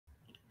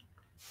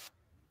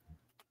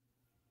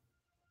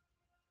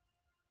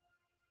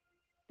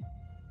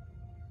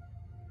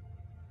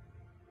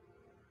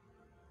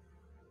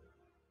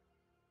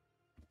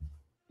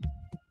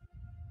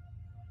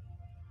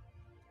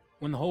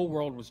When the whole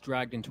world was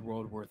dragged into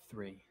World War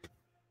III,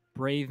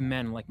 brave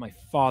men like my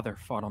father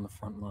fought on the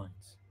front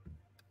lines.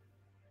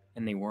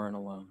 And they weren't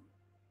alone.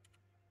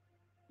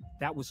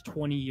 That was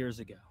 20 years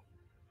ago.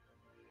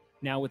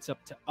 Now it's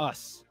up to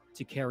us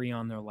to carry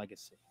on their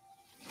legacy.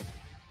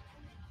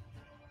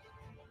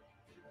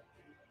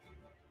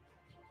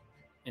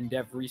 And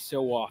every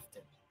so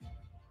often,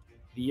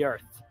 the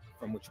earth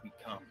from which we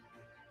come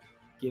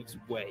gives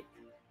way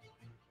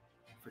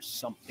for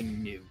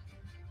something new,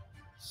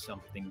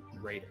 something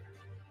greater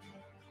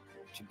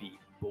to be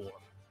born.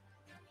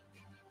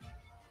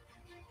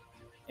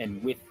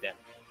 And with them,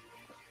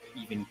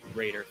 even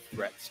greater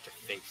threats to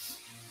face.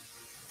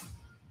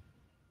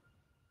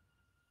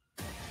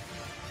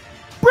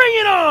 Bring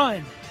it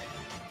on!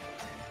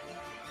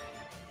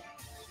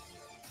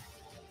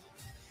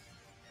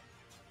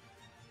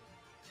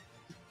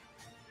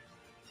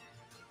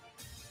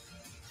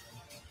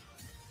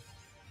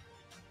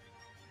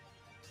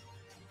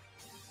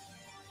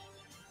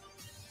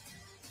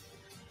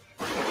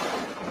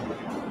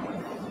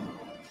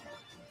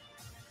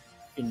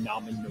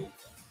 PHENOMENOVA.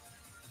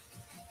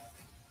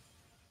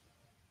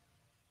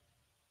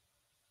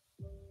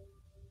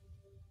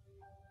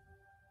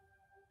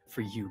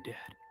 For you, Dad.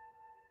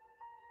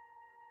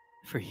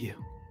 For you.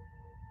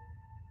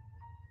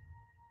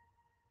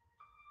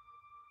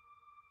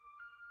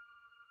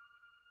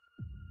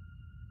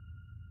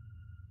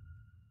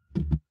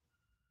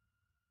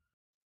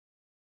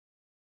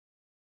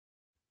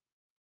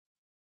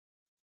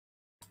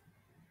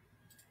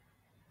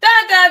 Da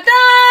da da!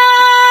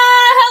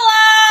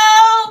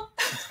 Hello!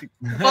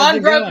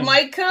 Von broke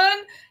Mike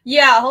Kun?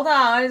 Yeah, hold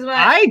on.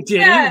 I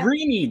didn't. Yeah.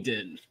 Rini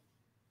did.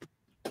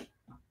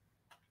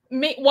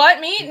 Me? What?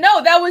 Me?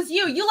 No, that was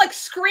you. You like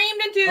screamed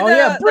into the. Oh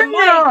yeah, bring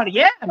it on!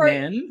 Yeah,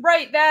 man.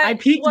 Right. That I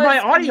peaked my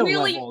audio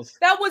levels.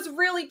 That was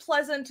really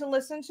pleasant to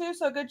listen to.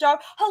 So good job.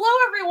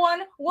 Hello,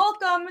 everyone.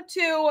 Welcome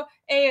to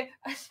a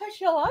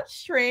special launch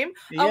stream.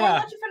 Yeah. We're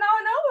launching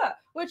PHENOMENOVA,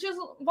 which is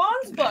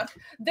Vaughn's book.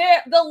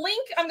 The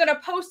link, I'm gonna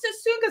post it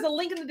soon because the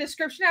link in the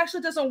description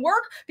actually doesn't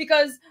work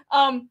because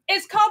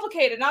it's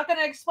complicated. Not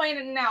gonna explain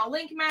it now.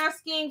 Link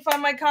masking,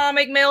 Find My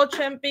Comic,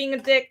 MailChimp, being a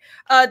dick,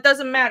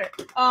 doesn't matter.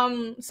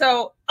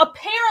 So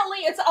apparently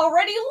it's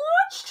already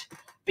launched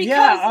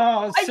because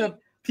so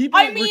people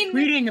were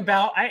tweeting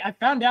about. I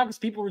found out because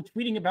people were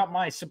tweeting about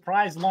my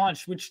surprise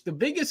launch, which the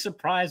biggest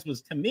surprise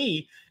was to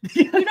me.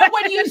 You know,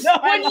 when you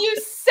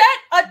set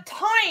a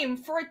time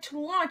for it to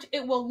launch,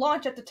 it will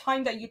launch at the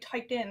time that you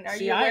typed in. Are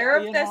you aware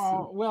of this?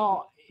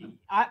 Well,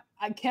 I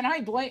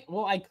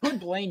could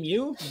blame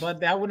you, but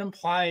that would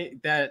imply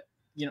that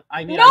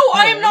I mean. No,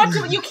 I am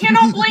not. You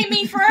cannot blame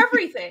me for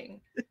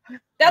everything.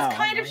 That's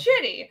kind of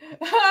shitty.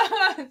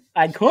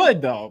 I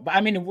could though, but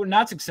I mean,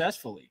 not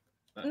successfully.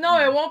 But, no,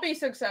 it won't be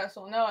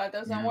successful. No, it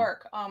doesn't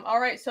work. All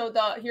right, so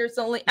here's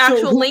the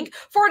actual link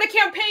for the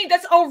campaign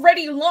that's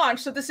already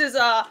launched. So this is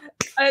a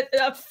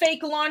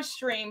fake launch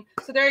stream.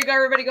 So there you go,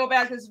 everybody, go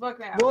back to this book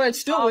now. Well, it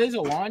still is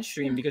a launch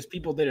stream because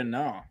people didn't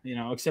know,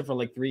 except for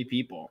like 3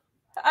 people.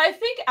 I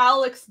think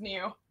Alex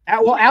knew.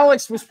 Well,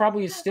 Alex was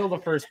probably still the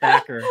first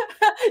backer.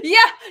 yeah.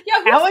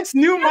 Alex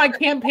knew my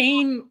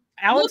campaign.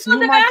 Alex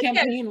knew my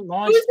campaign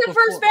launched. Who's the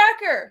first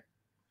backer?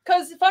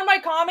 Because Find My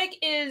Comic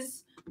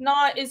is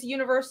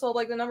universal,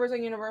 like the numbers are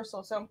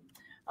universal. So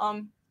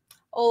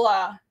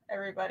hola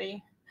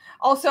everybody.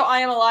 Also, I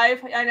am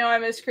alive. I know I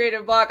missed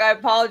Creative Block. I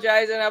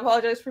apologize, and I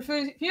apologize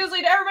profusely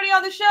to everybody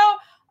on the show.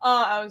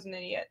 I was an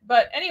idiot.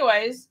 But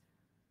anyways,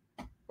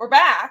 we're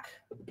back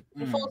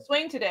in full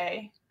swing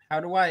today. How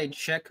do I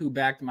check who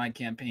backed my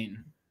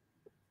campaign?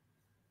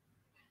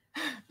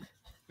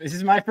 This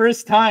is my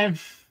first time.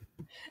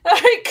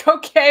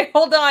 Okay,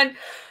 hold on.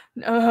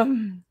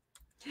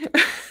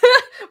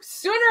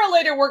 Sooner or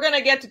later, we're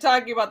gonna get to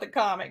talking about the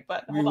comic,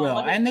 but we will,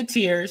 and the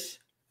tears.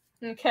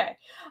 Okay,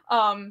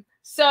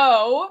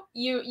 so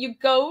you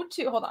go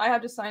to hold on. I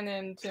have to sign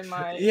in to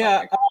my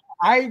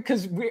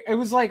because it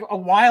was like a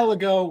while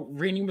ago.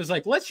 Rini was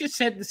like, "Let's just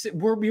set this."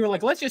 We were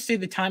like, "Let's just say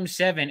the time's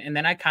 7," and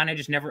then I kind of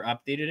just never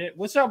updated it.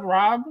 What's up,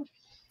 Rob?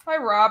 Hi,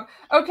 Rob.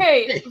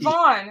 Okay,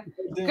 Vaughn,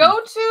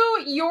 go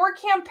to your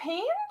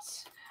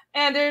campaigns,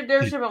 and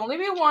there should only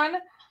be one.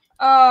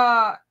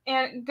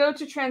 And go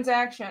to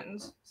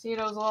transactions. See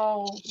those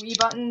little wee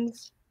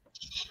buttons?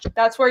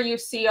 That's where you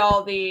see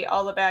all the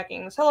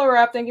backings. Hello,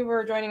 Rob. Thank you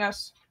for joining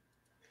us.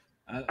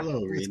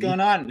 Hello, Rini. What's going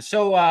on?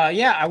 So,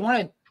 I want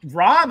to.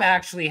 Rob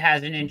actually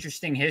has an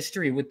interesting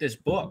history with this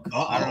book.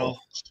 I don't know.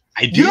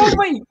 I do.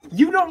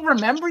 You don't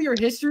remember your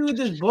history with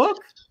this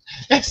book?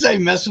 Yes, I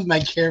messed with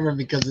my camera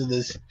because of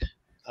this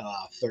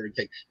third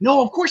thing.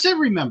 No, of course I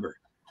remember.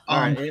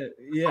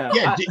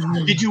 Yeah.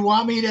 Did you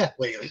want me to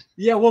wait?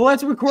 Yeah, well,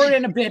 let's record it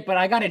in a bit, but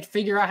I got to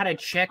figure out how to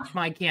check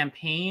my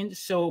campaigns.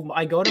 So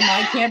I go to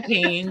my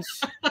campaigns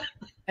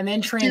and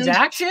then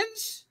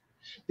transactions.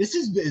 This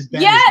is as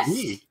bad as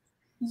me.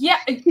 Yeah.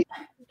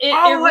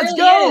 Let's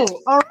go.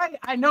 All right.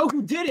 I know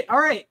who did it. All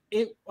right.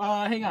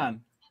 Hang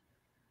on.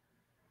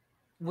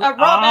 Rob,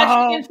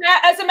 actually,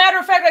 as a matter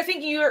of fact, I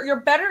think you're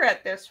better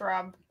at this,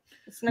 Rob.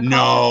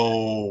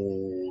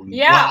 No.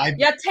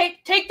 Yeah,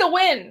 take the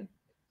win.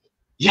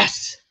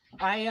 Yes.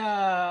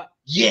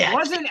 It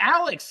wasn't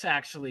Alex,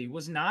 actually.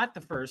 Was not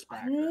the first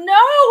backer.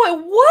 No, it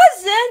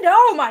wasn't.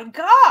 Oh my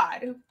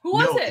god. Who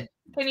was it?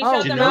 Can you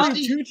shout them out?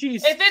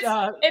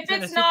 If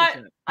it's not,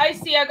 I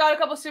see. I got a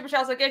couple super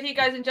chats. I'll get to you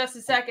guys in just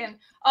a second.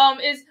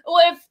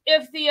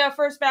 If the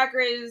first backer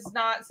is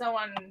not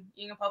someone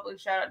you can publicly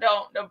shout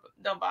out,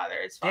 don't bother.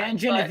 It's fine. Dan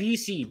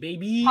Genovese,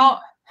 baby. How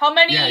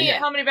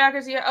many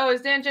backers do you? Oh,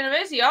 it's Dan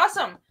Genovese.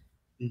 Awesome.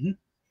 Mm-hmm.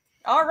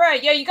 All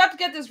right. Yeah, you got to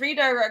get this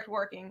redirect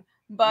working.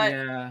 But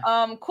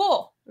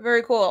cool.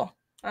 Very cool.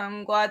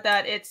 I'm glad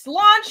that it's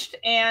launched,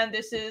 and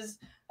this is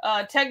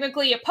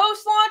technically a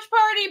post-launch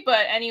party,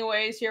 but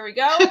anyways, here we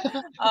go.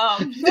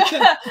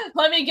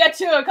 Let me get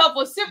to a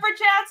couple of super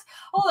chats.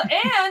 Oh,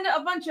 and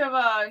a bunch of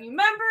new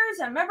members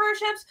and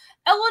memberships.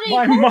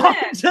 Elodie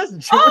Coleman.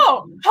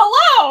 Oh,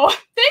 hello!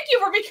 Thank you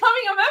for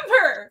becoming a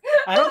member.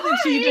 I don't think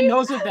she even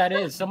knows what that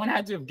is. Someone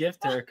had to have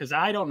gifted her because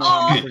I don't know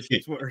how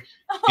memberships work.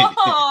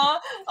 Oh,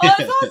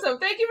 that's awesome.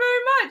 Thank you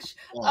very much.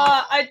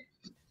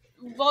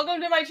 Welcome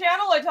to my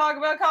channel. I talk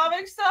about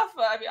comic stuff.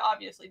 I mean,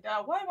 obviously,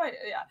 why am I?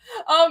 Yeah.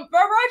 Barb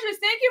Rogers,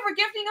 thank you for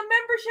gifting a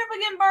membership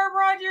again, Barb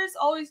Rogers.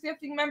 Always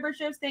gifting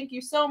memberships. Thank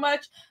you so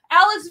much.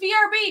 Alex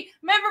VRB,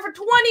 member for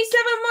 27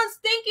 months.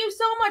 Thank you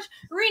so much.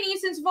 Rini,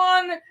 since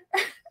Vaughn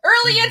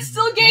early yet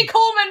still gay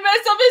Coleman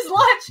messed up his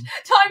lunch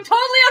time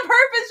totally on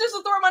purpose just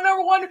to throw my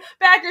 #1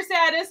 backer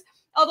status.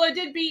 Although I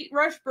did beat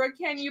Rushbrook,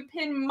 can you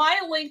pin my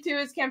link to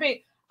his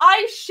campaign?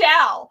 I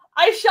shall,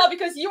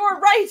 because you were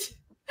right.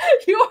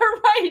 You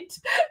are right.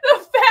 The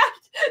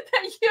fact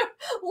that you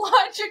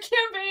launched your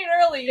campaign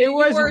early. You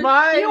were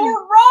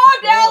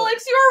robbed,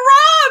 Alex. You were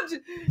robbed.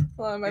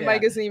 Well, my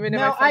mic isn't even in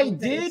my face.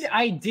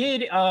 I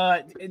did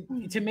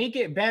to make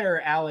it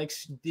better,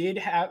 Alex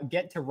did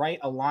get to write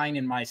a line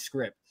in my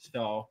script.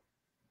 So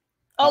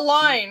a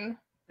line.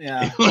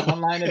 Yeah, one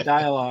line of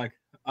dialogue.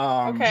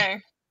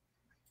 Okay.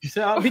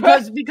 So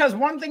because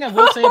one thing I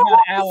will say about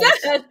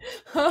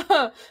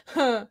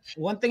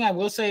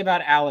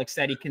Alex,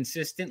 that he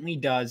consistently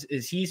does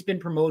is he's been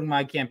promoting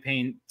my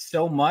campaign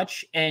so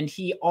much, and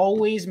he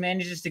always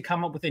manages to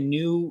come up with a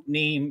new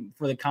name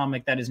for the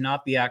comic that is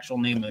not the actual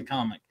name of the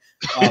comic.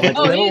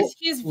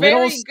 He's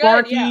very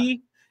good. Yeah.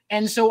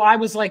 And so I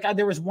was like,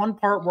 there was one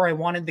part where I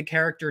wanted the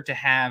character to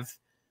have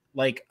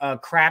like a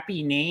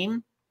crappy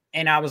name.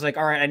 And I was like,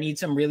 all right, I need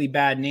some really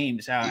bad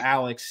names,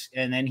 Alex.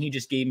 And then he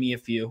just gave me a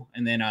few.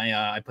 And then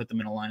I put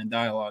them in a line of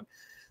dialogue.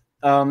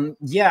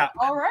 Yeah.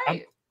 All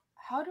right.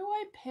 How do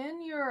I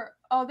pin your...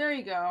 Oh, there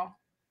you go.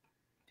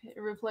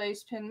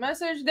 Replace pin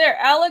message. There,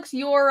 Alex,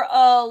 your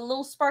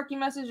little sparky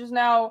message is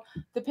now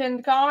the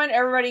pinned comment.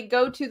 Everybody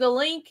go to the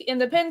link in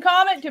the pinned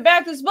comment to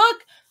back this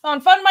book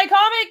on Fund My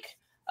Comic.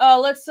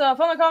 Fund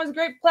My Comic is a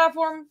great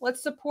platform.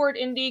 Let's support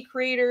indie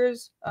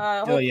creators.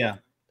 Yeah.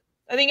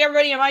 I think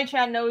everybody in my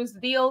chat knows the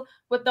deal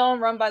with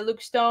them, run by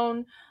Luke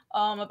Stone,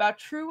 about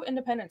true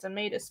independence and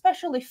made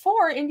especially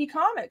for indie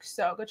comics.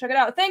 So go check it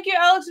out. Thank you,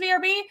 Alex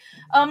VRB.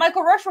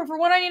 Michael Rushmore for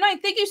 $1.99.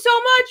 Thank you so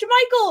much,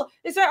 Michael.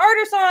 Is an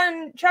artist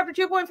on chapter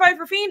 2.5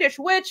 for Fiendish,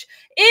 which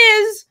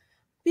is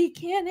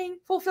beginning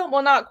fulfillment.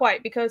 Well, not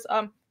quite, because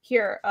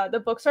here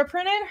the books are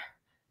printed.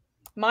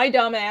 My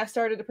dumb ass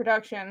started the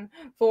production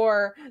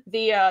for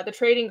the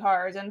trading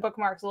cards and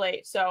bookmarks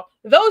late, so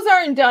those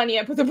aren't done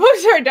yet, but the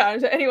books are done.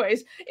 So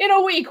anyways, in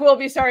a week we'll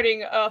be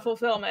starting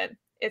fulfillment.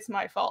 It's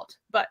my fault,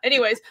 but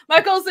anyways,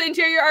 Michael's the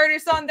interior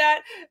artist on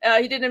that.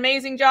 He did an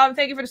amazing job.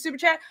 Thank you for the super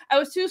chat. I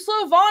was too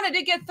slow, Vaughn. I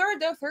did get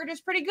third though. Third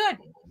is pretty good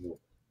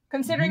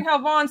considering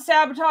how Vaughn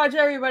sabotaged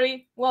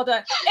everybody. Well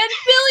done. And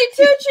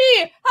Billy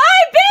Tucci.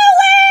 Hi,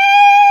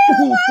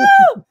 Billy.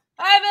 Woo!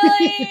 Hi,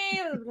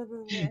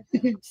 Billy.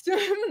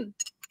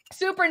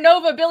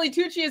 Supernova Billy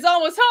Tucci is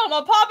almost home.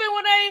 I'll pop in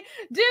when I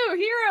do.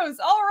 Heroes.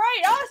 All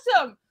right.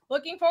 Awesome.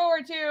 Looking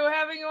forward to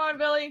having you on,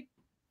 Billy.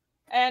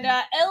 And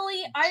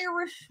Ellie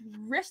Irish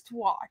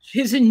Wristwatch.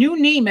 It's a new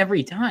name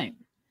every time.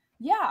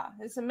 Yeah,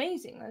 it's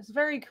amazing. It's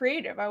very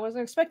creative. I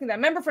wasn't expecting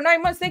that. Member for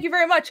 9 months. Thank you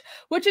very much.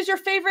 Which is your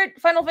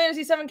favorite Final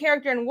Fantasy VII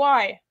character and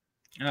why?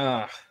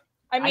 I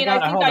mean,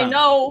 I think I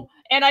know,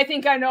 and I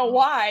think I know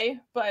why,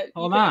 but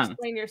hold on.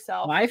 Explain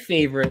yourself. My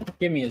favorite.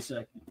 Give me a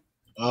second.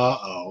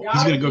 Uh-oh.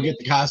 He's going to go get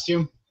the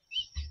costume?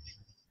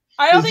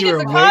 I don't think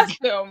it's a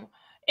costume.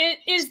 It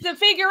is the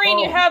figurine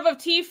you have of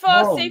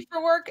Tifa, safe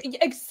for work.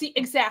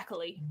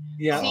 Exactly.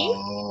 Yeah. See?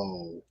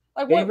 Oh.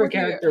 Like, favorite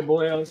character,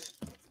 boyos.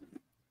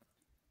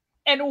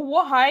 And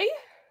why?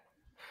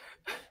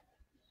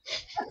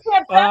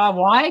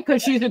 Why?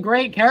 Because she's a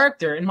great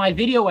character. In my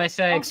video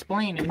essay, I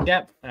explain in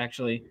depth,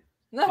 actually.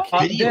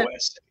 Video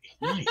essay.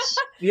 Nice.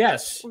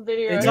 Yes.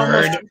 It's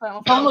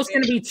almost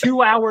going to be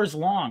 2 hours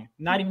long.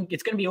 Not even.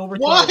 It's going to be over.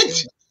 What?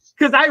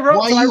 Because I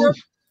wrote.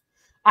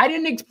 I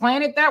didn't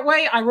plan it that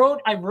way. I wrote,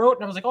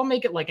 and I was like, I'll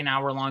make it like an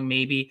hour long,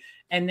 maybe.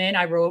 And then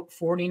I wrote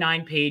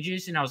 49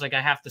 pages, and I was like,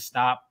 I have to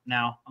stop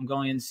now. I'm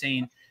going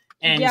insane.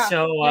 And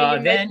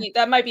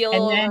that might be a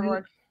little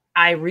overboard.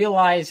 I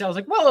realized, I was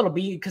like, well, it'll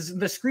be, because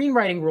the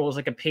screenwriting rule is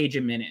like a page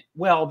a minute.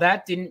 Well,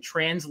 that didn't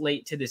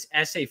translate to this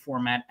essay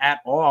format at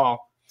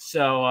all.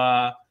 So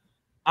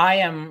I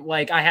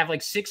have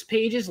like 6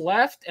 pages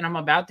left, and I'm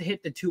about to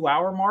hit the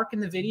 2-hour mark in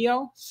the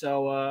video.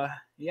 So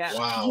yeah.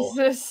 Wow.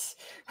 Jesus.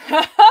 Hey,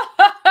 look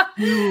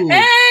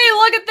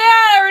at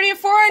that. Already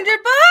at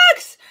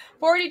 $400.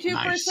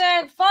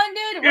 42%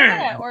 funded.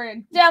 We're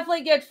gonna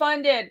definitely get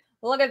funded.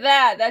 Look at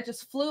that. That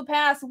just flew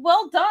past.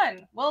 Well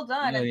done. Well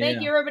done. And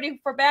thank you everybody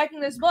for backing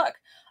this book.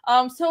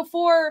 So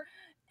for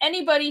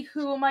anybody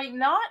who might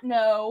not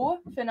know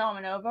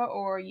PHENOMENOVA,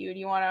 or do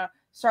you want to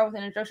start with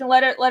an introduction?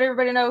 Let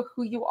everybody know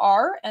who you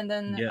are, and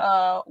then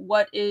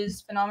what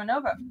is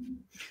PHENOMENOVA.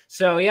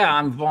 So yeah,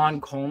 I'm Vaughn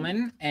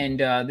Coleman, and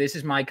this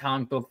is my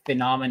comic book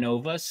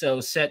PHENOMENOVA.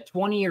 So set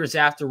 20 years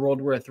after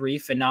World War III,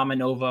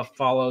 PHENOMENOVA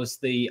follows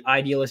the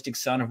idealistic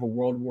son of a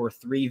World War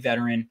III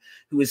veteran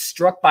who is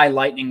struck by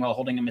lightning while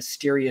holding a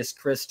mysterious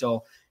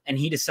crystal, and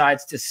he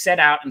decides to set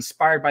out,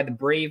 inspired by the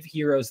brave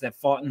heroes that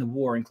fought in the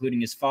war,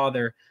 including his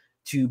father,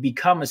 to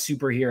become a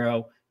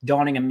superhero,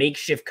 donning a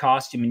makeshift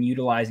costume and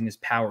utilizing his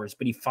powers.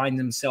 But he finds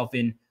himself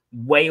in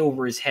way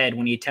over his head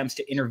when he attempts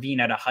to intervene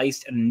at a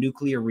heist at a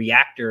nuclear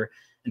reactor,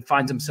 and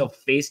finds himself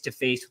face to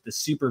face with a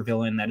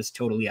supervillain that is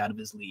totally out of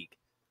his league.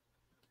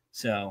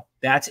 So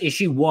that's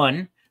issue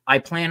 1. I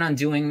plan on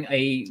doing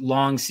a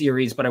long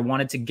series, but I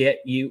wanted to give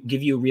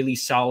you a really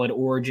solid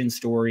origin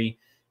story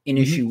in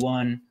issue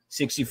 1,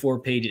 64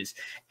 pages.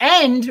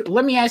 And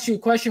let me ask you a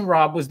question,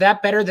 Rob. Was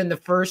that better than the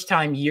first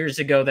time years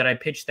ago that I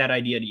pitched that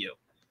idea to you?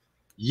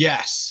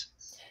 Yes.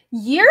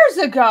 Years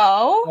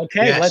ago.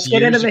 Okay, yes, let's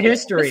get into the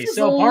history. This is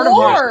so part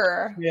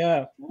lore. of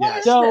yeah.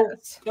 Yes. So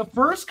the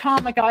first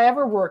comic I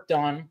ever worked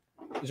on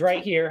was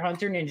right here,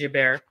 Hunter Ninja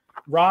Bear.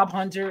 Rob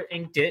Hunter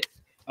inked it,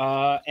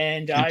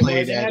 and I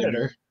played was an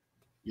editor.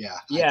 Yeah,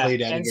 Yeah, I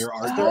played editor,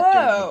 art Oh.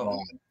 director.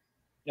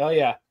 Oh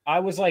yeah, I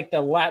was like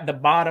the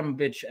bottom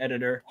bitch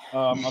editor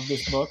of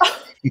this book.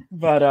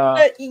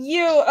 But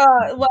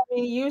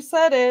you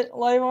said it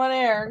live on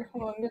air.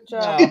 Come on, good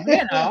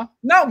job.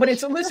 No, but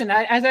it's listen,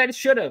 as I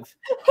should have.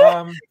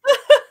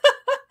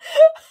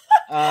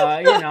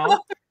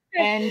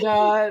 And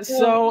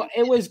so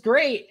it was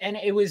great, and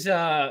it was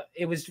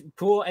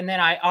cool. And then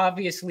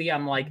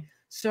I'm like,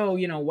 so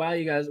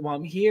while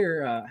I'm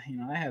here,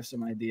 I have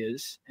some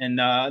ideas. And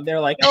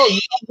they're like, oh, you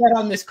got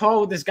on this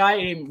call with this guy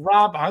named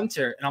Rob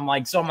Hunter. And I'm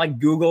like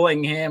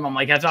Googling him. I'm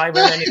like, has I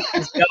read anything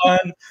he's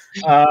done?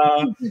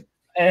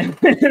 And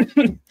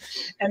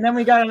then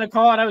we got on the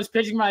call, and I was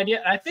pitching my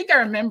idea. I think I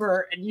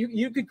remember, and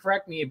you could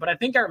correct me, but I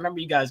think I remember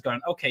you guys going,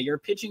 okay, you're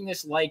pitching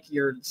this like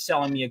you're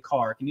selling me a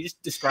car. Can you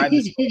just describe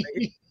this for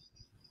me?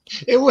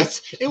 It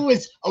was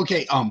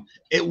okay.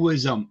 It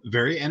was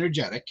very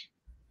energetic.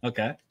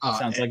 Okay,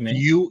 sounds like me.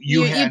 You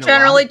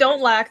generally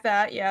don't lack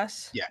that.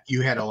 Yes. Yeah,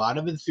 you had a lot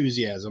of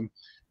enthusiasm.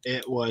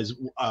 It was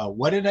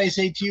what did I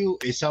say to you?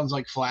 It sounds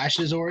like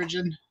Flash's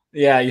origin.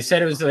 Yeah, you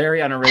said it was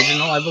very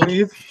unoriginal, I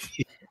believe.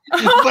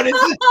 But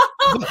it's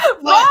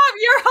Rob,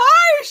 you're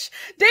harsh.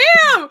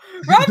 Damn,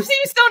 Rob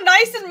seems so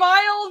nice and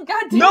mild.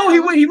 God damn. No,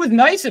 he was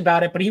nice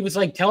about it, but he was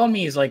like telling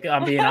me, he's like,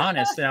 I'm being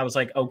honest, and I was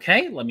like,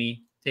 okay, let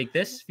me take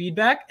this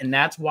feedback, and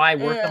that's why I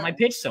worked on my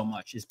pitch so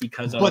much, is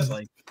because I was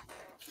like,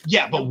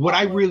 yeah. But what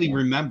I really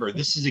remember,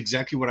 this is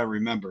exactly what I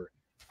remember,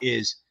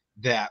 is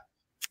that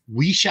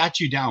we shot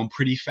you down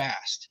pretty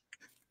fast,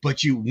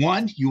 but you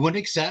wouldn't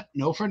accept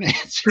no for an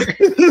answer.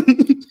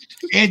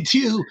 And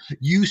 2,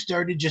 you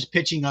started just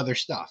pitching other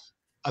stuff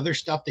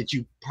that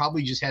you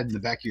probably just had in the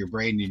back of your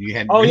brain, and you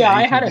had. Oh yeah,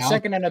 I had a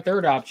second and a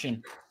third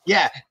option.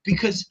 Yeah,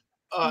 because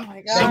oh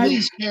my God.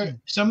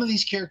 some of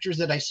these characters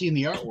that I see in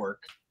the artwork,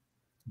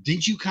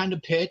 did you kind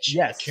of pitch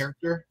a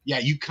character? Yeah,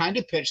 you kind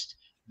of pitched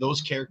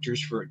those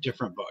characters for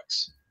different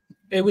books.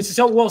 It was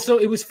so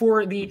it was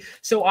for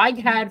I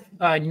had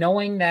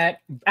knowing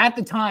that at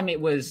the time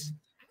it was.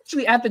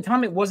 Actually, at the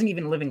time, it wasn't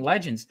even Living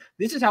Legends.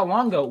 This is how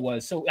long ago it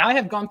was. So I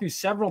have gone through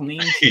several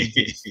name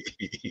changes.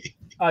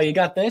 Oh, you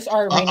got this?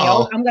 All right, Rainey,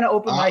 I'm going to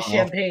open my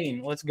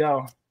champagne. Let's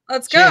go.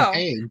 Let's go.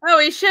 Champagne. Oh,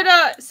 we should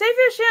save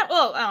your champagne.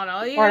 Well, I don't know.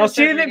 All right,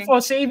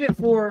 I'll save it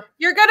for.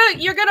 You're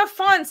gonna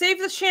fund. Save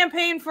the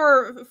champagne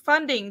for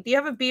funding. Do you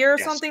have a beer or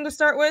something to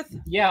start with?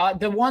 Yeah,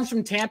 the ones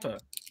from Tampa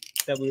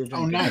that we were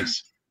drinking. Oh,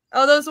 nice.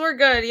 Oh, those were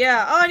good.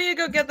 Yeah. Oh, I need to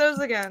go get those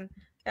again.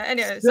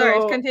 Anyway,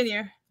 sorry.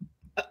 Continue.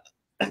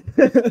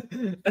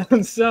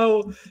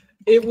 So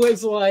it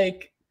was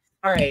like,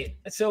 all right.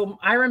 So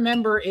I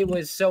remember it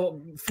was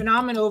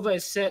PHENOMENOVA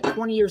is set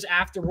 20 years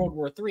after World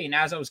War III. And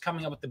as I was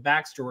coming up with the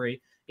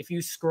backstory, if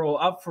you scroll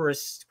up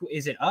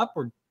is it up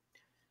or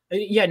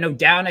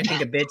down, I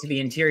think a bit to the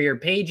interior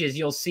pages,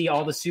 you'll see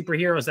all the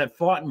superheroes that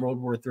fought in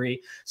World War III.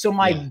 So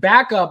my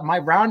my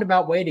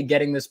roundabout way to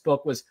getting this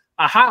book was,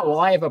 aha, well,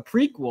 I have a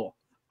prequel.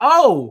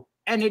 Oh,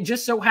 and it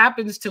just so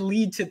happens to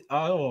lead to,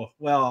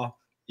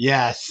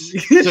 Yes.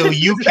 So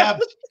you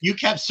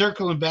kept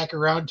circling back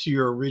around to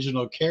your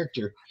original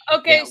character.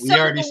 Okay, we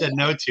already said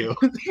no to.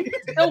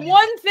 The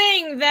one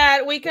thing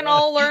that we can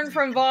all learn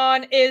from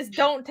Vaughn is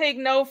don't take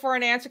no for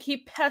an answer.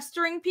 Keep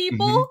pestering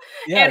people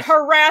and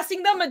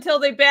harassing them until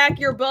they back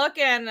your book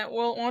and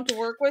will want to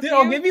work with you.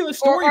 I'll give you a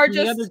story. Or are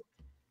just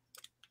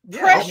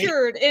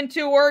pressured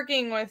into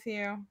working with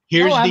you.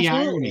 Here's the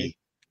irony.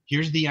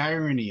 Here's the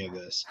irony of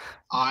this.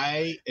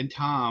 I and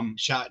Tom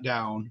shot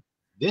down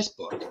this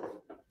book.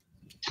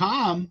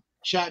 Tom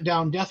shot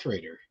down Death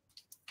Raider.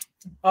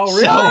 Oh,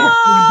 really?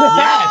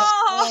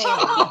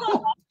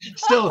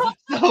 So,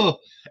 yes.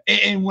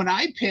 And when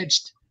I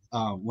pitched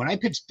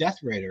Death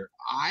Raider,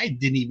 I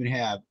didn't even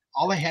have.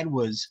 All I had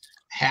was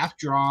half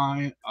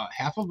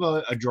of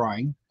a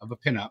drawing of a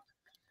pinup,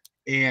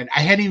 and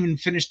I hadn't even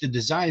finished the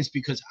designs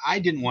because I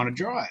didn't want to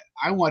draw it.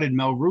 I wanted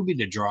Mel Ruby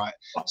to draw it,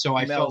 so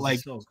I felt like,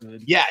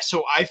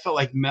 so I felt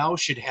like Mel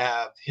should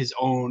have his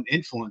own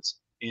influence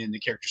in the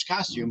character's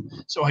costume.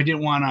 So I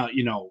didn't want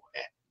to,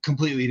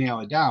 completely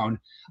nail it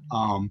down.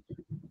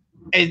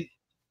 And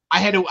I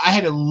had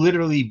to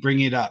literally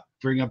bring up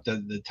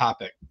the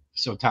topic.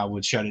 So Tom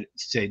would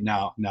say,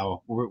 no,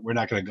 we're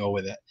not going to go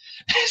with it.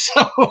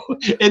 So,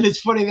 and it's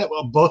funny that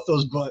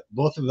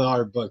both of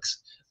our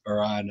books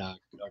are on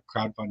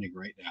crowdfunding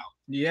right now.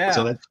 Yeah.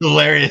 So that's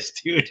hilarious,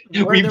 dude.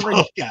 We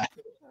both got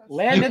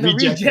Land of the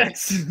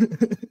Rejects.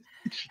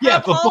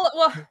 Yeah.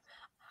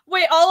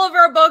 Wait, all of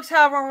our books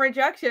have been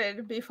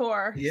rejected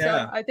before. Yeah.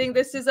 So I think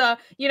this is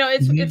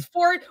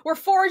we're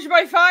forged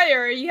by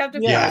fire. You have to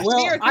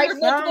through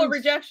multiple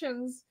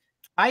rejections.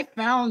 I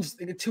found,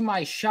 to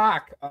my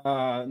shock,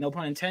 no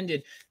pun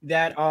intended,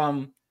 that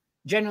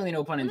genuinely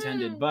no pun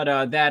intended,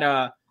 but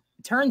that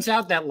turns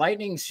out that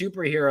lightning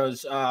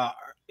superheroes,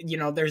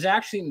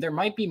 there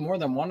might be more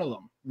than one of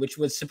them, which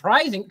was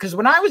surprising because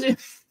when I was in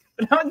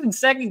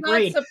second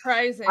grade,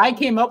 surprising. I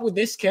came up with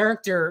this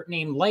character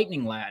named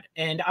Lightning Lad,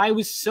 and I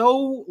was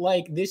so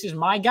like, this is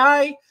my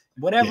guy,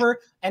 whatever.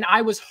 And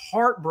I was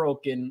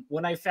heartbroken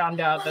when I found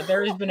out that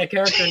there has been a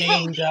character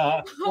named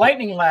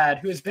Lightning Lad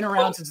who has been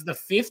around since the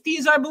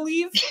 50s, I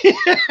believe.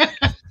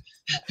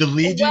 The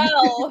Legion.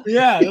 Well,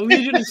 the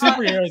Legion of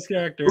Superheroes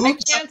character. I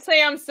can't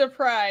say I'm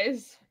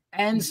surprised.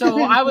 And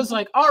so I was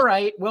like, all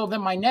right, well then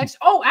my next,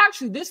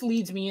 actually this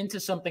leads me into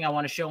something I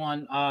want to show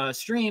on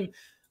stream.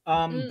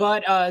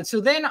 But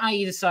so then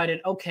I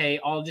decided, okay,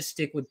 I'll just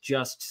stick with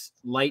just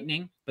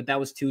Lightning, but that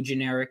was too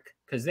generic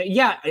because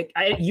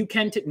you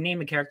can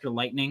name a character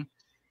Lightning.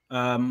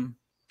 But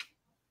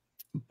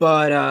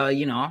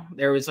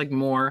there was like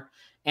more.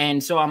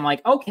 And so I'm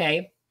like,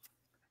 okay,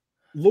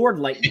 Lord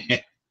Lightning.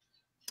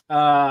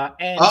 Damn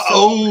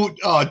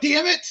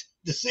it.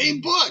 The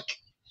same book.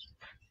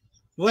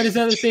 What is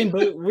that the same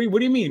book? What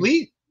do you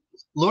mean?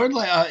 Lord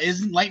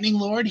isn't Lightning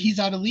Lord? He's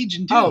out of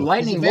Legion too. Oh,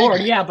 Lightning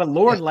Lord, yeah, but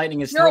Lord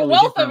Lightning is totally a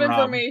wealth different, of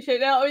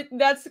information. No,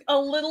 that's a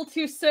little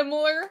too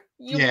similar.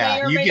 You may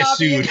or may get not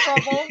sued. be in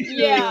trouble.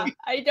 Yeah,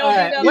 I don't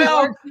think that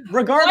well,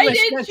 regardless, why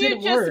didn't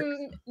you just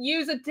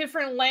use a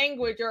different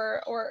language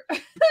or?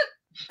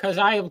 Because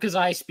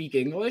I speak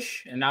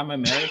English and I'm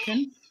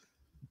American.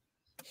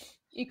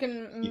 You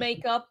can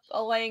make up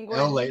a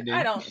language.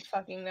 I don't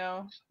fucking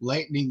know.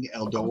 Lightning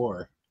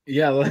Eldor.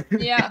 Yeah.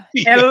 Yeah.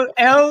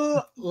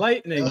 L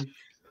Lightning.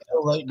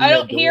 I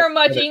don't hear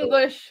much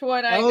English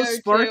when I go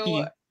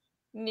Sparky. to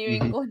New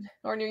England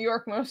or New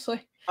York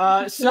mostly.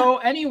 So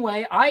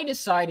anyway, I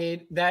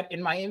decided that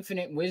in my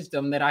infinite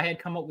wisdom that I had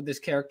come up with this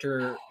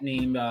character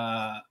named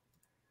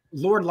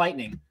Lord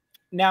Lightning.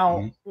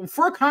 Now,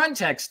 for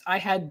context, I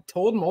had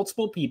told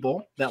multiple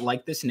people that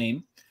liked this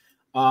name.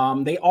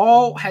 They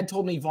all had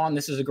told me, Vaughn,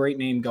 this is a great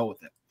name, go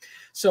with it.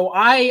 So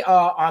I,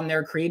 on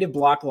their Creative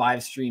Block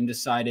live stream,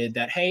 decided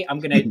that, hey, I'm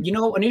going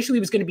to, initially it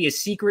was going to be a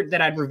secret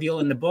that I'd reveal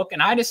in the book.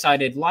 And I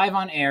decided live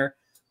on air,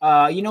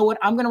 you know what,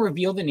 I'm going to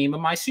reveal the name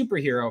of my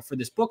superhero for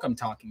this book I'm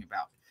talking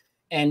about.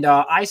 And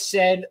I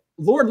said,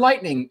 Lord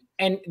Lightning.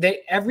 And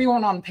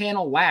everyone on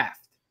panel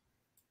laughed.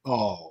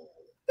 Oh.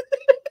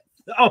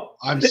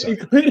 I'm sorry.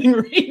 Including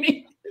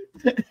reading.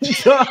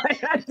 So I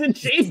had to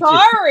change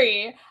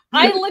it.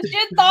 I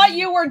legit thought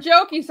you were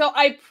joking. So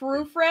I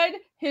proofread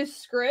his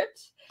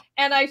script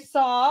and I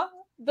saw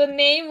the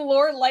name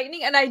Lord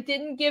Lightning and I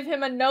didn't give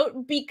him a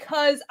note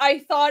because I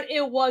thought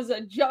it was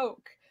a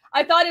joke.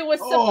 I thought it was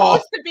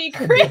supposed to be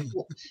creepy.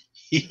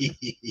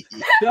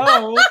 So I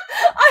wasn't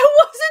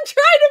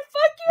trying to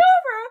fuck you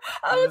over.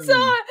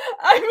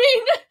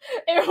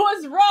 It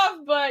was rough,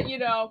 but you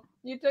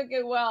took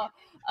it well.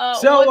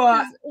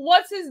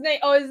 What's his name?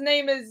 Oh, his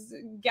name is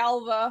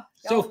Galva.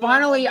 So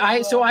finally,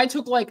 I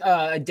took like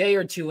a day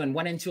or two and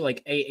went into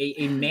like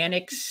a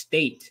manic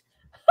state,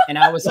 and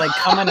I was like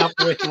coming up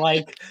with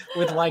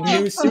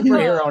new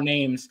superhero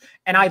names.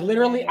 And I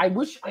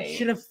wish I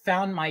should have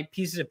found my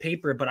pieces of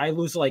paper, but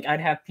I'd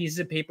have pieces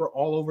of paper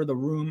all over the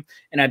room,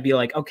 and I'd be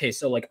like, okay,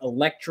 so like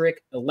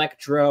electric,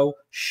 electro,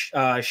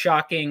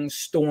 shocking,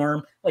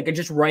 storm, like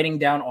just writing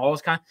down all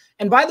this kind.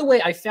 And by the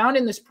way, I found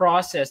in this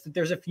process that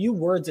there's a few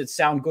words that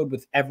sound good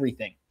with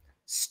everything: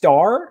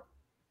 star,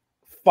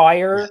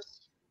 fire,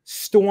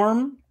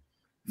 storm,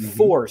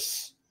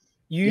 force.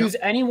 You Yep. use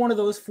any one of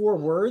those 4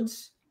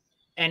 words,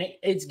 and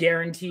it's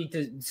guaranteed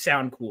to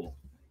sound cool.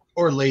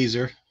 Or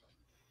laser.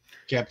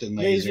 Captain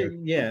Laser.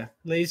 Yeah.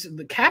 Laser.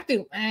 The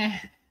Captain.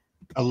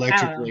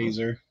 Electric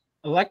Laser.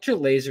 Electric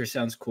Laser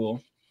sounds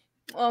cool.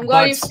 Well, I'm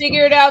glad you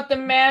figured out the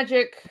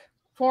magic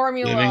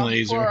formula. Living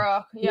Laser.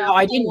 For, No,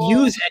 I didn't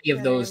use any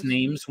of those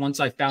names once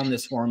I found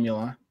this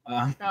formula.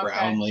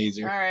 Brown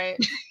Laser. All right.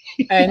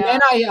 And then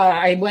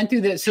I went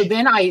through this. So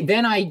then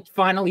I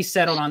finally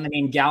settled on the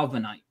name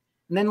Galvanite.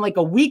 And then like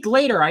a week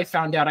later, I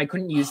found out I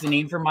couldn't use the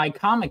name for my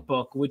comic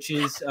book, which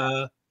is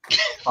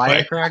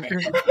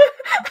Firecracker.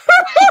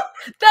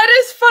 That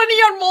is funny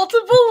on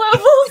multiple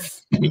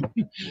levels.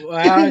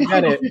 Well, I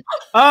get it.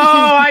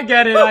 Oh, I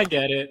get it.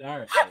 All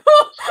right.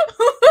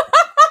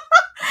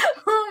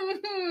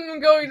 I'm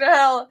going to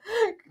hell.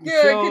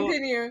 Good,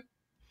 continue.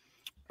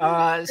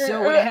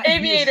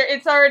 Aviator,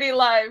 it's already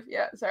live.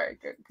 Yeah, sorry.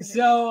 Good.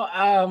 Continue.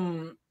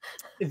 So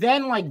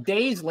then like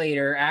days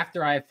later,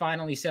 after I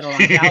finally settled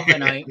on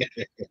Galvanite,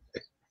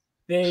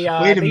 they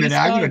wait a minute,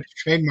 I'm gonna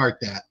trademark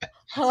that.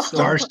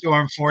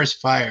 Starstorm Force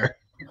Fire.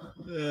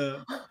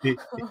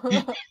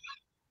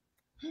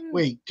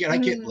 Wait, can I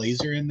get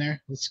laser in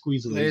there? Let's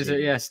squeeze a laser.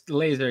 Yes,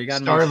 laser. You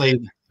got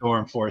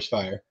Starstorm Force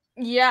Fire.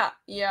 Yeah.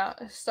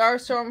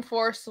 Starstorm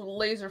Force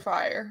Laser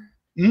Fire.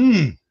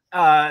 So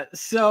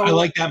So I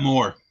like that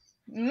more.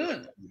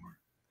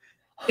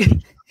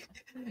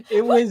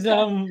 It was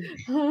so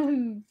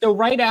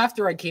right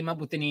after I came up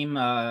with the name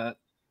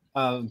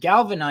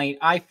Galvanite,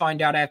 I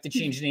find out I have to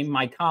change the name of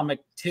my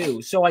comic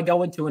too. So I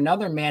go into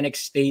another manic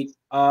state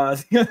I'm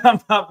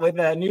up with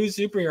a new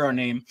superhero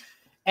name.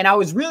 And I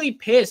was really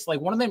pissed. Like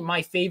one of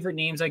my favorite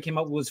names I came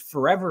up with was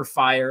Forever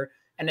Fire.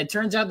 And it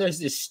turns out there's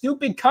this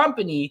stupid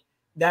company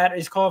that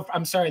is called,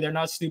 I'm sorry, they're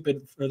not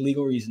stupid for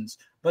legal reasons,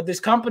 but this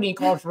company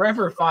called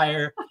Forever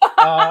Fire.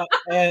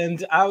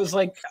 And I was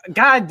like,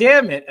 God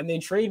damn it. And they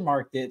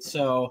trademarked it.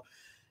 So,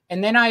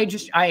 and then I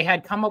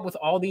had come up with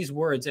all these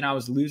words and I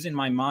was losing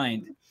my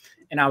mind.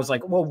 And I was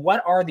like, well,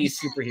 what are these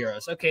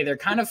superheroes? Okay, they're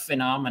kind of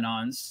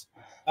phenomenons.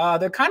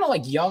 They're kind of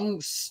like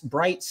young,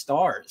 bright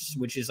stars,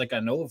 which is like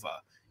a nova.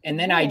 And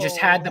then I just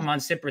had them on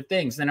separate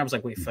things. Then I was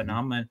like, wait,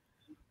 phenomenon.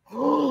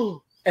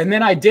 And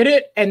then I did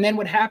it. And then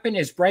what happened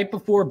is right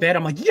before bed,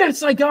 I'm like,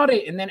 yes, I got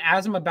it. And then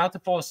as I'm about to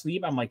fall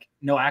asleep, I'm like,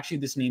 no, actually,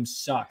 this name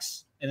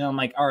sucks. And then I'm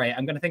like, all right,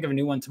 I'm going to think of a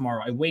new one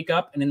tomorrow. I wake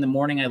up and in the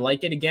morning, I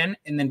like it again.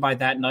 And then by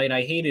that night,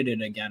 I hated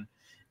it again.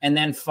 And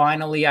then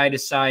finally, I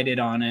decided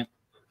on it.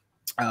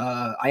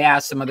 I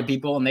asked some other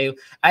people and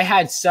I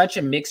had such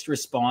a mixed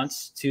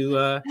response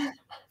to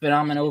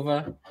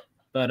PHENOMENOVA,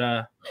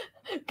 but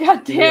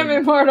God damn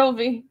it, Mortal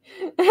V.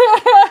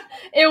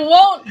 It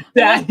won't look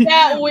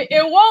that way.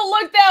 It won't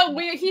look that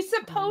weird. He's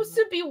supposed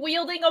to be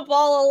wielding a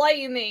ball of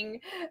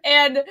lightning.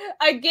 And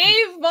I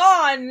gave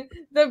Vaughn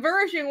the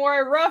version where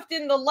I roughed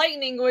in the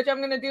lightning, which I'm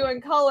going to do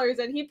in colors.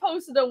 And he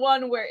posted a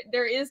one where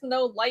there is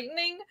no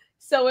lightning.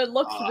 So it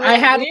looks really I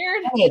had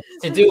weird.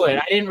 To do it.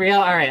 I didn't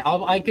realize. All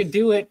right, I could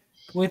do it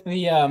with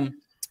the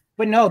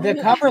but no, the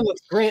cover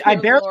looks great. I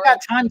barely got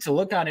time to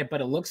look at it,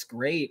 but it looks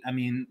great. I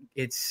mean,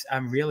 I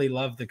really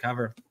love the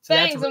cover. So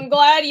thanks. I'm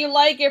glad you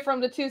like it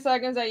from the 2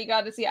 seconds that you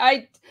got to see.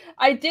 I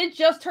did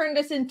just turn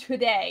this in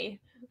today.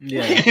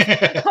 Yeah.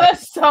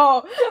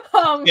 So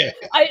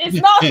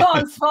it's not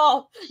Vaughn's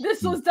fault.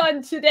 This was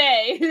done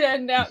today,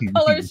 and now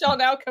colors shall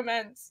now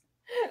commence.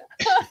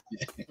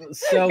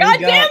 So God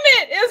damn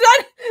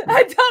it!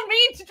 I don't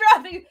mean to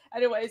draw things.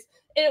 Anyways,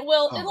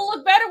 it'll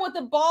look better with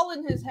the ball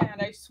in his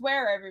hand. I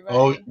swear, everybody.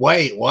 Oh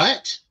wait,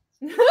 what?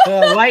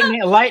 The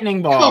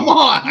lightning ball. Come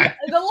on.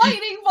 The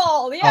lightning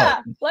ball,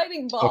 yeah,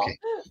 lightning ball. Okay.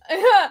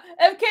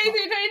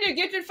 FK322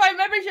 gifted 5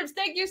 memberships.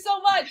 Thank you so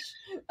much.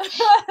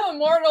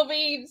 Mortal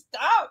V,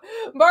 stop.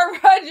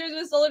 Mark Rogers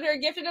is solitary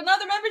gifted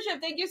another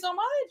membership. Thank you so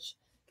much.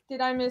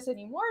 Did I miss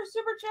any more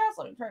super chats?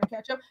 Let me try to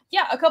catch up.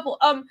 Yeah, a couple.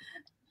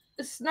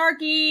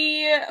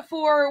 Snarky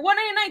for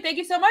 199. Thank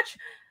you so much.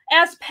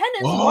 As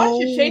Penance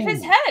wants to shave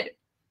his head.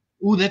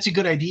 Ooh, that's a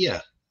good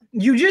idea.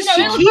 You just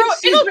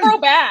it'll grow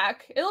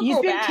back. He's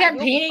been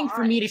campaigning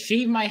for me to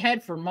shave my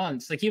head for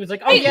months. Like he was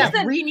like, "Oh yeah,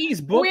 listen, read these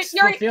books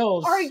for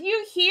Phil's." Are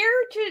you here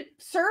to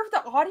serve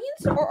the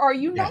audience, or are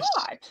you not?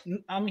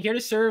 I'm here to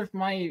serve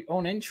my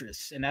own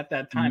interests, and at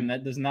that time,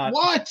 that does not.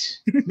 What?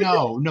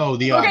 No,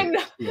 the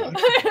audience. No.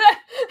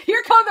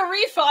 Here come the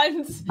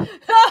refunds.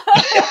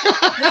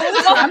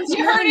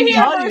 You heard it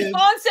here first.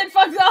 Vaughn said,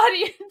 "Fuck the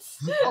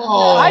audience."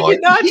 Oh, I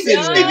did not say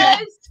that.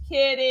 Just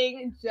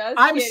kidding.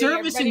 I'm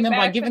servicing them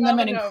by giving them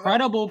an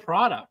incredible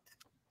product.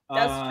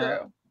 That's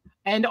true.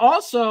 And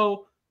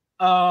also,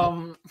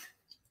 when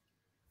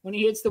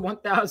he hits the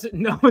 1,000,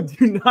 no,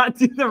 do not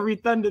do the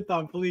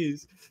refundathon,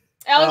 please.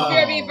 Alex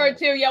Jeremy for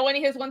 2. Yeah, when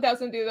he hits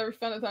 1,000, do the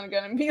refundathon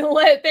again and be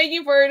lit. Thank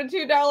you for the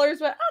 $2,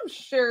 but I'm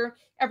sure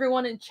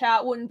everyone in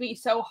chat wouldn't be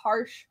so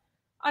harsh.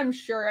 I'm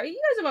sure you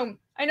guys have.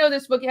 I know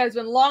this book has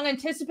been long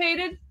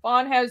anticipated.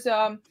 Vaughn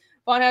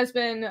has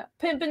been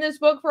pimping this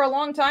book for a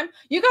long time.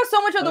 You got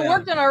so much of the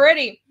work done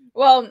already.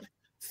 Well,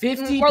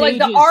 50 or like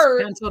pages the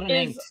art penciled and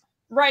inked.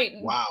 Right.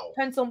 Wow.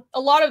 Pencil. A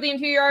lot of the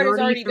interior art is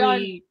already done.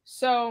 33.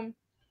 So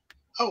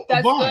Oh,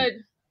 that's Vaughn,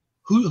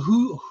 good.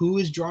 who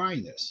is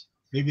drawing this?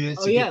 Maybe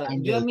that's Oh a yeah, good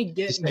time let me to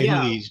get. say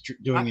Yeah, who he's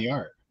doing the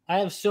art. I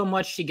have so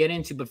much to get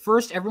into, but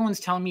first, everyone's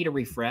telling me to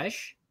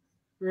refresh.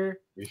 Refresh.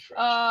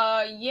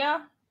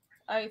 Yeah.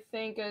 I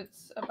think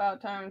it's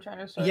about time. I'm trying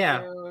to sort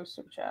through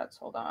super chats.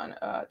 Hold on.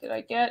 Did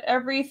I get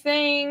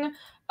everything?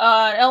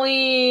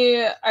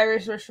 Ellie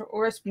Irish No,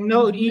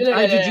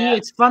 IGG,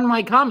 it's Fun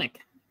My Comic.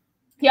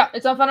 Yeah,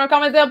 it's on Fun My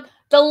Comic.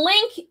 The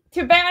link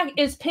to back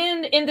is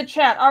pinned in the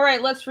chat. All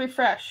right, let's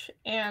refresh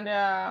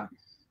and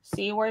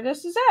see where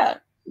this is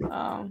at.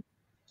 Dun,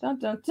 dun,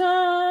 dun.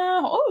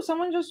 Oh,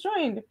 someone just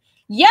joined.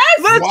 Yes!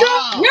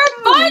 Wow.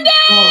 You're funded!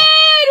 Oh.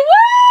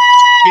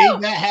 Woo!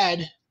 Shave that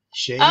head.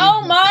 Shave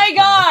Oh that my head.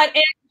 God.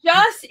 And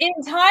just in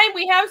time,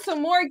 we have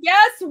some more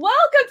guests. Welcome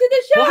to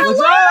the show. What's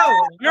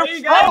up? You're How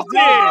you guys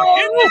frozen.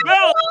 Hit doing? the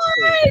bell.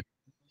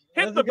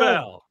 Hit How's the it going?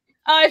 bell.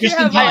 I should Just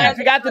have in time. I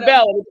forgot the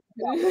bell.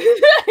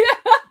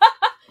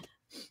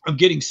 I'm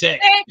getting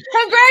sick. Hey,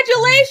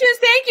 congratulations.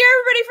 Thank you,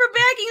 everybody, for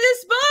backing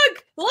this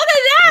book. Look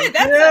at that.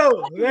 That's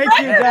Thank you,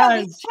 record on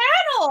guys. this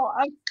channel.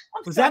 I'm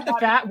Was so that the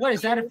happy. fast? What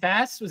is that a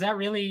fast? Was that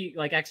really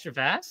like extra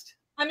fast?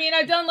 I mean,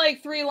 I've done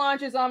like 3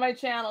 launches on my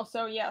channel,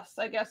 so yes,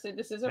 I guess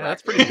this is a Yeah,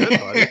 that's record. pretty good,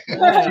 buddy.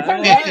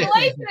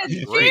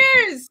 Congratulations. Great.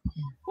 Cheers.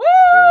 Woo!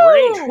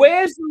 Great.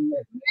 Where is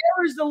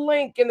the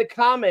link in the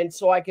comments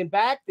so I can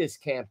back this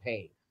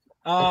campaign?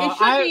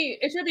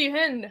 It should be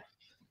pinned.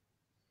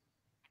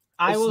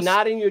 I It's will.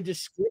 not in your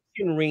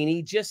description,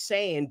 Reenie. Just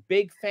saying,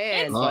 big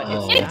fan. But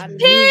Uh-oh. it's It's not in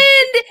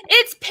pinned.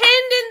 It's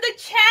pinned in the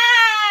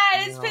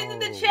chat. It's pinned in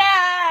the No.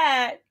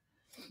 chat.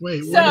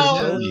 Wait, what So-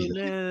 does that Oh, mean?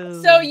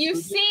 no. So you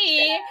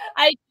see,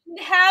 I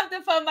didn't have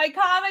the Fun My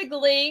Comic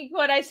link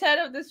when I set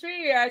up the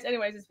stream yards.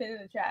 Anyways, it's pinned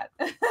in the chat.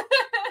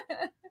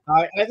 All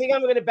right, I think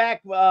I'm going to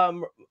back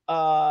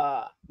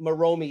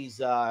Maromi's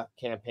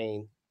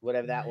campaign,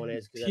 whatever that one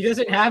is. 'cause He that's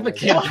the doesn't have a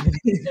first one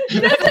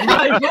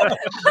I campaign. got.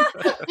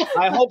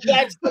 I hope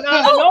that's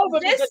Phenomena,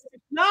 this- because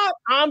if not,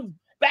 I'm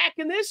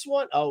backing this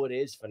one. Oh, it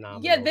is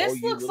phenomenal. Yeah, this Oh,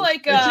 you looks little-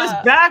 like It's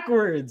just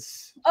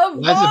backwards. a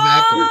Why is it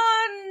backwards?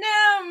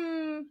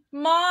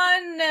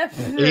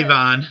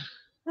 Avon.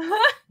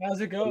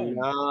 How's it going?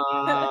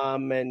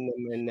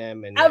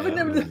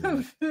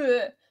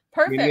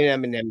 Perfect.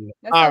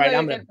 All right,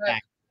 I'm going to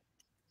back.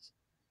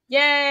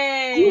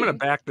 Yay! I'm gonna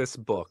back this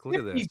book. Look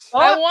at this.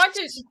 I want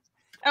to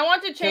Can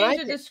I change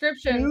the get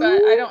description, two?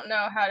 but I don't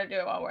know how to do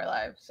it while we're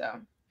live. So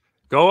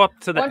Go up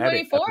to the edit at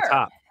 124. the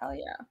top. Hell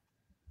yeah!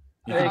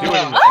 You can do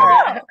it in the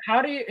Oh! edit.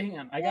 How do you? Hang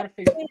on, I gotta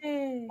figure.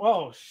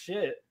 Oh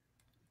shit!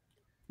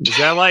 Is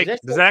that like? Is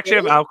that Does it actually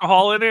have okay?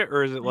 alcohol in it,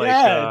 or is it like?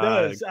 Yeah, it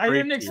does. I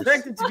grape didn't juice?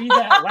 expect it to be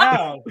that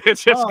loud.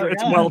 It's just Oh,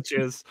 it's God.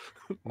 Welch's,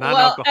 not Well,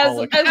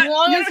 alcoholic. as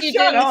long as you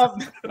shut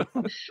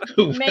didn't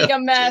up. make a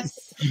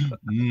mess.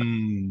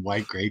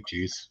 White grape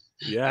juice.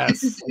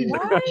 Yes,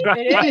 What?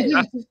 It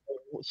is.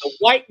 The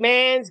white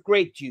man's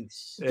grape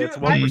juice. it's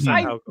Dude, 1% I-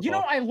 alcohol. You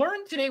know, I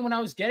learned today when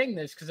I was getting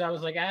this because I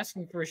was like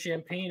asking for a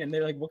champagne, and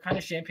they're like, "What kind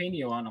of champagne do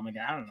you want?" I'm like,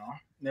 "I don't know."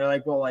 And they're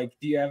like, "Well, like,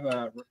 do you have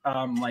a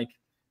like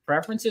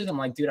preferences?" I'm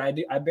like, "Dude, I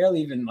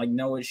barely even like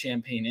know what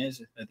champagne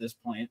is at this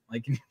point.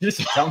 Like, can you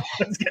just tell me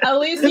what's good?" At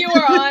least you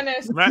were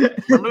honest. Remember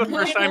the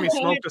first time you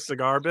smoked a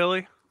cigar,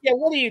 Billy? Yeah,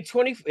 what are you,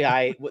 20?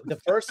 Yeah, the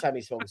first time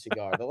he smoked a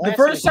cigar. The last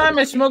first time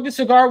I smoked smoked a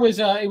cigar was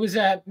it was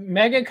at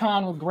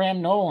MegaCon with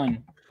Graham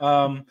Nolan.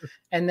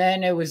 And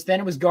then it was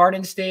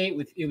Garden State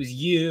with it was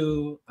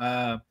you,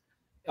 all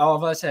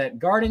of us at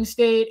Garden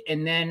State,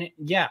 and then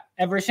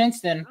ever since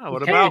then. Oh,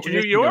 what we carry about the New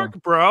tradition going.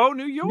 York, bro?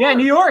 New York. Yeah,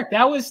 New York.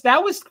 That was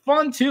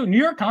fun too. New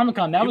York Comic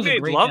Con. That You was a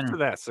made great love dinner. to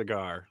that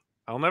cigar.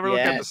 I'll never look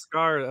at the Yes.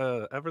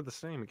 cigar ever the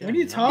same again. What are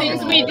you talking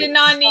Things about? we did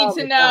not need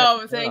to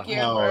know. Thank you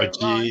Oh, for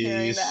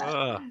volunteering jeez.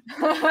 that.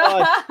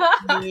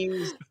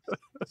 Jeez.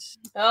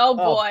 Oh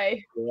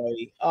boy. Boy.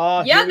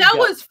 Yeah, Here we that go.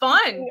 was fun.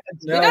 We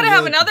Yeah, gotta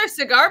have good. another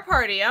cigar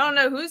party. I don't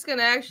know who's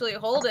gonna actually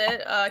hold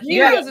it. Yeah,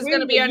 Heroes is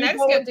gonna be our you next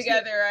go get into-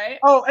 together, right?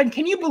 Oh, and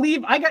can you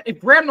believe if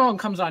Graham Nolan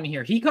comes on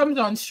here, he comes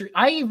on stream.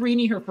 I gave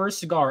Rini her first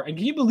cigar, and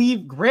can you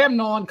believe Graham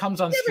Nolan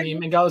comes on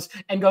stream and goes,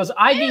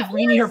 I gave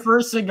Rini her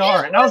first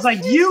cigar, and I was like,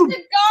 his you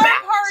cigar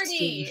bastard.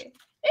 party.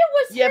 It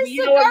was Yeah, his but you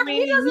know cigar. what, But he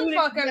Rini, doesn't you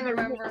fucking didn't-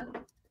 remember.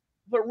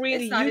 But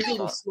really, It's not you his didn't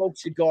fault. smoke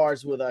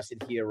cigars with us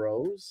at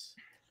Heroes.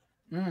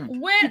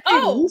 When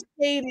You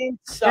stayed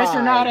inside. Guess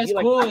you're not as You're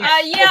like, cool as-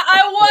 yeah,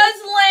 I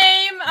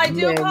was lame. I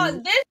do Man.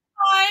 apologize. This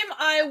time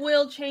I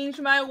will change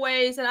my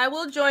ways and I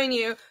will join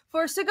you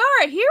for a cigar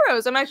at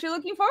Heroes. I'm actually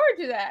looking forward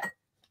to that.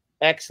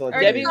 Excellent.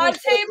 Or Debbie the card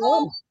was gonna table.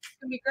 come. It's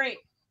gonna be great.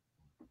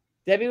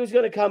 Debbie was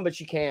going to come, but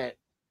she can't.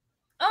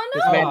 Oh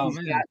 'Cause no. Matthew's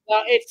man. got-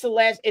 well, it's the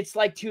last. It's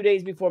like 2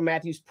 days before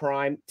Matthew's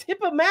prime.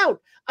 Tip him out.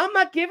 I'm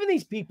not giving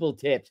these people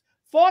tips.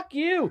 Fuck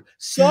you.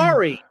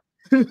 Sorry.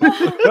 Oh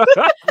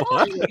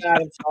my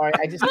God, I'm sorry.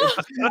 I just.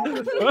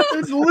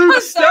 It's Luke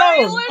I'm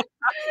sorry, Stone. Luke.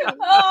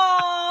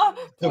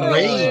 Oh, The poor Luke.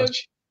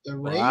 rage. The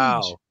rage.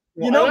 Wow.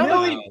 You know,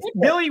 Wow.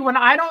 Billy, when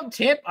I don't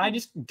tip, I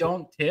just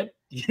don't tip.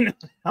 You know,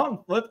 I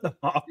don't flip them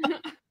off.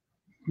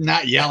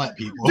 not yell at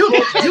people. Dude,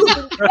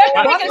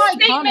 Make a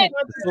statement.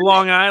 It's the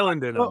Long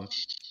Island in them.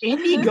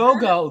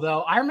 Indiegogo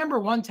though, I remember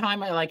one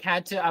time I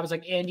was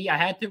like, Andy, I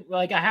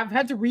have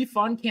had to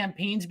refund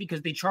campaigns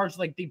because they charged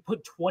they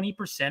put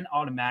 20%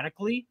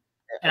 automatically,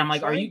 and I'm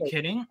like, are you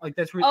kidding? Like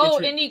that's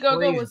Indiegogo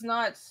crazy. was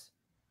nuts.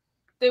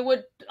 They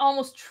would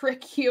almost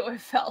trick you. It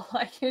felt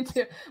like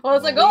into. Well,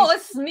 it's like, oh,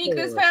 let's sneak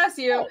this past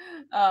you.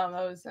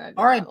 All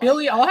right,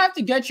 Billy, I'll have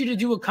to get you to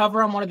do a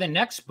cover on one of the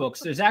next books.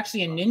 There's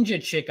actually a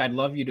ninja chick I'd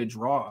love you to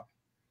draw.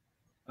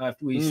 If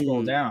we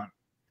scroll down.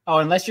 Oh,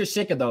 unless you're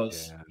sick of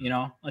those,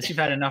 unless you've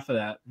had enough of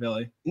that,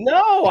 Billy.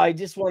 No, I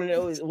just want to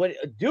know what,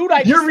 dude.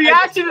 Your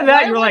reaction to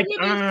that, you're like, sick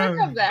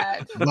of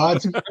that.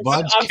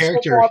 Bud's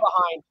character. So far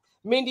behind.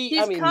 Mindy,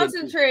 He's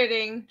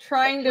concentrating,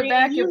 trying to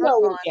back your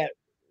book on. Yeah,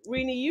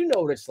 Rini, you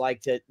know what it's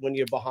like when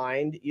you're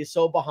behind. You're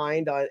so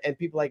behind on, and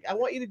people are like, I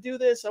want you to do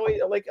this. I'm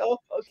like, oh,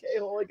 okay,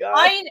 oh my god.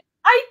 I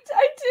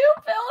do,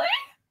 Billy.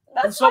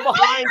 That's I'm so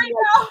behind right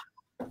now.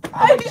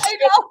 I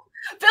know.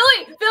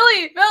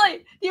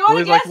 Billy, you want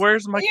to guess? Like,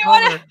 where's my you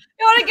cover?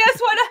 Want to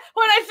guess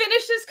when I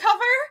finish this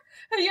cover?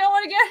 You don't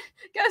want to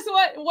guess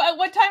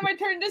what time I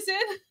turned this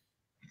in?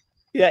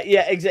 Yeah,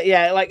 exactly.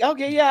 Yeah, like,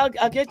 okay, yeah,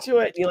 I'll get to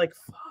it. And you're like,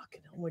 fuck,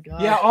 oh my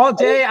god. Yeah, all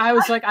day I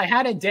was like, I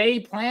had a day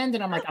planned,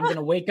 and I'm like, I'm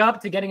gonna wake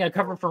up to getting a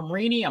cover from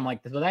Rini. I'm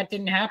like, so that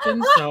didn't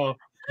happen, so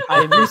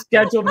I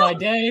rescheduled my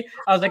day.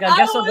 I was like, I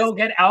guess I'll go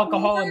get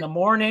alcohol in the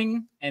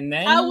morning, and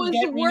then I was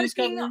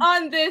working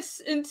on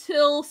this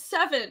until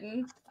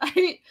 7.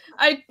 I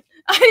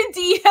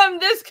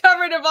DM'd this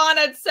cover to Vaughn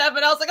at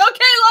 7. I was like,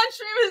 okay, live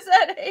stream is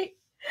at 8.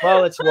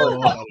 Well, it's worth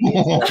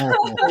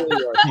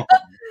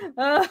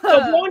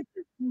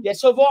it.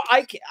 So Vaughn,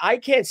 I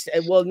can't.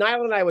 Well,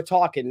 Nyla and I were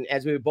talking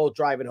as we were both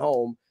driving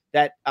home.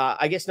 That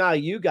I guess now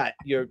you got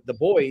the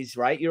boys,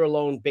 right? You're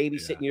alone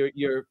babysitting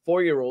your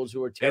 4-year-olds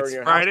who are tearing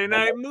your Friday house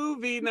night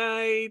movie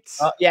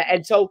nights. Yeah,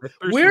 and so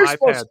we're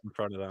supposed in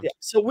front of them. Yeah,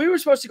 so we were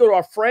supposed to go to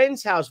our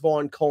friend's house,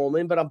 Vaughn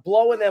Coleman, but I'm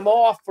blowing them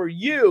off for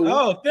you.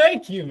 Oh,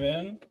 thank you,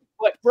 man.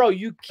 But bro,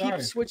 you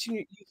keep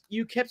switching.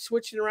 You kept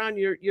switching around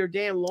your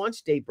damn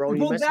launch date, bro.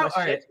 You messed my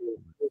schedule.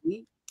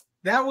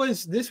 That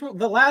was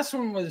the last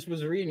one was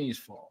Rini's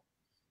fault.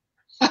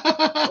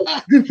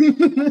 That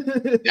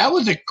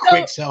was a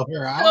quick sell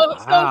her out.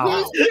 So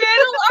whose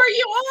channel are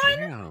you on?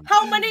 Damn.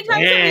 How many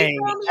times have you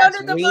thrown me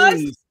under the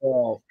bus?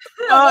 2.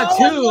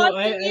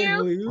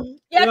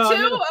 Yeah,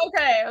 2.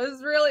 Okay, it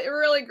was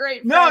really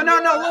great. No.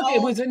 Look,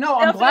 it was no.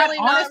 I'm glad.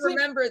 Honestly,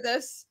 remember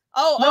this.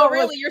 Oh,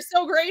 really? You're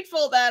so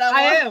grateful that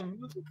I am.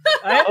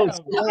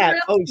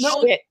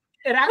 Shit!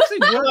 It actually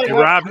worked. Hey,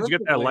 Rob, did you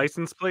get that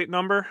license plate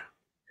number?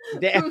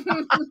 Damn.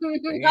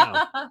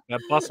 That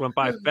bus went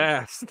by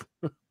fast.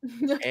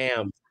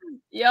 Damn.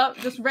 Yep,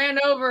 just ran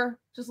over.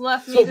 Just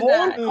left me. So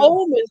Vaughn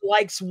Coleman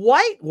likes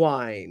white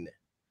wine.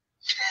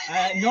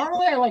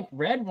 Normally I like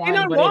red wine.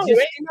 You're not wrong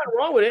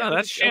with it. No,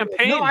 that's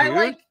champagne. No, I dude.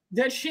 like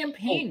that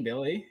champagne,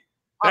 Billy.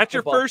 That's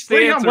your first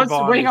answer.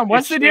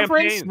 What's the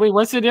difference? Wait,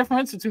 what's the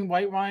difference between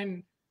white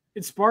wine?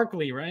 It's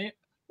sparkly, right?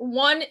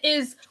 One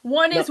is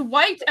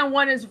white and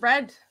one is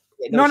red.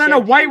 No.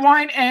 White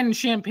wine and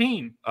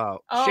champagne.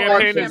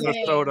 Champagne is a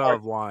soda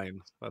of wine.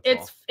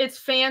 It's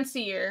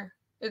fancier.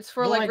 It's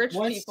for rich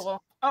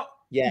people. Oh,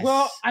 yes.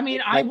 Well, I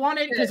mean, I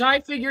wanted because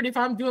I figured if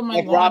I'm doing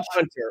my launch, Rob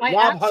Hunter.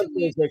 Rob Hunter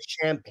is a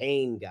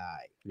champagne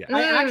guy. Yeah.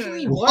 I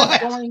actually was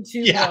going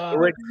to.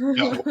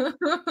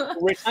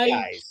 Rich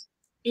guys.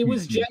 It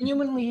was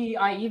genuinely.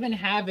 I even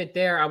have it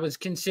there. I was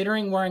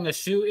considering wearing a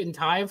suit and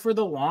tie for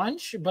the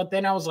launch, but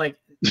then I was like,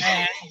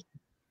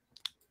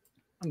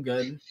 I'm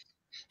good.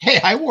 Hey,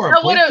 I wore a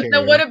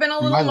that would have been a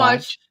little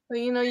much, but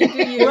you do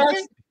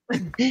you.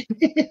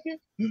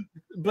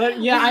 But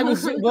yeah, I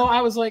was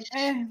like,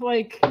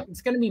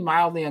 it's gonna be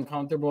mildly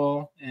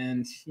uncomfortable,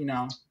 and so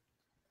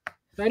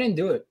I didn't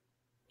do it.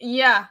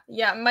 Yeah,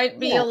 might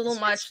be a little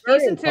much.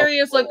 These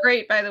interiors look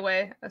great, by the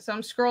way. So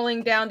I'm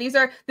scrolling down.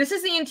 This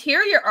is the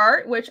interior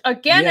art, which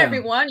again,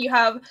 everyone, you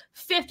have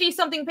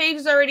 50-something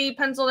pages already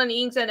penciled and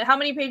inked. And how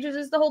many pages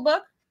is the whole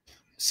book?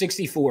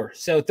 64.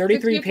 So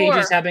 33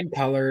 pages have been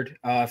colored.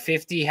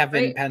 50 have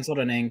been penciled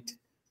and inked.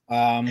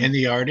 And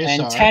the artists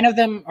and 10 of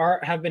them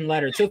have been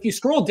lettered. So if you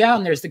scroll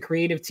down, there's the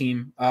creative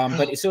team.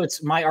 But so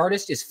it's my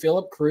artist is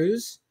Philip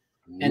Cruz,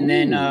 and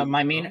then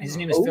his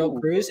name is Philip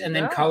Cruz, and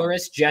then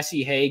colorist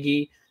Jesse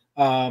Hagee.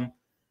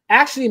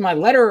 Actually, my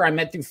letterer I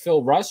met through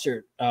Phil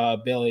Russert,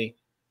 Billy.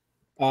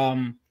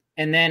 And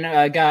then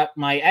I got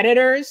my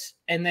editors,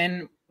 and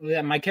then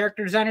my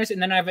character designers,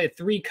 and then I have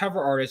 3 cover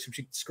artists, which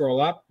you can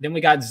scroll up. Then we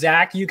got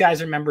Zach. You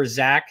guys remember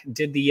Zach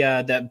did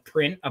the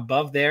print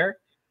above there.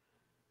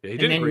 Yeah, he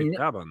did a great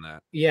job on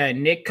that. Yeah,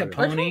 Nick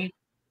Capone,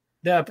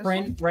 the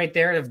print right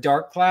there of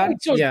Dark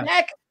Cloud. So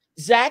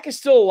Zach is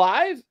still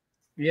alive?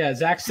 Yeah,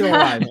 Zach's still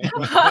alive.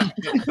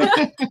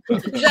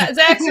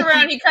 Zach's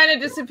around. He kind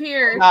of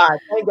disappeared.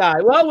 Thank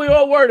God. Well, we were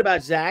all worried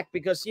about Zach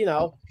because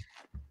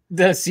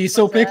the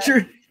Cecil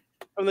picture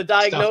from the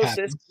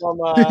diagnosis from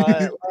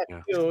last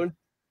June.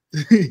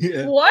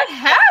 What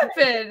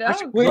happened?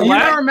 Wait, you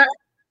don't remember?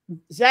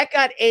 Zach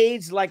got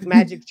AIDS like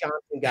Magic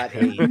Johnson got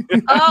AIDS.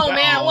 Oh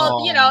man,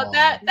 well, you know,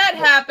 that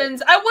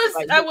happens.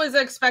 I was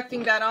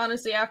expecting that,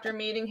 honestly, after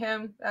meeting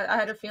him. I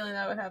had a feeling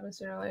that would happen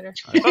sooner or later.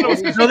 I thought it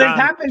was No, that John-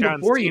 happened John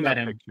before you Cena met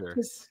him. picture.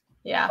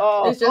 Yeah,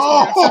 Oh. it's just, you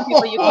know, some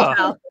people you can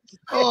tell.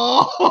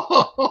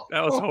 Oh,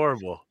 That was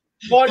horrible.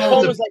 Vaughn that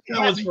Coleman's was, like, that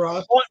was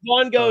rough.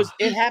 Vaughn goes,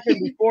 it happened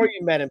before you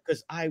met him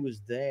because I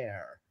was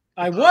there.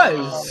 I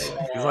was.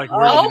 He's like,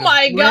 Oh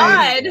my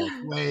god.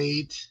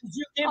 Wait. Did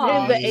you give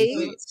Aw, him the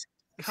sweet. AIDS?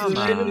 Come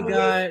So then on. we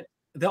got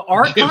the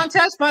art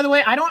contest. By the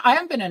way, I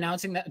haven't been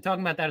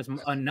talking about that as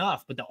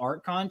enough, but the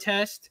art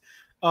contest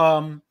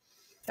Tell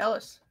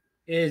us.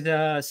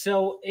 is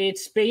so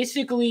it's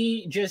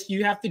basically just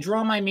you have to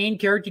draw my main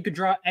character. You could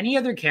draw any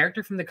other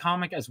character from the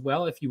comic as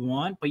well if you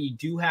want, but you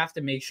do have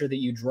to make sure that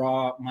you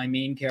draw my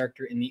main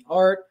character in the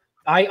art.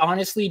 I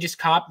honestly just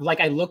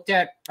I looked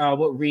at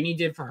what Rini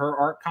did for her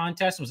art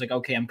contest and was like,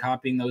 okay, I'm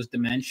copying those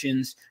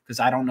dimensions because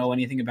I don't know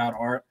anything about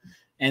art.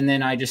 And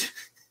then I just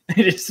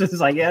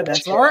was like, yeah,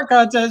 that's the art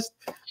contest.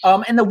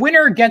 And the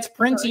winner gets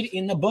printed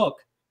in the book.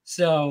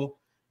 So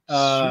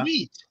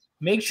Sweet.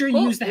 make sure you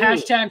use the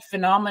hashtag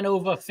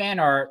PHENOMENOVA fan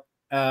art.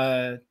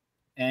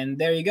 And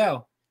there you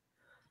go.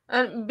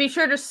 And be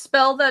sure to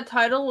spell that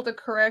title with the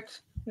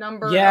correct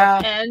number of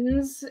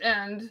N's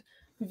and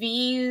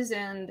V's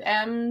and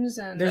M's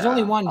and there's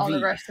only one all V.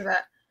 the rest of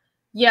that.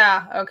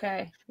 Yeah,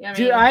 okay. Yeah, I mean,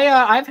 Dude,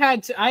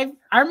 I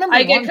remember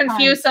I get one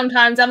confused time,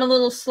 sometimes. I'm a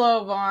little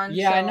slow, Vaughn.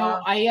 Yeah, so, I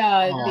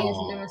know.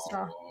 please do this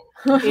stuff.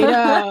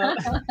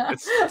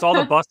 It's all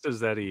the buses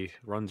that he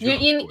runs. You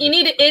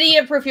need an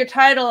idiot proof your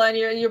title, and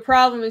your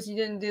problem is you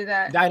didn't do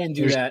that. I didn't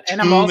do There's that.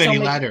 And too I'm also many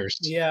making, letters.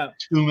 Yeah.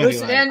 Too many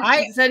Listen, letters.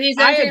 Dan said he's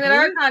entering the agree.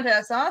 art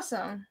contest.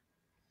 Awesome.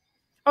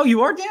 Oh,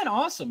 you are, Dan?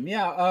 Awesome.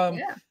 Yeah.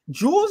 Yeah.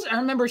 Jules, I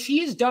remember she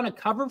has done a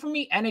cover for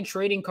me and a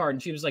trading card.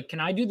 And she was like, can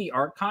I do the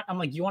art I'm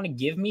like, you want to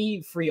give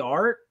me free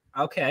art?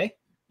 Okay.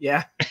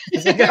 Yeah.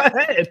 Like, go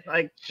ahead.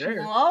 Like, sure.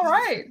 Well, all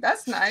right.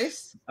 That's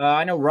nice.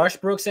 I know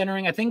Rushbrook's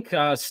entering. I think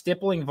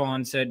Stippling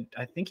Vaughn said,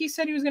 I think he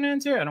said he was going to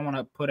enter. I don't want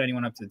to put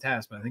anyone up to the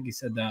task, but I think he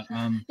said that.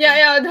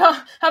 Yeah. No,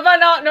 how about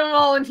not no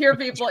volunteer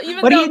people?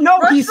 Even But though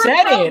he Rushbrook said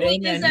it. probably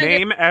And then isn't-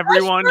 Name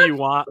everyone you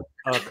want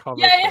a cover.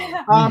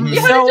 Yeah. from. You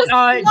gotta just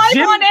slide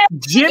on it.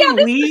 Jim Yeah,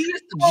 this Lee,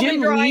 is totally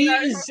Jim drawing Lee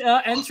that. is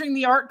entering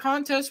the art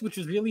contest, which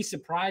was really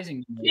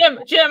surprising. to me.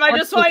 Jim, I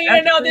just want you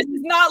to know Art this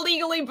is not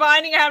legally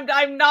binding.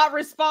 I'm not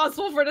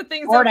responsible for the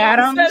things Art that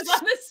Vaughn Adams? says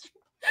on this.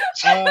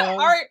 Uh,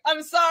 Art,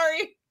 I'm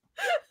sorry.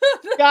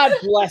 God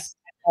bless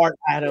Art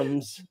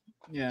Adams.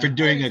 Yeah. For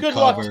doing a Good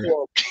luck cover.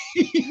 to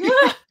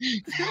him.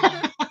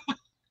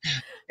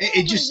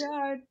 It just Oh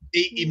my God.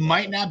 it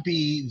might not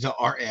be the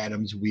Art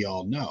Adams we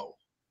all know.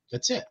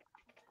 That's it.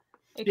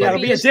 It Yeah, could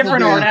it'll be a still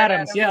different be Art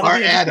Adams. Yeah, it'll Art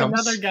be Adams.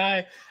 another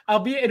guy. It'll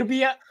be a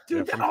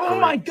dude. Yeah, from Oh Korea-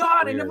 my god!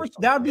 I Korea never. or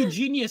That would be something.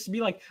 genius to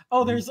be like,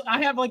 oh,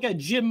 I have like a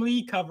Jim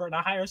Lee cover, and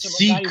I hire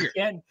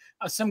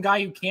some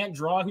guy who can't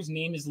draw, whose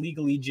name is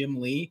legally Jim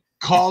Lee.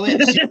 Call it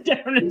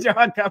Down a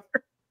John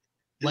cover.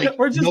 like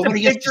Or just a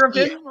nobody gets picture to of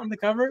see it. him on the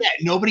cover. Yeah,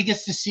 nobody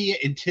gets to see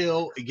it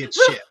until it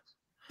gets shipped.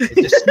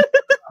 It's just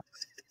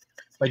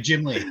by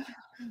Jim Lee.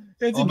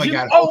 It's Oh a my Jim,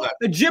 God, hold oh, on.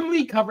 the Jim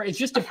Lee cover. It's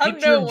just a I have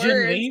picture no of Jim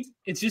words. Lee.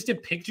 It's just a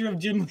picture of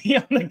Jim Lee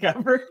on the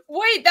cover.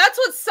 Wait, that's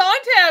what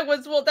Sontag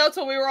was. Well, that's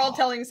what we were all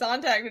telling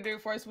Sontag to do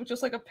for us, was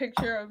just like a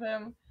picture of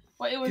him.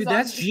 Well, it was Dude, on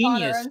that's his Connor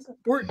genius.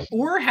 and-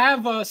 Or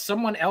have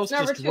someone else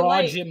Never just too draw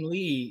late. Jim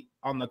Lee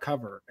on the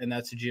cover, and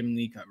that's a Jim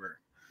Lee cover.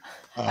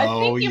 I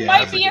Oh think you yeah.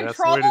 might be in That's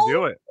the way to trouble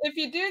do it. if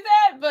you do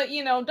that, but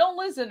don't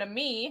listen to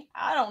me.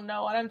 I don't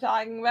know what I'm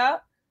talking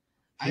about.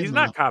 I He's don't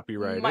not know.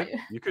 copyrighted. Might-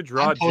 You could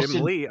draw Jim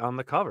posted- Lee on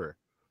the cover.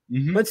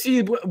 Mhm. But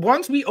see,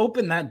 once we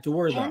open that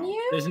door, Can though,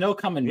 you? there's no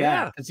coming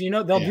Yeah. back because they'll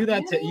Yeah. do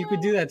that to you.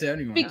 Could do that to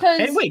anyone. Because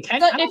Hey, wait, the- I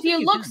don't if think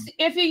you look, can.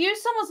 if you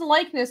use someone's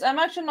likeness, I'm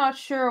actually not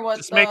sure what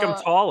Just the make 'em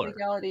taller.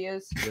 legality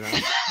is. You know,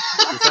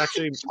 it's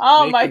actually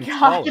Oh make my him gosh.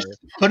 taller.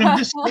 Put him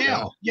to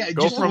scale. Yeah,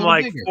 Go just a from little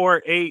like bigger.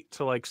 4'8"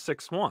 to like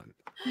 6'1".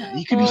 Yeah,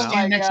 you could be Oh standing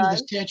my next to the God.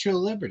 Statue of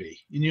Liberty,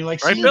 and you're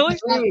like, Right, "See, Billy?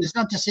 it's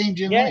not the same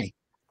Jim Yes. Lee."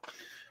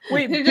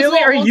 Wait, He just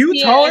Billy, are won't you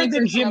see taller anything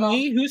than at Jim all.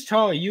 Lee? Who's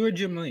taller, you or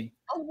Jim Lee?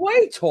 I'm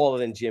way taller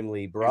than Jim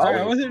Lee, bro. Sorry,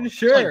 I wasn't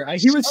sure. like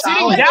He was sitting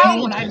solid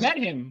down when I shoulders. met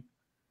him.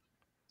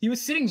 He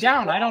was sitting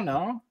down. I don't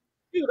know.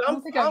 Dude, I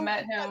don't think I've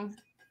met him.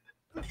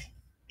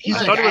 He's I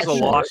like thought he was a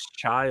actually- lost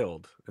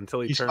child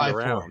until he He's turned 5'4".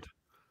 around.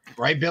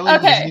 right, Billy?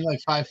 Okay. Isn't he like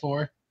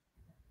 5'4"?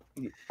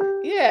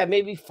 Yeah,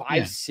 maybe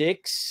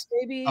 5'6",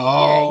 maybe.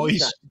 Oh, yeah,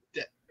 he's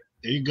there.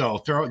 You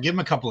go. Give him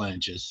a couple of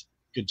inches.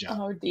 Good job.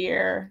 Oh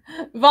dear.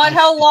 Vaughn,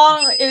 how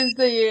long is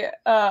the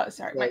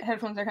sorry, my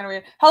headphones are kind of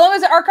weird. How long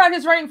is the art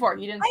contest running for?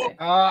 You didn't say.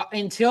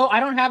 Until I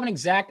don't have an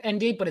exact end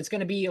date, but it's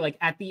going to be like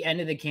at the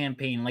end of the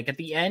campaign. Like at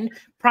the end,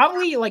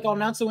 probably like I'll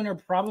announce the winner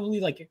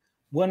probably like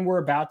when we're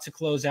about to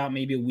close out,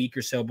 maybe a week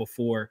or so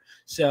before.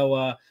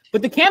 So,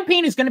 but the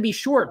campaign is going to be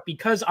short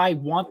because I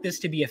want this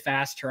to be a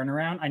fast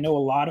turnaround. I know a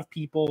lot of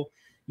people,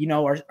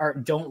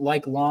 don't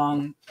like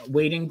long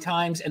waiting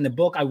times, and the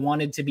book I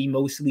wanted to be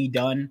mostly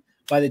done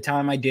by the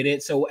time I did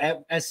it. So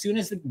as soon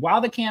as while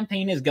the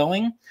campaign is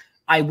going,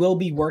 I will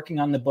be working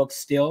on the book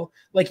still.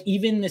 Like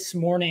even this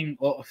morning,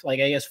 well,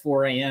 like I guess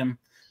 4 a.m.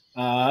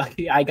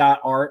 I got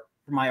art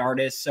for my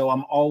artist, so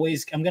art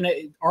is gonna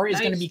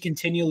be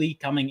continually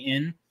coming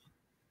in,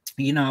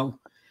 you know,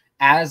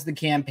 as the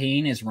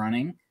campaign is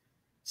running.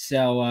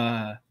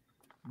 So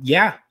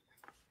yeah.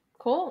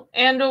 Cool.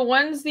 And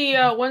when's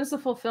the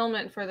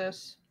fulfillment for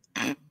this?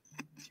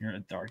 You're a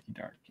dark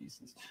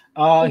Jesus.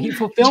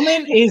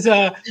 Fulfillment is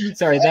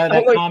sorry,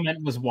 that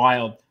comment was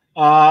wild.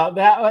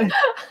 That was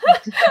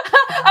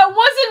I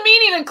wasn't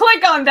meaning to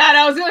click on that.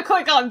 I was gonna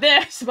click on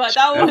this, but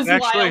that was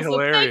actually wild.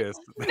 hilarious.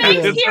 So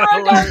thanks, Hero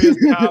Dark.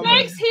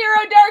 Thanks, Hero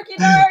Darky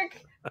Dark.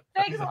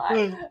 Thanks a lot.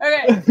 Okay.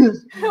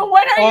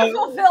 When are you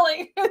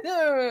fulfilling?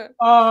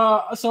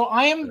 So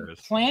I am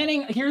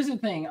planning. Here's the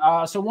thing.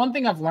 So one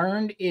thing I've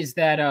learned is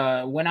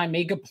that when I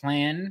make a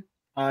plan,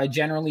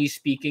 generally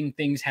speaking,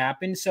 things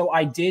happen. So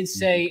I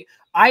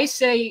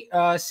say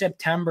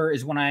September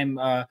is when I'm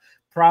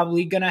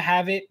probably gonna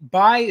have it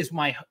by, is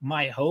my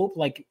hope.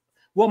 Like,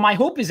 well, my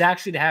hope is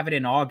actually to have it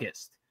in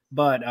August,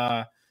 but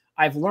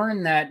I've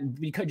learned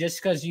that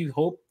because you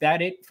hope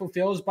that it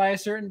fulfills by a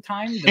certain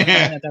time, doesn't mean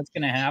that that's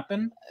going to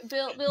happen.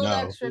 Build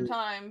extra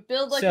time.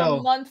 Build like a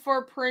month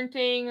for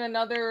printing,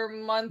 another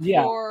month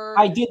for.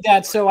 I did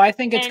that, so I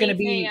think it's going to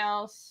be anything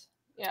else.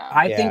 Yeah,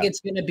 I think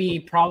it's going to be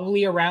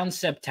probably around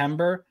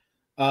September.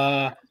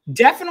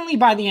 Definitely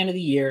by the end of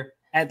the year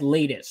at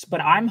latest,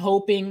 but I'm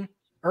hoping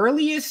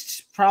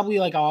earliest probably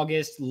like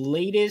August,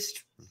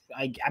 latest.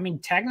 I mean,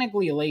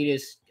 technically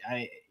latest.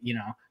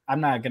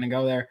 I'm not going to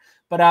go there.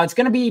 But it's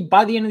going to be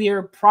by the end of the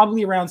year,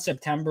 probably around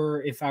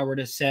September, if I were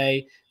to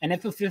say. And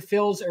if it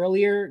fulfills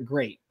earlier,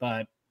 great.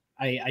 But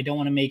I don't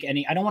want to make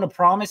any. I don't want to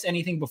promise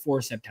anything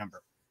before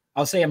September.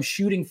 I'll say I'm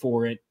shooting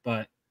for it,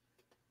 but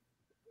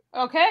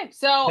okay.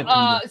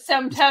 So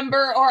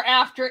September or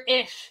after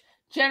ish.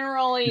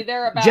 Generally,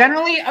 they're about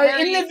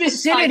in the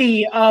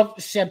vicinity of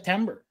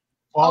September.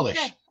 Fallish.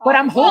 Okay. But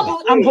I'm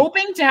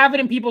hoping to have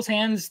it in people's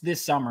hands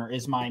this summer.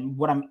 Is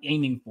what I'm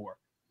aiming for.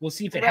 We'll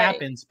see if it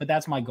happens, but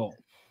that's my goal.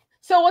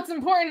 So what's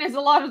important is a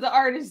lot of the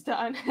art is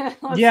done.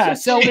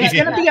 So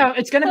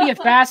it's gonna be a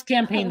fast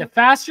campaign. The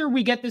faster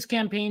we get this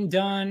campaign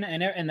done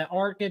and the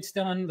art gets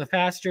done, the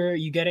faster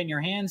you get it in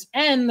your hands,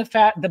 and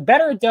the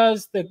better it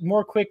does, the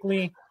more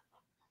quickly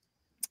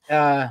we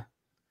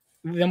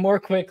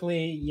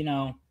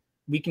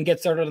can get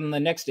started on the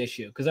next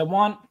issue. Because I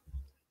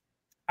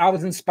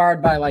was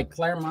inspired by like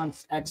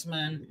Claremont's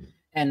X-Men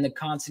and the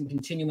constant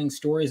continuing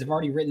stories. I've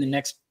already written the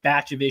next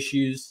batch of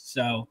issues,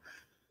 so.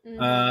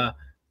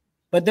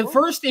 But the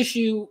first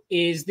issue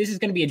this is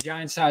going to be a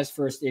giant size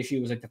first issue.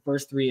 It was like the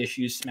first 3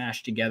 issues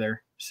smashed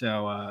together.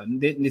 So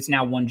it's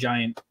now one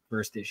giant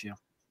first issue.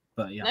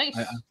 But yeah, nice.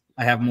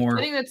 I have more.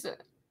 I think that's a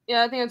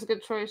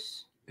good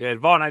choice. Yeah,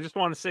 Vaughn, I just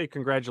want to say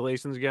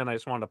congratulations again. I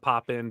just wanted to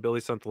pop in.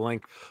 Billy sent the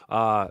link.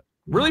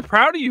 Really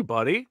proud of you,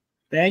 buddy.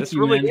 Thank you. This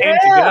really came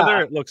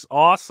together. It looks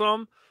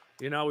awesome.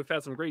 You know, we've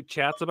had some great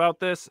chats about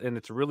this, and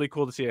it's really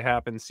cool to see it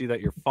happen, see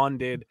that you're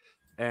funded.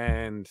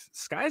 And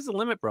sky's the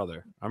limit,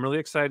 brother. I'm really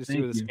excited to see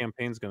where this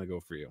campaign's going to go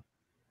for you.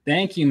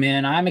 Thank you,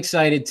 man. I'm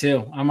excited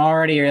too. I'm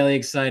already really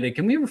excited.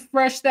 Can we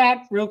refresh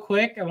that real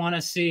quick? I want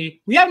to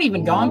see. We haven't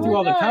even gone through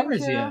all the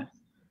covers yet.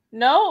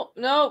 No,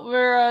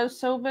 we're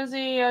so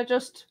busy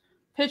just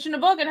pitching a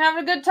book and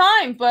having a good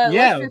time. But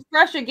let's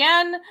refresh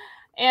again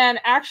and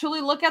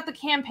actually look at the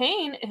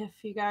campaign,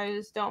 if you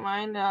guys don't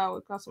mind.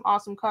 We've got some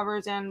awesome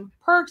covers and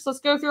perks. Let's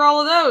go through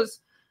all of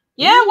those.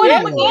 Yeah, what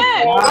up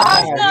again?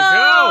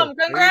 Awesome!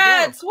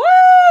 Congrats! Woo!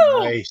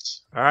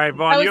 Nice. All right,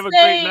 Vaughn, you have a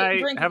great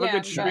night. Have a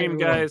good stream,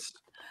 guys.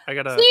 I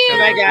gotta see you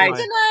guys.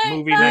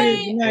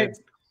 Movie night.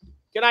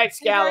 Good night,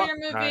 Scala. All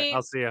right,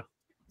 I'll see you.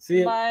 See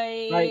you.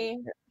 Bye.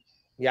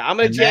 Yeah, I'm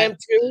gonna jam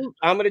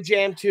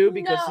too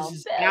because this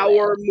is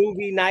our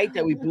movie night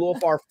that we blew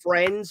off our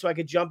friends, so I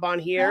could jump on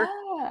here.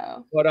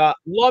 Oh. But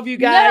love you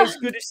guys.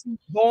 Good to see you,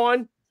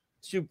 Vaughn.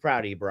 Super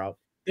proud of you, bro.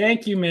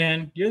 Thank you,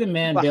 man. You're the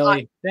man,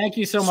 Billy. Thank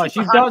you so much.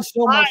 You've done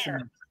so much for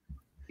me.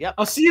 Yep.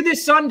 I'll see you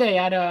this Sunday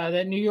at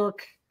that New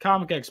York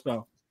Comic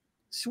Expo.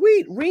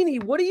 Sweet.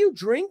 Rini, what are you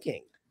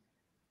drinking?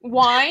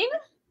 Wine?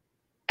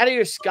 Out of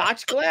your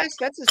scotch glass?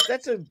 That's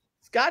a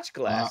scotch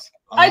glass.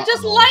 I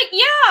just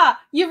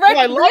you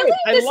read really?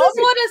 This is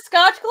what a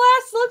scotch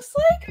glass looks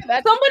like?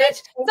 Somebody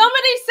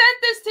sent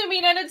this to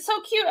me and it's so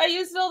cute. I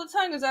use it all the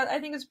time because I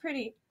think it's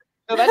pretty.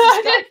 No, that's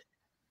a scotch.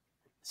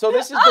 So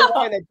this is the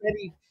wine that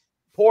Betty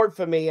poured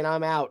for me and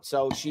I'm out.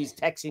 So she's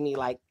texting me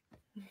like,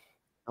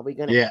 are we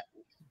gonna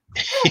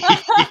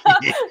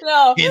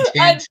No.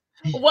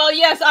 Well,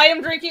 yes, I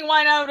am drinking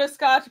wine out of a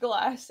scotch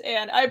glass,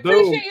 and I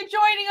appreciate you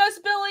joining us,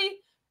 Billy.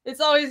 It's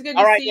always good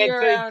to see you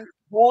around.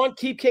 Vaughn,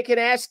 keep kicking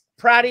ass.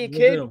 Proud of you,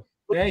 kid. Look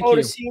forward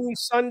to seeing you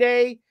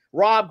Sunday.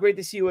 Rob, great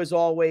to see you as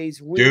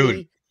always.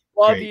 Really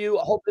love you.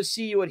 I hope to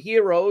see you at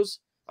Heroes.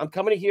 I'm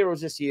coming to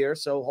Heroes this year,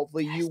 so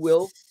hopefully you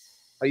will.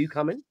 Are you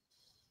coming?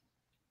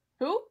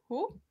 Who?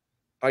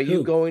 Are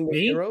you going to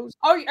Heroes?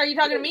 Oh, are you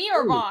talking to me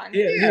or Vaughn?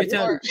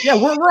 Yeah,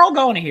 we're all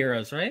going to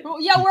Heroes, right?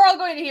 Yeah, we're all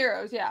going to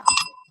Heroes. Yeah,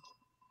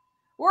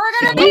 we're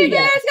gonna be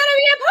there. It's gonna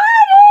be a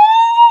party.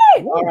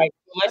 All right,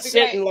 let's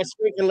That'd be sit and let's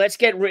drink and let's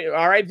get.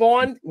 All right,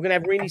 Vaughn, we're gonna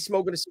have Rini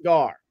smoking a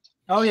cigar.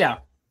 Oh yeah.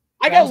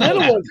 I got Sounds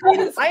little good.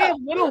 ones. Rini. I have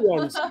little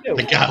ones too.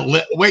 I got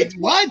wait,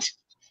 what?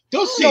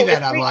 Don't say No,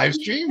 that if on we- live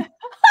stream.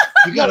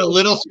 You got a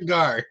little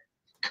cigar.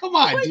 Come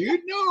on, dude.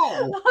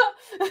 No.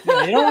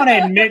 Yeah, you don't want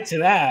to admit to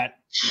that.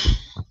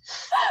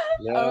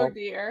 No. Oh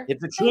dear. If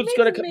the Oh, truth's make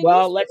gonna the come, mini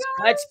well,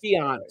 let's be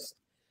honest.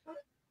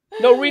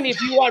 No, Rini,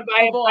 if you want,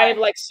 I Oh, have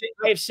boy. like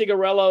I have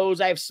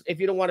cigarellos. I have if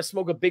you don't want to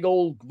smoke a big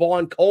old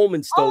Vaughn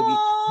Coleman stogie.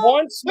 Oh.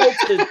 Vaughn smokes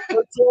the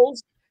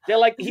Churchills. They're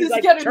like This he's is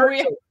like getting Churchill.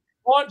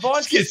 weird. Vaughn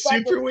This gets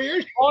super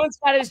weird. Vaughn's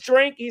got his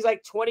drink. He's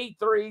like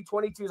 23,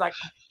 22. He's like,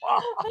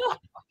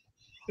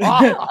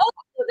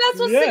 That's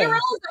what Yeah.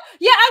 cigarillos are.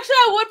 Yeah, actually,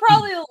 I would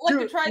probably like to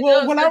Dude, try well,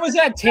 those. when I Like, was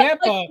at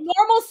Tampa, like,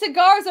 normal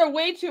cigars are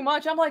way too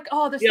much. I'm like,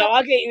 oh, this. you know,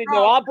 I'll get you.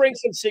 No, I'll bring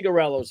some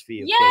cigarellos for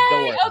you. kid.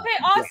 Don't Yay! worry.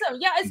 Okay, awesome.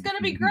 Yeah, it's gonna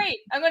be great.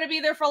 I'm gonna be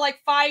there for like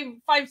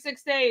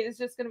 6 days. It's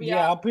just gonna be.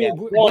 yeah, awesome. Yeah.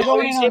 we're Well, what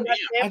going do you say on- about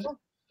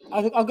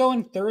Tampa? I'll go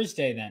in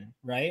Thursday then,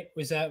 right?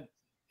 Was that?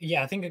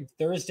 Yeah, I think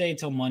Thursday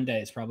till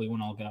Monday is probably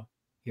when I'll go.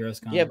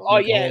 Heroes Con. Yeah. Oh,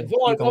 yeah.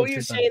 Vaughn, what were you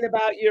saying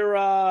about your?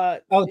 Oh,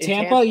 in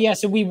Tampa? Yeah.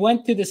 So we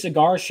went to the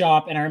cigar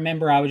shop, and I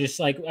remember I was just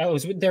like, I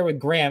was there with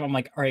Graham. I'm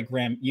like, all right,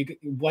 Graham,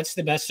 what's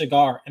the best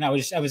cigar? And I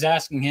was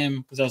asking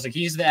him because I was like,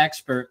 he's the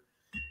expert,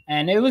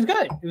 and it was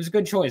good. It was a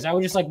good choice. I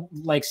was just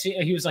like, see,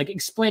 he was like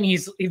explaining.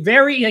 He's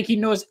very like he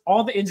knows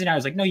all the ins and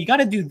outs. Like, no, you got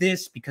to do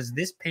this because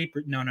this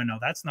paper. No,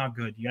 that's not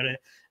good. You got to. And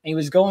he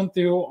was going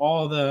through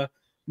all the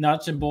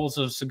nuts and bolts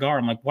of cigar.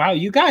 I'm like, wow,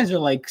 you guys are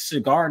like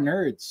cigar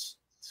nerds.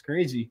 It's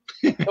crazy.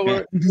 So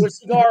we're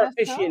cigar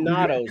That's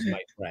aficionados, my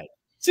friend.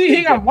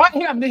 See, hang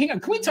on. Can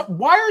we talk?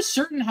 Why are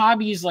certain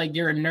hobbies like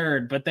you're a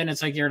nerd, but then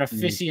it's like you're an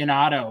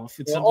aficionado if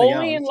it's Well, something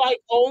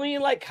only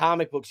in like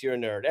comic books, you're a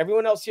nerd.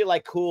 Everyone else here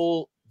like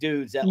cool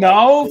dudes. That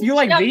No, like, if you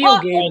like Yeah, video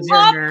pop, games,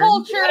 pop you're a nerd.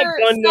 culture You're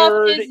like a stuff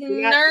nerd. is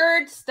You're not-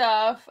 nerd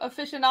stuff.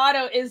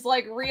 Aficionado is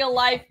like real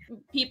life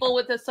people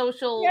with a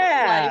social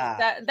Yeah.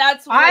 life.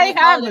 That's what I you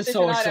call have an a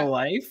social aficionado.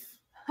 life.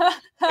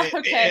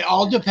 Okay. It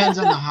all depends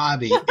on the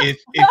hobby.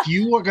 If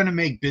you are going to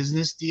make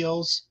business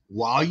deals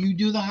while you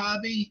do the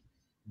hobby,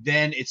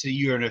 then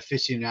you're an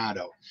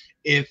aficionado.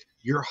 If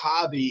your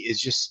hobby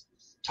is just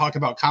talk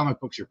about comic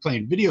books, you're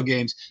playing video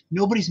games,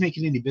 nobody's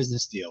making any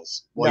business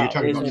deals while No, you're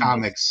talking it about isn't.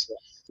 comics.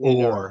 You're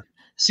a Or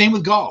same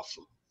with golf.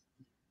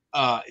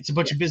 It's a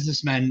bunch of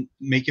businessmen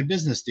making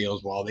business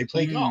deals while they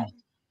play Mm. golf.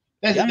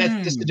 That's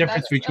the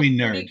difference between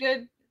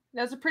nerd.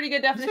 That's a pretty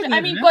good definition. That's I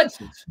a mean, good but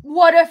analysis.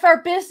 what if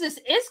our business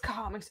is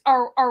comics?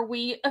 Are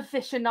we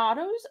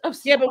aficionados of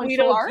Yeah, but we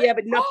sequential don't. art? Yeah,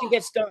 but nothing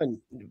gets done.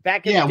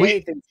 Back in Yeah, the we-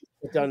 day, things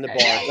get done in the bar.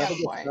 Okay, yeah,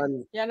 Nothing boy. gets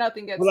done. Yeah,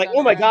 nothing gets We're like, done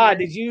oh my around god,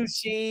 here. did you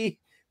see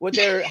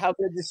how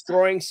they're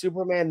destroying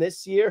Superman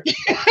this year?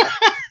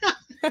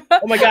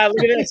 Oh my god,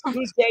 look at this.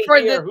 Who's gay For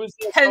here? the Who's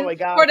this? Oh my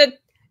god.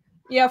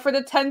 for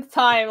the 10th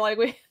time, like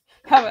we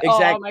have it. Oh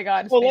Exactly. my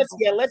god. it's Well,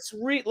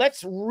 painful.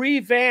 let's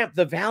revamp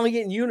the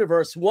Valiant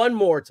universe one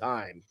more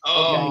time.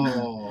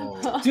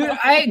 Oh, Dude,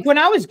 when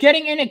I was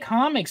getting into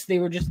comics, they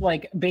were just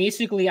like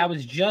basically I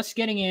was just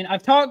getting in.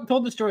 I've told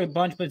the story a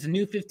bunch, but it's a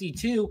new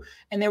 52,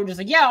 and they were just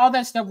like, yeah, all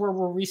that stuff we're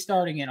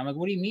restarting it. I'm like,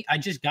 what do you mean? I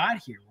just got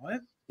here.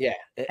 What? Yeah,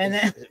 And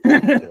then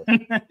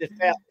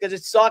because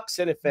it sucks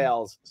and it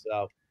fails.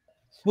 So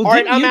well, all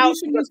right, didn't I'm you out. do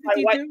some new because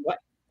my 52? wife-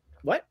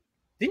 What?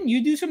 Didn't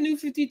you do some new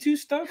 52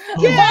 stuff?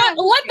 Yeah,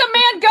 let the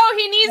man go.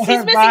 He's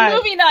missing Bye.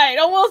 movie night.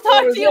 And we'll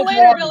talk It's to you all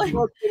later, garbage,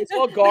 Billy. It's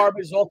all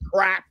garbage. It's all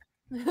crap.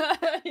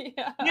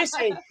 Yeah.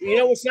 Listen, you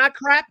know what's not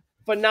crap?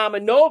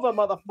 PHENOMENOVA,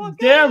 motherfucker.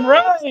 Damn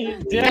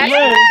right. Damn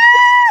Yeah.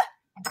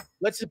 right.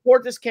 Let's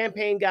support this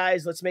campaign,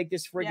 guys. Let's make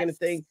this friggin' Yes.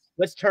 thing.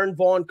 Let's turn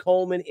Vaughn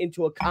Coleman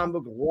into a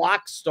comic book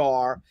rock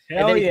star. And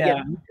Hell then he can yeah.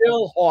 get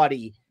real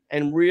haughty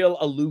and real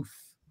aloof.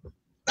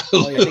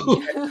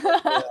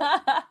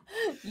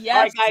 Yes.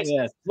 All right, guys.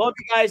 Yes. Love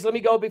you guys. Let me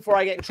go before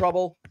I get in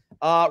trouble.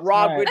 Rob,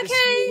 right. good to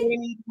see you.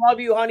 Winnie, love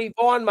you, honey.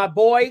 Vaughn, my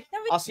boy.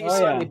 I'll see you Oh,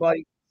 Sunday, yeah.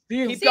 buddy.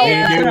 Keep See going.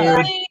 ya, Dude.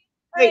 Billy.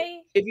 Hey, Bye.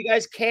 if you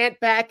guys can't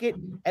back it,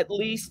 at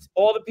least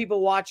all the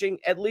people watching,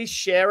 at least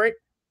share it.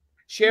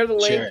 Share the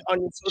link Share it. on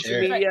your social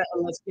Share it. media,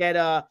 and let's get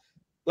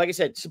like I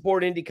said,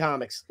 support indie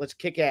comics. Let's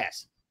kick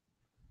ass.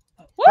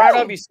 Woo!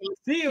 Proud of you. son.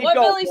 See you. What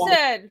Go, Billy Vaughn.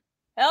 said.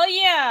 Hell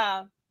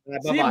yeah.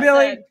 Bye-bye. See you,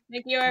 Billy. Said.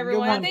 Thank you, Good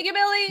everyone. one. Thank you,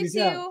 Billy. Peace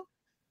See out. you.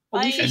 Oh,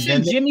 we should Bye. send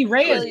And then- Jimmy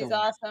Reyes. Billy's though.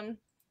 awesome.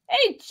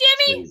 Hey,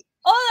 Jimmy.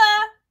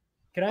 Hola.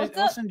 Can What's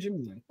I'll up? send Jimmy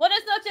one. Buenas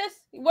noches.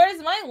 Where's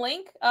my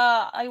link?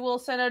 I will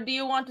send it. Do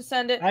you want to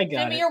send it? I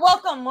got Jimmy, it. you're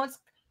welcome.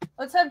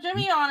 Let's have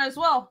Jimmy on as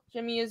well.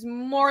 Jimmy is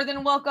more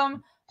than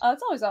welcome.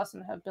 It's always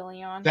awesome to have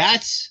Billy on.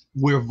 that's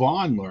where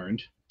Vaughn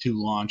learned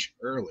to launch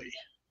early.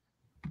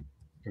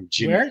 From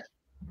Jimmy. Where?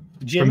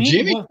 Jimmy?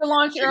 Jimmy? What? To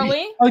launch Jimmy.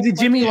 early. Oh, did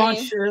Jimmy Jimmy?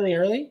 launch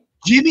early?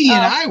 Jimmy and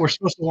Oh. I were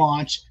supposed to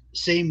launch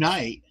same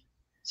night,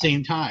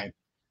 same time.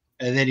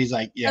 And then he's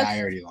like, yeah, I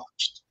That's- already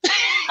launched.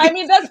 I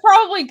mean, that's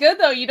probably good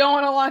though. You don't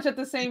want to launch at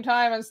the same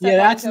time and step Yeah,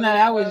 on that's each not. other's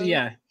That was toes.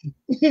 yeah.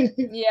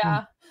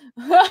 Yeah.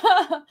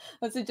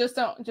 Let's see, just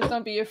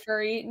don't be a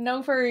furry.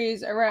 No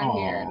furries around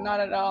here, not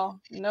at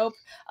all. Nope.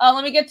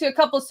 Let me get to a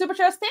couple of super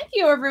chats. Thank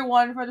you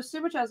everyone for the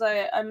super chats.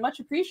 I much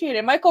appreciate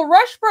it. Michael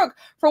Rushbrook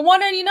for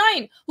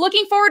 $1.99.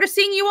 Looking forward to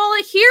seeing you all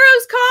at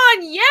Heroes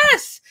Con.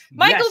 Yes,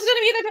 Michael's gonna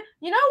be there.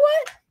 You know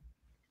what?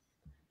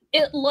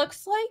 It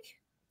looks like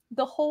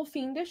the whole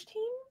Fiendish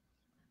team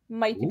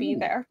might be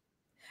there,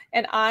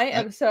 and I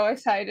am so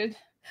excited.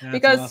 That's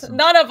because awesome.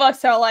 None of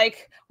us are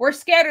like, we're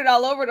scattered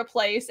all over the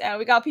place and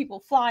we got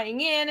people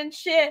flying in and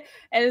shit.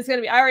 And it's going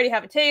to be, I already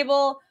have a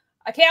table.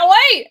 I can't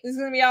wait. This is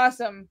going to be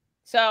awesome.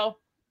 So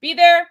be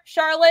there,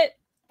 Charlotte,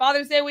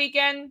 Father's Day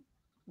weekend.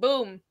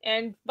 Boom.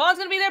 And Vaughn's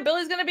going to be there.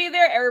 Billy's going to be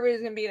there.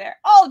 Everybody's going to be there.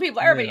 All the people,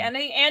 everybody. Yeah. And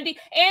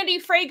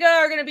Andy, Frege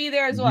are going to be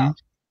there as well.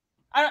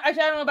 I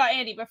don't know about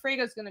Andy, but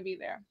Frege's going to be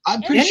there.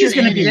 I'm pretty sure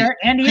going to be there.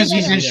 Andy because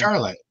he's in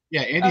Charlotte.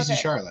 Yeah, Andy's in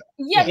Charlotte.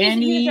 Yeah,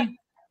 Andy.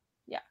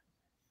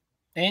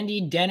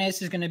 Andy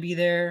Dennis is going to be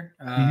there.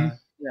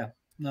 Yeah,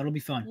 that'll be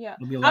fun. Yeah,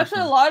 it'll be a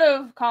lot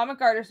of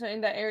comic artists are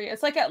in that area.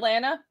 It's like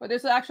Atlanta, where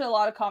there's actually a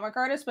lot of comic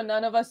artists, but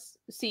none of us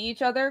see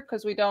each other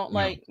because we don't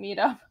like meet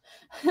up.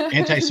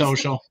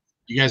 Antisocial.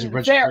 You guys are a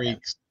bunch of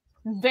freaks.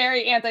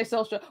 Very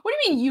antisocial. What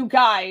do you mean, you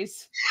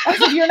guys?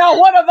 As if you're not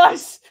one of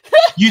us.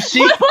 You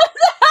see?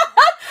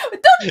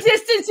 Don't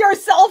distance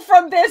yourself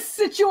from this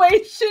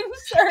situation,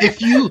 sir. If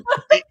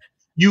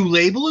you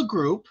label a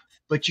group,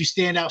 but you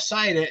stand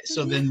outside it,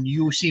 so then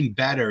you seem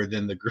better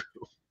than the group.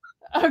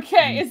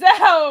 Okay, is that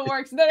how it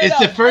works? No, it's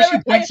the first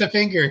who points the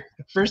finger.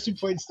 First who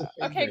points the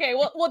finger. Okay.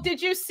 Well, did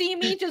you see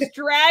me just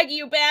drag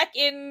you back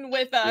in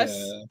with us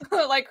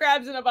like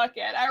crabs in a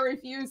bucket? I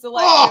refuse to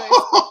let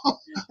you.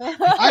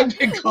 I've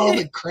been called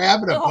a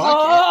crab in a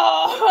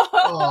bucket.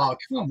 Oh,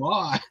 come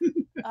on.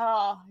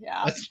 Oh,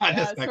 yeah.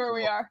 That's where cool.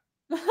 We are.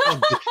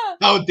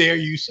 How dare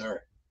you,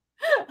 sir?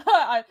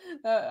 I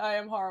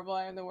am horrible.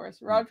 I am the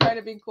worst. Rob tried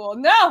to be cool.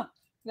 No,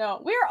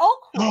 we're all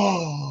cool.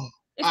 Oh,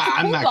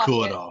 I'm not bucket.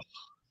 Cool at all.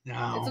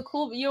 No, it's a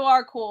cool. You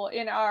are cool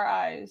in our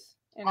eyes.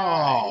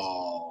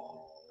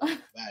 Oh,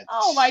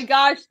 my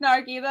gosh,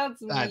 Snarky,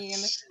 that's mean.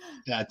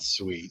 That's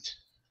sweet.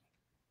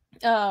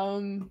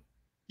 I'm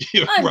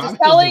just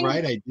telling the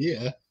right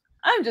idea.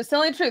 I'm just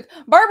telling the truth.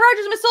 Barb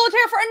Rogers, Miss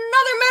Solitaire, for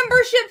another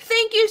membership.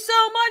 Thank you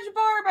so much,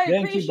 Barb. I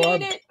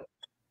appreciate it.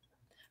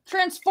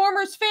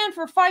 Transformers fan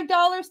for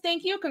 $5.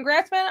 Thank you.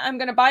 Congrats, man. I'm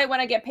gonna buy it when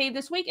I get paid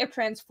this week. If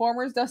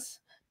Transformers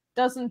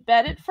doesn't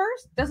get it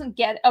first.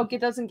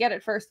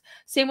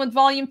 Same with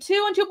volume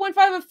 2 and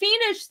 2.5 of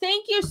Phoenix.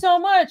 Thank you so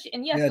much.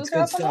 And yes, those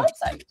are up on the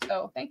website.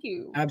 So thank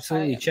you.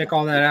 Absolutely. Check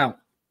all that out.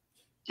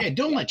 Yeah,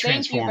 don't let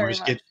Transformers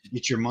get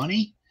your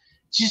money.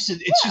 It's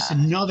just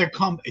another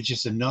company. It's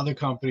just another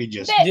company.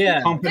 They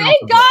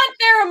got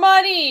their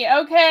money.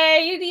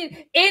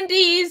 Okay,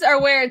 indies are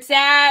where it's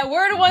at.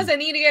 We're the ones that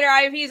need to get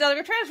our IPs out.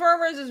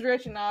 Transformers is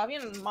rich enough.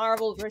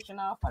 Marvel's rich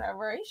enough.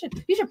 Whatever.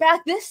 You should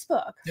back this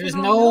book. There's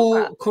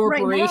no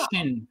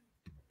corporation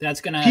that's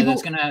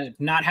gonna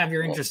not have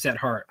your interest at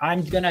heart.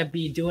 I'm gonna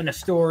be doing a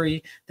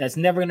story that's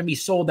never gonna be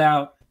sold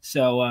out.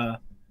 So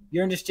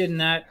you're interested in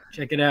that?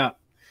 Check it out.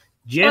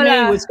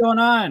 Jimmy, what's going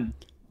on?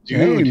 Dude.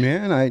 Hey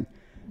man,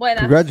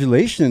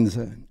 congratulations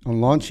on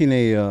launching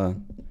a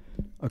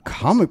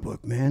comic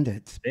book, man.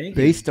 That's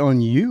based on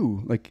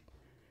you. Like,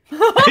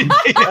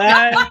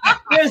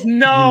 there's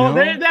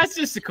that's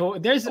just a cool.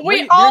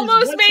 We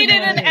almost made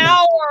it an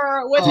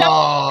hour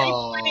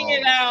without putting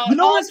it out. You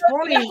know what's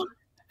funny?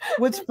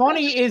 What's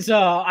funny is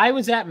I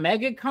was at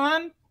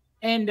MegaCon.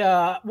 And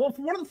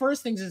one of the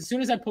first things is as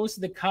soon as I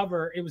posted the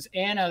cover, it was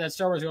Anna, that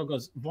Star Wars girl,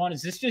 goes, Vaughn,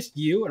 is this just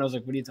you? And I was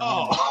like, what are you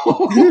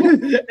talking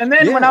about? And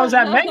then when I was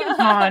at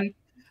MegaCon,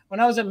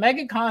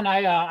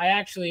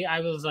 I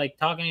was like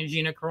talking to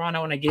Gina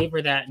Carano and I gave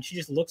her that and she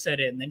just looks at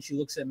it and then she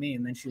looks at me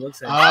and then she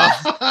looks at me.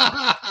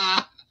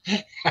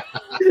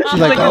 She's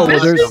like, oh, well,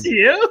 there's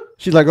you?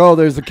 She's like, oh,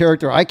 there's a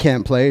character I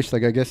can't play. She's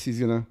like, I guess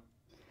he's gonna.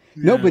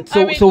 No, but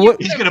so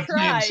what? He's gonna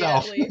play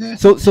himself.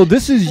 So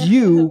this is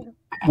you.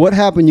 What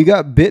happened? You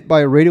got bit by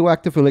a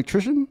radioactive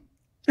electrician?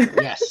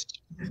 Yes.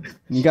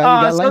 You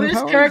got so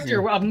this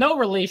character of no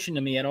relation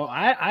to me at all.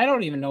 I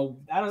don't even know.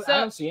 I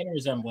don't see any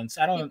resemblance.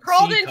 I don't. He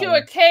crawled into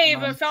a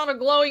cave and found a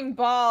glowing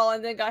ball,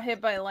 and then got hit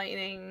by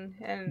lightning.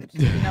 And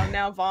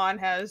now Vaughn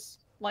has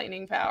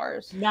lightning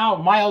powers. Now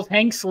Miles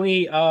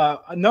Hanksley,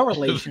 no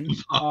relation.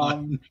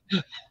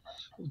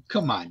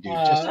 Come on, dude.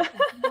 Just.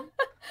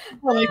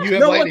 You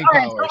have lightning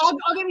powers. So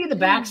I'll give you the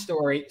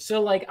backstory.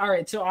 So,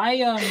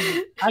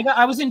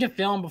 I was into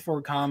film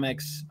before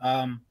comics,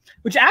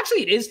 which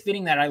actually it is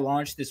fitting that I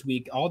launched this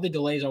week. All the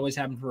delays always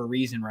happen for a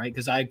reason, right?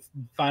 Because I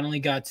finally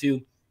got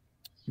to.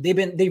 They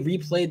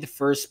replayed the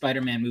first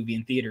Spider-Man movie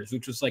in theaters,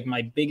 which was like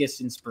my biggest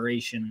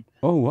inspiration.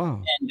 Oh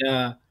wow!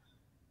 And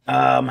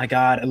oh my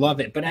god, I love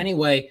it. But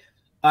anyway.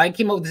 I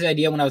came up with this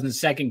idea when I was in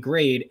second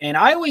grade, and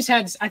I always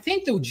had, I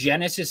think the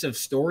genesis of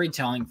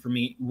storytelling for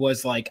me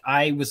was like,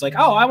 I was like,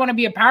 oh, I want to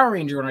be a Power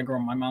Ranger when I grow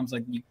up. My mom's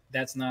like,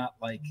 that's not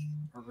like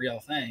a real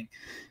thing.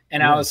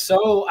 And I was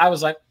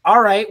like,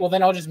 all right, well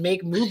then I'll just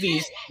make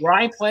movies where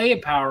I play a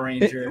Power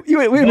Ranger.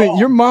 Wait a minute.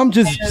 Your mom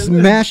just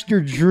smashed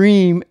your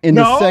dream in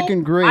the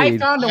second grade. I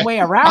found a way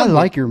around. I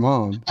like your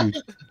mom, dude.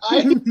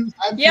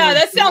 Yeah,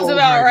 that sounds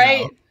about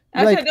right.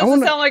 Actually, it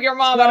doesn't sound like your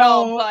mom at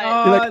all. But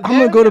you're like, I'm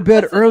gonna go to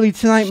bed early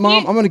tonight,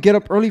 Mom. I'm gonna get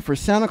up early for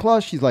Santa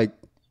Claus. She's like,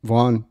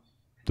 Vaughn,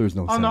 there's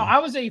no. Oh Santa. no, I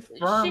was a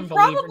firm. She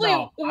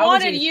probably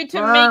wanted you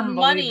to make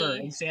money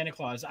in Santa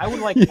Claus. I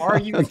would like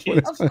argue with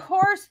kids. Of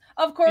course.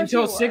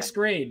 Until sixth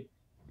grade.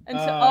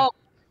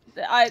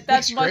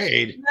 That's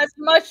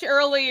much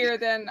earlier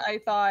than I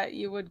thought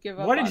you would give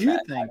up. What did you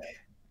think?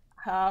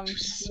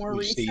 More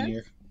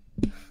recent.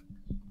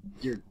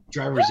 Your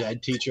driver's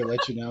ed teacher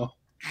let you know.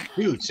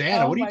 Dude,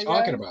 Santa, what are you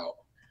talking about?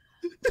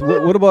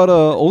 So what about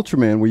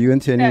Ultraman? Were you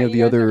into any of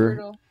the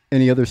other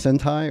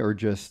Sentai or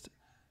just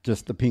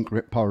the pink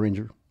Power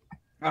Ranger?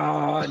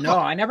 No,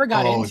 I never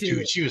got into. Oh,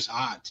 dude, she was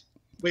hot.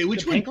 Wait,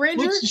 which one? Pink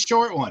Ranger? What's the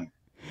short one?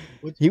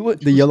 He was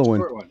the yellow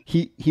one.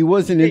 He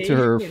wasn't into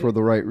her for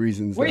the right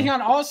reasons. Wait,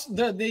 on also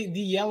the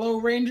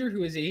yellow Ranger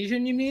who is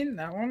Asian. You mean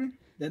that one?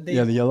 The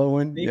yellow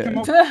one. They did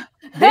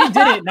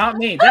it, not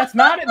me. That's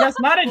not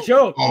a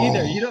joke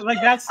either. You know, like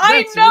that's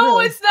I know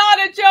real. it's not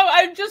a joke.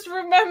 I'm just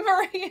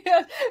remembering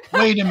it.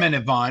 Wait a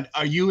minute, Vaughn.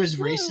 Are you as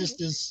racist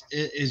as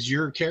is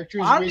your character?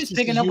 I'm just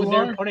picking up what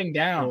they're putting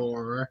down.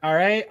 All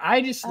right.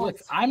 I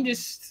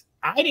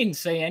didn't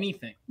say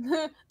anything.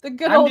 The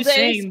good old days. I'm just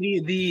saying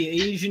the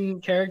Asian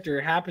character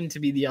happened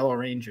to be the Yellow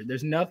Ranger.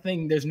 There's no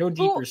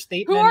deeper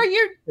statement.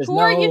 Who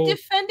are you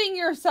defending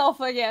yourself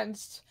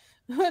against?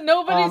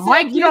 Nobody's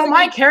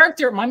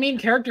my main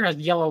character has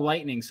yellow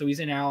lightning, so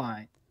he's an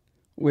ally.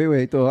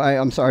 Wait, though.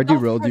 I'm sorry, I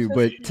derailed you,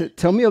 but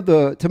tell me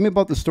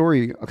about the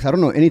story, because I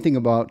don't know anything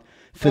about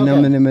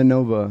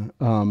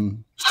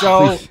PHENOMENOVA.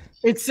 So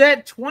it's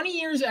set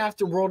 20 years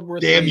after World War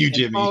III. Damn you,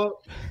 Jimmy.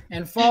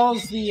 And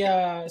follows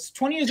the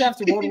 20 years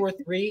after World War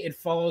III. It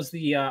follows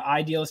the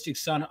idealistic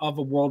son of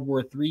a World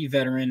War III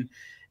veteran.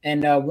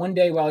 And one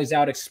day while he's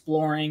out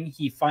exploring,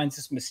 he finds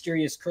this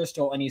mysterious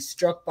crystal and he's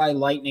struck by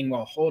lightning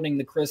while holding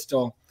the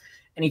crystal.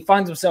 And he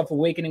finds himself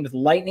awakening with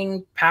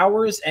lightning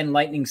powers and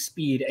lightning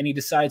speed. And he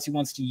decides he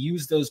wants to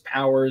use those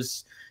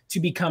powers to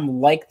become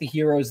like the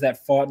heroes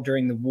that fought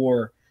during the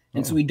war.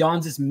 And so he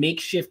dons this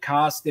makeshift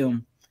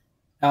costume.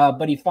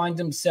 But he finds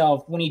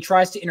himself, when he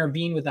tries to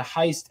intervene with a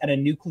heist at a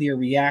nuclear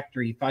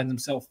reactor, he finds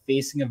himself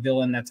facing a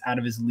villain that's out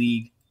of his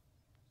league.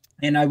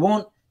 And I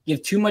won't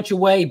give too much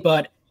away,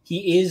 but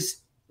he is...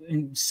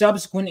 in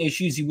subsequent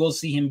issues, you will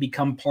see him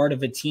become part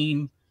of a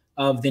team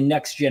of the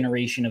next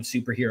generation of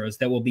superheroes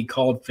that will be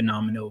called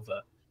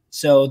PHENOMENOVA.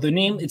 So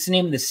it's the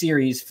name of the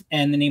series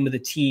and the name of the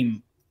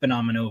team,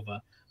 PHENOMENOVA.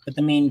 But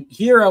the main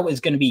hero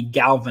is going to be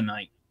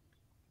Galvanite.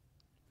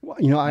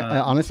 Well, I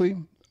honestly,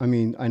 I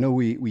mean, I know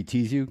we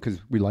tease you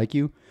because we like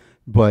you,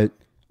 but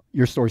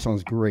your story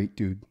sounds great,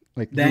 dude.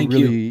 Like,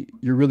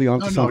 you're really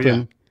onto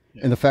something. Yeah.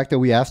 Yeah. And the fact that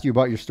we asked you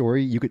about your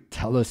story, you could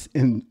tell us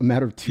in a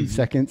matter of 2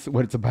 seconds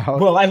what it's about.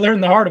 Well, I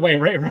learned the hard way,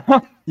 right, Rob?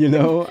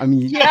 I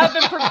mean... You have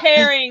been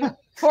preparing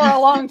for a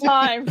long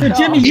time. So.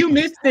 Jimmy, you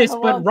missed this,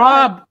 but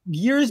Rob,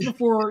 years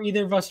before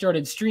either of us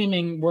started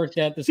streaming, worked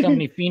at this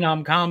company,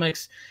 Phenom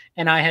Comics,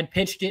 and I had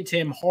pitched it to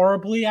him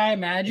horribly, I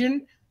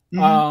imagine,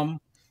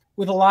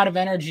 with a lot of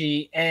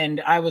energy. And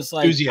I was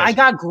like, I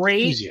got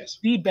great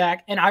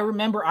feedback. And I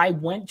remember I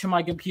went to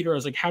my computer. I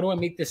was like, how do I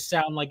make this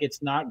sound like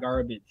it's not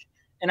garbage?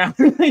 And I'm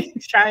really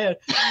trying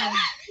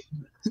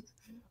to.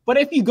 But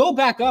if you go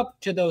back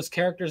up to those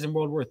characters in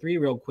World War III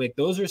real quick,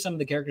 those are some of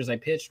the characters I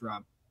pitched,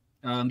 Rob.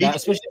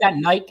 Especially that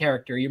Knight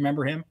character. You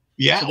remember him?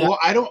 Yeah. So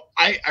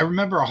I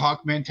remember a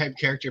Hawkman type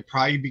character,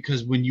 probably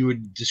because when you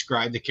would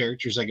describe the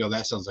characters, I go,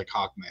 that sounds like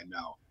Hawkman.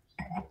 No.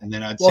 And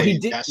then I'd say,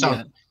 that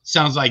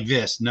sounds like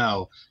this.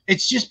 No.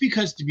 It's just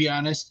because, to be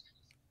honest,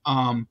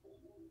 Tom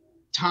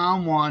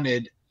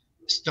wanted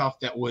stuff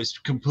that was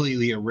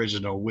completely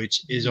original,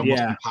 which is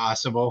almost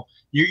impossible.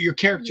 Your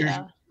characters,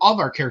 all of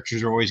our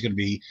characters are always going to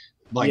be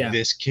like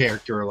this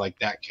character or like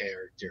that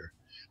character.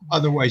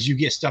 Otherwise, you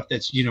get stuff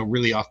that's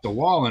really off the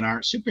wall and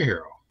aren't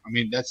superhero. I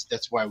mean,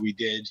 that's why we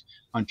did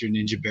Hunter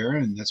Ninja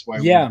Baron, and that's why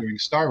we're doing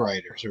Star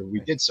Riders, or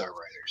we did Star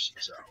Riders.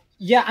 So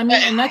yeah, I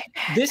mean, and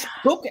this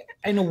book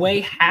in a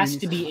way has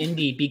to be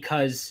indie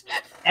because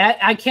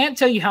I can't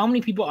tell you how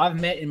many people I've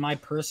met in my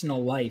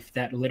personal life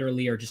that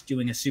literally are just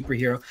doing a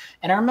superhero.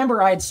 And I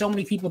remember I had so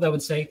many people that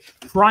would say,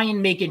 try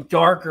and make it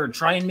darker,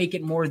 try and make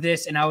it more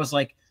this. And I was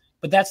like,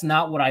 but that's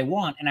not what I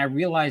want. And I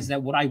realized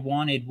that what I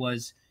wanted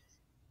was,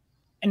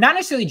 and not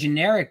necessarily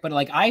generic, but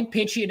like I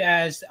pitch it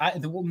as,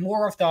 the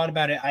more I've thought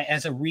about it,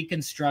 as a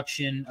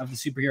reconstruction of the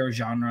superhero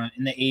genre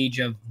in the age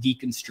of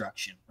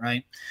deconstruction,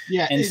 right?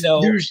 Yeah, and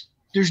so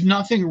there's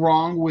nothing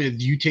wrong with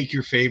you take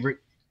your favorite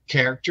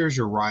characters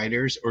or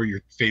writers or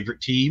your favorite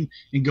team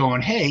and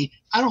going, hey,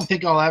 I don't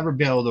think I'll ever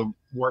be able to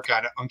work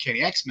out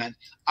Uncanny X-Men.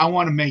 I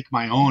want to make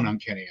my own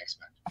Uncanny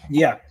X-Men.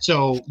 Yeah.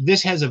 So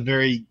this has a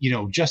very,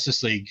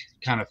 Justice League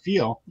kind of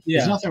feel. Yeah.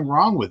 There's nothing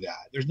wrong with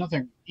that. There's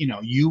nothing,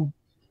 you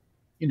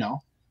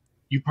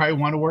probably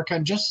want to work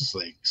on Justice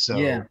League. So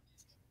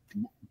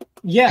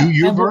Yeah, Do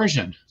your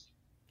version.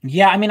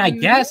 Yeah, I mean, I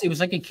guess it was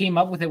like it came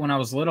up with it when I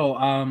was little.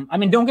 I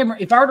mean, don't get me.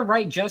 If I were to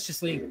write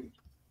Justice League,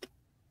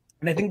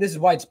 and I think this is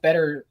why it's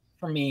better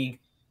for me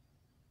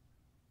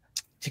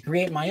to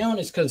create my own,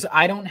 is because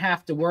I don't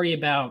have to worry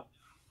about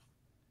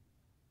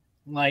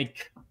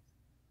like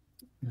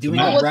doing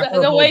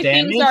the way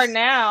damage. things are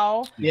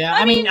now. Yeah,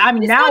 I mean, now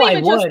not even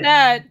I would. just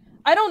that.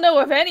 I don't know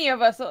if any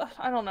of us.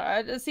 I don't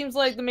know. It seems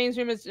like the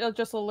mainstream is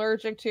just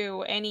allergic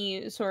to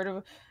any sort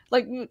of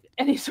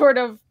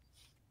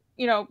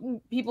you know,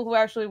 people who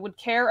actually would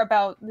care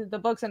about the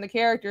books and the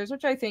characters,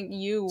 which I think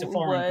you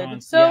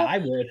would. So yeah, I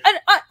would. And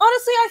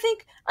honestly,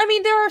 I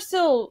mean, there are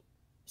still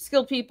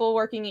skilled people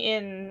working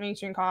in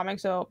mainstream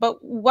comics. So,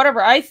 but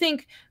whatever. I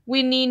think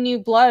we need new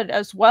blood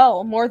as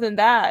well. More than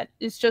that,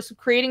 it's just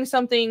creating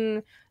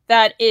something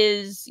that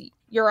is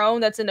your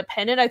own, that's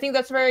independent. I think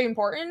that's very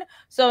important.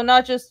 So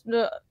not just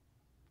the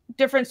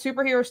different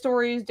superhero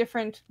stories,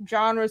 different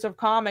genres of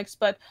comics,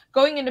 but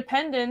going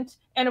independent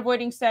and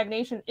avoiding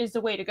stagnation is the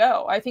way to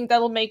go. I think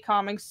that'll make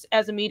comics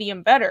as a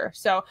medium better.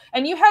 So,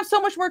 and you have so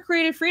much more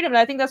creative freedom. And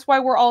I think that's why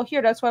we're all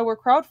here. That's why we're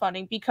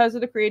crowdfunding, because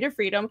of the creative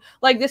freedom.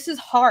 Like, this is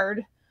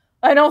hard.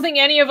 I don't think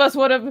any of us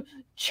would have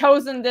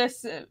chosen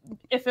this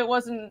if it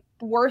wasn't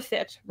worth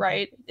it,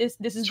 right? This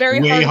is very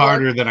hard. Way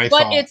harder than I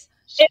thought. But it's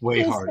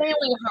way harder.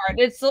 insanely hard.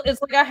 It's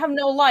like I have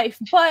no life,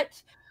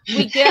 but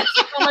we get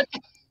so much.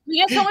 We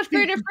get so much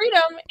creative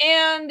freedom,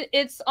 and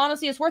it's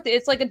honestly, it's worth it.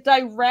 It's like a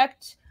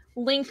direct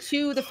link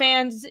to the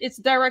fans. It's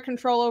direct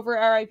control over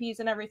RIPs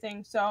and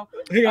everything. So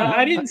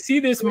I didn't see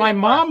this. My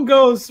mom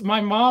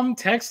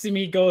texted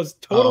me, goes,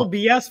 total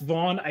BS,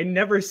 Vaughn. I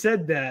never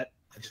said that.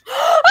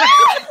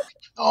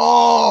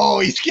 Oh,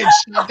 he's getting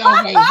shut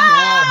down by his mom.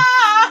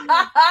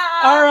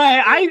 All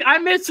right, I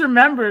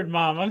misremembered,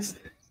 Mom.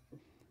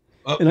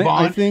 And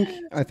I think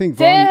Vaughn,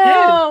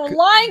 damn,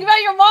 lying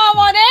about your mom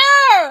on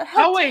air.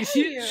 Oh wait,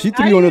 she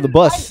threw you under the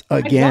bus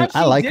again.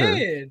 I like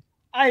her.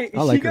 I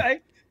like her.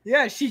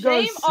 Yeah, she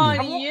goes. Shame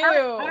on you,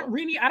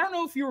 Rini. I don't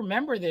know if you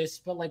remember this,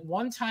 but like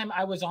one time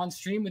I was on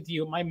stream with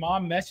you. My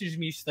mom messaged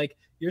me. She's like,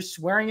 "You're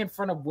swearing in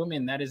front of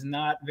women. That is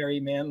not very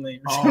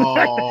manly."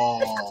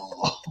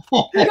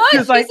 Oh, good.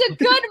 She's like, a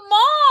good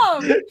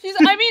mom.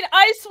 I mean,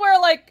 I swear.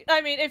 Like, I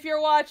mean, if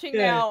you're watching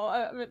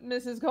now,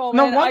 Mrs.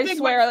 Coleman, I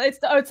swear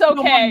it's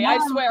okay. I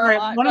swear a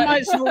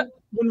lot. So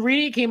when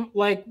Rini came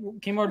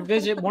over to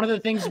visit, one of the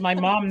things my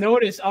mom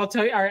noticed, I'll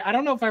tell you. All right, I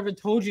don't know if I ever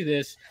told you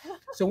this.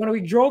 So when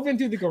we drove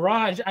into the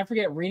garage, I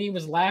forget, Rini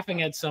was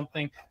laughing at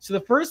something. So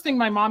the first thing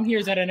my mom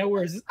hears out of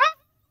nowhere is, ah!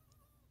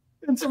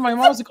 And so my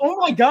mom was like, oh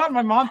my God.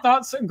 My mom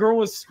thought some girl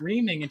was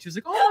screaming, and she was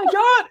like, oh my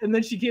God. And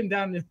then she came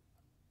down and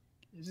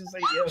just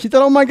like, yo. She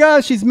thought, oh my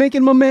God, she's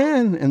making my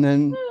man. And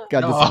then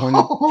got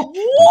disappointed.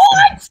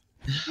 What?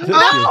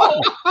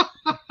 No.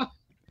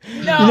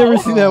 You never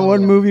seen that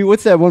one movie?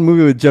 What's that one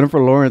movie with Jennifer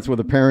Lawrence where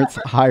the parents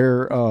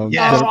hire?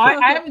 I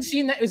haven't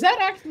seen that. Is that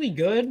actually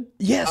good?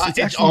 Yes,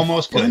 it's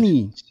almost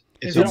funny. Good.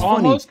 Is it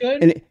almost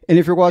good? And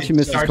if you're watching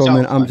Mrs.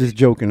 Coleman, I'm just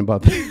joking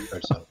about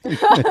that.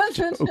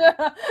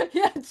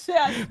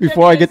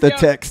 Before I get the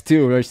text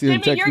too, I see them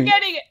text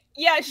me.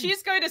 Yeah,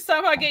 she's going to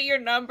somehow get your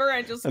number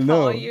and just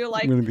call you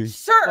like,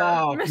 sir,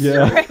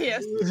 Mr.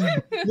 Reyes.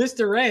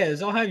 Mr.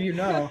 Reyes, I'll have you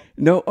know.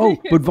 No,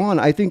 but Vaughn,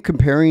 I think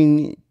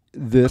comparing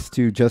this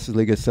to Justice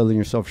League is selling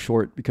yourself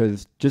short,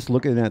 because just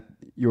looking at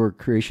your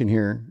creation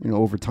here,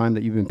 over time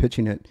that you've been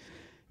pitching it,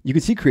 you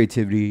can see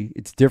creativity.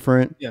 It's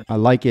different. Yeah. I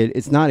like it.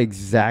 It's not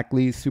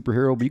exactly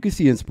superhero, but you can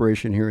see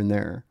inspiration here and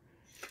there,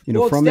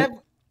 from it.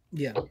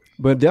 Yeah.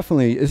 But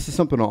definitely, this is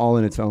something all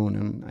in its own,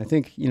 and I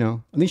think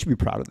you should be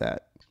proud of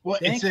that. Well,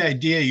 it's the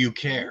idea you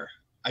care.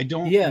 I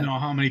don't know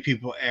how many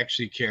people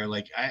actually care.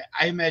 Like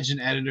I imagine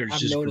editors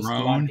just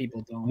groan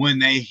when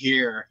they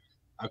hear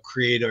a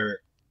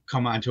creator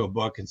come onto a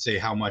book and say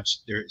how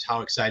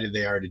excited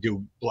they are to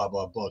do blah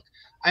blah book.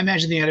 I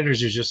imagine the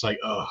editors are just like,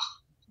 oh,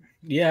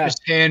 yeah,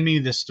 just hand me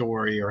the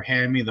story or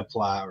hand me the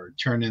plot or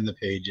turn in the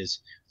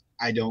pages.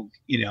 I don't,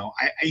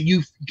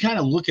 you kind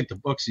of look at the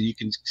books and you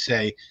can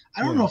say,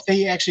 I don't know if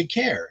they actually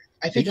care.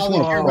 I think all they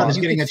care about is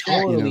getting a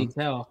check. Totally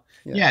tell.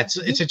 Yeah, it's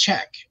a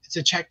check. It's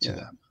a check to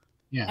them.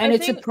 Yeah, and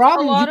it's a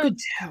problem. You could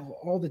tell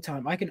all the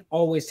time. I can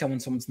always tell when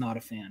someone's not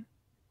a fan.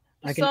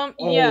 I can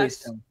always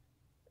tell.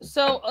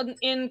 So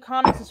in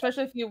comics,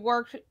 especially if you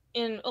work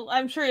in,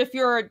 I'm sure if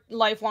you're a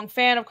lifelong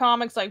fan of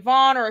comics like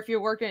Vaughn, or if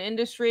you work in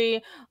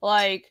industry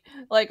like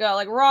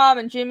Rob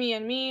and Jimmy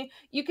and me,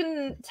 you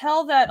can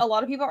tell that a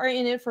lot of people are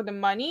in it for the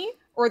money,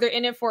 or they're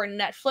in it for a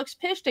Netflix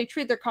pitch. They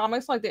treat their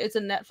comics like it's a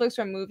Netflix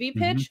or movie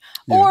pitch,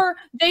 or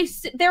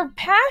they're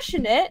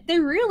passionate, they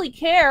really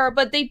care,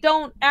 but they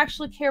don't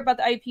actually care about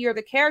the IP or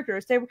the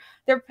characters. They're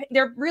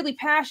really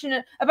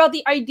passionate about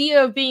the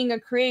idea of being a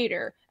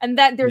creator, and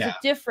that there's a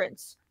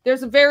difference.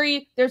 There's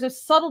a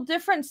subtle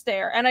difference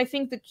there. And I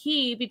think the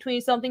key between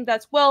something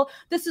that's,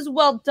 this is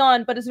well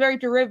done, but it's very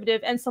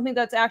derivative, and something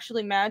that's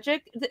actually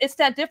magic, it's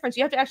that difference.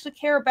 You have to actually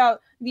care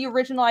about the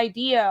original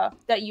idea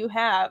that you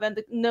have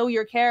and know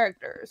your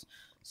characters.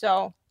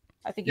 So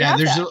I think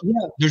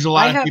there's a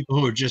lot of people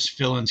who are just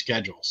filling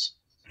schedules.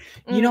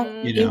 You know,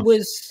 it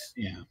was.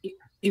 Yeah.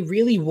 It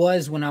really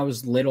was when I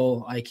was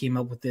little. I came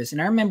up with this,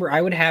 and I remember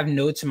I would have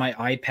notes on my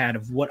iPad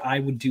of what I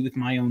would do with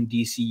my own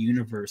DC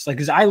universe, like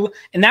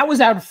and that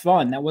was out of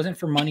fun. That wasn't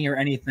for money or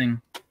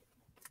anything,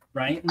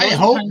 right? I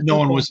hope no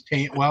one was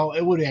paying. Well,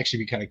 it would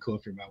actually be kind of cool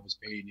if your mom was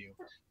paying you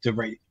to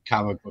write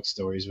comic book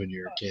stories when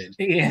you were a kid.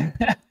 Yeah,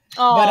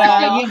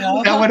 but you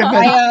know, that would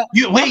have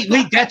been.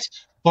 Wait,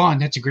 that's Vaughn.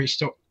 That's a great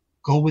story.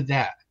 Go with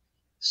that.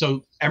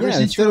 So ever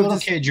since you were a little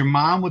kid, your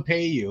mom would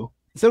pay you.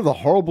 Instead of the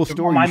horrible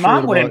story, my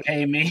mom wouldn't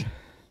pay me.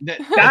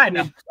 God,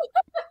 no.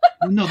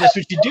 No, that's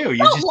what you do.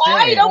 You just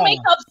lie. Don't make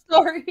up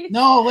stories.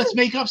 No, let's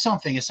make up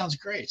something. It sounds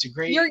great. It's a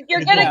great. You're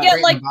gonna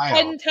get like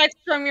 10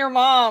 texts from your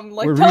mom.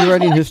 Like, we're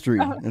rewriting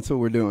history. That's what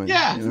we're doing.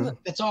 Yeah, you know?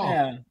 that's all.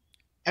 Yeah.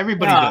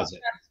 Everybody does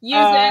it. Use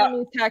the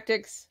enemy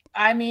tactics.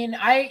 I mean,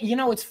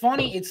 it's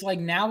funny. It's like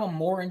now I'm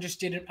more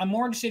interested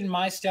in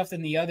my stuff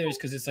than the others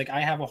because it's like I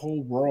have a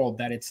whole world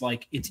that it's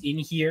like it's in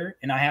here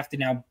and I have to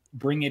now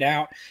bring it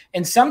out.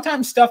 And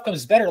sometimes stuff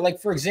comes better. Like,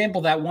 for example,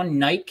 that one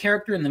Knight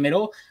character in the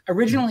middle.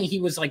 Originally, he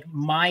was like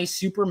my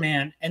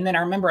Superman. And then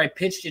I remember I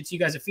pitched it to you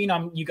guys at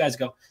Phenom. You guys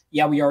go,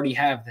 yeah, we already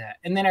have that.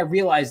 And then I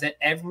realized that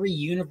every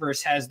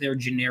universe has their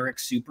generic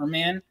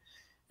Superman.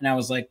 And I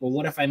was like, well,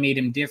 what if I made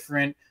him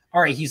different?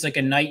 All right, he's like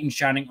a knight in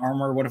shining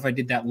armor. What if I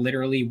did that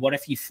literally? What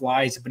if he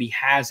flies, but he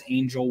has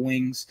angel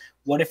wings?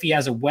 What if he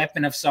has a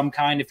weapon of some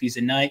kind if he's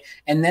a knight?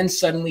 And then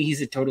suddenly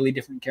he's a totally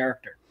different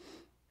character.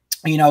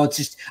 You know, it's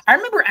just, I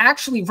remember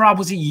actually, Rob,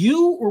 was it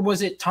you or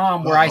was it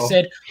Tom where I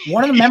said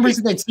one of the members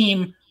of the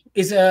team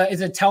is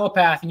a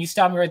telepath and you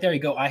stopped me right there. You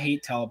go, I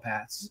hate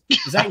telepaths.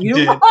 Is that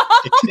you?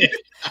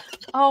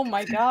 Oh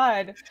my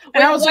God.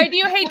 And why do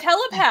you hate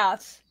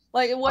telepaths?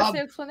 Like, what's the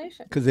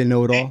explanation? Because they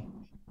know it all.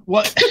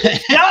 What?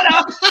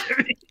 No.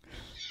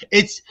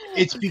 It's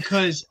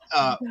because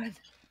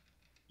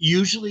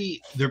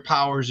usually their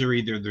powers are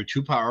either they're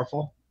too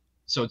powerful,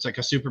 so it's like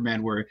a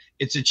Superman where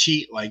it's a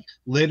cheat. Like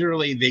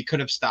literally, they could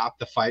have stopped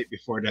the fight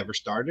before it ever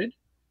started,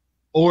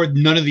 or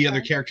none of the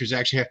other characters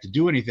actually have to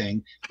do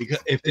anything because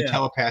if the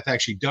telepath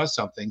actually does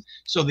something,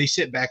 so they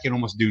sit back and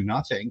almost do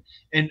nothing.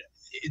 And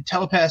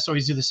telepaths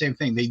always do the same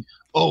thing. They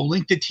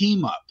link the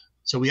team up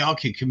so we all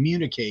can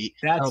communicate.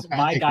 That's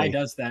my guy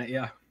does that.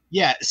 Yeah.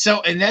 Yeah,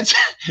 so and that's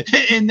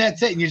it,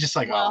 and you're just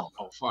like, oh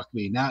fuck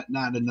me, not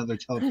another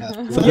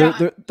telepath.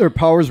 So their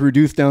powers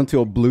reduced down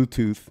to a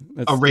Bluetooth.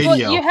 That's a radio. Well,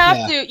 you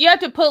have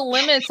to put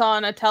limits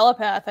on a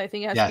telepath. I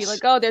think it has to be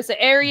like, oh, there's an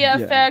area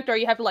effect, or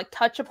you have to like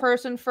touch a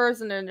person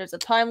first, and then there's a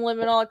time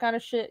limit, all that kind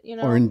of shit, you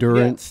know. Or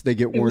endurance, they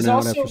get worn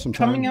out after some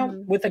time. Coming out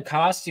with a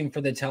costume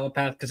for the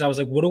telepath because I was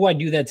like, what do I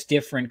do that's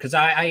different? Because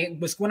I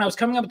was when I was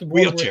coming up with the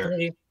wheelchair.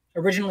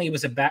 Originally, it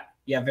was a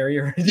very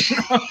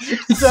original.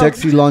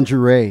 Sexy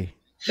lingerie.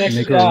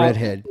 Make her a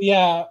redhead.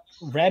 Yeah,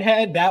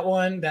 redhead. That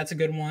one. That's a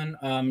good one.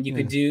 You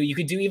could do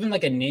even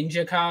like a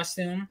ninja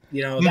costume.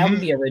 You know, that would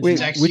be original. Wait,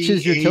 which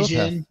is your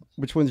telepath?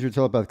 Which one's your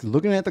telepath? Because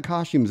looking at the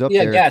costumes up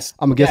there,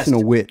 I'm guessing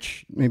a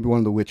witch. Maybe one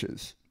of the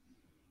witches.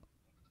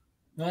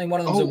 Only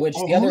one of them's a witch.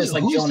 The other is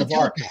like Joan of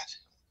Arc.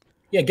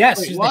 Yeah,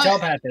 guess who the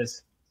telepath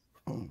is.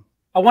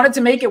 I wanted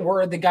to make it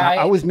where the guy.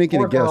 I was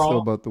making a guess though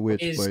about the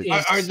witch.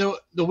 Are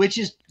the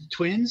witches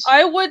twins?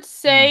 I would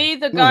say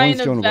the guy in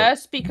the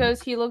vest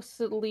because he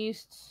looks at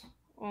least.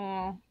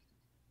 I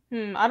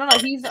don't know.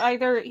 He's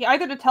either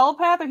the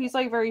telepath or he's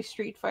like very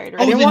Street Fighter.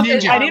 Oh, the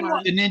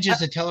ninja. The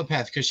ninja's a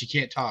telepath because she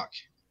can't talk.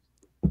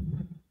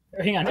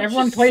 Hang on,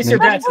 everyone place their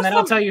bets, and then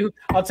I'll tell you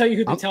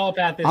who the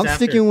telepath is. I'm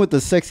sticking with the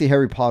sexy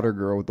Harry Potter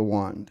girl with the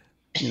wand.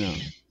 You know.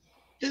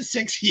 The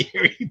sexy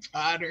Harry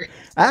Potter.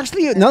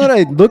 Actually, now that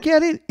I look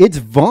at it, it's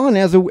Vaughn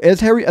as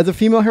a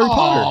female Harry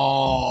Potter.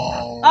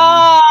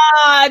 Oh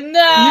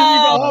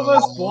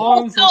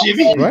no!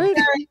 Jimmy, right?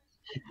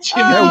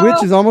 That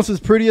witch is almost as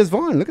pretty as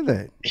Vaughn. Look at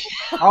that.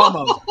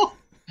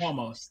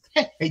 Almost.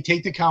 Hey,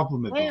 take the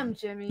compliment. Damn,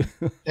 Jimmy.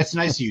 That's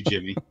nice of you,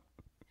 Jimmy.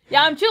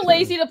 Yeah, I'm too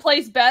lazy to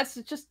place bets.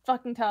 Just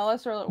fucking tell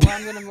us, or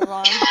I'm gonna move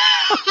on.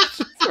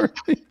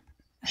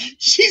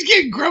 She's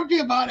getting grumpy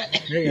about it.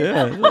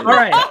 Yeah. All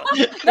right.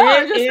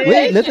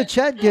 Wait, let the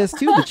chat guess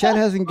too. The chat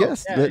hasn't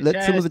guessed.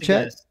 Let some of the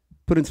chat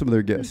put in some of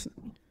their guess.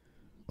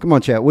 Come on,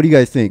 chat. What do you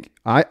guys think?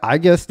 I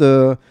guess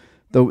the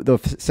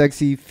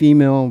sexy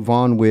female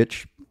Vaughn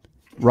witch.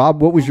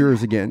 Rob, what was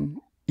yours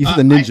again? You said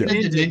the ninja.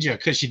 I said the ninja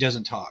because she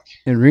doesn't talk.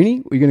 And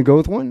Rini, are you gonna go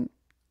with one?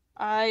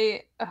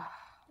 You're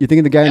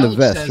thinking the guy in the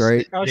vest,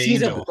 right? Oh,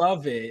 she's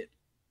above it.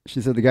 She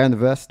said the guy in the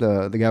vest,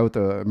 the guy with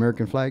the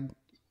American flag.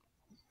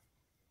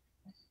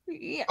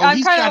 Yeah,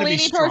 I'm kind of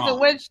leaning towards the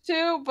witch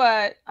too,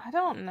 but I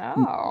don't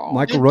know.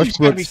 Michael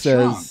Rushbrook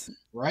says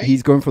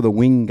he's going for the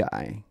wing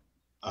guy.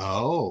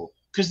 Oh,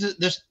 because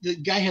the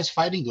guy has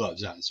fighting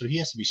gloves on, so he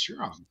has to be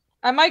strong.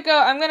 I'm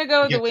gonna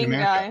go with the wing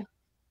guy,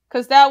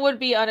 because that would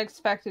be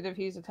unexpected if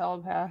he's a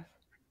telepath.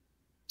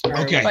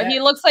 Okay, but he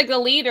looks like the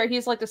leader.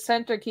 He's like the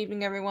center,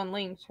 keeping everyone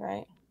linked,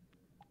 right?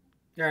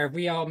 All right, have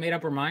we all made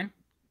up our mind?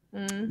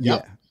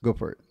 Yeah, go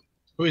for it.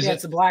 Who is it?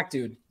 It's the black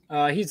dude.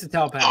 He's a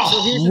telepath. Oh,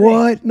 So here's the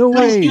What? No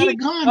No, he's way. got a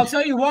gun. I'll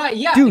tell you why.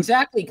 Yeah, Dude.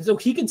 exactly. So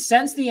he could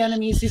sense the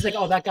enemies. He's like,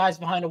 oh, that guy's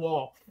behind a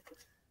wall.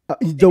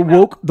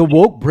 The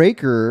woke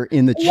breaker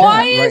in the chat Why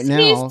right is now.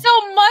 he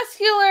so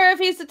muscular if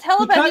he's a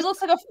telepath? He Because-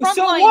 looks like a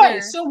So frontliner.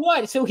 what? So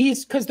what? So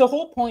he's because the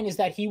whole point is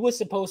that he was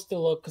supposed to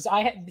look because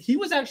he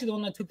was actually the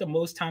one that took the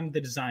most time with the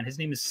design. His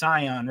name is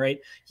Scion, right?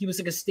 He was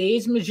like a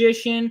stage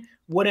magician,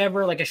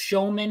 whatever, like a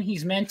showman.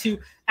 He's meant to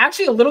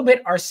actually a little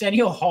bit.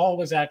 Arsenio Hall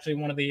was actually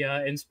one of the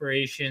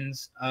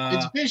inspirations.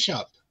 It's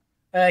Bishop.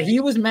 He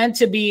was meant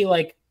to be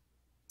like.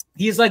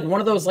 He's like one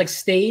of those like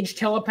stage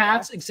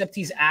telepaths, except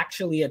he's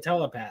actually a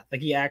telepath. Like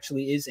he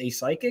actually is a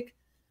psychic.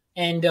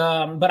 And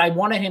but I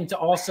wanted him to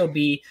also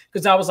be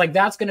because I was like,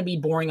 that's gonna be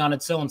boring on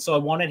its own. So I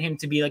wanted him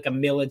to be like a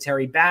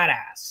military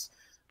badass.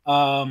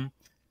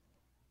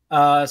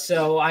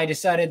 So I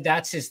decided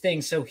that's his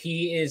thing. So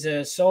he is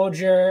a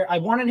soldier. I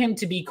wanted him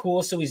to be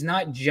cool, so he's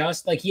not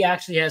just like he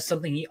actually has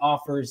something he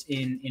offers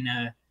in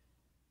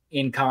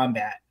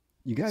combat.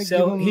 You gotta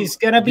So he's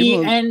gonna be,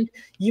 and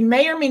you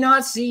may or may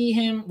not see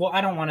him. Well,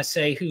 I don't want to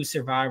say who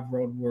survived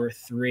World War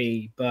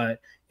III, but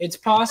it's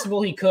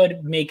possible he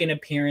could make an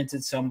appearance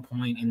at some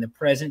point in the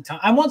present time.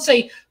 I won't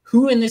say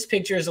who in this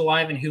picture is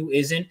alive and who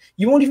isn't.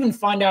 You won't even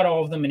find out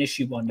all of them in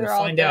issue 1. You'll They're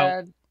all find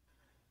out.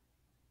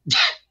 dead.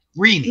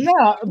 Reenie.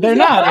 No, they're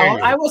not.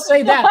 I will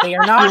say that they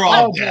are not They're all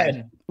all dead.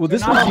 dead. Well,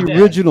 this They're was not all the dead.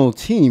 original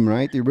team,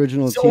 right? The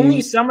original It's team.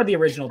 only some of the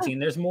original team.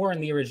 There's more in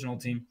the original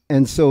team.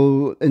 And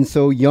so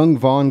young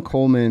Von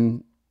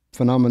Coleman,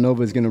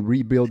 Phenomenova, is going to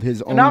rebuild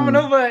his own.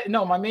 Phenomenova.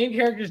 No, my main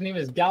character's name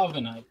is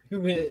Galvanite.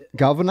 Who is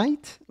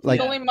Galvanite? Like,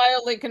 It's only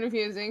mildly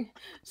confusing.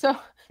 So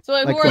who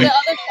Like are what? the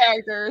other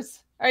characters?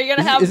 Are you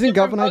gonna have? Isn't different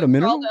Galvanite a votes for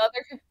mineral? all the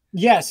other-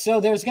 Yes, so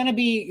there's going to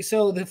be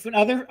the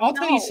other. I'll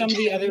tell you No. some of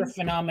the other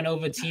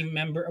Phenomenova team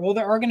member. Well,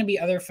 there are going to be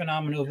other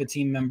Phenomenova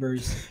team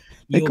members.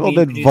 they You'll called be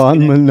it introduced Von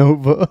to them.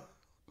 Manova.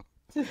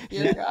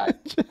 Dear God.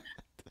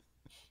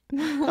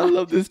 I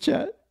love this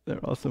chat. They're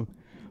awesome.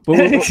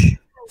 But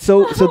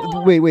so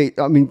wait.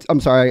 I mean, I'm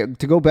sorry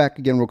to go back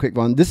again real quick,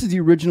 Von. This is the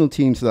original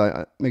team, so that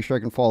I make sure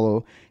I can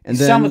follow. And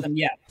then Some of them,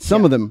 yeah.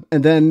 Some of them,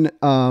 and then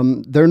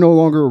they're no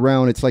longer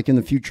around. It's like in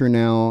the future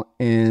now,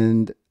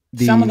 and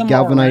the Some of them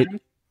Galvanite. are around.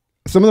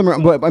 Some of them are,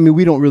 but I mean,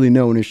 we don't really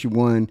know in issue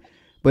 1.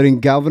 But in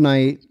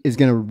Galvanite is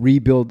going to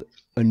rebuild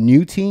a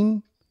new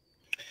team.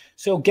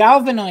 So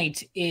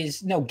Galvanite is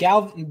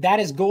that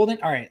is Golden.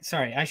 All right,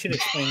 sorry, I should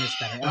explain this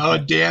better. Oh,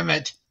 damn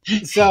it.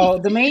 So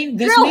this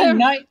Drill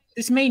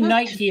main him.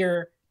 knight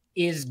here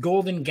is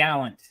Golden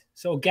Gallant.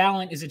 So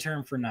Gallant is a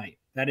term for knight.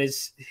 That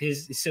is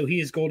his. So he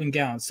is Golden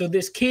Gallant. So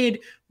this kid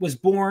was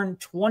born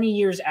 20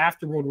 years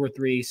after World War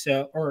III.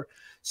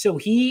 So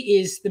he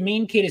is the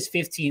main kid is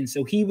 15.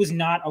 So he was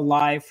not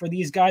alive for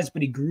these guys,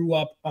 but he grew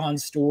up on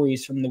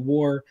stories from the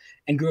war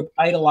and grew up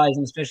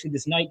idolizing, especially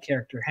this knight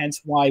character. Hence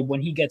why when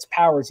he gets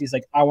powers, he's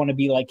like, I want to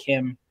be like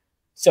him.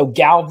 So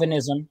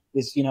galvanism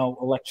is,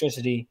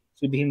 electricity. So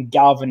he became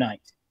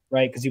Galvanite,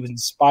 right? Because he was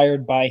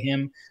inspired by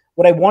him.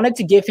 What I wanted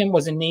to give him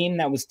was a name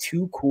that was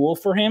too cool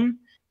for him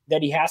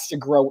that he has to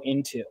grow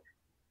into,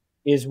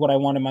 is what I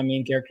wanted my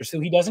main character. So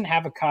he doesn't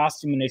have a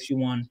costume in issue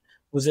 1.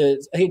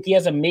 He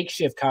has a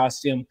makeshift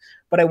costume,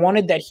 but I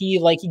wanted that he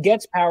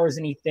gets powers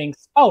and he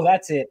thinks, oh,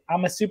 that's it.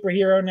 I'm a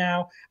superhero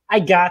now. I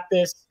got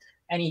this.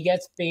 And he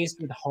gets faced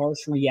with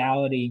harsh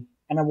reality.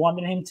 And I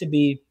wanted him to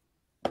be,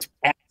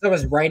 as I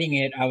was writing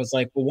it, I was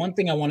like, well, one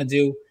thing I want to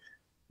do,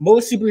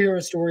 most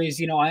superhero stories,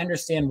 I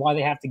understand why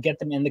they have to get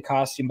them in the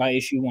costume by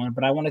issue 1,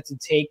 but I wanted to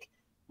take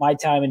my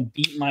time and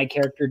beat my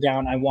character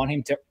down. I want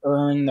him to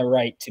earn the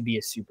right to be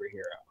a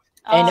superhero.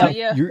 And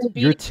yeah.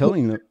 You're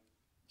telling them.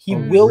 he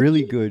will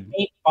really be good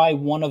made by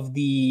one of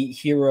the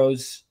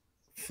heroes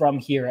from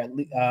here,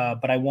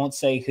 but I won't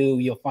say who.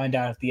 You'll find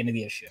out at the end of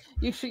the issue.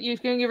 You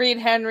can read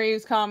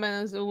Henry's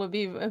comments. It would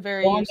be a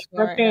very Juan's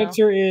useful right now.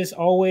 answer is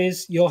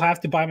always you'll have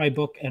to buy my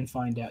book and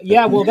find out.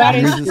 Yeah, well, that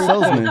is He's a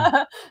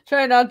salesman.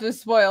 Try not to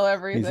spoil He's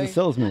everything. a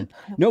salesman.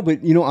 No, but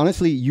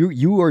honestly,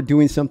 you are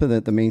doing something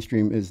that the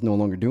mainstream is no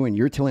longer doing.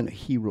 You're telling a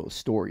hero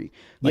story.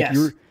 Like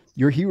Yes.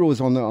 your hero is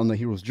on the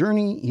hero's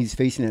journey. He's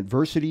facing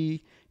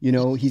adversity.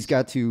 He's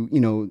got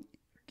to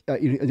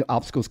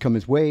obstacles come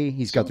his way.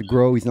 He's got to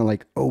grow. He's not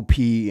like OP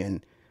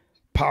and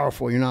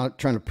powerful. You're not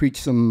trying to preach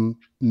some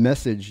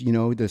message.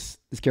 This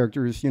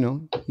character is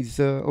he's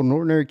an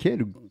ordinary kid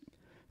who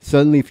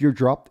suddenly, if you're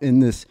dropped in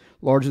this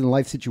larger than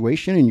life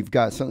situation and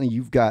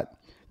you've got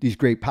these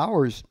great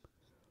powers,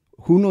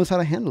 who knows how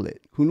to handle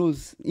it? Who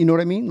knows? You know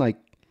what I mean? Like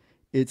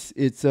it's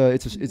going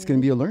to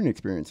be a learning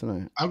experience.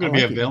 And I'm going to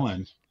be a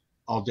villain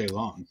all day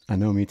long. I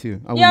know, me too.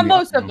 Yeah,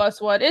 most of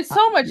us would. It's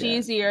so much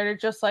easier to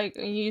just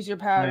use your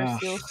power to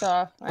steal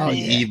stuff.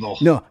 Evil.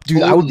 No,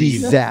 dude, I would be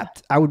Totally.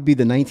 zapped. I would be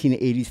the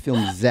 1980s film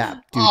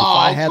Zapped, dude. If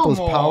I had those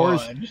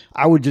powers,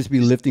 I would just be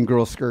lifting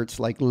girl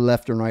skirts like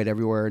left and right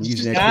everywhere and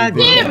using God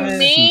X-ray vision damn to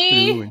me.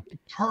 see through and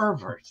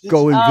Pervert.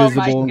 go my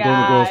invisible and go in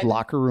the girl's God.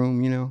 locker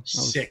room.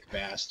 Sick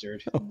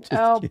bastard.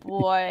 Oh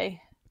boy.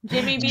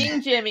 Jimmy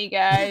being Jimmy,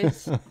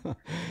 guys.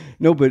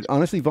 No, but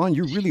honestly, Vaughn,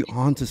 you're really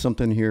on to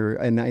something here.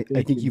 And I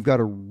think you've got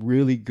a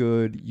really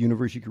good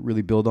universe you could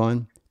really build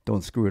on.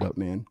 Don't screw it up,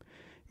 man.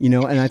 You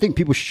know, and I think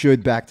people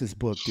should back this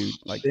book, dude.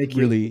 Like,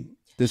 really,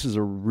 this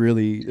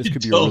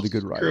could be a really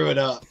good ride. Screw it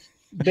up.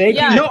 Thank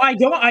you. No, I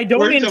don't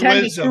Words of intend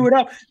to wisdom. screw it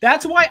up.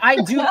 That's why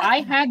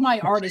I had my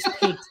artist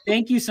picked.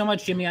 Thank you so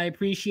much, Jimmy. I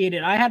appreciate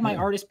it. I had my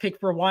artist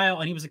picked for a while,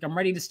 and he was like, "I'm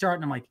ready to start,"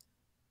 and I'm like,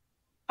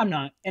 "I'm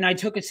not." And I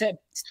took a second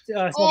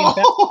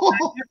back,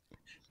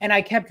 and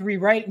I kept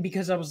rewriting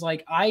because I was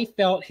like, I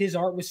felt his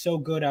art was so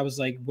good. I was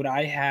like, what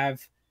I have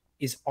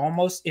is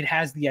almost, it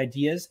has the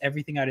ideas,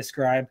 everything I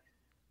described,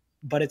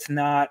 but it's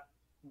not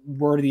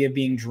worthy of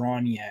being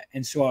drawn yet.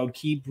 And so I would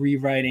keep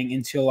rewriting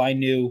until I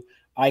knew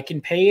I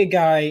can pay a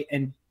guy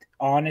and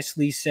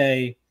honestly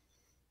say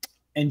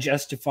and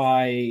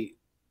justify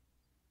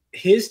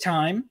his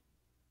time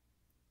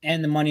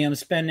and the money I'm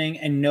spending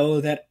and know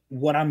that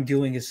what I'm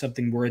doing is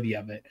something worthy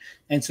of it.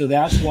 And so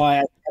that's why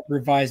I kept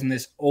revising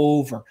this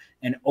over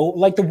and over.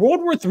 Like the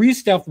World War III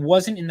stuff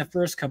wasn't in the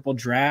first couple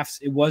drafts.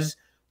 It was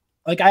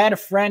like, I had a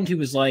friend who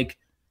was like,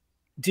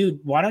 dude,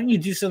 why don't you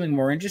do something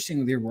more interesting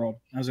with your world?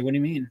 I was like, what do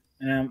you mean?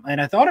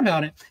 And I thought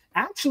about it.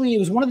 Actually, it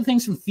was one of the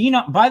things from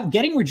Phenom. By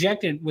getting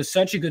rejected was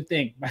such a good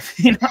thing by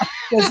Phenom.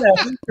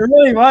 It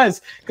really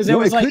was, because it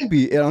was like, could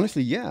be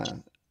honestly, yeah.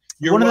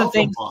 You're one of the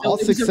welcome, things. Bob. All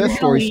success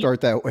stories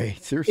start that way.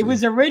 Seriously, It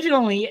was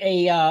originally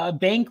a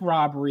bank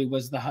robbery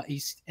was the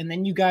heist, and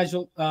then you guys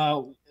were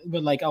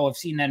like, "Oh, I've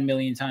seen that a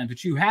million times,"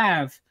 but you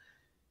have.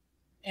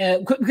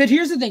 Because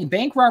here's the thing: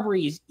 bank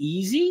robbery is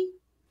easy,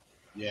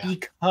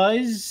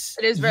 because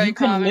It is very you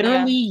can common,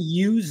 literally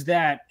use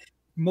that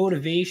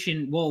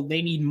motivation. Well,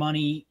 they need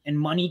money, and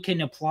money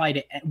can apply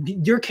to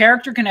your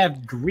character. Can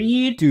have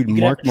greed. Dude, you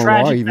can Mark have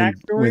tragic Millar even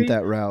backstory. went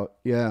that route.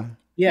 Yeah,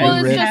 Yeah, Well,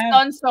 you it's just have-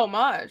 done so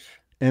much.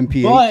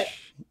 MPH. But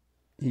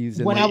he's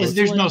in when that I was book.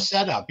 There's doing- no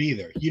setup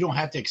either. You don't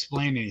have to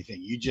explain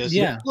anything. You just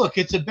look.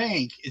 It's a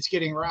bank. It's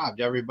getting robbed.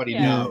 Everybody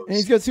knows. And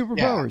he's got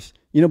superpowers.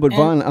 You know, but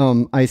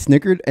Vaughn, I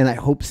snickered, and I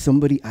hope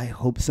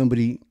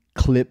somebody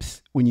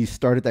clips when you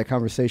started that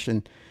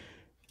conversation.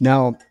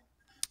 Now,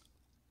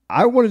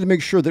 I wanted to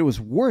make sure that it was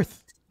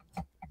worth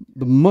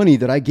the money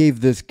that I gave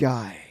this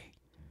guy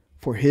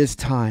for his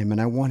time, and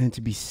I want him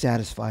to be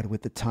satisfied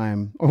with the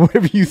time or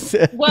whatever you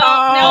said. Well,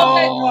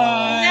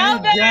 now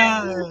that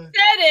you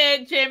said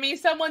it, Jimmy,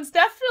 someone's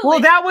definitely. Well,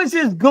 that was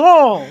his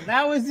goal.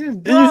 That was his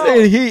goal.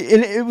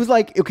 And it was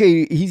like,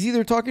 okay, he's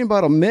either talking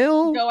about a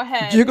male Go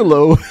ahead.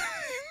 gigolo.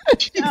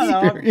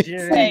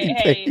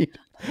 Hey.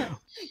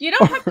 You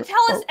don't have to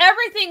tell us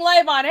everything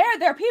live on air.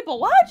 There are people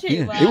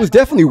watching. Yeah, it was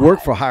definitely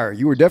work for hire.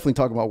 You were definitely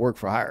talking about work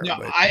for hire. No,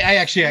 but- I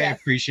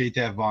appreciate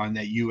that, Vaughn,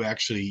 that you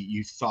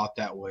thought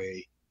that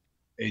way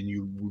and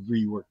you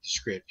reworked the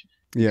script.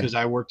 Yeah. Because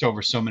I worked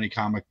over so many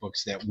comic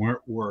books that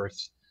weren't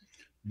worth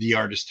the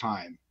artist's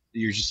time.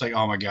 You're just like,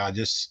 oh my God,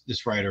 this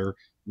writer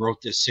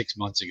wrote this 6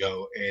 months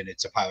ago and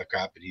it's a pile of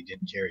crap and he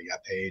didn't care. He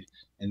got paid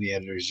and the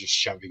editor's just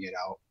shoving it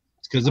out.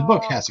 It's because the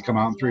book has to come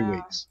out in 3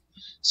 weeks.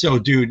 So,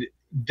 dude,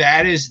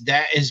 that has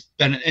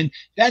been, and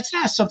that's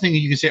not something that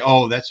you can say,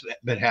 oh, that's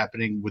been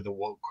happening with the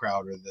woke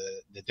crowd or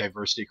the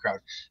diversity crowd.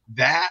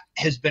 That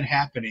has been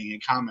happening in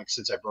comics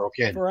since I broke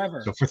in.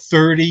 Forever. So for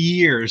 30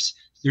 years,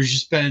 there's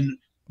just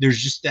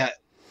that,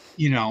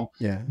 you know,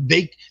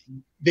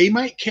 they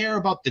might care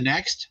about the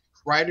next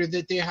writer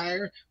that they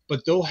hire,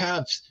 but they'll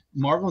have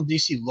Marvel and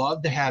DC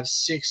love to have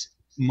 6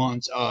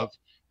 months of,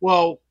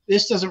 well,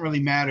 this doesn't really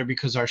matter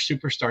because our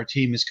superstar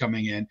team is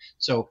coming in.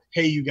 So,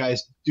 hey, you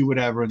guys do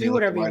whatever. And they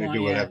let the writer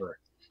do whatever.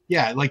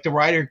 Yeah, like the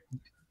writer,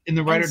 and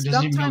the writer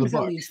doesn't even know the book. Sometimes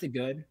that leads to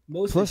good.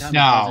 Most of the time,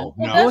 no.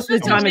 Most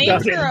of the time it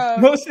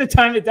doesn't. Most of the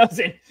time it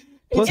doesn't.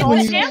 It's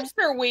a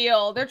hamster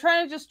wheel. They're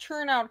trying to just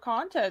churn out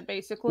content,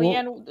 basically.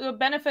 And the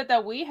benefit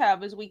that we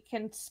have is we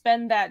can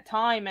spend that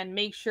time and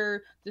make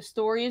sure the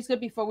story is good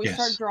before we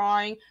start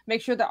drawing,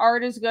 make sure the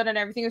art is good and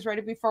everything is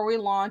ready before we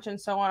launch, and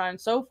so on and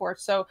so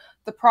forth. So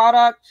the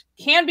product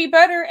can be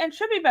better and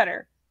should be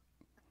better.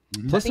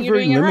 Plus, they're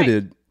very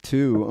limited,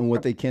 too, on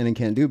what they can and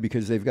can't do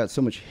because they've got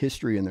so much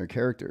history in their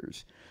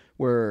characters.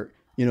 Where,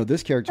 you know,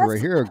 this character right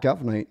here,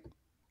 Galvanite,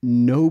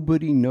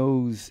 nobody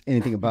knows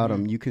anything about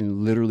him. You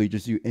can literally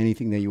just do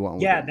anything that you want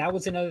with him. That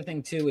was another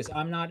thing too, is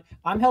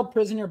I'm held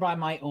prisoner by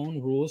my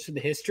own rules for the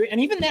history.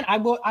 And even then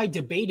I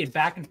debated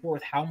back and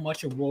forth how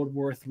much of World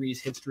War III's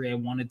history I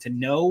wanted to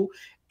know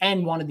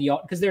and wanted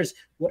because there's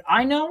what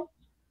I know,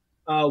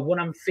 what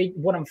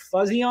I'm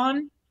fuzzy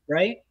on,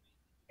 right?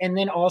 And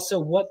then also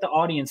what the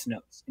audience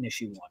knows in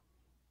issue 1.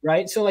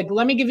 Right. So like,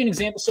 let me give you an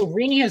example. So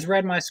Rini has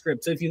read my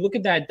script. So if you look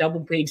at that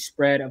double-page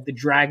spread of the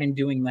dragon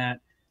doing that,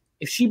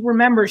 if she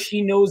remembers,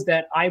 she knows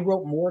that I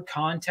wrote more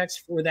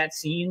context for that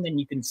scene than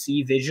you can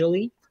see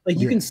visually. Like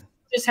you can see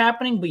this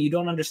happening, but you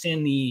don't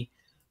understand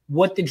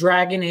what the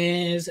dragon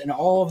is and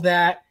all of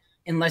that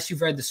unless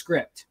you've read the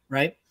script,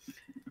 right?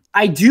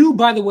 I do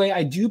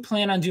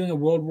plan on doing a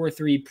World War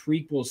III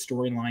prequel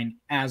storyline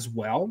as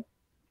well.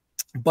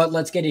 But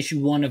let's get issue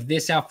 1 of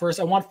this out first.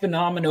 I want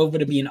PHENOMENOVA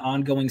to be an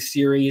ongoing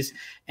series.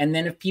 And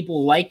then if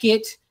people like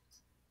it,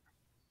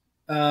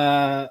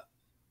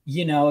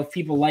 you know, if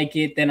people like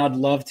it, then I'd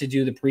love to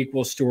do the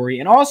prequel story.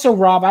 And also,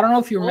 Rob, I don't know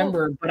if you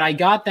remember, but I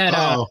got that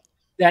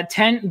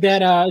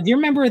do you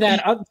remember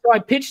that? So I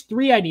pitched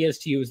 3 ideas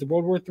to you. It was the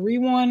World War III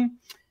one.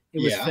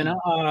 It was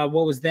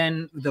what was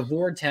then the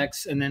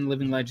Vortex, and then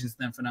Living Legends,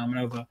 then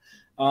PHENOMENOVA.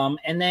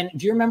 And then,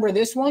 do you remember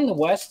this one, the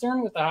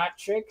Western with the hot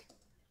chick?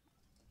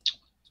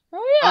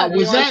 Oh yeah.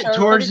 Was that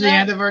towards the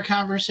end of our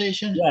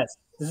conversation? Yes.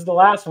 This is the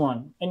last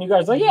one, and you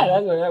guys are like, yeah,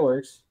 that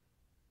works.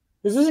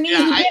 This is an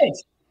easy pitch.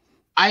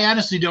 I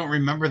honestly don't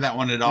remember that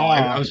one at all.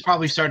 I was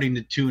probably starting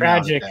to tune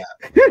Tragic. out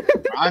at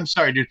that. I'm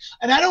sorry, dude,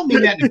 and I don't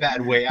mean that in a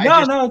bad way.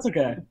 No, it's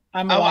okay.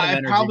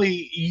 I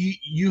probably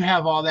you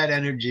have all that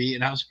energy,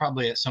 and I was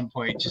probably at some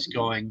point just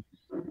going,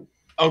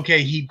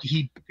 okay,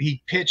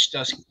 he pitched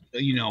us,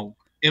 you know,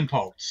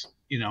 impulse,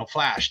 you know,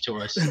 flash to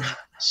us.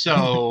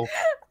 So,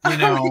 you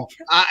know,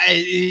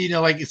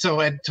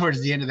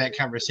 towards the end of that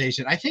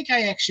conversation, I think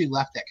I actually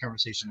left that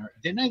conversation.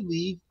 Didn't I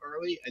leave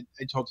early?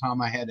 I told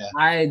Tom I had to.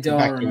 I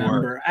don't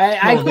remember.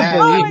 I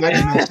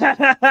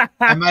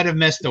might have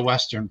missed the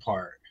Western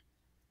part.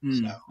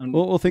 So.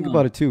 Well, think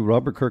about it too.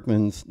 Robert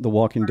Kirkman's The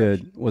Walking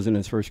Dead wasn't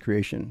his first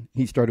creation.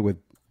 He started with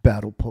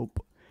Battle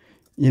Pope.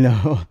 You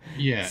know,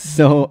 yeah.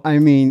 So I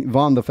mean,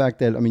 Vaughn, the fact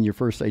that your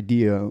first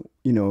idea,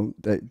 you know,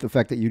 that the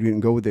fact that you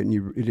didn't go with it and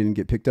it didn't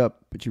get picked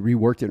up, but you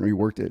reworked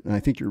it, and I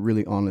think you're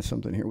really onto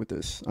something here with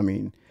this. I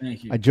mean,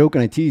 thank you. I joke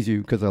and I tease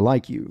you because I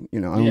like you. You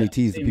know, I only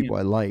tease the people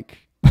I like.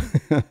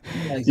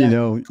 Exactly. You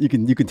know, you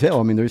can tell.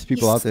 I mean, there's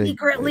people out there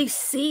secretly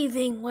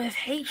seething with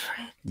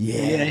hatred.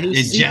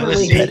 He's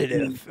jealousy.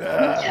 Competitive.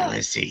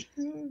 Jealousy.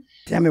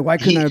 Damn it! Why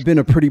couldn't I have been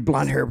a pretty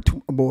blonde-haired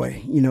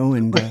boy? You know,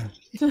 and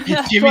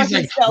Jimmy's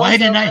like,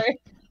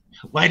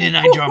 why didn't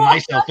I draw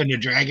myself into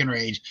Dragon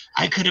Rage?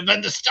 I could have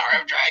been the star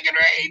of Dragon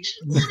Rage.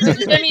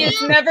 Jimmy,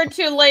 it's never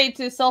too late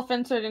to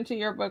self-insert into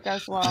your book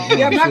as well.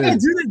 Yeah, I'm not gonna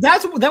do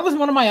that. That was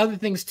one of my other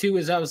things too.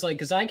 Is I was like,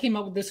 because I came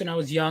up with this when I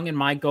was young, and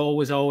my goal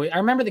was always. I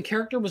remember the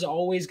character was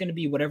always going to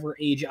be whatever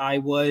age I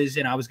was,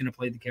 and I was going to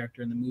play the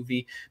character in the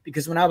movie.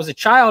 Because when I was a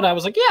child, I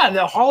was like, yeah,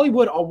 the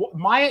Hollywood.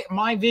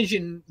 My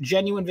vision,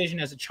 genuine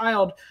vision as a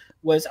child,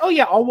 was, oh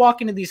yeah, I'll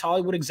walk into these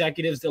Hollywood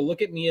executives. They'll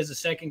look at me as a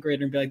second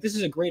grader and be like, this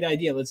is a great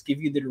idea. Let's give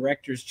you the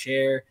director's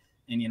chair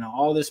and, you know,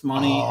 all this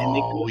money.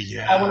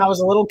 When I was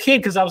a little kid,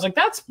 because I was like,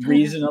 that's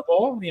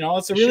reasonable. You know,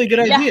 it's a really good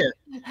idea.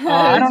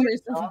 I don't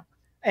know.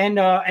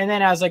 And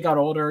then as I got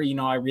older, you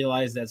know, I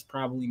realized that's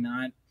probably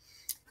not.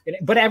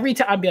 But every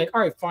time I'd be like,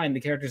 all right, fine,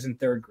 the character's in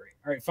 3rd grade.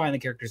 All right, fine, the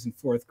character's in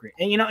 4th grade.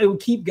 And, you know, it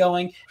would keep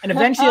going. And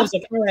eventually I was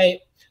like, all right.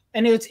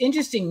 And it's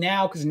interesting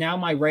now because now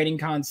my writing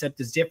concept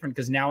is different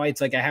because now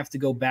it's like I have to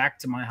go back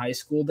to my high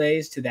school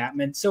days to that.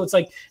 So it's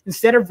like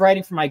instead of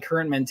writing for my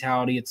current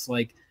mentality, it's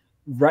like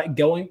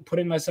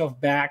putting myself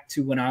back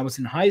to when I was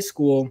in high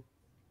school.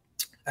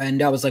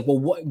 And I was like, well,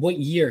 what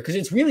year? Because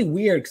it's really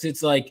weird because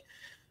it's like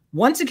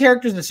once a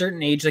character's a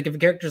certain age, like if a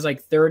character's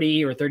like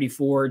 30 or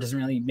 34, it doesn't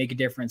really make a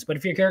difference. But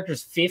if your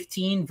character's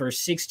 15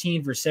 versus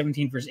 16 versus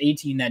 17 versus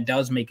 18, that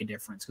does make a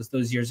difference because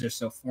those years are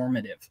so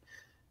formative.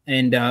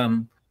 And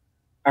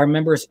I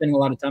remember spending a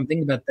lot of time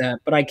thinking about that,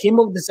 but I came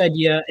up with this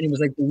idea and it was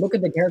like, look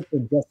at the character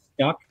just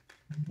stuck.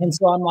 And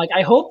so I'm like,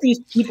 I hope these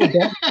people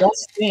don't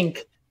just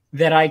think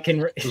that I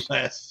can.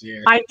 Last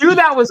year. I knew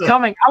that was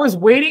coming. I was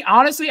waiting.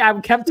 Honestly, I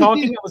kept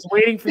talking. I was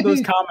waiting for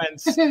those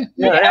comments.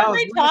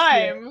 Every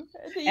time.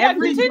 Yeah,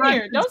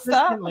 continue. Don't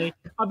stop.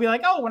 I'll be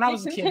like, oh, when I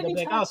was a kid, they'll be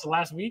like, oh, so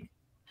last week.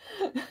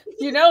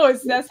 You know,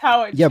 that's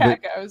how it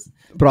goes.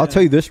 But I'll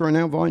tell you this right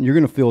now, Vaughn, you're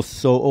going to feel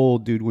so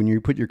old, dude, when you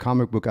put your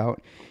comic book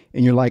out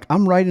and you're like,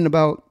 I'm writing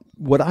about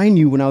what I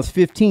knew when I was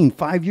 15,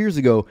 5 years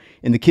ago.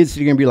 And the kids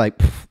are going to be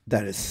like,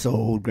 that is so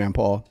old,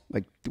 Grandpa.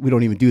 Like, we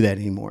don't even do that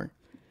anymore.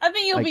 I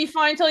think you'll be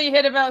fine till you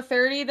hit about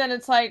 30. Then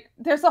it's like,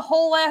 there's a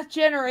whole last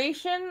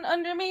generation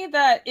under me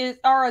that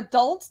are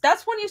adults.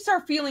 That's when you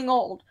start feeling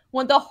old.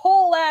 When the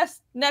whole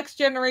next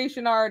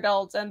generation are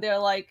adults and they're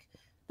like,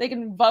 they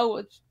can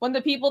vote. When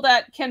the people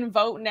that can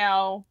vote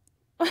now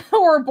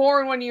were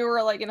born when you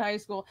were like in high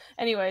school.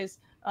 Anyways,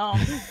 no,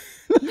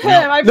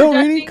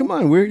 really, come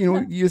on.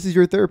 This is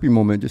your therapy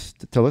moment.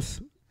 Just tell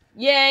us.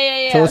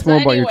 Yeah. Tell us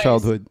more about your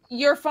childhood.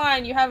 You're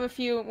fine. You have a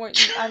few more.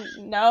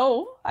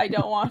 No, I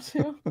don't want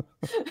to.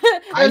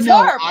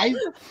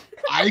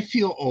 I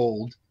feel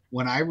old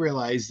when I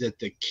realize that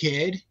the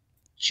kid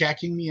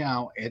checking me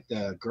out at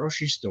the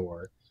grocery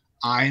store,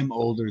 I am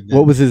older than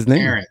what was his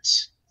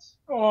parents.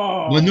 Name?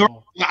 Oh. When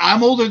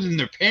I'm older than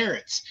their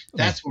parents.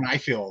 That's when I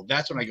feel.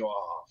 That's when I go,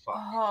 oh fuck.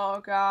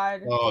 Oh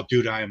god. Oh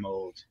dude, I am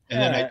old. And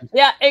then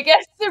it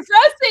gets depressing.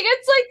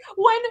 It's like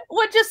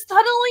when just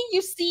suddenly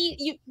you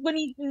see when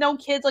you know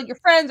kids, like your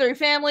friends or your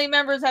family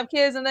members have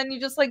kids, and then you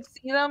just like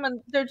see them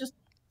and they're just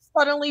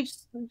suddenly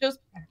just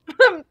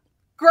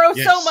grow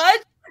so much.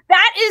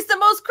 That is the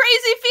most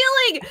crazy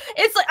feeling.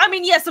 It's like, I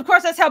mean, yes, of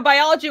course that's how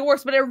biology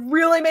works, but it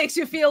really makes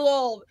you feel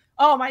old.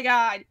 Oh my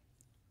god.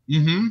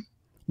 Mm-hmm.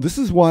 This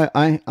is why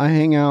I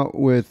hang out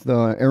with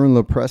Aaron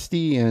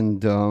Lopresti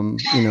and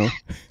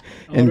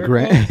and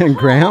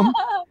Graham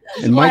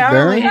And Mike I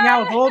only Barron. hang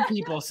out with old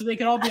people, so they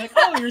can all be like,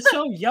 "Oh, you're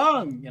so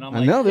young." And I'm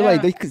like, I know they're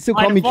like they could still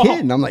my call me fault. kid,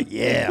 and I'm like,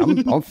 yeah,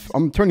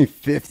 I'm turning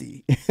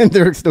 50, and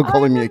they're still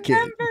calling me a kid. I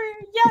remember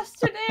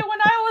yesterday when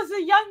I was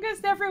the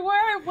youngest everywhere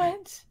I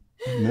went.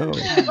 No.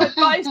 It went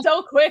by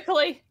so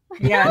quickly.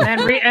 Yeah,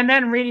 and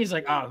then Reedy's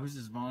like, "Oh, who's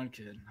this Vaughn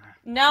kid?"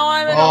 Now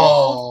I'm an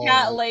old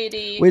cat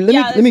lady. Wait,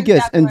 let me guess.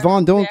 exactly And what Vaughn,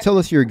 I'm don't reacting. tell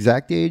us your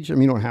exact age. I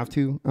mean, you don't have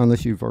to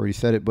unless you've already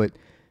said it. But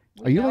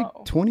are you like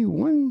No.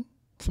 21?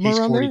 Somewhere He's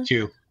around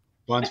 42.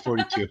 Vaughn's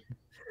 42. there?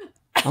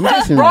 I'm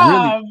guessing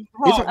Rob,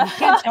 really. Rob, you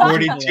can't tell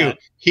people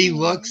 42.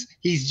 that.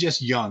 He's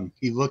just young.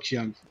 He looks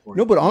young for 40.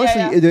 No, but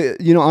honestly,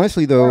 Yeah.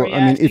 honestly though, Sorry, I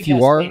mean, actually, if you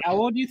guess. are Wait, how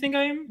old do you think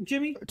I am,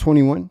 Jimmy?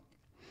 21,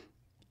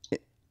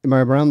 am I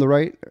around the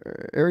right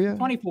area?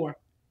 24,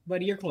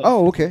 but you're close.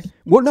 Oh, okay.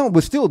 Well, no,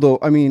 but still though,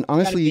 I mean, Got a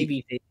honestly,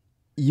 baby face.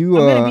 you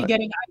I'm gonna be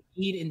getting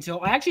ID'd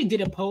until I actually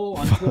did a poll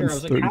on Twitter. I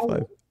was like, how 35.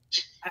 old?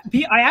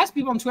 I asked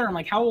people on Twitter, I'm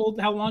like, how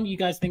long do you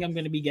guys think I'm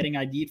going to be getting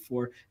ID'd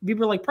for?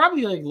 People are like,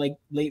 probably like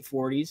late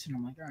 40s. And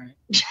I'm like, all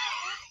right.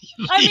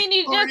 I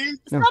mean,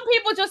 some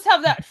people just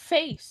have that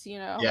face, you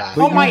know. Yeah.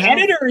 Oh, But my you have-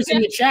 editor is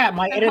in the chat.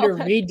 My editor,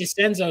 Okay. Reed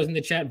DeScenzo, is in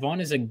the chat.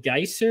 Vaughn is a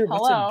geyser.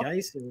 What's Hello. a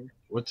geyser?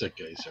 What's a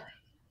geyser?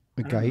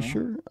 A I don't know.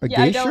 geisher? A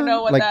Yeah, I geisher? don't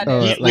know what like, that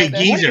is. Like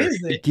What geezer. What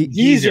is it? Ge-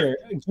 Geezer.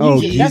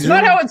 Oh, Geezer. That's geezer?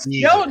 not how it's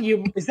Geezer.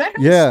 spelled. Is that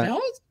how Yeah. it's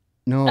spelled?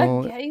 No,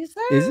 A geyser?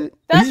 is it?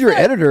 That's He's your a-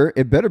 editor.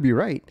 It better be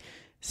right.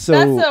 So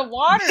That's a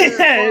water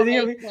Yeah,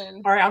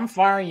 formation. All right, I'm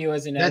firing you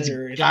as an That's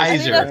editor. It's I think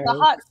geyser. that's the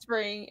hot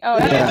spring. Oh,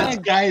 Yeah. yeah. That's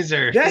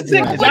geyser. That's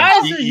Yeah. a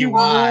geyser, you DUI.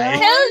 moron.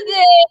 Held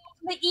it.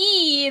 The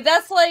E.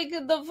 That's like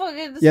the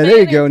fucking. yeah, there you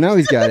Spanish. go. Now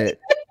he's got it.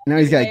 Now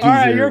he's got All All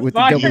right, geezer you're with the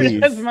fired double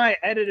E's. as my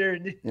editor.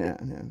 Yeah,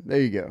 there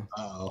you go.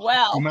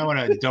 Well. You might want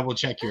to double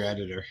check your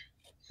editor.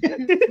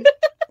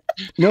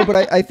 No, but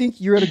I think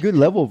you're at a good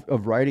level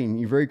of writing.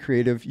 You're very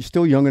creative. You're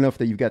still young enough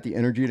that you've got the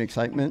energy and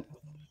excitement.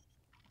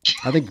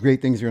 I think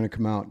great things are going to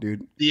come out,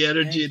 dude. The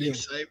energy Thank and you.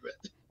 excitement.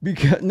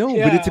 Because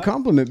but it's a Yeah.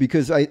 compliment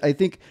because I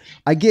think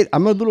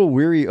I'm a little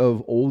weary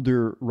of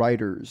older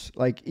writers.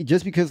 Like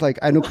just because like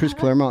I know Chris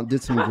Claremont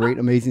did some great,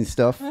 amazing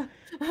stuff.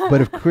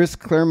 But if Chris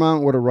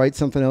Claremont were to write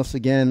something else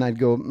again, I'd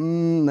go,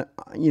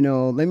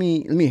 let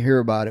me hear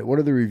about it. What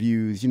are the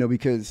reviews?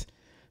 Because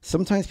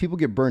sometimes people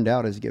get burned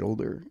out as you get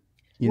older.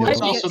 Well,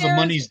 it's I think also the there's-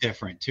 money's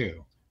different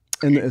too.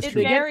 And that's It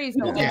true. varies a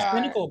It lot. gets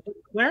clinical. But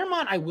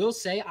Claremont, I will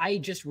say, I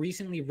just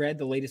recently read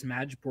the latest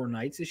Madripoor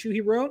Nights issue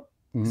he wrote.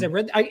 Because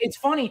it's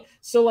funny.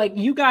 So, like,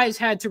 you guys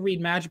had to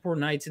read Madripoor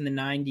Nights in the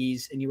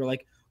 90s, and you were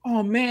like,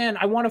 oh man,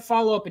 I want to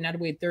follow up, and I had to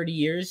wait 30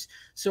 years.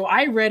 So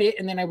I read it,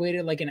 and then I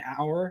waited like an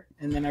hour,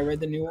 and then I read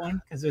the new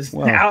one because it was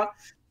out.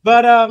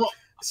 But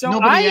so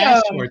Nobody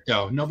asked for it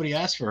though. Nobody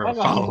asked for a hold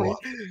on, follow up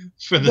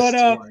for the but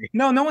story.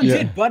 no one Yeah.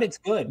 did, but it's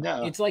good.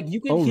 No. It's like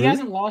you can. Oh, he really?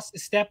 hasn't lost a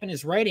step in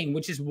his writing,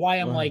 which is why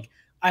I'm Wow. like,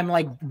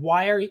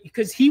 why are you?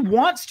 Because he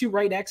wants to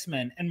write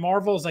X-Men, and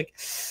Marvel's like,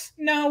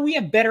 no, we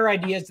have better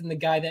ideas than the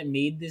guy that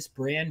made this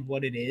brand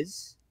what it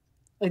is.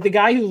 Like the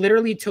guy who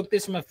literally took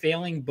this from a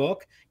failing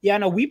book. Yeah,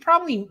 no, we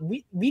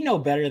know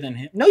better than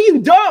him. No, you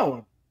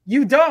don't.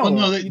 You don't. Well,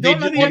 no, You they don't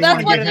know do- the Well, don't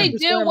that's wanna what give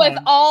they him- do with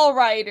all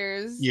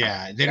writers.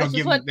 Yeah, they That's don't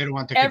just what they don't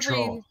want the every-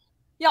 control.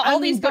 Yeah, I all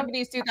mean, these but-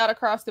 companies do that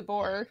across the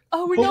board.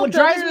 Oh, we But know what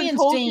better drives me than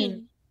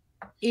insane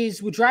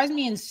Tolkien. what drives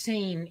me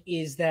insane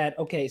is that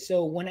okay,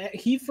 so when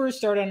he first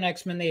started on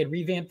X-Men, they had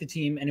revamped the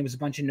team and it was a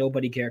bunch of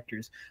nobody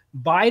characters.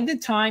 By the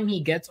time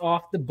he gets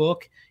off the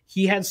book,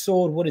 he had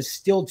sold what is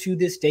still to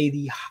this day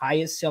the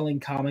highest selling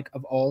comic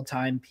of all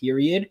time,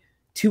 period.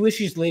 2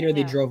 issues later,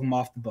 they Yeah. drove him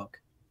off the book.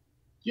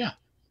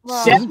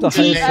 Wow. Isn't the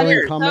 17 highest selling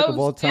years. comic of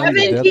all time the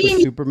death of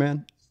 17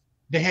 Superman?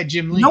 They had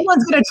Jim Lee. No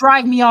one's gonna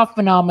drive me off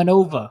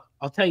PHENOMENOVA.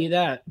 I'll tell you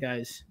that,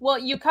 guys. Well,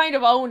 you kind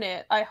of own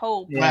it, I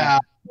hope. Yeah.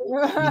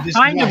 Wow, this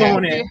Kind is of what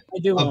own happens. it. I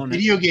do A own it.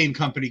 video game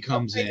company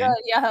comes in.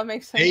 Yeah, that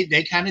makes sense.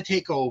 They kind of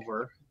take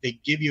over. They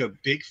give you a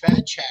big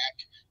fat check.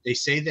 They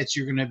say that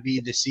you're going to be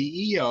the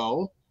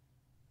CEO.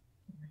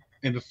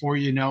 And before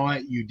you know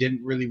it, you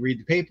didn't really read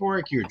the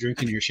paperwork. You were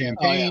drinking your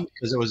champagne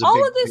because it was a all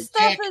big, of this big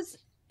stuff check, is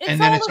and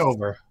then all it's this-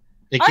 over.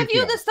 They I kick you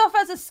view out. this stuff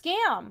as a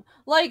scam,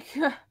 like,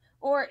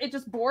 or it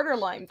just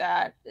borderline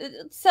that.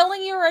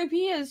 Selling your IP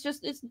is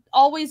it's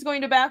always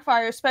going to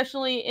backfire,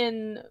 especially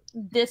in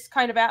this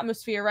kind of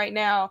atmosphere right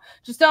now.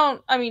 Just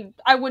don't. I mean,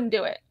 I wouldn't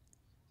do it.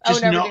 I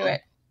would Just never know- do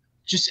it.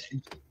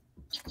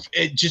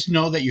 Just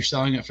know that you're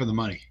selling it for the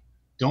money.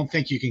 Don't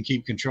think you can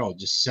keep control.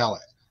 Just sell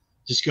it.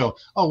 Just go,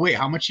 oh, wait,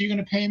 how much are you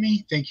going to pay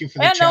me? Thank you for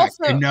the And check.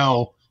 also- And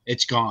no,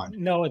 it's gone.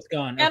 No, it's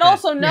gone. And Okay.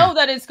 also know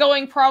that it's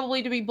going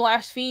probably to be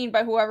blasphemed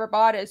by whoever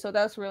bought it. So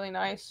that's really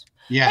nice.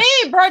 Yes.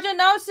 Hey, Project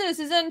Gnosis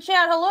is in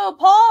chat. Hello,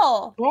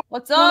 Paul. Paul,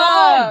 What's What's going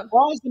on? up?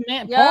 Paul's the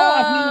man. Yo.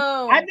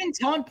 Paul, I've been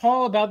telling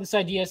Paul about this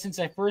idea since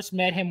I first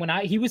met him when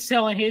he was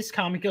selling his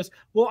comic. He goes,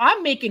 well,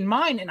 I'm making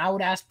mine. And I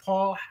would ask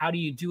Paul, how do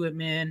you do it,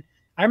 man?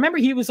 I remember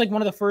he was like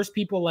one of the first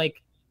people,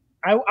 like,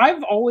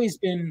 I've always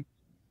been,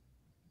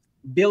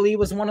 Billy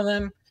was one of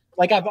them.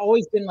 Like, I've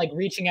always been like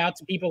reaching out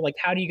to people like,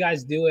 how do you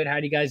guys do it? How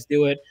do you guys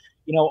do it?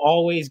 You know,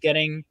 always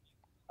getting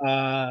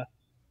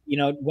you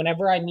know,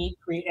 whenever I meet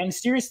and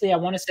seriously, I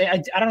want to say,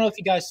 I don't know if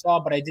you guys saw,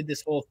 but I did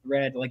this whole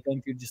thread, like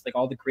going through just like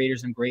all the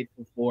creators I'm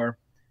grateful for.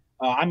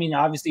 I mean,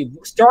 obviously,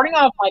 starting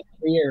off my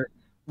career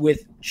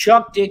with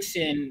Chuck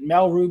Dixon,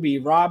 Mel Ruby,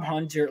 Rob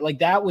Hunter, like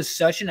that was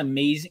such an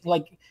amazing,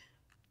 like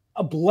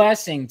a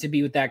blessing to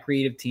be with that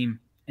creative team.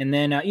 And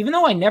then even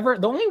though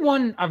the only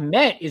one I've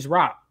met is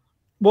Rob.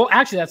 Well,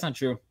 actually, that's not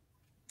true.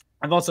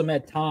 I've also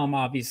met Tom,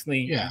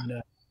 obviously,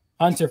 and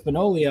Hunter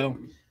Fenolio.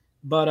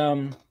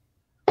 But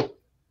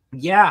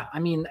yeah, I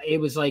mean, it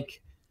was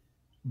like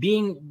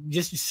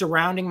just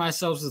surrounding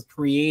myself with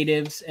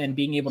creatives and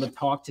being able to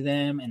talk to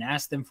them and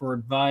ask them for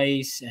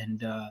advice.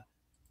 And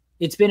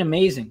it's been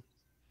amazing.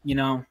 You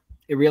know,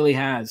 it really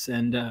has.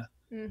 And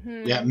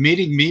yeah,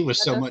 meeting me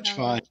was so much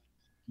fun.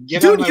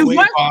 Get Dude, out of my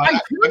way, Paul.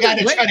 I got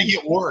to try to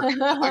get work. I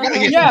got to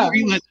get some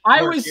freelance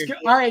work here.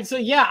 All right. So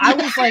yeah, I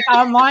was like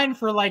online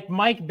for like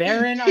Mike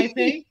Barron, I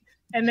think.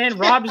 And then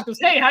Rob just goes,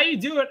 "Hey, how you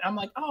doing?" I'm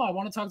like, "Oh, I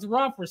want to talk to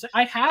Rob for a second."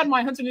 I had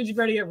my Hunter Ninja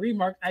ready at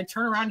Remark. I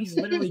turn around, he's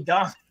literally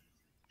gone.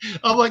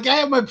 I'm like, I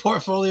have my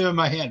portfolio in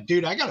my hand,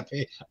 dude. I gotta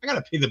pay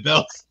the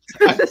bills.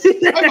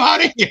 I'm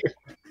out of here.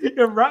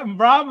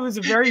 Rob was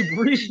a very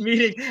brief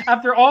meeting.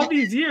 After all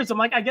these years, I'm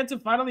like, I get to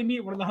finally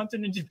meet one of the Hunter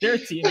Ninja Bear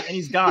team, and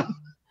he's gone.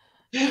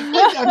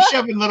 I'm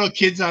shoving little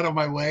kids out of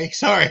my way.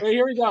 Sorry. Well,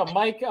 here we go,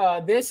 Mike.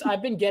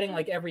 I've been getting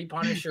like every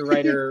Punisher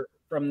writer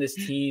from this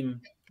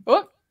team.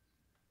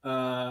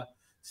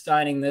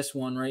 Signing this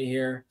one right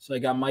here. So I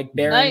got Mike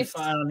Barron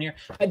on here.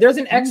 There's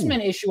an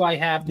X-Men issue I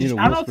have. I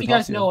don't know if you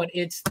guys know it.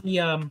 It's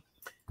the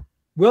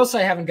Wills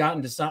I haven't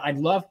gotten to sign. I'd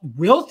love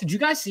Wills. Did you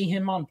guys see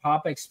him on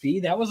Pop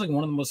XP? That was like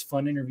one of the most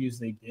fun interviews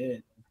they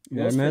did.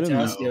 Yeah, I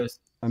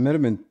met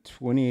him in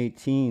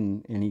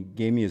 2018 and he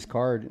gave me his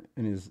card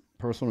and his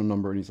personal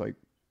number and he's like,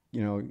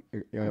 you know,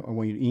 I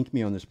want you to ink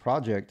me on this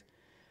project.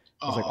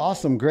 I was like,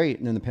 awesome, great.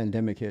 And then the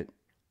pandemic hit.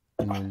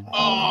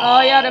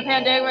 Oh yeah, the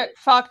pandemic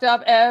fucked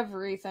up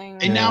everything.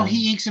 And now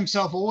he inks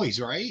himself always,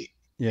 right?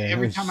 Yeah.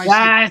 Every time I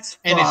see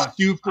it, and it's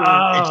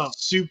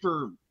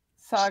super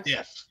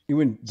stiff. He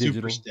went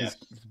digital. Super stiff.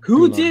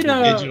 Who did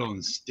digital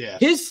and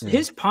stiff?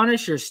 His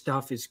Punisher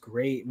stuff is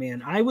great,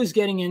 man. I was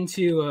getting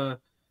into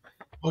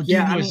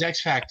his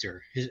X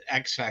Factor. His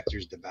X Factor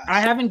is the best. I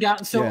haven't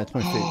gotten it's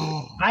my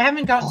favorite. I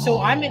haven't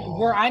gotten I'm in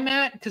where I'm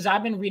at because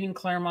I've been reading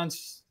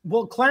Claremont's.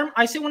 Well,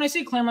 when I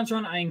say Claremont's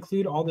run, I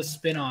include all the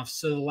spinoffs.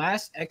 So the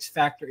last X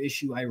Factor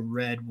issue I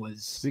read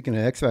was. Speaking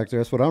of X Factor,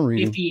 that's what I'm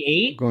reading.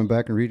 58. Going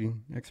back and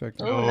reading X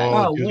Factor.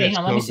 Wait,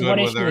 let me see what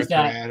issue is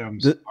that.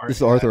 This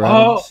is Arthur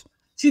Adams.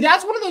 See,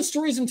 that's one of those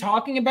stories I'm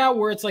talking about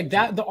where it's like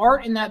that. The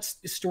art in that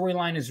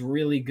storyline is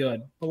really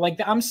good, but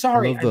like, I'm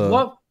sorry,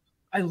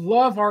 I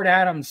love Art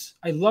Adams.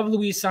 I love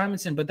Louise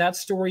Simonson, but that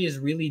story is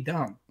really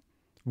dumb.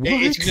 What?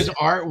 It's because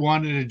Art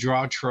wanted to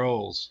draw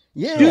trolls.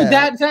 Yeah, dude,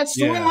 that storyline that's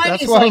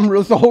is why like,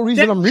 that's the whole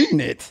reason I'm reading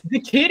it.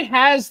 The kid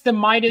has the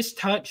Midas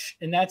touch,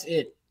 and that's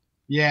it.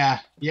 Yeah,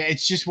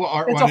 it's just what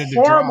Art wanted to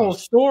draw. It's a horrible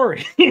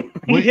story.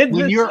 when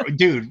you're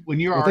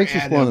Art thanks for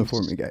spoiling Adams, it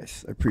for me,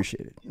 guys. I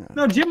appreciate it.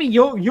 No, Jimmy,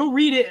 you'll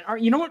read it.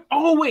 You know what?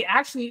 Oh wait,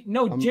 actually,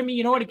 no, Jimmy.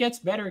 You know what? It gets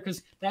better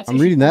because that's. I'm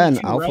reading that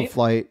in Alpha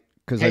Flight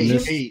because I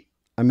missed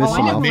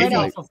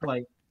Alpha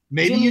Flight.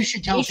 Maybe Jimmy, you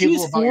should tell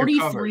people about your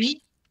covers.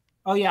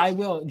 Oh yeah, I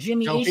will.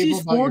 Jimmy,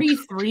 issues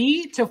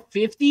 43 to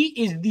 50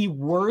 is the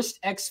worst.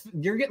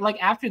 You're like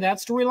after that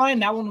storyline,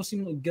 that one will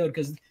seem like good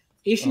because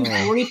issue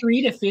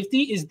 43 to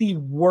 50 is the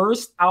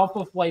worst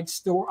Alpha Flight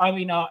story. I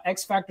mean,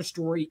 X Factor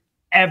story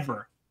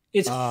ever.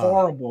 It's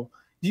horrible.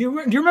 Do you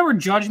remember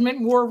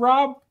Judgment War,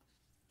 Rob?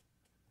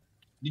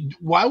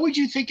 Why would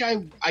you think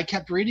I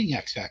kept reading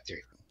X Factor?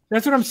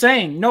 That's what I'm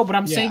saying. No, but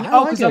I'm saying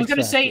because I was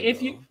gonna say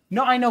if you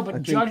I know,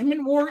 but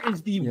Judgment War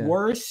is the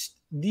worst.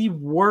 The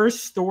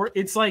worst story.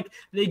 It's like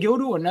they go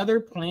to another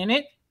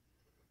planet.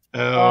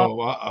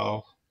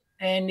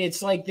 And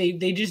it's like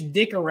they just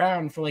dick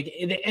around for like,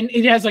 and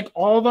it has like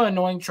all the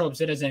annoying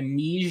tropes. It has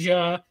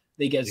amnesia.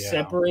 They get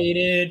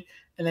separated,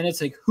 and then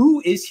it's like,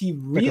 who is he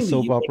really? Like a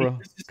soap opera.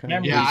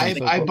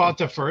 I bought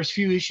the first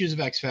few issues of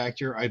X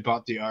Factor. I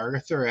bought the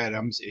Arthur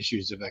Adams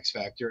issues of X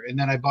Factor, and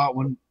then I bought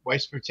when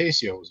Weiss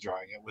Portacio was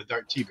drawing it with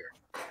Art T-Bear.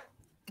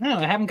 No,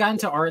 I haven't gotten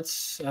to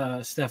Art's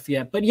stuff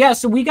yet, but yeah.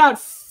 So we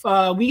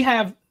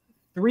have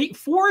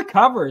 4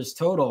 covers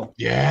total.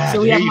 Yeah.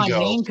 So we have my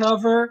main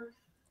cover.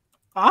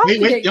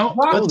 Wait, don't.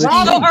 Are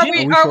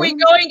we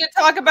going to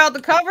talk about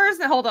the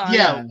covers? Hold on.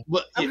 Yeah,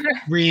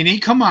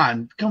 Rini, come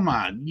on.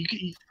 You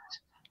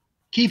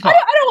keep up.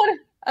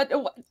 I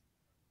don't want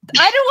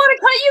to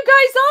cut you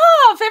guys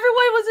off.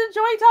 Everyone was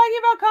enjoying talking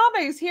about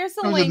comics. Here's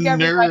the link,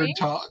 everybody.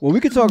 Well, we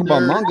could talk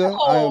about manga.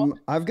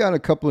 I've got a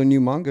couple of new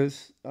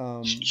mangas.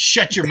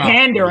 Shut your mouth.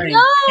 Pandering.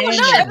 No,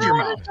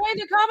 everyone is joined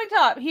the comic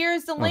top.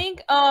 Here's the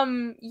link.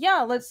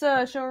 Let's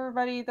show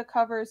everybody the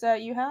covers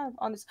that you have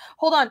on this.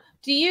 Hold on.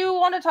 Do you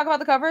want to talk about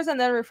the covers and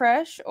then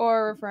refresh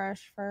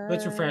refresh first?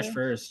 Let's refresh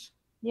first.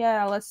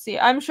 Yeah, let's see.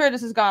 I'm sure this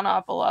has gone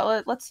off a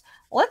lot. Let's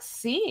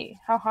see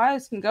how high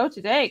this can go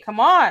today. Come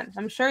on.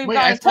 I'm sure you've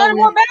got a ton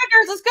more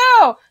backers. Let's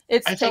go.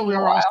 I thought we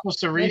were all supposed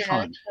to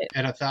refund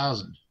at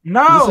 1,000.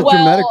 No. Is this a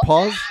dramatic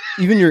pause?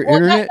 Even your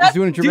internet is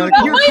doing a dramatic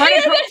pause?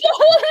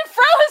 It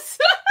froze.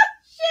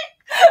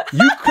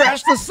 Shit. You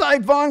crashed the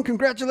site, Vaughn.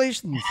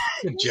 Congratulations.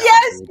 Good job,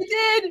 Yes, dude. you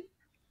did.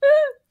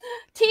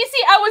 TC,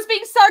 I was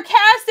being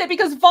sarcastic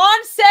because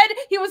Vaughn said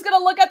he was going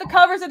to look at the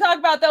covers and talk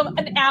about them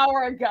an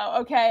hour ago.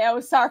 Okay, I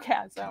was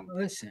sarcasm.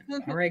 Listen,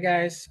 all right,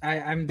 guys.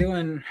 I'm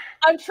doing.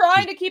 I'm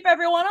trying to keep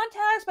everyone on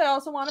task, but I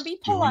also want to be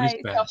Doing his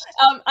polite. best.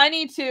 So, I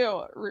need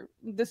to.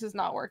 This is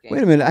not working.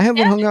 Wait a minute. I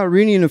haven't hung out with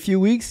Rini in a few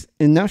weeks,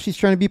 and now she's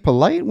trying to be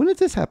polite. When did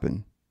this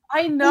happen?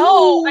 I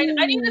know. I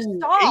need to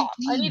stop.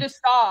 18. I need to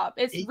stop.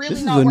 It's really This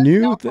is not a working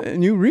new out.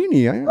 new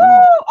Rini.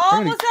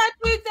 Almost at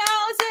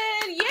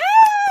 2,000.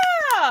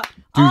 Yeah.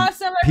 Dude,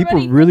 Awesome. people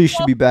everybody. really Thank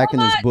should be you back so in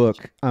this much.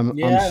 book. I'm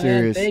serious.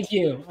 Man, thank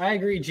you. I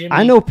agree, Jimmy.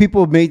 I know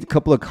people made a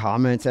couple of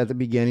comments at the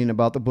beginning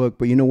about the book,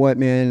 but you know what,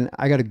 man?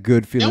 I got a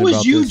good feeling That was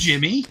about you, this.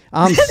 Jimmy.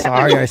 I'm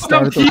sorry I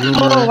started the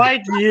People rumor.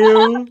 like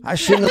you. I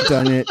shouldn't have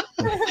done it.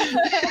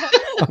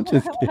 I'm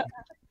just kidding.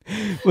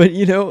 But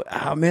you know,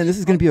 oh man, this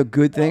is going to be a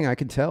good thing. I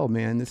can tell,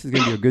 man. This is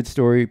going to be a good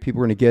story.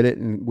 People are going to get it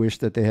and wish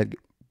that they had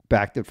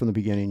backed it from the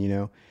beginning. You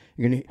know,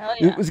 you're gonna.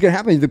 Yeah. What's going to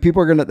happen is the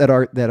people are going to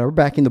that are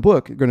backing the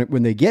book. Are going to,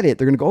 when they get it,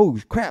 they're going to go, "Oh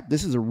crap,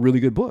 this is a really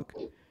good book."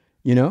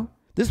 You know,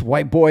 this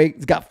white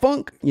boy's got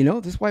funk. You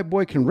know, this white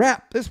boy can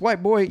rap. This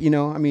white boy, you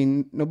know, I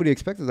mean, nobody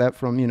expected that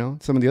from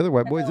some of the other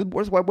white boys.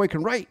 This white boy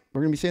can write.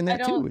 We're going to be saying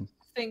that too.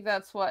 I think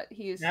that's what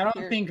he's. I don't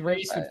here think to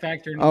race do, would but-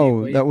 factor in. the Oh,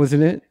 equation. that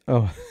wasn't it.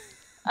 Oh.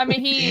 I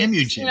mean, Damn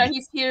you, Jimmy.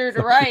 he's here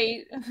to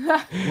write.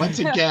 Once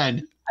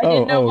again. I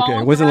didn't know okay.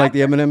 Vaughn It wasn't like the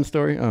rapper. Eminem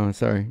story. Oh,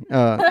 sorry.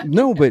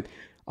 No, but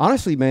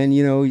honestly, man,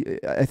 you know,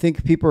 I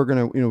think people are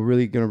gonna,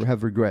 really gonna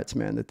have regrets,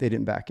 man, that they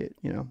didn't back it.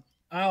 You know.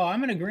 Oh,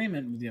 I'm in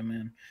agreement with you,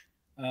 man.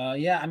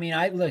 Yeah, I mean,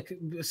 I look.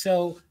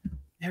 So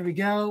there we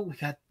go. We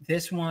got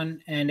this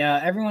one, and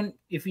everyone,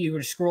 if you were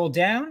to scroll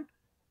down,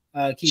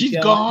 keep She's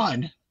going.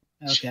 gone.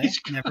 Okay, She's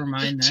never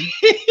mind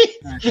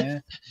then. Okay.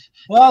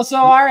 Well, so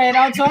all right,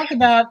 I'll talk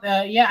about.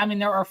 Yeah, I mean,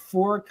 there are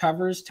 4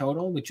 covers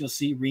total, which you'll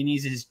see.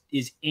 Rini's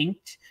is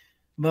inked,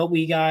 but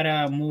we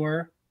got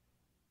more.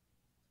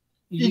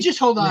 You just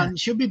hold on.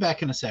 She'll be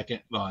back in a second,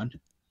 Vaughn.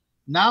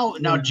 Now,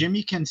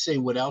 Jimmy can say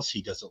what else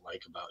he doesn't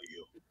like about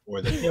you,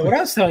 or that. Yeah, what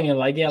else telling you?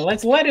 Like, yeah,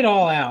 let's let it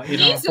all out. You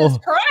know. Jesus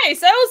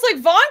Christ! I was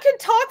like, Vaughn can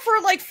talk for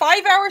like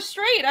 5 hours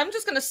straight. I'm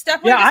just gonna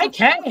step. Yeah, into I some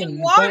can,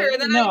 fucking water, but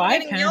then no, I'm I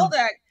getting can. yelled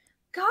at.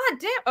 God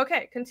damn.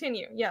 Okay,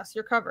 continue. Yes,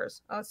 your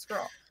covers. Let's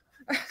scroll.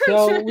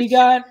 So we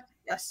got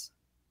yes.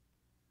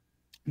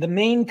 the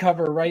main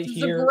cover right This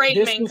is here. a great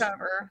This main was-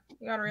 cover.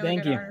 You got a really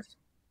Thank good you. artist.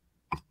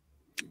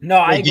 No,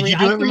 I Wait, did agree. you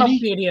do I it, came up Rini?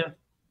 with the idea.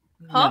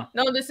 Huh?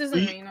 No, this isn't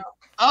You- me. No.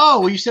 Oh,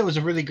 well, you said it was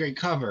a really great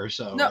cover,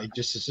 so No. I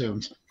just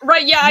assumed.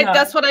 Right? Yeah, Yeah.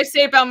 that's what I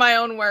say about my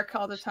own work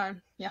all the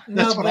time. Yeah.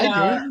 That's what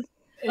I do.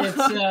 It's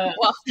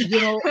Well,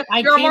 I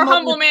you're a came more up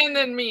humble with- man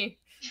than me.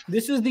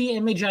 This was the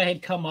image I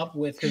had come up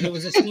with because it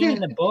was a scene in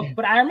the book.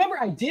 But I remember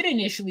I did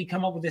initially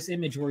come up with this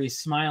image where he's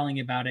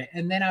smiling about it,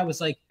 and then I was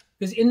like,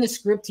 because in the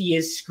script he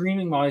is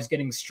screaming while he's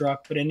getting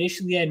struck. But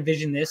initially I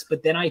envisioned this,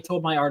 but then I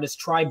told my artist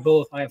try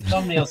both. I have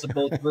thumbnails of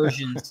both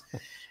versions,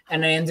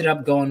 and I ended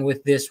up going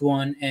with this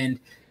one. And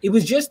it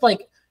was just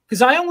like,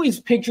 because I always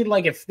pictured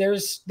like if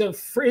there's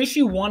for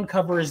issue 1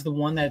 cover is the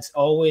one that's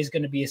always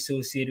going to be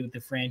associated with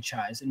the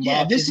franchise. And Yeah,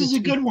 while this is a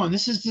issue- good one.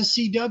 This is the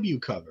CW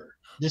cover.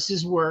 This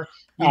is where,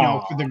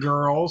 for the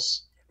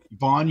girls,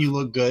 Vaughn, you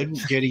look good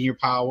getting your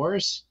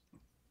powers.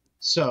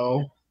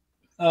 So,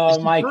 this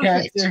is my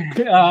perfect.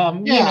 character. yeah,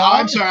 You know,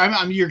 I'm sorry.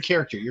 I'm your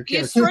character. Your You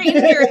character.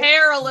 straightened your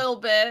hair a little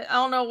bit. I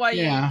don't know why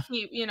Yeah.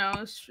 you keep, fantasizing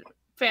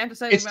It's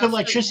the about straightened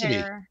electricity.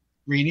 hair.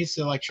 Rini's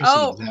the electricity.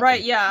 Oh, is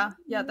right, happening.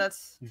 yeah.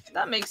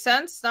 That makes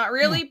sense. Not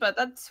really, but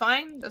that's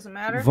fine. Doesn't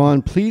matter.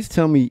 Vaughn, please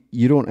tell me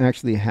you don't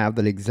actually have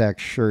that exact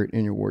shirt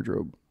in your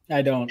wardrobe.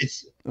 I don't.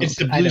 It's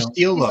the I blue don't.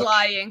 steel He's look.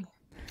 lying.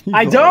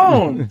 I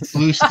don't.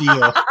 Blue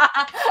steel.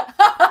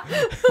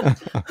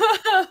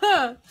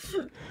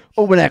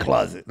 Open that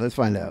closet. Let's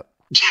find out.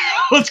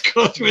 Let's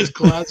go through his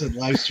closet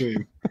live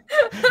stream.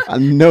 I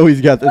know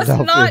he's got this Let's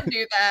out not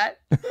there. do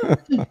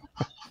that.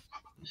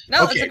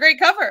 No, it's Okay. a great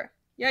cover.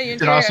 Yeah, you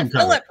It's an enjoy awesome it.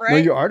 cover. Philip, right? No,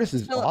 your artist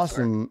is Philip's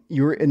awesome.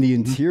 You're in the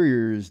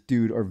interiors,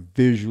 dude, are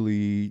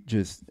visually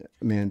just,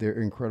 man, they're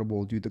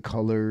incredible, dude. The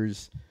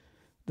colors,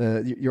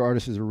 your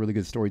artist is a really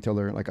good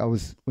storyteller. Like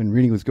when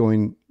Rini was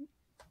going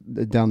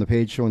down the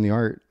page showing the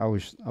art, I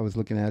was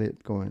looking at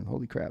it going,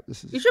 holy crap,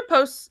 this is. You should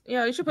post.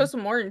 Yeah, you should post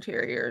some more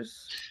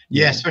interiors.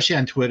 Yeah, especially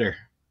on Twitter.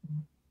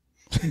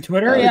 On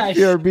Twitter, yeah.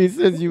 PRB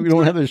says you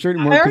don't have the shirt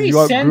anymore I because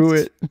already you outgrew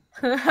sent- it.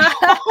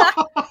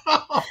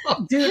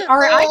 Dude, all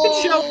right,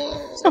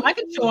 I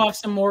could show off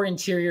some more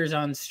interiors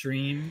on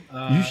stream.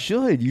 You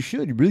should.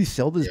 You really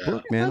sell this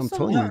book, man. I'm Post some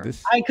telling you more.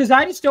 this. Because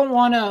I just don't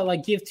want to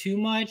like give too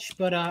much,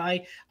 but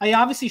I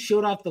obviously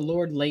showed off the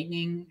Lord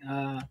Lightning,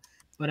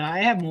 but I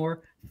have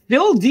more.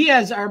 Phil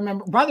Diaz, I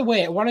remember. By the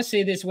way, I want to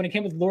say this when it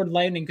came with Lord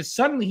Lightning, because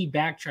suddenly he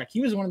backtracked.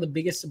 He was one of the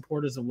biggest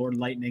supporters of Lord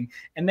Lightning,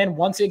 and then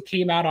once it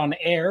came out on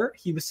air,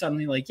 he was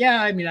suddenly like,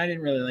 "Yeah, I mean, I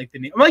didn't really like the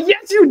name." I'm like,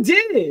 "Yes, you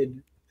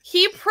did."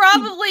 He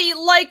probably,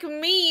 like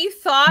me,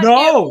 thought it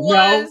No,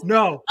 was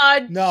no,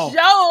 a no.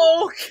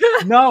 joke.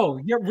 No,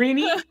 you're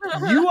Rini.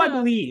 You, I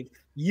believe.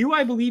 You,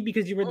 I believe,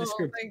 because you read the Oh,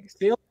 script. thanks.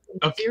 Phil,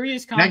 Okay,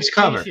 serious next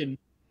cover. conversation.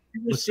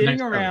 You were What's the sitting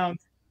next cover? around.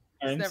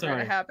 It's I'm never sorry.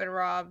 gonna happen,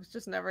 Rob. It's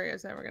just never gonna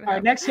happen. All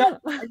right, next cover.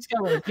 Next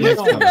cover. Keep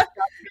Next going. cover.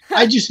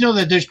 I just know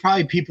that there's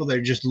probably people that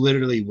are just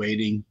literally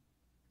waiting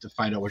to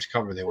find out which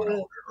cover they want to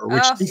order or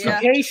which. Oh,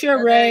 yeah. Sukeisha There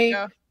you Ray.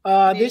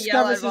 go. This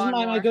yell cover at is Vaughn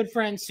my more. good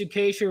friend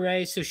Sukeisha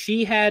Ray. So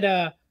she had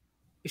I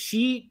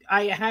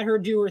had her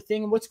do her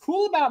thing. And what's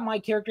cool about my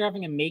character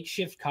having a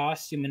makeshift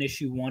costume in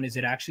issue 1 is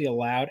it actually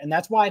allowed, and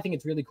that's why I think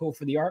it's really cool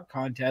for the art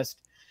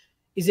contest,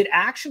 is it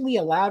actually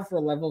allowed for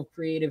a level of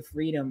creative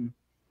freedom.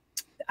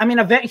 I mean,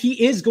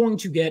 he is going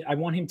to get, I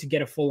want him to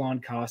get a full-on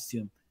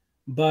costume.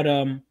 But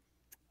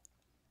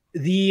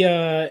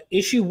the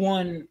issue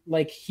 1,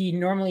 like he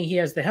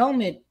has the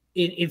helmet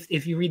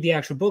if you read the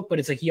actual book, but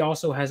it's like he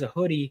also has a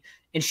hoodie,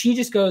 and she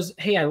just goes,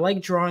 "Hey, I like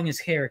drawing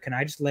his hair. Can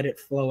I just let it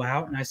flow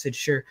out?" And I said,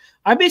 "Sure."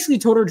 I basically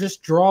told her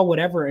just draw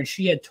whatever, and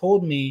she had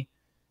told me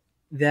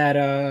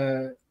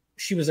that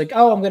she was like,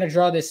 "Oh, I'm going to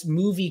draw this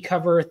movie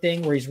cover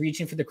thing where he's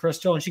reaching for the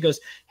crystal," and she goes,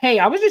 "Hey,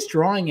 I was just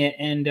drawing it,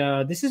 and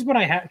this is what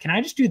I have. Can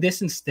I just do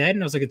this instead?"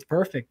 And I was like, "It's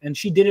perfect." And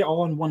she did it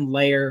all in one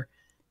layer,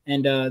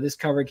 and this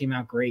cover came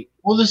out great.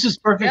 Well, this is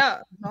perfect. Yeah,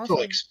 awesome.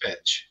 Like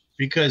Spitch.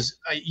 Because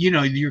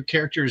your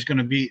character is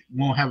going to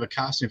won't have a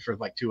costume for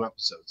like 2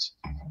 episodes.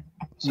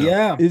 So.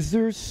 Yeah. Is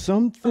there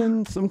some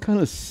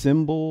kind of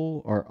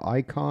symbol or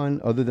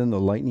icon other than the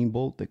lightning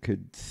bolt that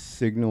could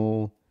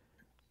signal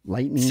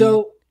lightning?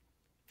 So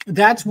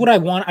that's what I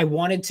want. I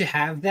wanted to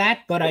have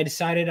that, but I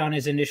decided on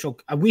his initial.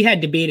 We had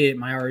debated it,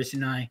 my artist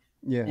and I.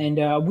 Yeah.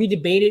 And we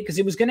debated because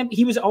it was gonna.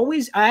 He was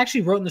always. I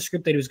actually wrote in the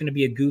script that it was gonna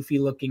be a goofy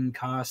looking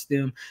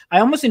costume. I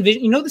almost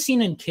envisioned. You know the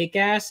scene in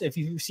Kick-Ass? If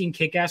you've seen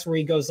Kick-Ass, where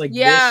he goes like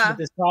this with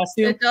this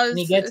costume, and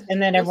he gets,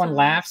 and then everyone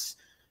laughs.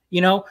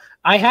 You know,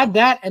 I had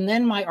that, and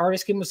then my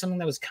artist came with something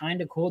that was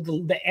kind of cool.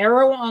 The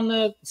arrow on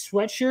the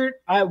sweatshirt,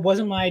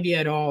 wasn't my idea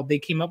at all. They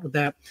came up with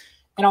that.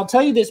 And I'll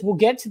tell you this, we'll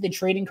get to the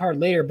trading card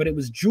later, but it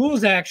was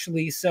Jules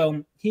actually.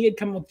 So he had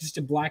come up with just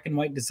a black and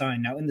white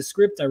design. Now in the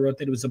script, I wrote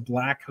that it was a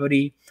black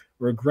hoodie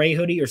or a gray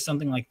hoodie or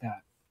something like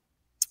that.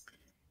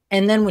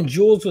 And then when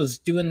Jules was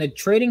doing the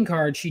trading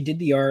card, she did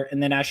the art.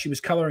 And then as she was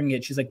coloring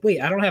it, she's like,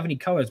 "Wait, I don't have any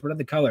colors. What are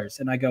the colors?"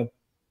 And I go,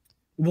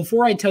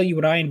 "Before I tell you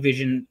what I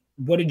envision,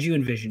 what did you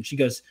envision?" She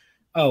goes,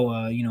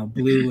 "Oh,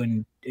 blue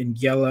and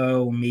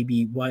yellow,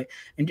 maybe white."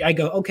 And I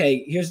go,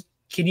 "Okay,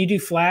 can you do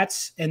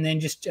flats and then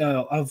just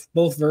of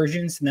both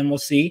versions, and then we'll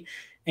see."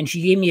 And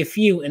she gave me a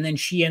few, and then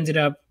she ended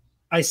up.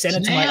 I sent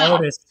it to my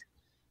artist.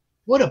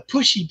 What a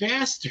pushy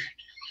bastard!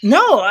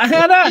 No,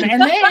 hold on.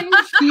 And then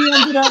she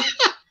ended up.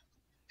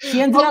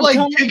 Like,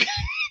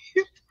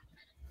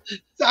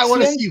 I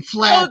want to see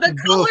flat. Oh, the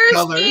color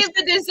scheme,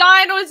 the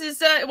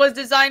design was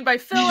designed by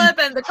Philip,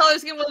 and the color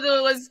scheme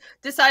was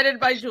decided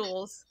by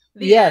Jules.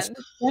 Yes,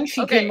 then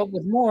she came up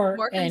with more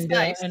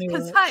concise. Anyway,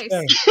 concise.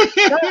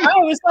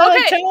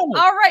 Okay,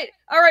 all right.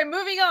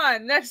 Moving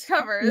on. Next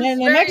cover. And then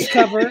the next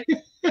cover,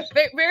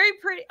 very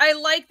pretty. I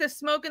like the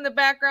smoke in the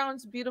background.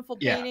 It's beautiful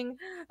painting.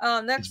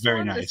 That's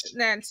very nice.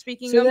 And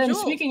speaking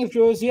of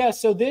Jules, yeah.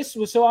 So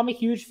I'm a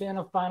huge fan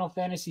of Final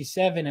Fantasy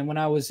VII, and when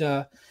I was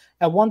at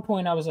one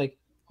point I was like,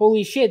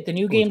 "Holy shit, the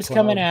new game's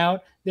coming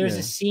out." There's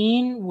a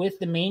scene with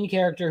the main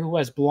character who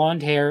has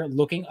blonde hair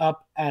looking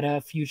up at a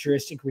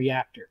futuristic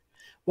reactor.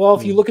 Well,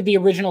 if you look at the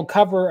original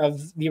cover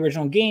of the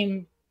original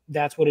game,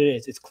 that's what it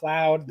is. It's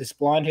Cloud, this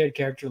blonde-haired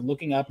character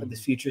looking up at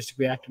this futuristic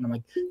reactor. And I'm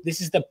like,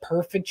 this is the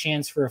perfect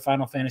chance for a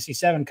Final Fantasy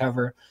VII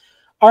cover.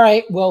 All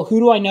right, well, who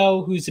do I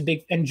know who's a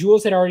big... And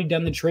Jules had already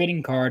done the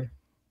trading card,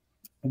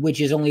 which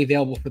is only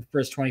available for the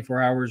first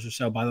 24 hours or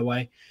so, by the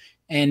way.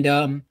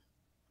 And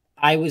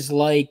I was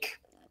like,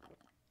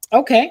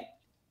 okay,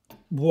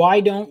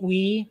 why don't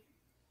we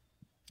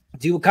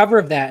do a cover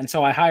of that? And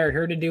so I hired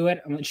her to do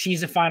it.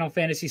 She's a Final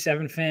Fantasy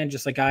VII fan,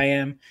 just like I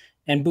am.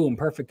 And boom,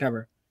 perfect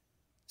cover.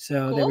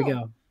 So there we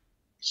go.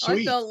 Sweet.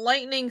 Like the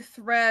lightning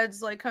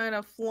threads, like kind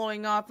of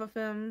flowing off of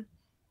him.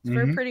 It's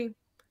very pretty.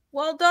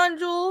 Well done,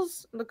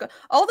 Jules. Look,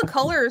 all the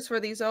colors for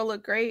these all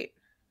look great.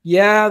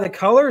 Yeah, the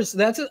colors.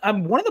 That's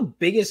one of the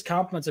biggest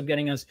compliments I'm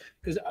getting us,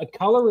 because a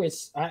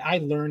colorist I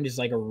learned is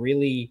like a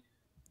really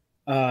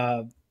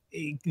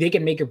they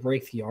can make or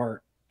break the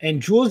art. And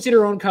Jules did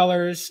her own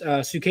colors.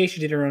 Sukeisha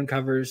did her own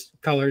colors.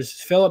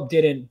 Philip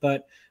didn't,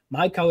 but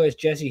my colorist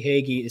Jesse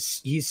Hagee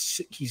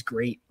he's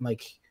great.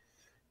 Like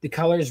the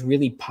colors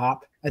really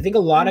pop. I think a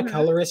lot of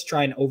colorists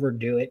try and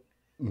overdo it.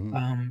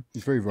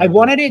 It's very I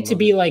wanted it to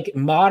be like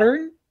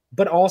modern,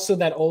 but also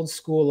that old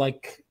school,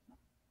 like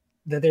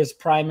that there's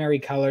primary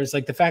colors.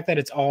 Like the fact that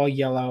it's all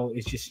yellow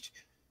is just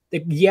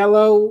the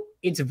yellow.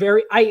 It's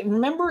very. I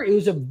remember it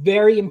was a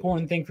very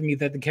important thing for me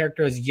that the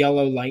character has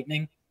yellow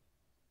lightning.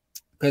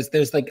 Because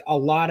there's like a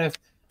lot of,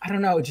 I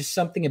don't know, just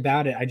something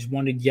about it. I just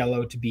wanted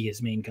yellow to be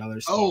his main color.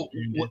 Oh,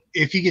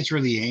 if he gets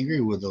really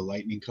angry, will the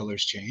lightning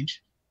colors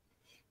change?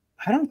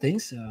 I don't think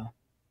so.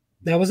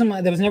 That wasn't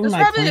my. That was never There's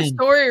my probably plan. a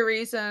story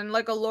reason,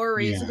 like a lore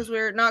reason, Yeah. because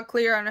we're not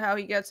clear on how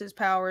he gets his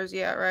powers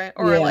yet, right?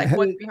 Or Yeah. like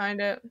what's behind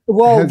it.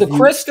 Well, Have the you-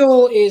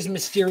 crystal is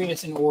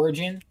mysterious in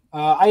origin.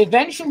 I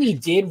eventually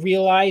did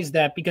realize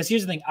that, because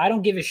here's the thing: I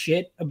don't give a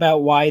shit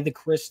about why the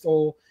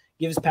crystal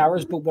gives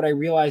powers, but what I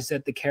realized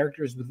that the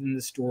characters within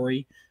the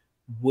story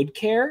would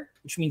care,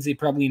 which means they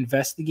probably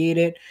investigate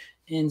it,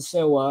 and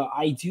so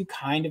I do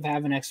kind of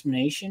have an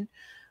explanation.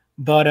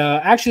 But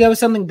actually, that was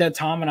something that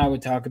Tom and I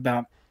would talk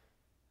about.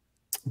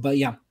 But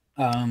yeah,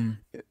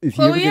 If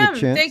you ever Chloe get M, a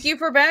chance, thank you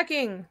for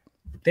backing.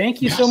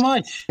 thank you so Yes.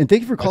 much. and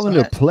thank you for That's calling it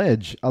a nice.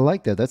 pledge. I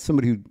like that. That's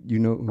somebody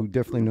who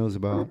definitely knows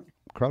about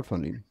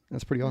crowdfunding.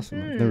 That's pretty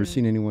awesome. I've never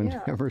seen anyone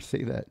Yeah. ever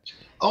say that.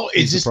 Oh, It's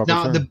is a this proper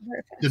now term.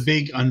 the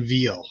big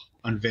unveil?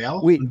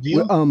 Unveil? Wait,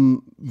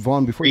 Unveil?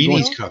 Vaughn, before you go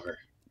Rainey's on, cover.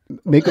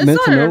 make a It's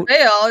mental not note. a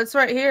veil. It's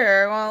right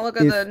here. Want to look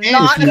at If- the And-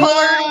 not you-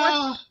 colored one?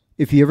 Ah!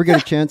 If you ever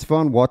get a chance,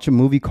 Vaughn, watch a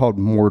movie called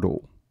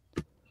Mortal.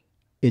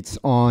 It's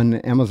on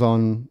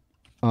Amazon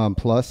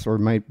Plus, or it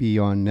might be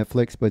on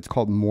Netflix, but it's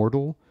called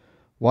Mortal.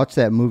 Watch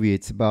that movie.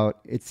 It's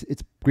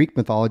Greek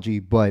mythology,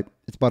 but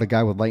it's about a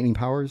guy with lightning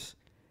powers.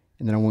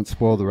 And then I won't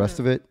spoil the rest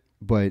of it,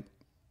 but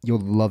you'll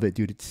love it,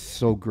 dude. It's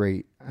so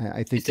great.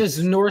 I think It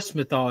says Norse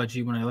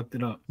mythology when I looked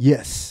it up.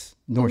 yes,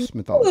 Norse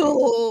mythology.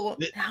 Ooh,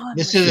 Th- now I'm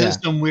This like- is Yeah.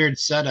 some weird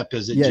setup,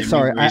 is it? Yeah, Jimmy,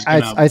 sorry, where he's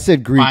gonna I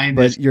said Greek, find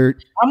but this- you're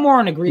I'm more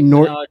on a Greek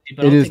Nor- mythology.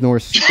 But I it don't is think-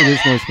 Norse. It is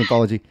Norse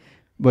mythology,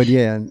 but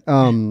yeah,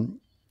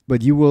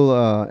 but you will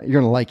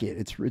you're gonna like it.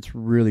 It's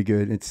really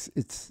good.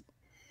 It's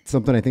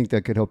something I think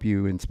that could help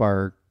you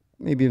inspire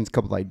maybe even a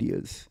couple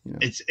ideas. You know,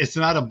 It's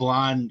not a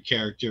blonde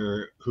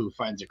character who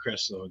finds a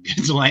crystal and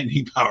gets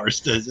lightning powers,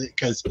 does it?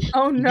 Because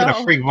Oh you're gonna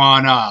no, freak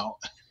Vaughn out.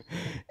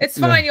 it's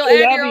No. fine. You'll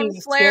Yeah, add that'd your be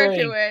own flair scary.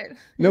 to it.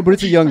 no, but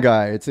it's a young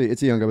guy. It's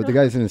a young guy, but the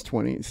guy's in his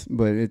 20s.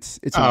 But it's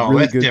a Oh,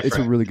 really that's good. It's a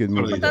different. really good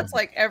Totally movie. But that's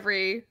like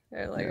every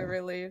Yeah.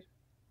 lead.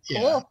 Yeah.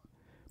 Cool.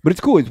 But it's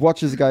cool. It's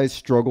watch this guy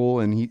struggle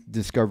and he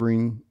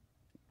discovering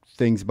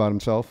things about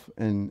himself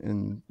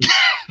and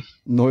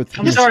North.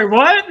 I'm sorry,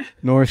 what?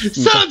 North. It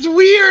sounds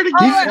weird. Oh,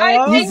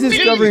 I He's think we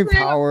discovering need to-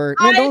 power.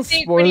 I Man, don't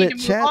think we spoil need it, to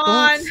move chat.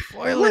 on. Don't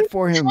spoil it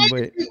for him.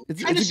 But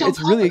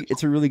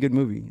it's really good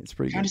movie. It's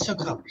pretty Trying good. to sell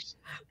covers.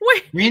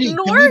 Wait, Randy, can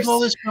we Norse blow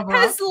this cover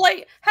has up?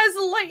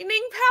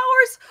 lightning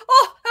powers.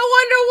 Oh, I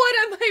wonder what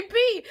it might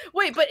be.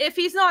 Wait, but if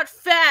he's not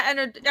fat and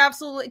an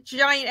absolute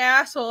giant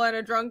asshole and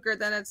a drunkard,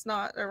 then it's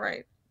not the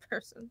right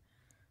person.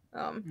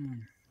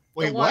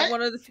 Wait, the what?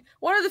 One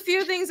of the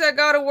few things that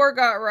God of War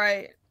got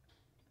right.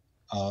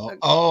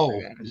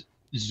 Oh,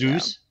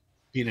 Zeus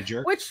being a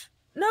jerk. Which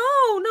no,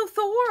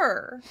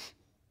 Thor.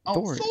 Oh,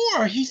 Thor.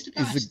 Thor. He's the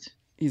best.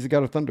 He's the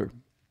god of thunder.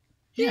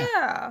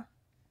 Yeah.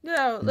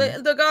 No, Hmm.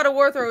 the God of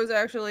War throw is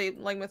actually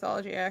like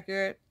mythology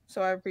accurate,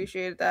 so I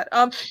appreciated that.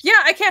 Yeah,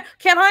 I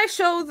can I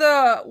show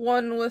the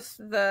one with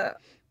the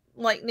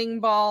lightning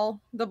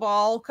ball, the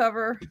ball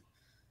cover?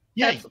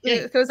 Yeah,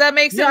 yeah. Because that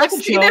makes Yeah, it I look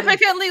can show it.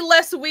 significantly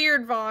less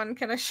weird, Vaughn.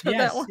 Can I show Yes,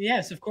 that one?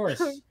 yes, of course.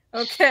 Do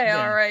Okay,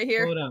 Yeah, all right,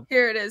 pull it up.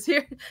 here it is.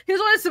 Here's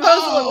what it's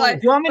supposed to look Oh.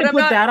 like. you want me But to I'm put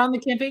not- that on the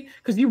campaign?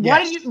 Because why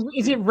Yes. did you?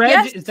 Is it red?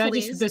 Yes, is that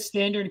please. just the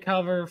standard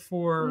cover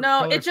for?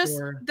 No, color it just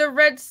for- the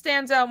red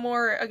stands out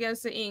more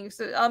against the ink.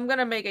 So I'm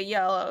gonna make it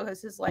yellow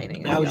because his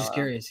lightning. I is was just yellow.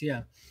 curious.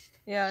 Yeah.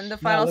 Yeah, and the No, it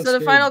final looks so the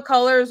good. final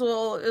colors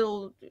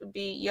it'll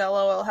be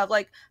yellow. It'll have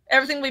like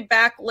everything will be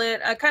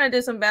backlit. I kind of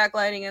did some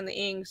backlighting in the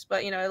inks,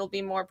 but it'll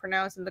be more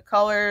pronounced in the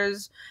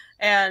colors,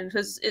 and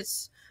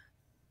because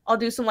I'll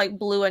do some like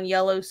blue and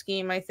yellow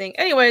scheme, I think.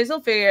 Anyways,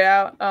 they'll figure it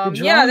out. The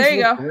Yeah, there drones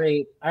you go. look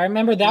Great. I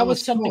remember that That was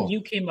looks something cool.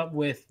 you came up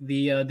with,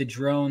 the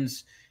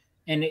drones.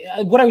 And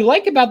what I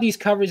like about these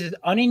covers is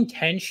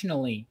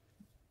unintentionally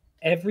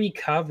every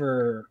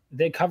cover,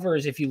 the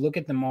covers, if you look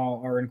at them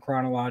all, are in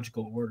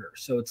chronological order.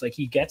 So it's like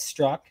he gets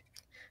struck,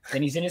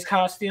 then he's in his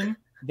costume,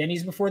 then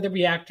he's before the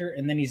reactor,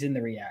 and then he's in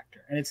the reactor.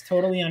 And it's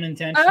totally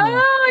unintentional.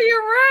 Oh,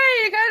 you're right.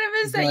 I kind of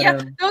missed that.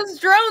 But, Yeah, those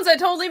drones I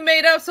totally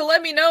made up. So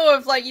let me know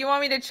if like you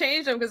want me to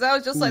change them because I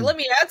was just like, Ooh. let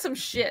me add some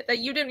shit that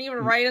you didn't even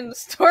write in the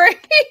story.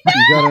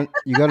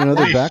 You got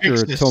another Hey, backer,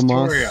 fix this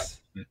story up.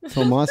 Tomas.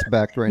 Tomas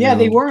backed right now. Yeah,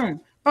 they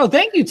weren't. Oh,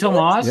 thank you,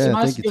 Tomas. Yeah,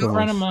 Tomas thank you, is a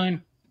friend of Tomas.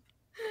 mine.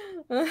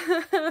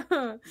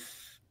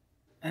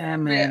 Ah,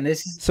 man, Yeah.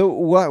 this is So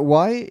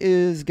why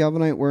is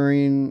Galvanite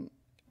wearing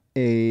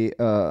the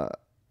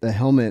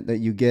helmet that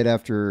you get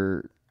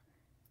after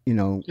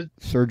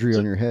surgery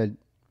on your head?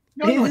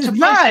 No, it's a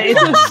not. It's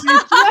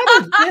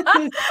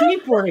bicycle. a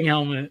skateboarding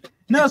helmet.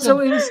 No, so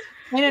it was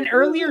in an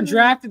earlier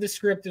draft of the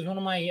script. Is one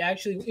of my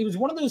it was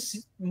one of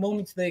those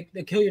moments, the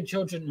kill your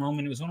children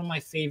moment. It was one of my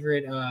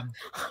favorite.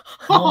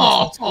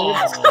 Oh,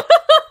 moments.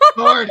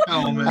 Lord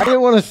helmet. I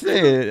didn't want to say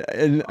it,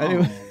 and I,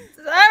 didn't,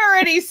 I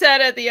already said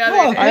it the other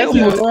Oh, day. I thank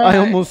you.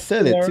 almost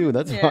said it Laura. too.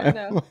 That's Yeah,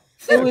 why. no.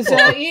 It was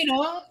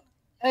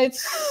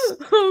it's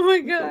Oh my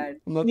god.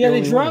 I'm not yeah, the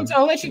only drones. one.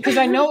 I'll let you because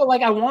I know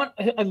like I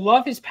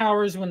love his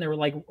powers when they're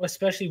like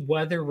especially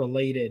weather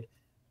related.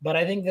 But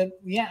I think that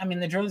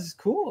the drones is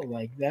cool.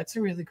 Like that's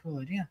a really cool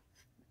idea.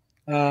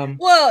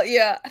 Well,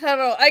 yeah, I don't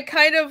know. I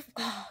kind of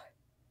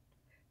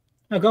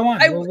No, go on.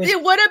 What was-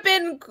 it would have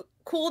been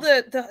cool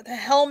that the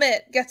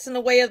helmet gets in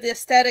the way of the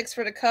aesthetics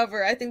for the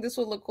cover. I think this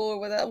would look cooler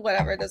with it.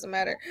 Whatever, it doesn't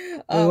matter.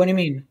 What do you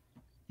mean?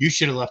 You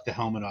should have left the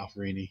helmet off,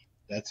 Rainey.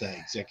 That's an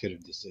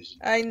executive decision.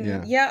 I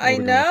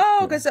know,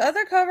 because the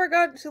other cover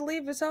got to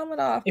leave his helmet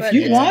off. If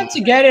you want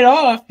to get it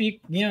off, you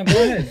know,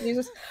 go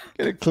ahead.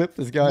 Gonna clip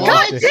this guy.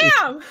 God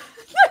damn!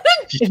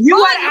 If you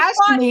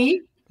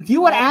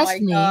would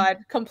ask me, God,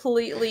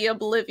 completely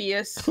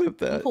oblivious. Clip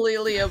that.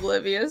 Completely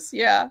oblivious.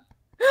 Yeah.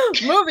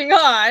 Moving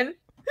on.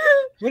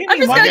 What do you I'm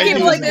mean? just Why gonna do you keep it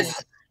do like that?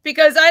 this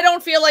because I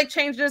don't feel like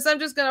changing this. I'm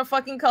just gonna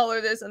fucking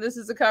color this, and this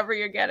is the cover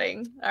you're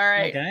getting. All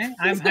right. Okay,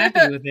 I'm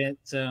happy with it.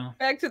 So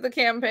back to the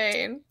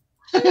campaign.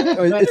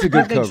 It's a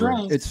good the cover.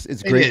 drones-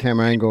 It's great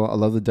camera angle. I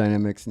love the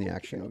dynamics and the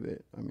action of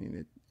it. I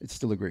mean, it's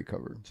still a great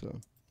cover.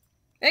 So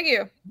Thank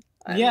you.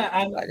 Yeah,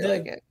 I'm glad you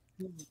like it.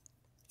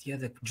 Yeah,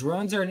 the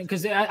drones are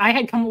because I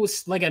had come up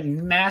with like a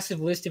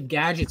massive list of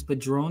gadgets, but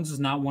drones was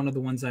not one of the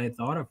ones I had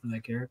thought of for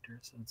that character.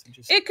 So it's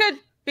interesting. It could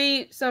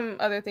be some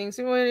other things.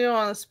 You don't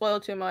want to spoil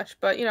too much,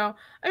 but you know,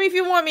 I mean, if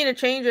you want me to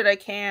change it, I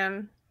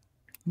can.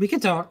 We can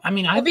talk. I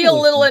mean, I'll be a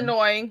little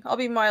annoying. I'll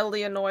be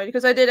mildly annoyed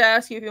because I did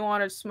ask you if you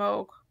wanted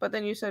smoke, but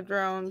then you said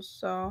drones,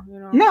 so you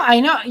know. No, I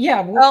know.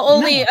 Yeah,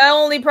 I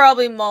only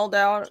probably mulled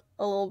out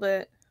a little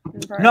bit.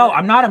 No,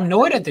 I'm not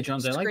annoyed at the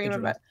drones. I like the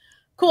drones.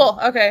 Cool.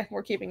 Okay,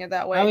 we're keeping it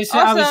that way. I was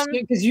Awesome.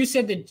 because you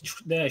said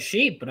the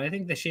shape, but I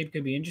think the shape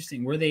could be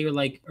interesting. Were they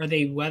like, are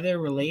they weather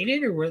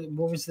related, or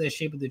what was the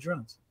shape of the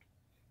drones?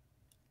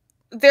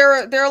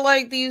 They're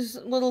like these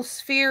little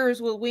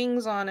spheres with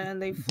wings on it, and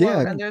they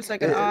float, and there's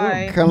like an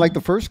eye. Kind of like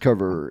the first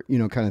cover, you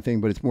know, kind of thing,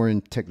 but it's more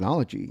in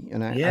technology,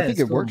 and I think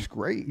it works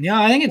great.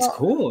 Yeah, I think it's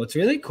cool. It's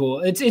really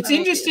cool. It's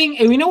interesting.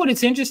 And we know what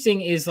it's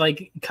interesting is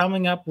like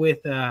coming up with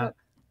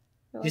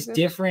just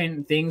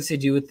different things to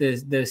do with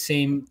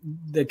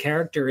the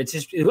character. It's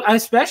just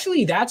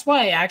especially that's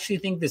why I actually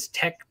think this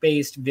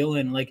tech-based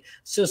villain, like,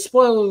 so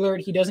spoiler alert,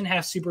 he doesn't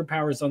have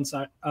superpowers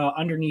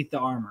underneath the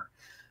armor.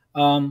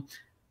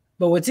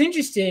 But what's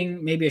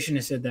interesting, maybe I shouldn't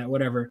have said that,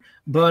 whatever.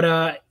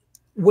 But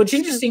what's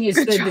interesting is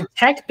that the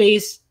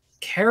tech-based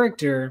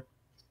character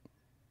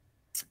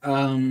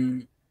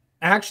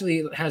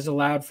actually has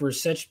allowed for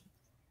such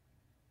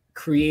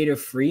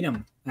creative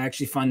freedom. I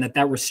actually find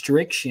that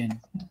restriction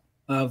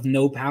of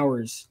no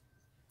powers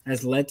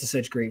has led to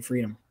such great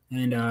freedom.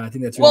 And I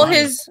think that's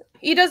really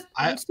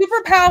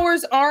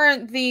superpowers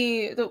aren't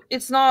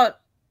it's not,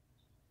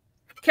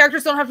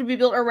 characters don't have to be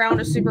built around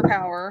a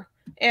superpower.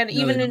 And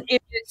even in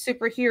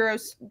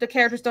superheroes, the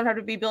characters don't have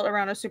to be built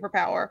around a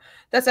superpower.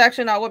 That's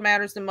actually not what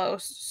matters the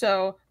most.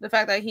 So the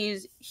fact that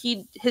his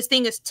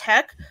thing is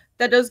tech,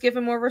 that does give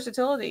him more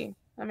versatility.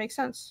 That makes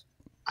sense.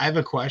 I have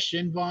a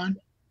question, Vaughn.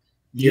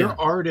 Your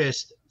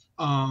artist,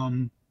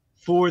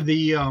 for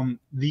the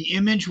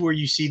image where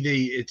you see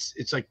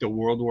it's like the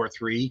World War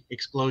III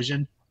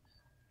explosion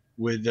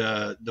with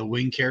the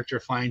wing character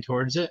flying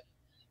towards it.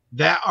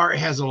 That art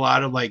has a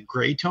lot of like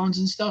gray tones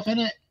and stuff in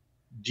it.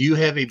 Do you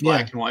have a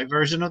black and white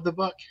version of the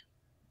book?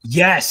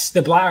 Yes,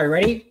 the black.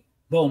 Ready?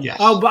 Boom. Yes.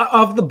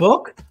 Of the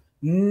book.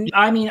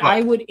 I mean,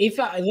 I would if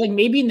like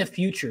maybe in the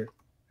future,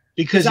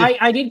 because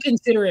I did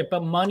consider it,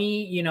 but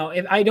money, you know,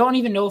 if I don't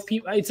even know if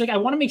people, it's like I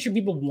want to make sure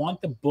people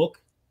want the book.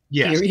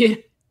 Yes.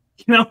 Period.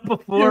 You know,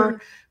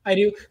 before I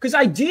do, because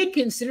I did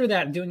consider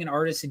that doing an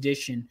artist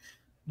edition,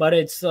 but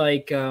it's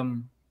like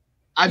I'm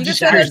just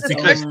curious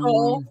because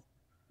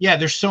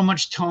there's so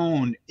much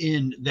tone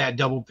in that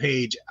double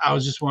page. I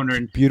was just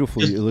wondering,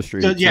 beautifully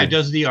illustrated.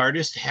 Does the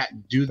artist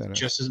do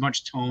just as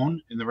much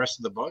tone in the rest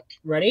of the book?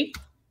 Ready?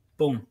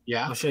 Boom.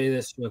 Yeah, I'll show you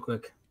this real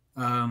quick.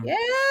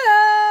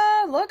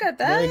 Yeah, look at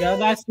that. There you go.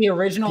 That's the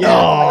original.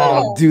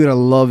 Oh, dude, I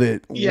love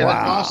it. Yeah, wow.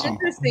 that's awesome.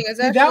 Interesting. It's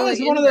that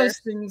was one of those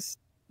things.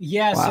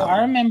 Yeah, wow. So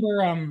I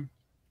remember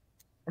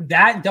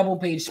that double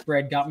page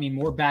spread got me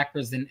more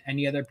backers than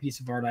any other piece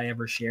of art I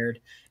ever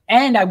shared.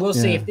 And I will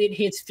say, if it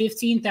hits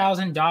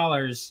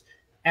 $15,000,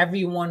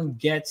 everyone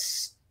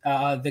gets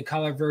the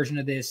color version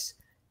of this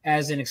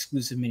as an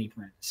exclusive mini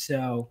print.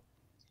 So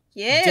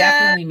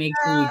definitely make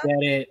sure you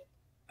get it.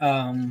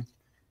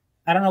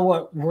 I don't know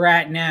what we're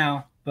at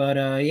now, but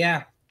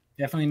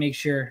definitely make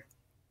sure.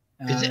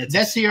 Is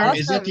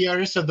that the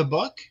artist of the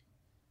book,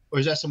 or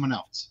is that someone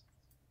else?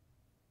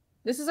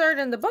 This is art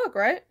in the book,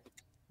 right?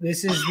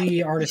 This is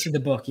the artist of the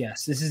book.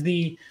 Yes, this is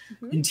the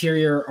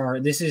interior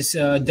art. This is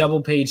a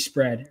double page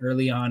spread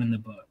early on in the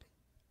book.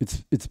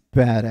 It's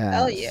badass.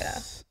 Hell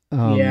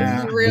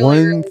yeah.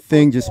 One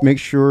thing, just make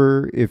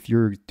sure if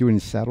you're doing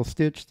saddle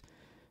stitched,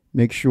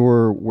 make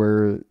sure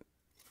where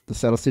the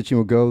saddle stitching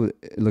will go,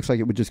 it looks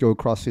like it would just go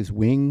across his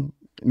wing.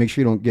 Make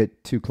sure you don't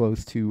get too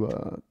close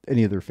to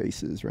any of their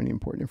faces or any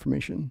important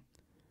information.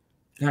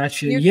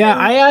 Gotcha. Yeah,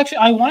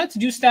 I wanted to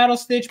do saddle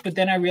stitch, but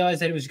then I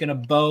realized that it was going to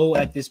bow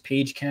at this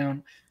page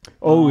count.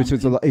 Oh, it's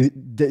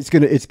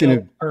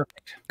gonna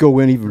go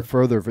in even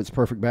further if it's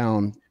perfect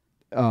bound.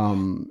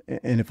 And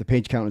if the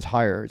page count is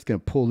higher, it's gonna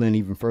pull in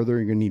even further.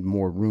 You're gonna need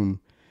more room.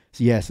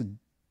 So yes,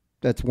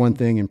 that's one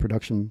thing in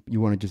production.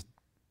 You want to just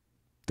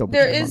double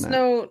There check on is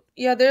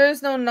that. there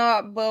is no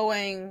not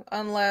bowing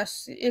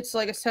unless it's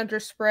like a center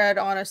spread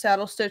on a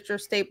saddle stitch or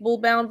staple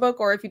bound book,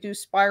 or if you do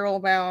spiral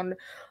bound.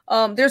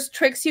 There's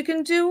tricks you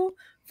can do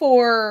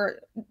for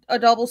a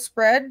double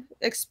spread.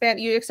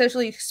 You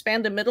essentially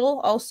expand the middle.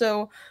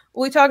 Also,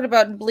 we talked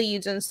about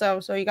bleeds and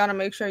stuff, so you got to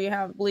make sure you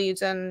have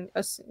bleeds and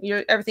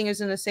everything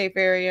is in a safe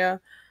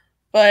area.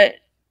 But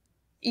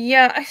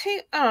yeah, I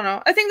don't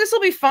know. I think this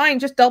will be fine.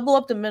 Just double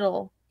up the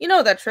middle. You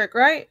know that trick,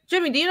 right?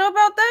 Jimmy, do you know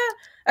about that?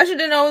 I actually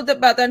didn't know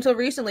about that until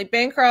recently.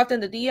 Bancroft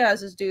and the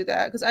Diaz's do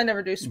that because I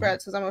never do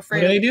spreads because I'm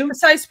afraid of the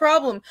precise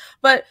problem.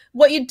 But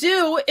what you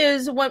do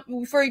is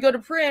before you go to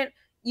print,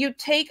 you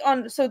take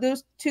on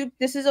those two.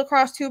 This is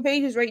across 2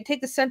 pages, right? You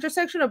take the center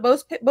section of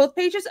both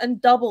pages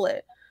and double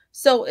it,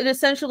 so it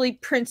essentially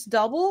prints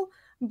double.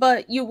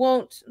 But you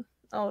won't.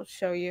 I'll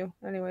show you,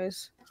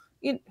 anyways.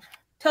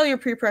 Tell your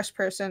pre-press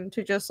person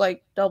to just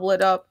like double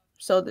it up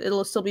so that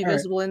it'll still be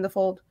visible in the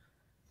fold.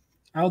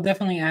 I'll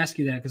definitely ask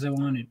you that because I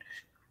want it.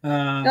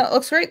 No, it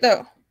looks great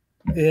though.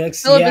 Philip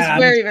is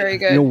very, very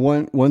good. You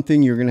know, one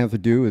thing you're gonna have to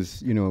do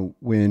is, you know,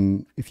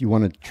 if you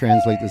want to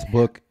translate this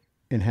book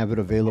and have it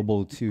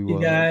available to you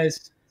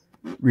guys,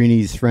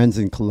 Rini's friends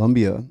in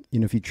Colombia, you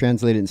know, if you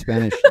translate it in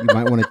Spanish, you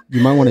might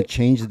want to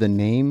change the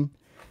name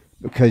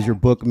because your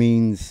book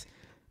means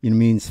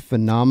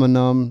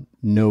phenomenon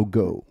no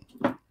go.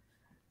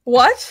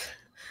 What?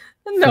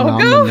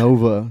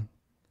 PHENOMENOVA.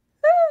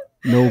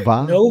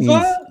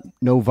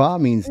 Nova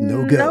means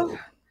no go. No.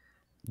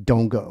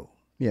 Don't go.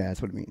 Yeah,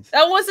 that's what it means.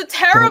 That was a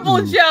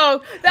terrible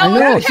joke.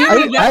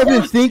 I've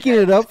been thinking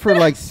it up for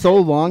like so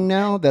long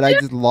now that I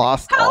just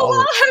lost How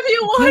long have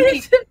you wanted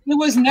it? It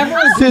was never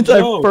a since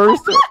joke. I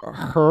first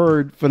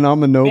heard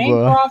PHENOMENOVA.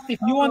 Bancroft, if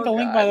you want the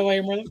link, by the way,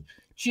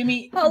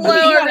 Jimmy. Hello,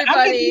 everybody.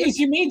 I'm confused.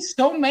 You made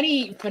so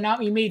many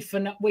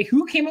wait,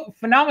 who came up?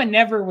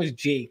 PHENOMENOVA was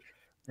Jake,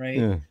 right?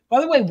 Yeah. By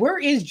the way, where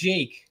is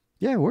Jake?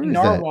 Yeah, where is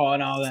Narwhal that?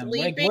 And all them?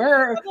 Sleeping, like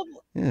where?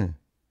 Yeah.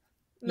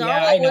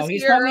 Narwhal I know. was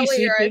He's here probably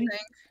earlier, sleeping. I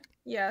think.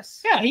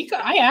 Yes. Yeah,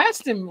 I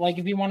asked him like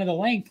if he wanted the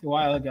link a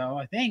while ago.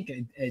 I think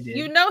I did.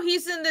 You know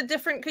he's in the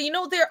different. You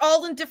know they're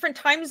all in different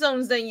time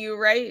zones than you,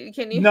 right?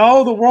 Can you?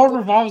 No, the world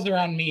revolves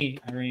around me,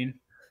 Irene.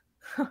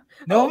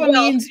 Nova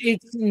means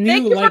it's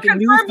new, like a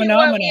new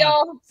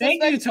phenomenon.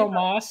 Thank you,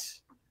 Tomas.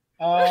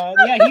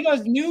 Yeah, he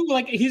goes new,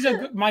 like he's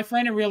my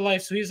friend in real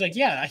life, so he's like,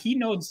 yeah, he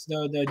knows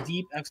the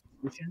deep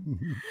explanation.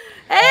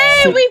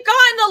 Hey, we've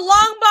gotten a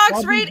long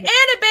box raid and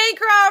a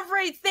Bancroft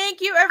raid. Thank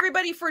you,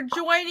 everybody, for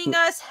joining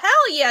us.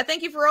 Hell yeah,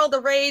 thank you for all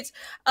the raids.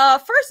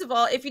 First of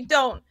all, if you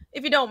don't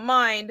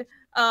mind,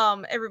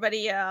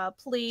 everybody,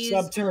 please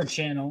sub to our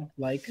channel,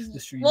 like the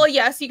stream. Well,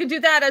 yes, you can do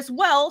that as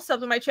well. Sub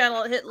to my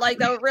channel, hit like,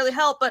 that would really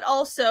help. But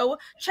also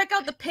check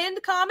out the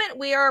pinned comment.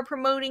 We are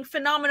promoting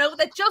PHENOMENOVA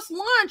that just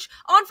launched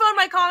on Phone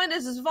My Comment.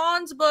 This is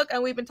Vaughn's book,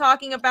 and we've been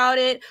talking about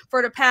it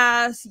for the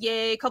past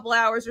couple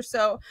hours or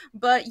so.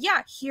 But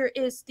yeah, here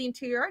is the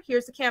interior.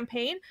 Here's the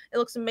campaign. It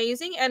looks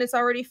amazing, and it's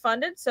already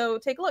funded. So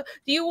take a look.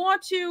 Do you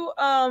want to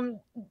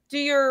do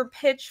your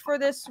pitch for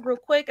this real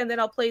quick, and then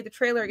I'll play the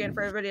trailer again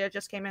for everybody that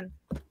just came in.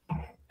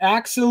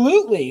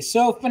 Absolutely.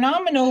 So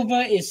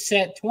PHENOMENOVA is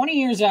set 20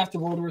 years after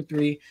World War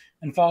III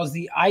and follows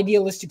the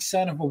idealistic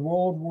son of a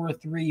World War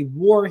III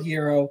war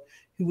hero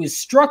who is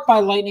struck by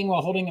lightning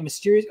while holding a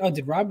mysterious... Oh,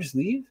 did Rob just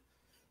leave?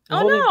 No.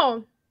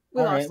 All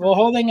right. Well,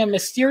 holding a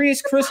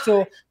mysterious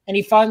crystal, and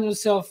he finds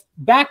himself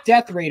back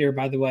Death Raider,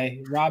 by the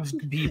way. Rob's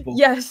Good People.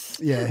 Yes.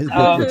 Yeah, his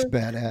book looks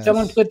badass.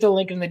 Someone put the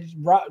link in the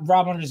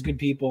Rob Hunter's Good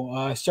People.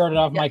 I started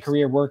off my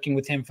career working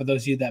with him, for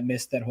those of you that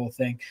missed that whole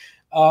thing.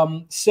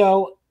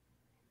 So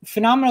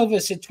PHENOMENOVA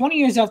is set 20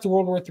 years after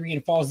World War III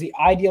and follows the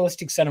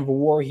idealistic son of a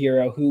war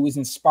hero who was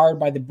inspired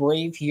by the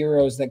brave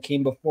heroes that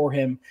came before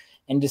him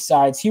and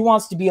decides he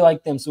wants to be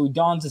like them. So he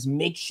dons his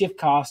makeshift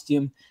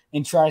costume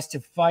and tries to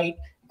fight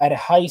at a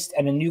heist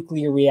at a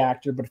nuclear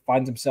reactor, but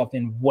finds himself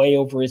in way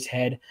over his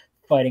head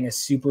fighting a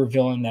super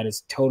villain that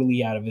is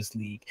totally out of his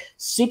league.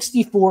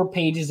 64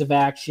 pages of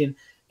action.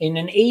 In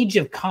an age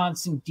of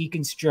constant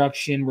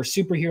deconstruction where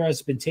superheroes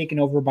have been taken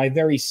over by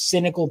very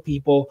cynical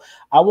people,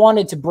 I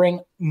wanted to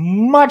bring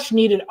much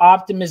needed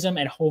optimism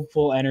and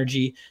hopeful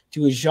energy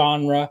to a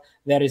genre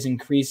that is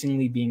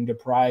increasingly being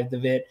deprived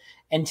of it,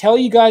 and tell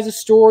you guys a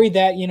story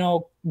that, you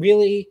know,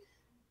 really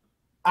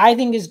I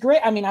think is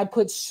great. I mean, I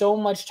put so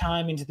much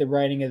time into the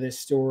writing of this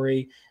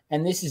story,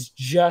 and this is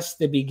just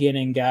the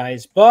beginning,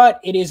 guys, but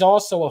it is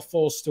also a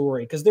full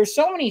story because there's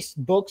so many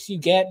books you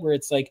get where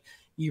it's like,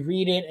 you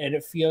read it and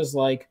it feels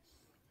like,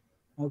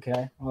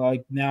 okay, well,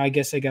 now I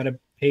guess I got to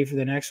pay for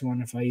the next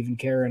one if I even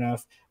care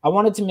enough. I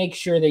wanted to make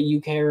sure that you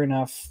care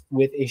enough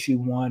with issue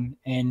 1.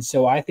 And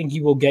so I think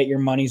you will get your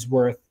money's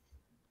worth.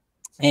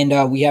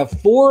 And we have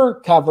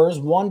 4 covers,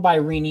 one by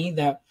Rini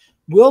that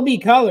will be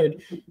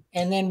colored.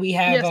 And then we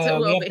have,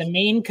 the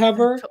main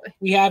cover.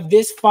 We have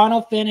this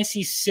Final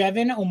Fantasy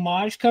VII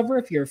homage cover,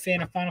 if you're a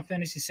fan of Final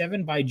Fantasy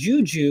VII, by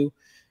Juju.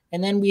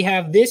 And then we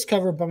have this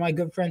cover by my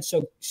good friend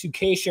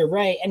Sukeisha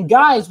Ray. And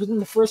guys, within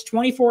the first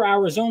 24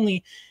 hours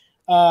only,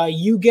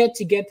 you get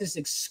this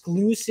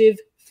exclusive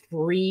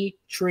free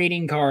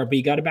trading card, but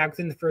you got it back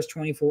within the first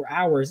 24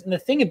 hours. And the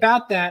thing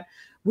about that,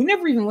 we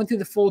never even went through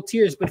the full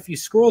tiers, but if you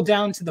scroll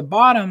down to the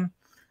bottom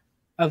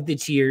of the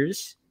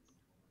tiers,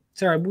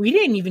 sorry, we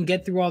didn't even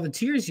get through all the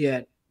tiers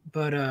yet,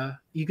 but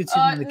you could see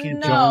them in the campaign.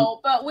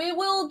 No, but we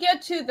will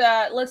get to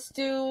that. Let's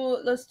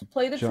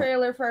play the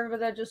trailer for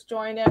everybody that just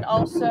joined in.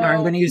 Also,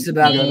 I'm going to use the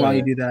background while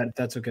you do that, if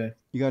that's okay.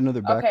 You got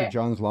another backer, Okay.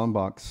 John's Long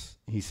Box.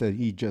 He said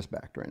he just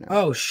backed right now.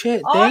 Oh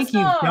shit! Thank you,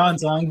 Awesome.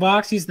 John's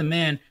Longbox. He's the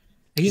man.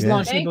 He's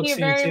launching Thank the book you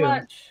soon very too.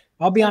 much.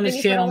 I'll be on Thank his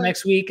you for channel the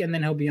next week, and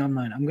then he'll be on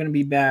mine. I'm going to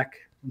be back.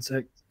 One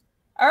sec.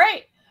 All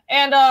right,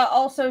 and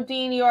also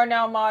Dean, you are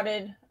now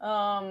modded.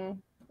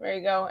 There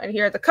you go. And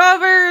here are the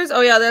covers.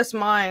 Oh yeah, that's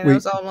mine. Wait, That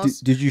was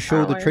almost. did you show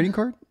the earlier. trading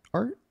card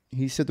art?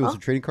 He said there was a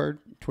trading card.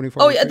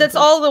 24. Oh yeah, that's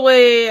all the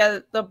way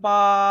at the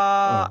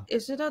bot. Oh.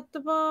 Is it at the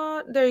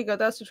bot? There you go.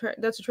 That's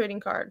a trading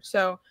card.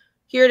 So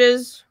here it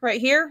is, right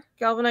here,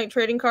 Galvanite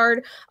trading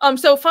card.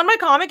 So Fund My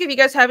Comic. If you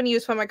guys haven't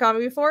used Fund My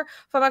Comic before,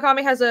 Fund My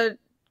Comic has a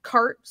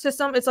cart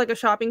system. It's like a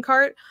shopping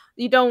cart.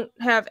 You don't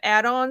have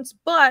add-ons,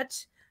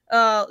 but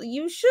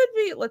you should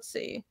be. Let's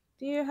see.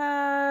 Do you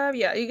have?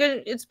 Yeah, you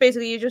can. It's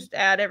basically you just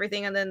add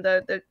everything, and then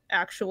the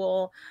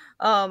actual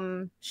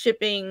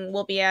shipping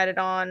will be added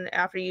on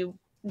after you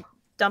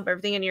dump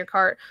everything in your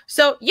cart.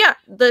 So yeah,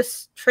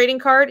 this trading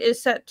card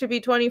is set to be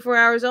 24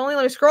 hours only.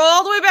 Let me scroll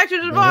all the way back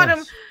to the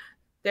bottom.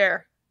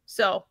 There.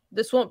 So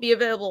this won't be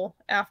available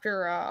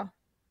after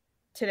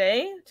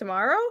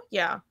tomorrow.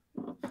 Yeah.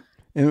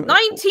 And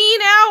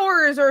 19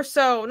 hours or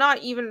so. Not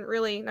even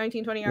really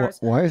 19, 20 hours.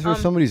 Why is there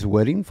somebody's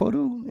wedding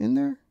photo in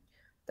there?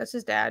 That's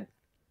his dad.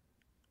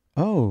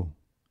 Oh,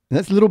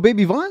 that's little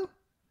baby Vaughn?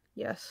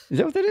 Yes. Is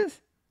that what that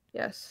is?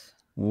 Yes.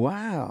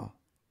 Wow.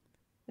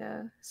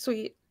 Yeah.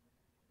 Sweet.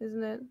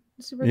 Isn't it?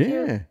 Super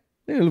Yeah. cute.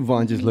 Little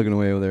Vaughn just looking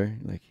away over there.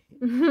 Like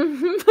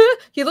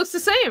he looks the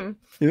same.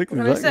 he looks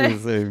exactly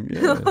the same.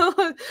 Yeah.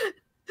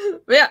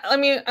 But yeah,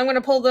 I'm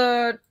gonna play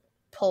the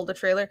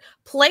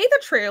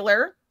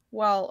trailer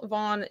while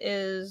Vaughn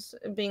is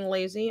being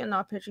lazy and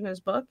not pitching his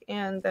book,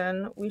 and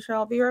then we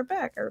shall be right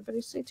back.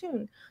 Everybody stay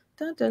tuned.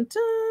 Dun, dun,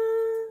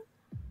 dun.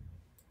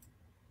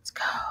 Let's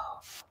go.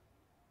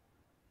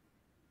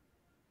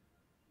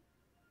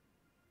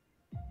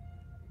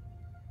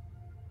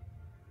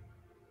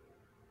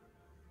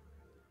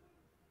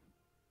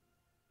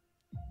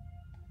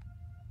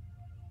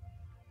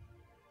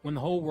 When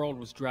the whole world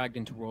was dragged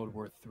into World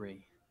War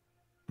III,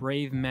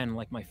 brave men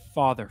like my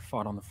father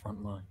fought on the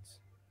front lines.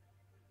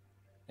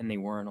 And they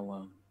weren't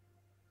alone.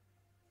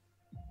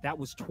 That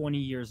was 20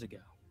 years ago.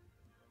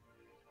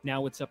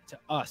 Now it's up to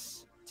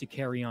us to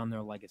carry on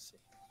their legacy.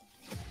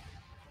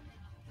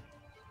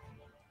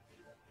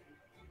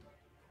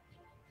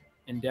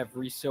 And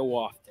every so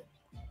often,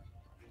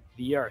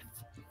 the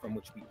earth from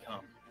which we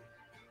come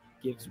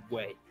gives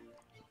way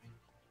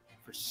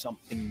for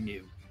something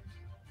new,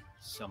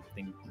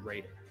 something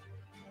greater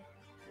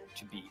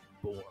to be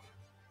born.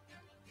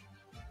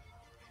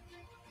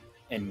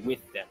 And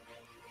with them,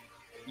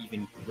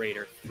 even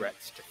greater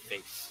threats to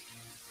face.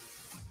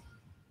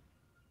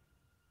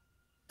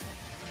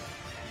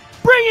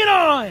 Bring it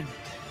on!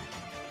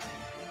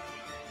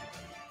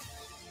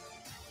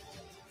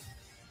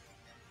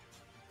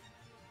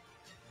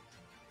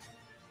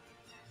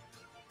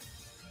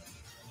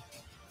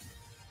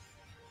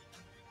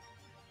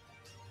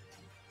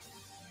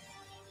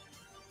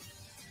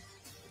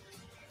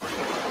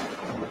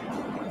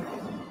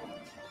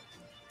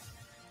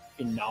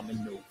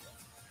 PHENOMENOVA.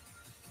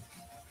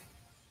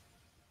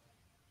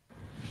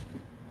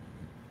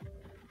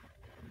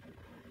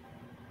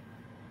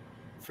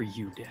 For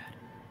you, Dad.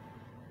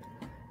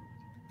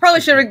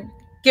 Probably should have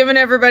given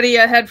everybody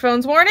a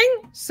headphones warning.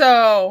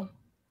 So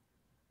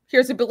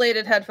here's a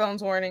belated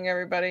headphones warning,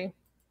 everybody.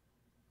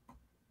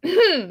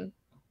 There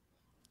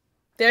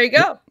you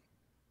go.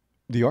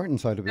 The art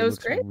inside of it was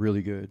looks great.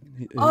 really good.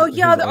 Oh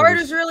yeah, the art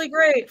artist- is really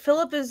great.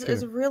 Philip is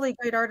a really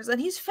great artist, and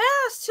he's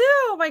fast too.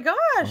 Oh my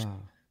gosh. Wow.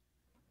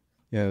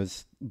 Yeah, it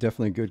was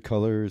definitely good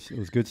colors. It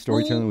was good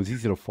storytelling. It was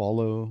easy to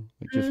follow,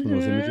 like just from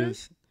those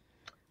images.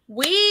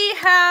 We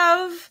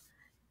have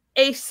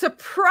a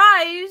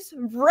surprise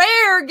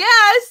rare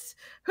guest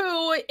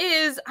who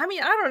is, I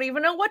don't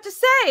even know what to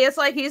say. It's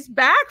like he's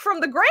back from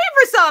the grave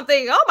or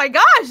something. Oh my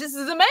gosh, this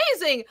is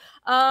amazing.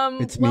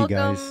 It's me,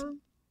 guys.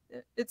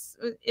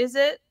 Is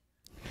it?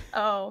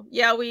 Oh,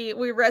 yeah, we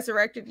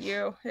resurrected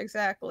you.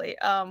 Exactly.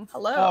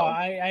 Hello. Oh,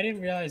 I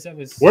didn't realize that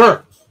was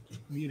Where?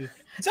 muted.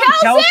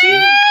 Kelsey!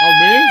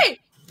 Oh, me?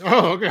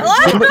 Oh, okay.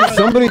 Hello?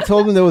 Somebody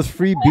told him there was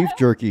free beef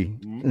jerky,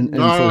 and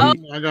No,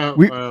 so I got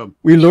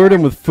we lured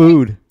him with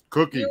food.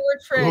 cookie. You were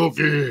tricked.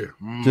 Cookie.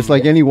 Just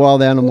like any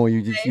wild animal,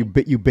 you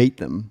bait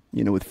them,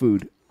 with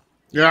food.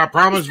 Yeah, I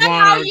promised Is that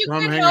how Vaughn you to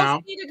come get hang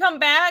out. Kelsey to come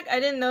back? I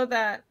didn't know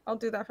that. I'll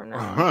do that from now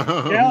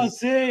on.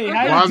 Kelsey,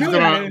 how you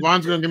doing?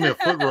 Vaughn's gonna give me a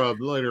foot rub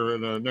later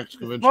in the next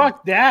convention.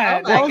 Fuck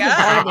that. Oh That my was a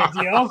part of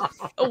the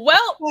deal.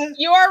 Well,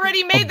 you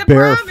already made the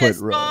barefoot promise,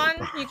 rub.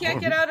 Vaughn. You can't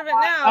get out of it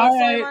now. All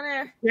Say it right. on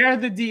air. There are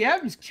the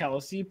DMs,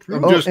 Kelsey. Prove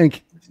I'm Oh, just- and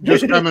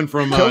just coming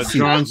from Kelsey.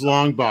 John's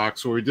long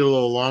box, where we did a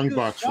little long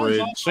box John's raid.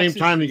 long box Same is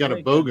time, you got a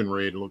very Bogan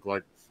raid. It looked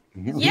like.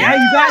 Yeah,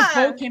 you guys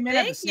both came in at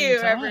the thank same you,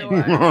 time.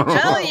 everyone.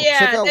 Hell yeah!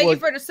 Check out Thank you what-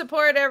 for the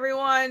support,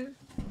 everyone.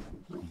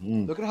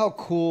 Look at how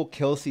cool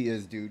Kelsey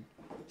is, dude.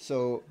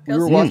 So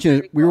Kelsey is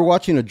pretty we were cool.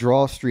 watching a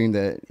draw stream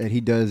that he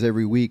does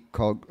every week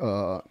called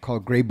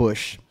Gray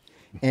Bush,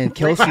 and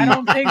Kelsey. I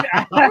don't think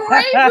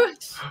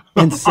Great.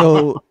 And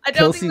so I don't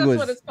Kelsey think that's was.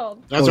 what it's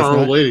called. That's Oh, our it's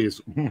old not?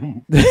 ladies.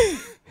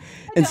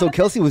 And so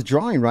Kelsey was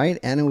drawing, right?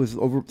 Anna was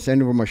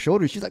standing over my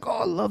shoulder. She's like,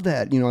 "Oh, I love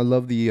that. You know, I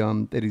love the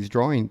that he's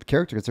drawing the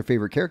character. It's her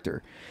favorite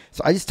character."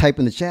 So I just typed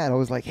in the chat. I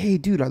was like, "Hey,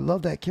 dude, I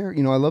love that character.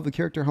 You know, I love the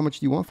character. How much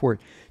do you want for it,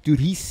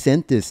 dude?" He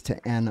sent this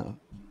to Anna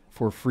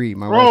for free.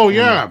 My wife, Oh Anna,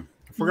 yeah,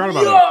 I forgot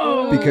about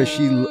that. because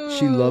she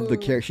loved the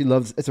character. She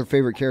loves it's her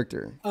favorite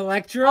character.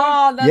 Electra.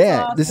 Oh, that's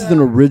Yeah, awesome. this is an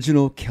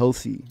original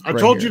Kelsey. I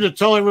told you to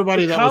tell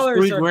everybody The that was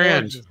colors $3 are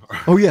grand. gorgeous.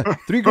 Oh yeah,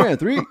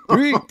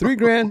 $3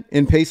 grand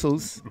in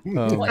pesos.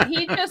 Well,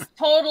 he just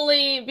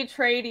totally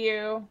betrayed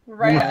you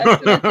right as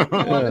soon as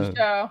he won the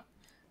show.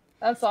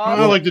 That's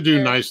awesome. I like to do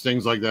dude. nice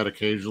things like that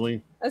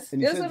occasionally. This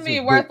And he is said gonna it's be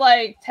a worth big-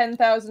 like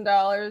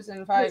 $10,000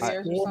 in 5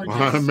 years or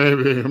something.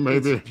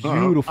 maybe.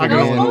 beautiful, I No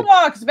man. know.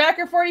 Slowbox,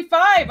 backer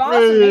 45.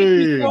 Awesome. Thank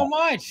you Hey. so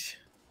much.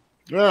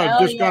 Yeah, Hell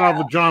just got yeah. off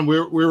with John. We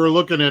were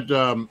looking at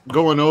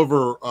going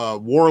over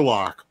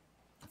Warlock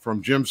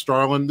from Jim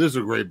Starlin. This is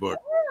a great book.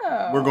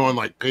 Oh. We're going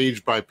like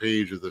page by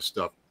page of this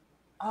stuff.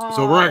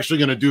 So Oh, we're actually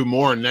going to do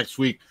more next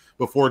week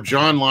before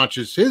John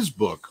launches his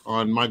book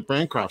on Mike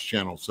Bancroft's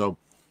channel. So,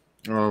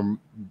 tune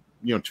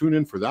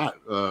in for that.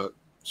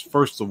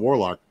 First the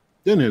Warlock,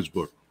 then his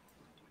book.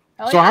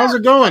 hell So yeah. how's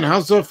it going?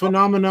 How's the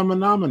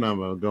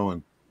Phenomenova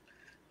going?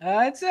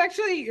 It's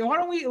actually why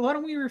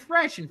don't we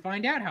refresh and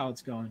find out how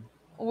it's going?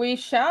 We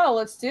shall.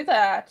 Let's do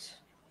that.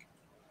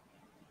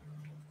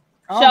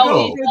 I'll Shall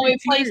go we? for Shall the we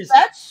place tiers.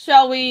 bets?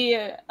 Shall we?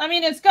 I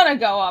mean, it's gonna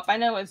go up. I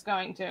know it's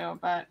going to,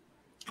 but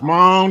Come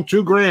on,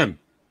 $2 grand.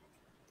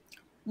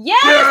 yes!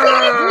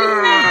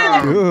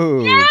 Yeah!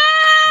 Good. Yeah!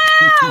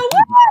 Woo!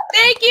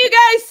 Thank you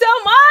guys so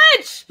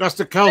much. That's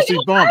the Kelsey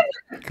bump.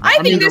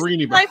 I mean think the this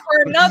Rini is time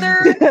for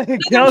another.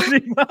 Kelsey.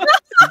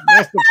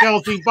 That's the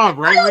Kelsey bump,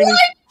 right, I Rini?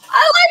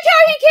 like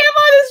how he came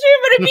on the stream,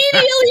 but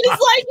immediately he's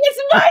like,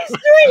 "It's my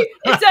stream."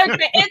 It's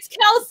okay. It's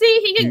Kelsey.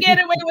 He can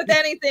get away with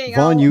anything.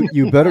 Vaughn, Oh,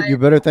 you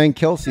better thank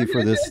Kelsey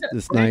for this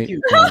night.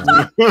 you.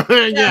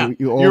 Yeah.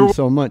 You owe You're- him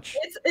so much.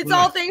 It's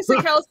all thanks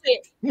to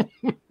Kelsey.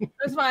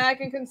 That's fine. I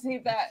can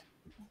concede that.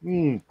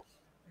 Mm.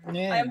 I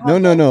Yeah. am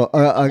No.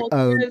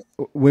 humbled.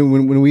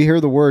 When we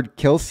hear the word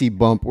Kelsey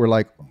bump, we're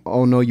like,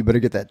 oh no, you better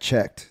get that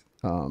checked.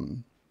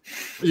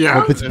 Yeah.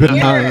 Hope it's and,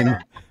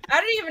 benign. I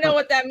don't even know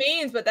what that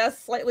means, but that's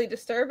slightly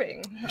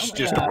disturbing. Oh It's my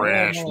just God. a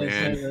rash,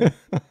 man.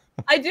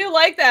 I do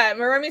like that.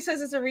 Maremi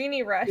says it's a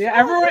Rini rush. Yeah,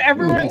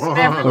 everyone's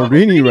A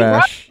Rini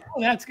rash. Oh,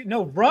 that's good.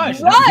 No,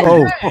 Rush. Rush.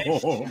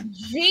 Oh.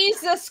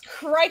 Jesus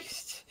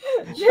Christ.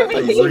 Jimmy,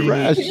 thought you said you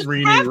rash. just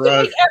Rini have to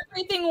rush. make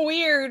everything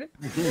weird.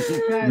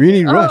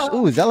 Rini rush.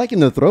 Oh, is that like in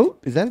the throat?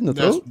 Is that in the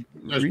That's, throat?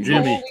 that's Rini?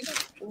 Jimmy.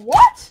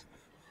 What?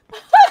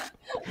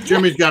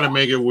 Jimmy's got to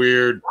make it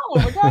weird. Oh,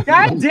 we're talking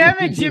God damn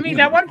it, Jimmy.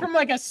 That went from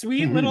like a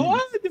sweet little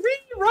the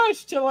Rini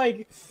Rush to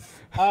like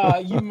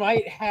you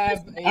might have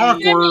a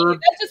Awkward. Jimmy,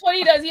 that's just what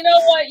he does. You know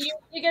what?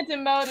 You get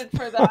demoted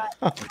for that.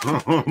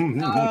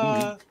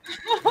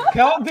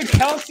 the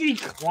Kelsey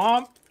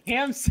Clomp.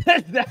 Cam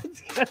said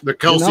that's good. The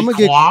Kelsey I'm gonna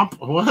get-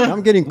 Clomp. What?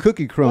 I'm getting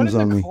cookie What crumbs is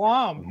a on me.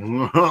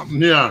 Clomp?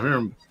 Yeah,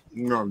 here.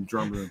 No, I'm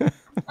jumping in. I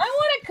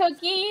want a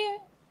cookie.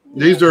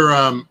 These are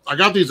I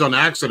got these on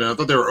accident. I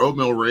thought they were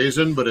oatmeal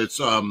raisin, but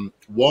it's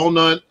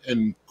walnut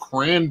and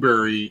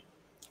cranberry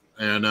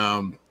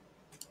and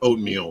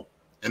oatmeal,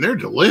 and they're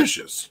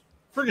delicious.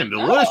 Freaking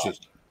delicious.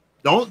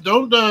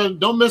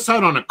 Don't miss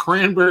out on a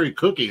cranberry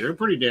cookie. They're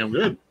pretty damn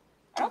good.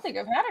 I don't think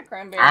I've had a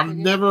cranberry. I've cookie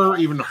never before.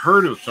 even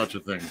heard of such a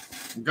thing.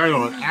 Got it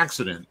on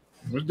accident.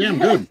 It was damn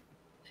good.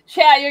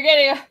 Chat, you're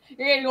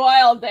getting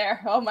wild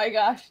there. Oh my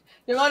gosh.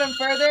 You want him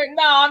further?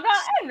 No, I'm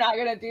not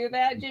gonna do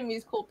that.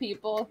 Jimmy's cool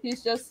people.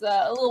 He's just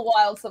a little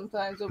wild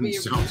sometimes. But we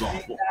Sounds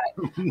appreciate awful.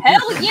 that.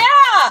 Hell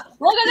yeah!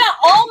 Look at that.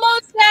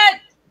 Almost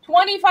at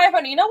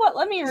 2,500. You know what?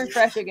 Let me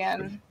refresh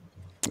again.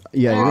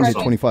 Yeah, you're gonna get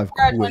Awesome. 25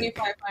 We're at quick.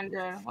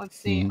 2,500. Let's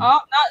see. Mhm. Oh,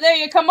 not there.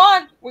 You come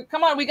on.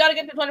 Come on. We got to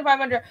get to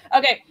 2,500.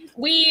 Okay.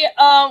 We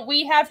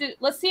have to.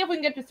 Let's see if we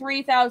can get to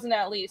 3,000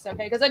 at least.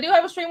 Okay, because I do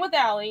have a stream with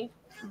Allie,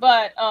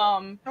 but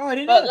Oh, I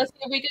didn't know. let's see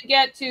if we could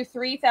get to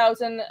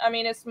 3,000. I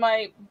mean, it's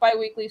my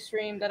bi-weekly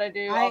stream that I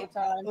do all the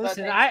time. but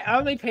Listen, thanks. I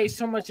only pay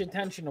so much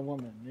attention to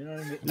women. You know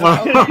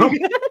what I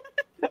mean?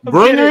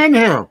 Bring her in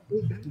here.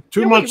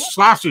 Too Yeah, much wait,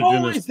 sausage in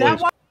Oh, this is that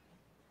place. why?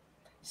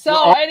 So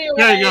Oh, anyway,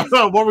 there you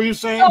go. What were you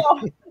saying?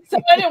 So,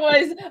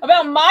 anyways,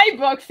 about my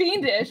book,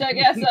 Fiendish, I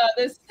guess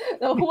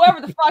whoever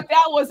the fuck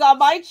that was on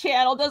my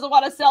channel doesn't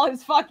want to sell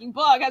his fucking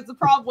book. Has the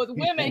problem with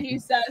women, he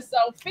says.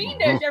 So,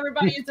 Fiendish,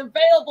 everybody, is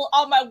available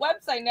on my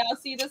website now.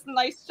 See this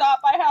nice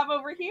shop I have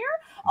over here?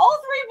 All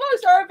 3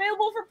 books are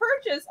available for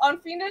purchase on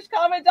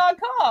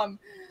fiendishcomic.com.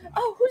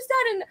 Oh, who's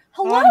that?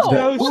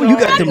 Hello. You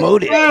got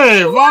demoted.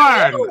 Hey,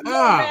 Vaughn.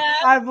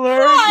 I've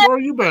learned. Where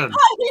you been?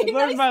 I've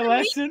learned my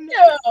lesson.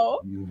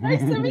 Nice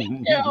to meet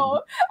you.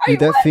 Are Dude,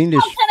 that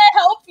Fiendish How can I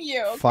help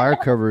you? fire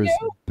cover is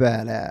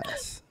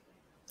badass.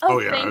 Oh,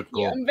 yeah, thank that's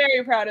you. cool. I'm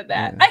very proud of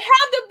that. Yeah. I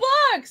have the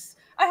books.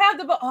 I have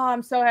the book. Oh,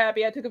 I'm so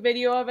happy. I took a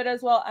video of it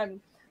as well.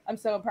 I'm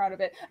so proud of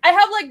it. I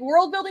have like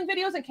world building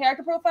videos and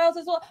character profiles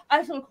as well. I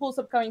have some cool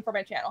stuff coming for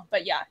my channel.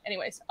 But yeah,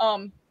 anyways,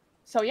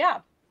 so yeah.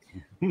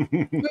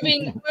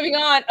 moving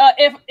on.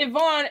 If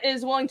Vaughn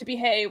is willing to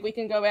behave, we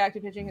can go back to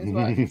pitching his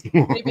book.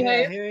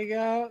 Yeah, here we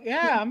go.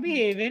 Yeah, I'm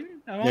behaving.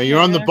 Yeah, you're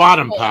on the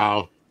bottom,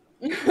 pal.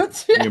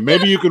 Yeah,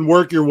 maybe you can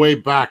work your way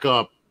back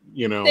up.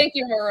 You know. Thank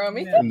you,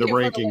 Hiromi. In the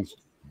rankings.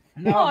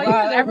 No,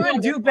 everyone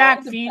do wonderful.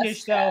 back The Fiendish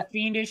best though. chat.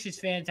 Fiendish is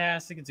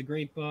fantastic. It's a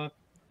great book,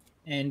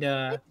 and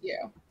Thank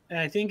you.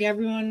 I think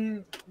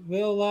everyone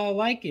will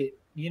like it.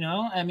 You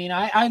know, I mean,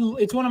 I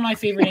it's one of my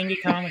favorite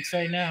indie comics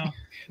right now.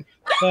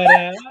 But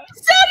That is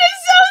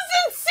so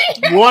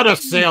sincere. What a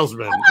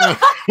salesman.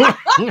 I like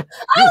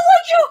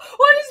you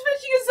when he's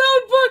pitching his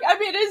own book. I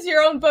mean, it is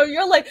your own book.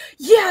 You're like,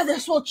 yeah,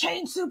 this will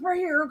change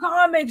superhero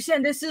comics,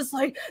 and this is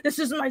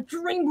my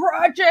dream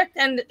project,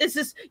 and this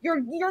is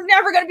you're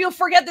never gonna be able to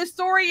forget this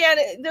story.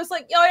 And there's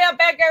like, oh yeah,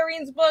 Bad Guy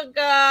Reen's book.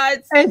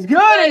 it's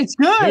good. It's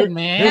good,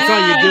 man. Here's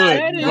how you do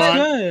It it. is Vaughn,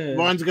 good.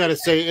 Vaughn's got to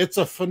say it's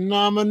a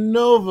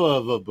phenomenova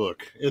of a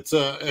book. It's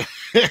a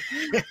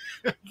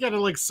you gotta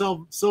like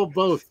sell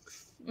both.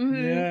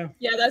 Mhm.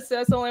 Yeah, that's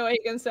the only way you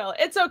can sell it.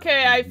 It's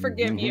okay. I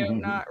forgive you.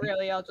 Not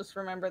really. I'll just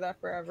remember that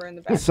forever in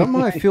the back.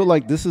 Somehow I feel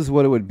like this is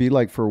what it would be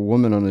like for a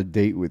woman on a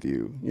date with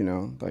you. You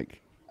know,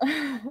 like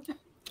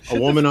A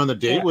woman on the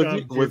date with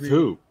you? With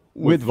who?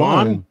 with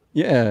Vaughn.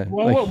 Yeah.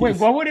 Wait, like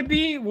what would it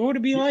be? What would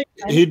it be like?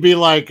 He'd be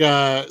like,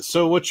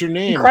 so what's your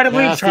name?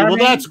 Incredibly Cassie? charming.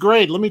 Well, that's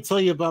great. Let me tell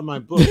you about my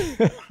book.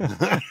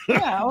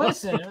 Yeah,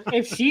 listen.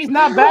 If she's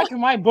not backing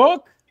my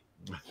book,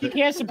 she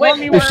can't support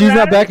me. if she's where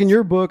not it backing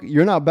your book,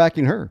 you're not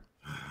backing her.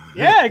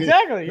 Yeah,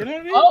 exactly. You know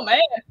what I mean? Oh man,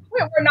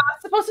 wait, we're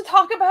not supposed to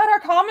talk about our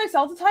comics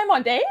all the time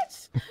on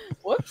dates.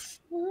 Whoops.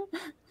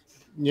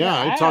 Yeah,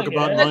 I I talk get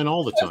about it. mine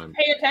all the time.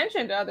 Pay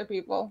attention to other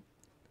people.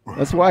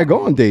 That's why I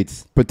go on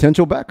dates.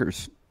 Potential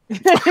backers.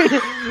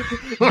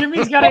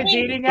 Jimmy's got a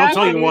dating Don't app.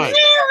 tell you why.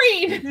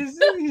 Married.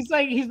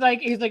 He's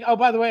like. Oh,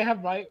 by the way, I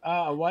have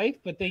a wife,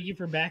 but thank you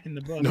for backing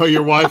the book. No,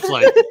 your wife's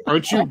like,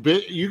 aren't you?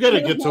 You got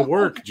to get to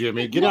work,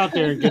 Jimmy. Get out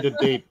there and get a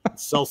date.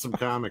 Sell some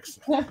comics.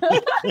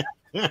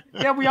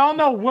 Yeah, we all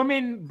know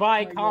women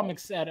buy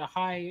comics at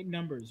high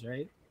numbers,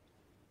 right?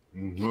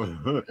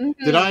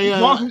 Did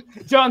I?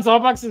 John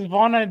Zalbach says,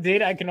 Vaughn on a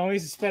date, I can only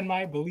suspend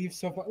my belief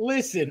so far.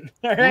 Listen,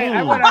 all right,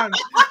 I Ooh. went on.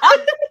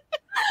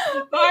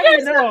 You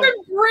guys have been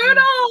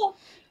brutal.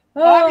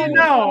 How do you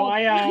know?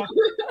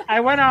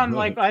 I went on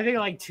I think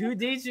like 2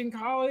 dates in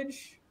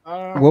college.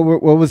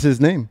 What was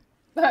his name?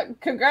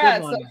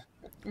 Congrats. Good one.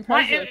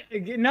 Impressive.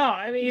 No,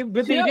 I mean,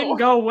 but they Two. didn't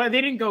go well.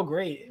 They didn't go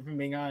great. If I'm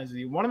being honest with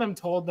you, one of them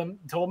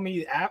told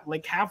me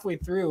like halfway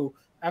through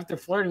after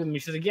flirting with me,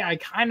 she's like, "Yeah, I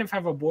kind of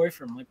have a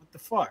boyfriend." I'm like, what the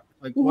fuck?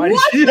 Like, why did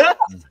What?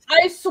 she?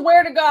 I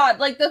swear to God,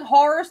 like the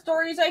horror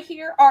stories I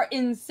hear are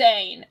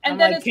insane. And I'm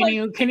then like,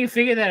 it's can you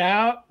figure that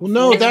out? Well,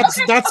 no, It's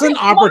that's okay, an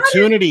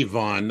opportunity,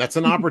 Vaughn. That's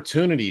an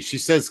opportunity. She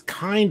says,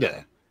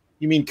 kinda.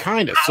 You mean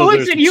kinda? So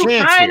Listen, there's a you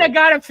chance kind here. of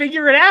got to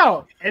figure it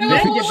out, and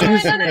then No, get She back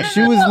was, to me.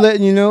 she was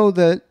letting you know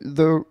that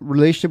the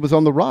relationship was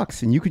on the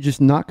rocks and you could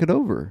just knock it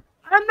over.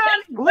 I'm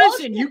not.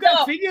 Listen, you got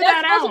to figure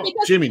that out.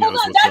 Jimmy knows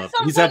what's up.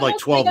 He's had like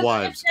 12 because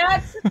wives.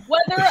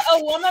 Whether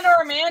a woman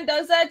or a man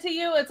does that to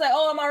you, it's like,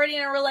 oh, I'm already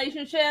in a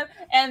relationship,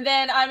 and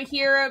then I'm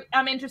here,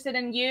 I'm interested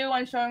in you,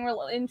 I'm showing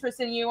interest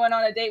in you, and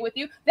on a date with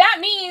you. That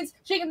means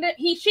she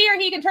or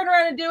he can turn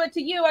around and do it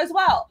to you as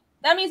well.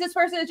 That means this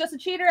person is just a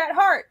cheater at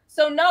heart.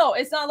 So no,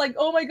 it's not like,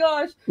 oh my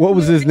gosh. What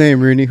was his name,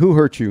 Rooney? Who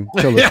hurt you?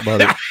 Tell us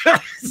about it.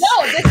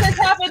 No, this has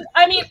happened.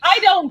 I mean, I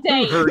don't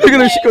date. Look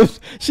at her. She goes.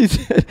 She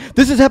said,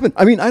 "This has happened.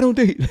 I mean, I don't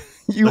date."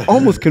 You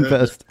almost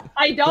confessed.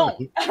 I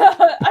don't.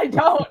 I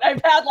don't.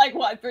 I've had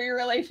like 3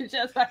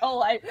 relationships my whole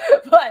life,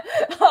 but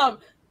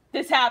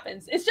this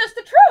happens. It's just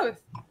the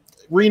truth.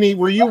 Rini,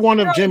 were you one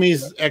of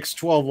Jimmy's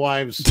ex-12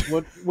 wives?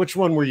 Which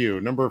one were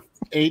you? Number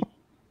 8?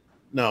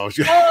 No.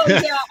 Oh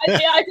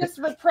yeah, I just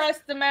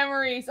repressed the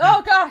memories.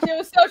 Oh gosh, it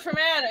was so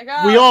traumatic.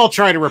 Oh. We all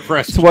try to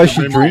repress. That's why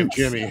she the memory of drinks.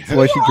 Jimmy. That's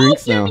why she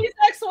drinks now. Jimmy's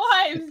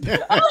ex-wives.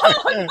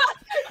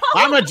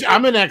 Oh,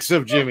 I'm an ex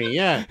of Jimmy.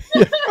 Yeah.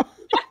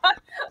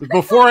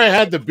 Before I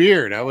had the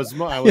beard, I was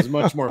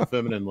much more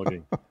feminine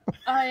looking. oh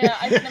yeah,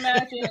 I can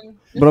imagine.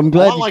 But I'm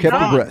glad Well, you like kept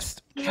that.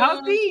 abreast.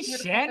 Copy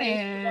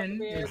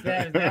Shannon. Is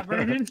that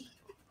version?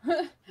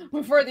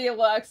 Before the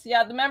elects,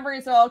 yeah, the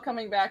memories are all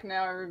coming back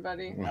now.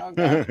 Everybody. Oh,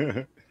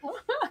 God.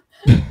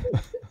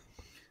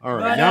 All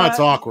right, But, now it's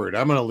awkward.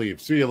 I'm gonna leave.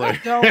 See you later.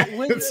 So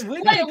with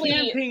the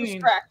campaign,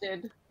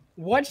 distracted.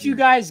 what you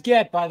guys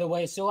get, by the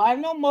way. So I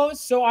know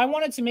most. So I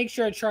wanted to make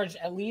sure I charged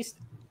at least.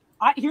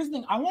 Here's the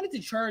thing. I wanted to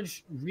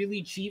charge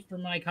really cheap for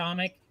my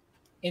comic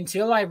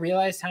until I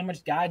realized how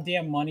much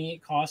goddamn money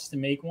it costs to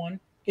make one.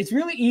 It's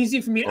really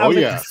easy for me. I was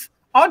like,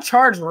 I'll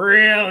charge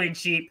really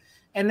cheap.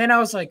 And then I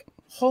was like,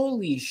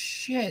 holy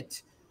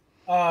shit.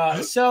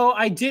 So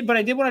I did, but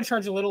I did want to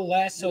charge a little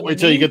less. So wait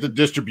till you get the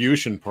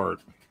distribution part.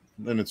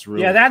 Then it's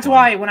really that's fun.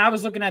 why when I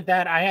was looking at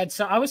that,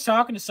 I was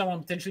talking to someone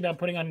potentially about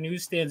putting on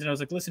newsstands, and I was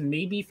like, listen,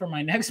 maybe for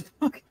my next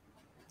book.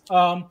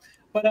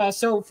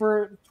 So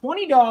for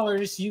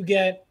 $20, you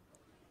get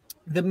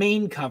the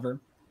main cover.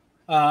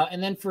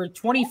 And then for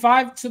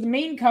 $25, so the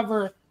main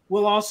cover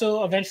will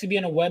also eventually be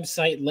on a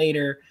website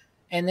later.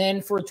 And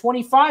then for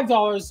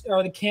 $25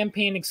 are the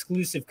campaign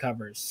exclusive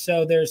covers.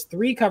 So there's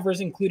 3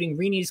 covers, including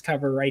Rini's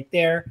cover right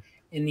there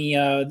in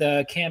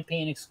the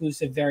campaign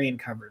exclusive variant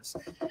covers.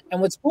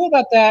 And what's cool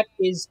about that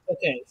is,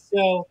 okay,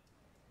 so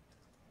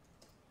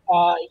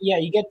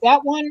you get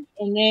that one,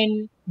 and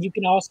then you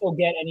can also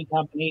get any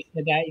combination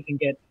of that. You can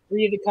get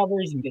 3 of the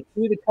covers, you can get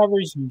 2 of the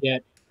covers, you can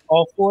get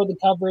all 4 of the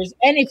covers,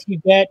 and if you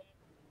get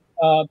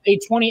pay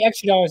 $20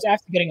 extra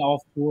after getting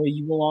all 4,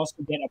 you will also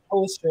get a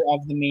poster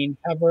of the main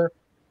cover.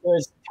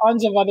 There's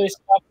tons of other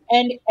stuff,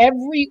 and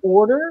every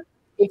order,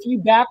 if you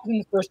back within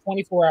the first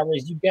 24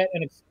 hours, you get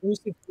an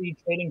exclusive free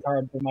trading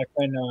card from my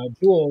friend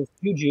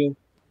Juju,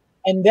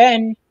 and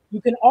then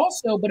you can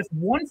also. But if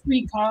one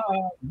free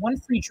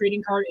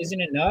trading card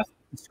isn't enough,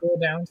 you scroll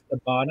down to the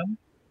bottom.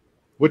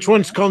 Which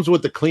ones comes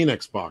with the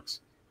Kleenex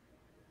box?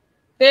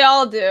 They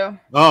all do.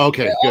 Oh,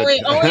 okay.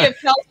 Good. Only if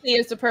Kelsey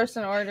is the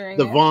person ordering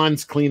the it.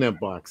 Vaughn's cleanup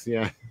box.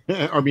 Yeah.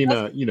 I mean,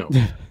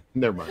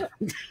 never mind.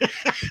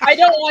 I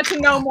don't want to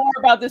know more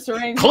about this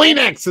arrangement.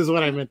 Kleenex is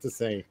what I meant to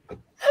say.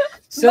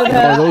 So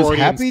are those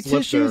happy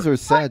tissues or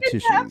sad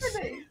tissues?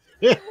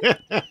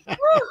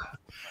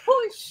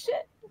 Holy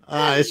shit.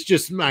 It's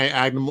just my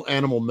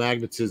animal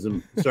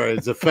magnetism. Sorry,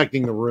 it's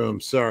affecting the room.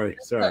 Sorry.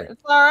 It's all right.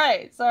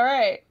 It's all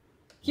right.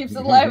 Keeps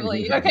it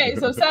lively. Okay,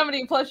 so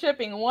 70 plus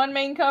shipping, 1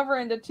 main cover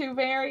into 2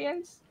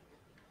 variants.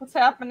 What's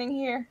happening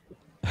here?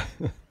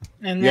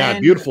 And yeah,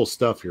 then, beautiful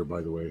stuff here,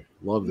 by the way.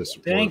 Love this.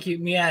 Thank you.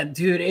 Yeah,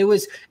 dude. It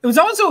was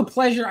also a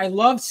pleasure. I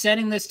love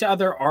sending this to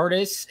other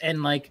artists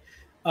and like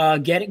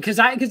get it because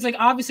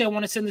obviously I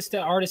want to send this to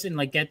artists and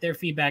like get their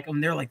feedback,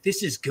 and they're like,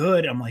 this is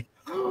good. I'm like,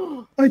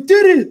 oh, I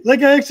did it.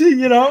 Like I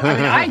actually,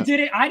 I did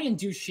it. I didn't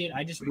do shit.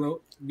 I just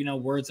wrote,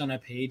 words on a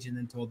page and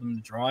then told them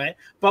to draw it.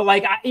 But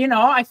like,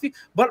 I feel,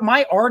 but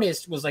my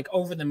artist was like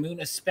over the moon,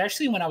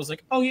 especially when I was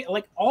like, oh yeah,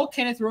 like all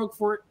Kenneth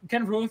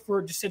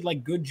Rutherford just said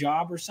like good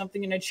job or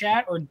something in a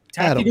chat or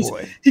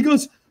he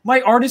goes, my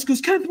artist goes,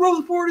 Kenneth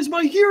Rutherford is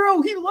my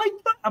hero. He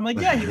liked that. I'm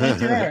like, yeah, he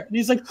liked your hair. And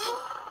he's like,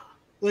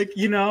 but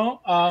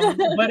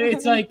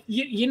it's like,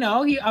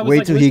 I was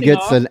wait till he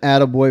gets an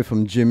attaboy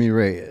from Jimmy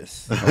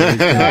Reyes.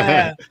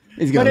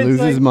 He's gonna lose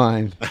his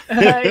mind.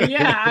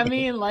 Yeah, I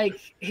mean, like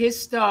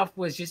his stuff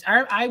was just.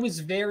 I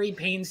was very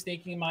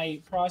painstaking in my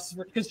process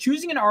because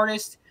choosing an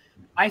artist,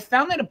 I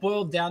found that it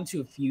boiled down to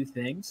a few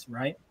things.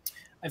 Right,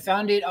 I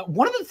found it.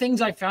 One of the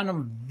things I found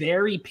I'm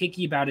very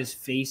picky about is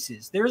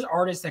faces. There's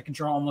artists that can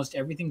draw almost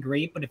everything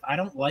great, but if I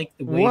don't like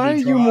the way, why are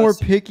you more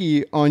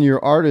picky on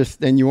your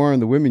artist than you are on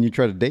the women you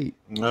try to date?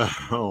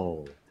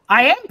 Oh.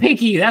 I am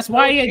picky. That's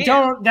why I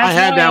don't. That's I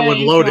had that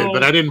one loaded,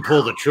 but I didn't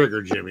pull the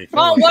trigger, Jimmy.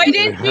 Well, why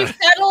didn't you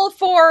settle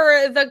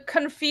for the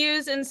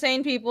confused,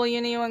 insane people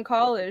you knew in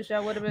college?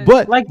 That would have been.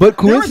 But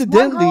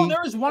coincidentally,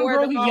 there was one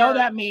girl who yelled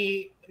at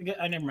me.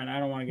 Never mind. I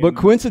don't want to get. But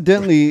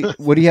coincidentally,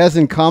 what he has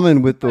in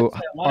common with the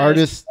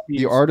artists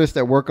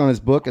that work on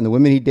his book and the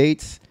women he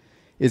dates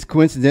is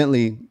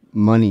coincidentally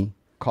money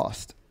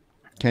cost.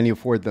 Can he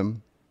afford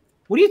them?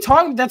 What are you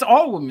talking? That's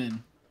all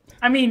women.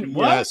 I mean,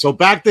 what? Yeah, so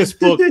back this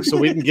book so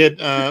we can get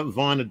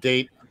Vaughn a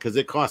date because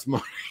it costs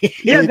money.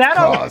 Yeah,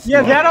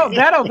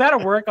 that'll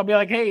work. I'll be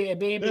like, hey,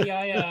 baby,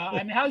 I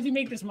mean, how did you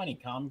make this money?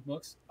 Comic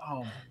books.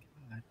 Oh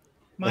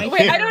my God.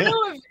 Wait, I don't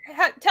know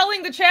if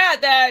telling the chat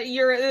that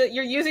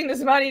you're using this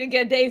money to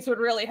get dates would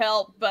really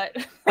help, but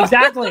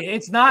exactly,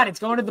 it's not. It's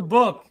going to the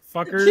book,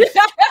 fuckers.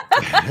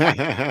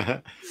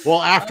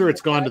 Well, after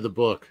it's gone to the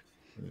book.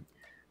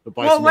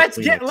 Well, let's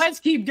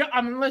keep going.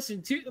 I mean,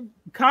 listen,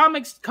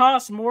 comics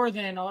cost more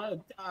than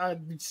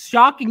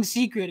shocking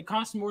secret. It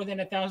costs more than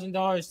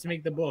 $1,000 to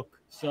make the book.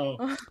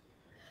 So,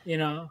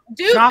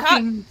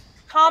 dude,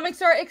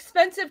 comics are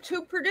expensive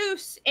to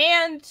produce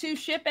and to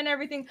ship and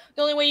everything.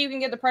 The only way you can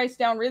get the price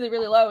down really,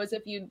 really low is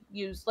if you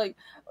use like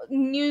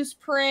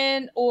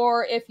newsprint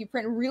or if you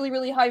print really,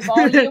 really high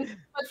volume.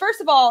 But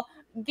first of all,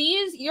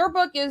 your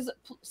book is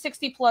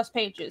 60 plus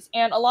pages,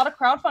 and a lot of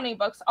crowdfunding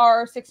books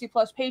are 60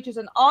 plus pages.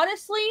 And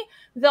honestly,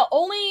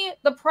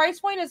 the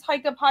price point is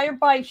hiked up higher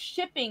by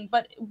shipping,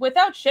 but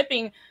without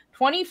shipping,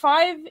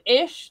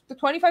 25-ish, the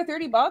 25,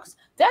 30 bucks.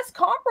 That's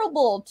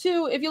comparable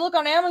to, if you look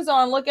on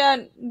Amazon, look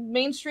at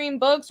mainstream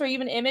books or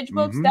even image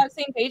books, that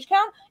same page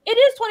count, it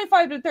is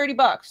 25 to 30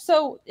 bucks.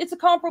 So it's a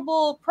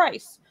comparable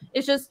price.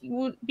 It's just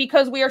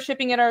because we are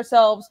shipping it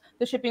ourselves,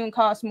 the shipping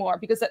costs more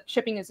because that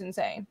shipping is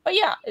insane. But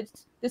yeah,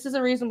 this is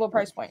a reasonable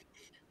price point.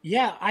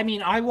 Yeah, I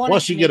mean, I want.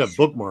 Plus, you get a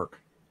bookmark.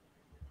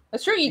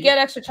 That's true. You get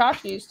extra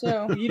tchotchkes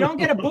too. You don't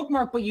get a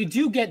bookmark, but you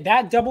do get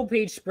that double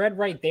page spread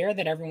right there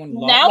that everyone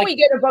loves. Now we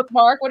get a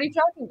bookmark. What are you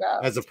talking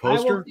about? As a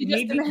poster?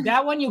 Maybe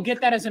that one you'll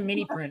get that as a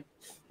mini print.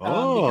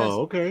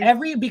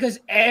 Okay. Because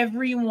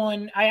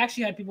everyone, I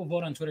actually had people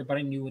vote on Twitter, but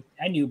I knew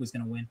it was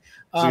gonna win.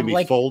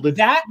 Like folded.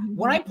 That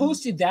when I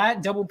posted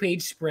that double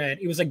page spread,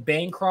 it was like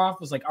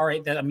Bancroft was like, all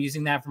right, that I'm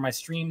using that for my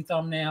stream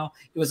thumbnail.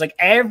 It was like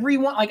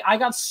everyone, like I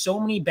got so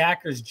many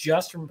backers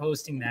just from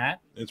posting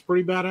that. It's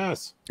pretty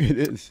badass. It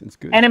is. It's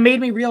good. And it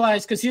made me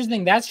realize, because here's the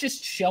thing, that's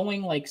just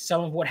showing like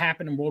some of what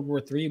happened in World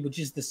War III, which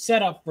is the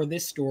setup for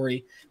this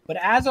story. But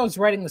as I was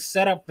writing the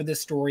setup for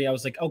this story, I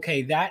was like,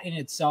 okay, that in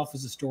itself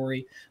is a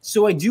story.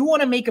 So I do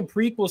want to make a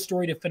prequel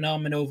story to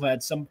PHENOMENOVA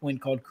at some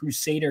point called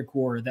Crusader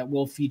Corps that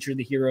will feature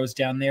the heroes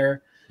down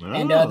there. Oh.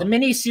 And the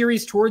mini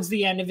series towards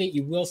the end of it,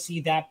 you will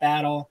see that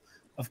battle,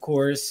 of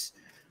course.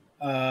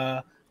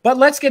 But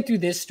let's get through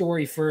this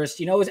story first.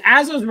 You know, as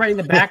I was writing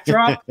the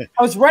backdrop,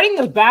 I was writing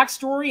the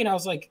backstory, and I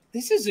was like,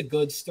 "This is a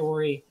good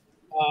story."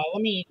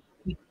 Let me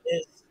keep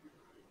this.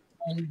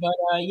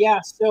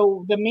 Yeah,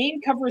 so the main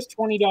cover is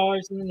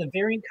 $20, and then the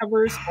variant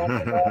covers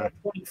are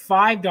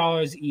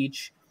 $25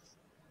 each.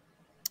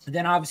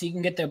 Then obviously you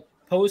can get the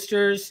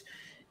posters,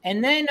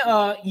 and then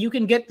you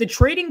can get the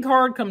trading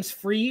card comes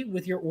free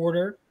with your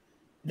order.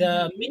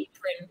 The mini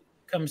print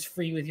comes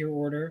free with your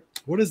order.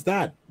 What is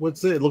that?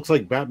 What's it? It looks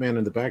like Batman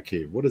in the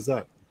Batcave. What is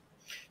that?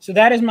 So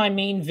that is my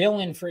main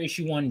villain for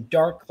issue 1,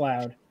 Dark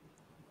Cloud.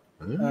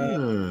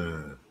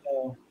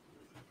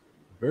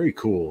 Very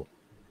cool.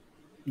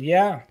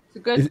 Yeah. It's a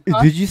good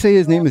did you say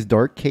his name is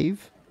Dark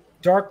Cave?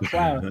 Dark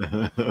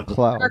Cloud.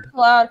 Dark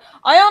Cloud.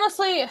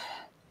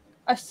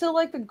 I still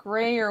like the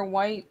gray or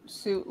white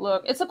suit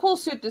look. It's a cool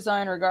suit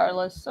design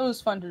regardless. So it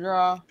was fun to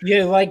draw.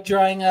 Yeah, like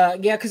drawing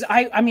because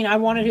I mean I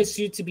wanted his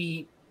suit to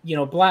be, you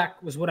know,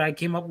 black was what I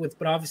came up with,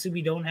 but obviously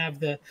we don't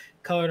have the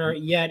colored art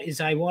yet. Is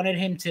I wanted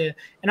him to,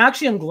 and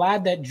actually I'm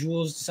glad that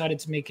Jules decided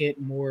to make it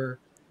more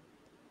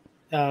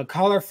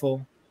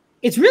colorful.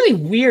 It's really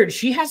weird.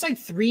 She has like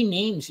 3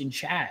 names in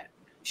chat.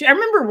 I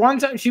remember one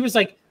time she was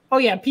like, "Oh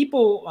yeah,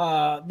 people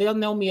they'll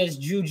know me as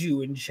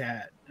Juju in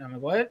chat." And I'm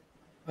like, "What?"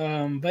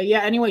 But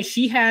yeah, anyway,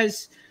 she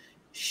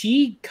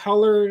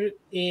colored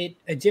it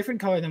a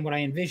different color than what I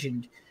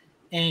envisioned.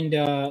 And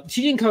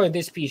she didn't color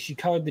this piece. She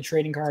colored the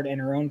trading card and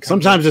her own color.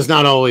 Sometimes it's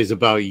not always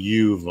about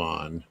you,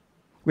 Vaughn.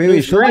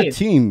 Wait, show the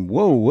team.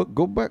 Whoa, what?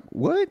 Go back.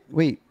 What?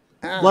 Wait.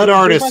 Let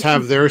artists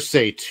have their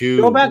say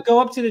too.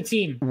 Go up to the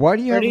team. Why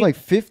do you have like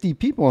 50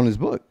 people on this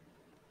book?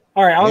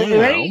 All right,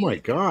 oh my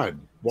God.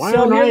 Why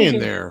aren't I in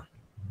there?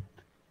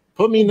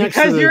 Put me next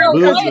to the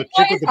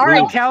boobs. All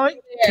right,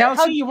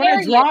 Kelsey, you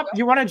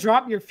want to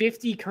drop your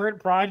 50 current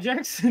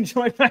projects and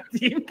join my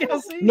team,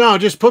 Kelsey? No,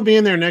 just put me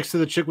in there next to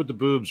the chick with the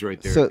boobs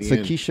right there. So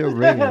Keisha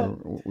Ray.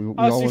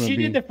 So she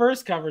did the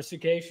first cover,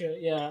 Sukesha.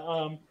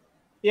 Yeah.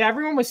 Yeah,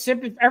 everyone was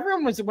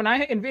when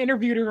I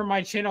interviewed her on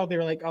my channel, they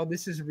were like, "Oh,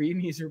 this is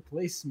Reenie's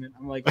replacement."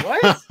 I'm like,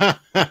 "What?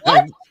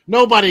 What?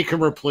 Nobody can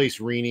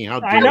replace Reenie. How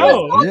dare I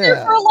know. I was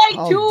there for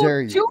like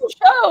two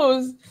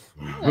shows.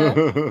 I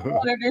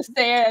don't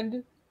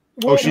understand.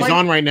 Oh, she's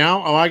on right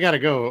now? Oh, I gotta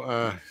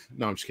go.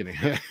 No, I'm just kidding.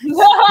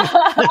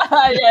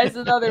 Yes,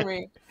 another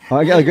me.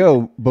 I gotta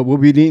go, but we'll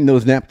be needing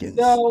those napkins.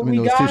 So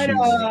we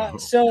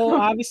got so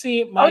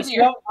obviously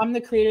myself, I'm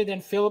the creator,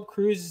 then Philip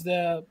Cruz is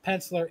the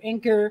penciler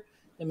inker.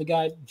 Then we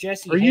got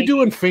Jesse. Are you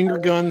doing finger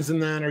guns in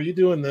that? Are you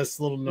doing this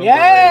little number?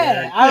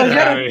 Yeah, right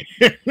I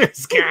was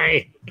this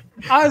guy.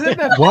 I was at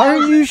the. Why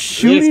are you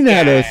shooting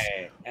at us?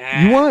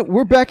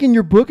 We're back in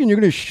your book and you're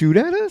gonna shoot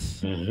at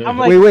us? I'm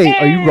like, wait,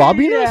 are you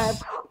robbing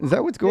us? Is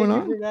that what's going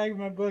on?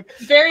 My book.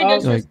 Very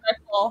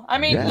disrespectful. I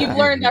mean, you've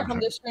learned that from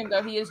this stream,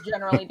 though. He is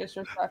generally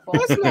disrespectful.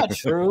 That's not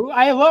true.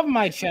 I love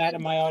my chat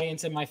and my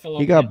audience and my fellow.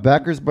 He got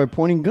backers by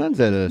pointing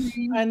guns at us.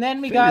 And then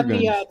we got the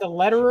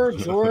letterer,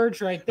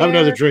 George, right there. Have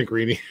another drink,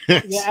 Reenie.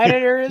 The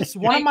editors.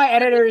 One of my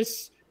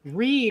editors,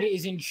 Reed,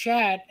 is in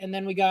chat. And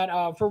then we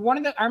got for one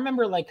of the, I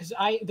remember like, because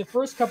the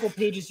first couple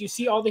pages, you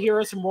see all the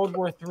heroes from World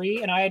War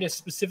III, and I had a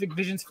specific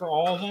visions for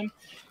all of them.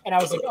 And I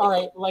was like, all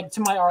right, like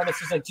to my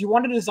artist, it's like, do you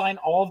want to design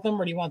all of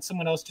them or do you want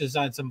someone else to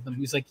design some of them?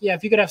 He's like, yeah,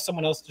 if you could have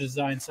someone else to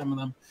design some of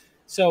them.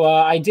 So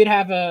I did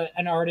have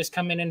an artist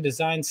come in and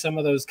design some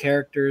of those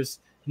characters.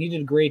 He did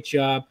a great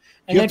job.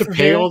 And you have to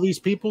pay all these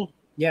people?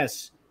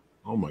 Yes.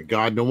 Oh my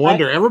God, no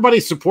wonder.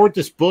 Everybody support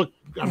this book.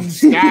 I'm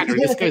scattered.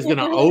 This guy's going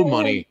to owe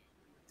money.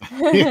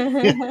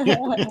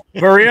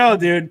 For real,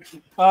 dude.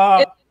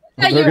 They're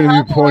going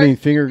to be pointing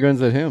finger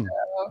guns at him.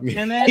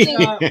 And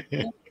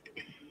then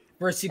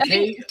for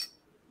CK,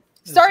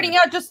 starting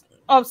out, just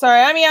Oh,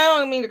 sorry. I mean, I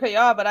don't mean to cut you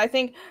off, but I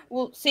think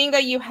seeing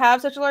that you have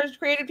such a large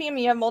creative team,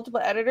 you have multiple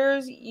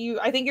editors,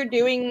 I think you're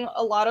doing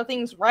a lot of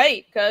things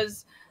right,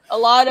 because a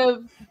lot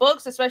of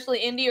books, especially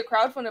indie or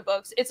crowdfunded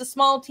books, it's a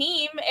small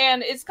team,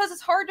 and it's because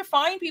it's hard to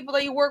find people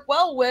that you work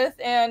well with.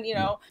 And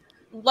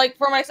like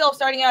for myself,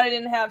 starting out, I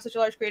didn't have such a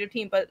large creative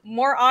team, but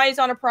more eyes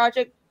on a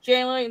project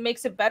generally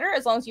makes it better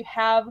as long as you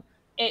have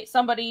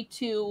somebody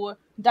to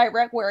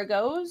direct where it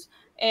goes.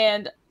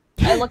 And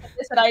I look at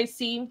this and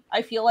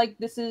I feel like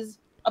this is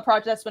a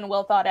project that's been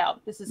well thought out.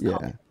 This is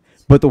yeah.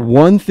 But the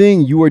one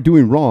thing you are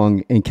doing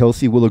wrong, and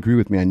Kelsey will agree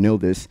with me, I know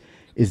this,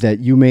 is that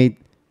you made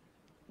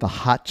the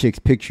hot chick's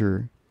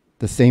picture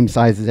the same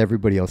size as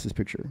everybody else's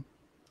picture.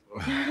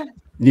 You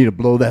need to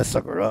blow that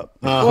sucker up.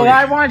 Well,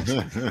 I want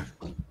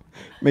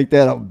make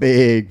that a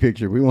big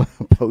picture. We want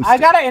to post. I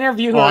got to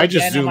interview her. Oh, I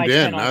just zoomed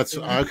in. That's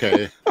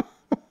okay.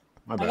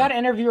 I got to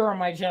interview her on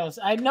my channel.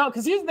 I know,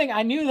 because here's the thing.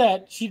 I knew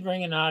that she'd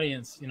bring an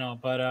audience,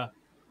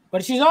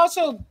 but she's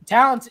also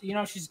talented.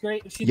 She's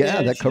great.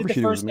 That cover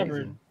sheet was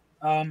amazing.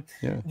 Cover.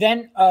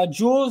 Then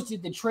Jules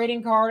did the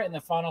trading card and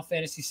the Final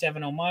Fantasy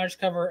VII homage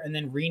cover, and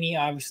then Rini,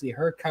 obviously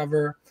her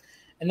cover,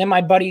 and then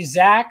my buddy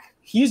Zach.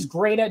 He's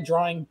great at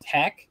drawing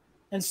tech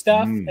and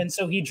stuff, and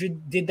so he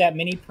did that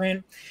mini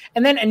print.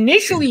 And then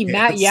initially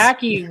Matt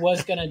Yackey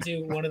was gonna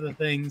do one of the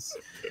things,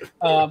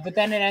 but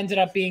then it ended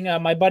up being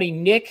my buddy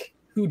Nick,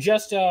 who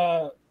just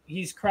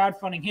he's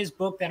crowdfunding his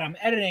book that I'm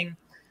editing.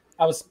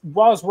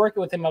 While I was working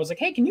with him, I was like,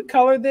 hey, can you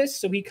color this?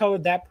 So he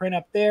colored that print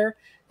up there.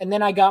 And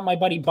then I got my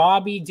buddy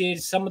Bobby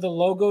did some of the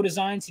logo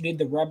designs. He did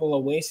the Rebel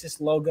Oasis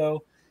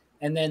logo.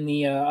 And then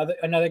the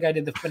another guy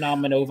did the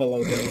PHENOMENOVA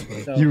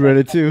logo. So, you read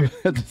it too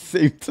at the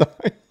same time.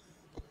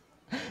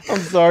 I'm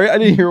sorry, I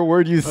didn't hear a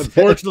word you said.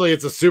 Unfortunately,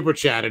 it's a super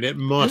chat and it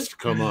must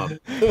come up.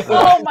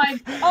 Oh my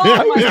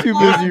I was too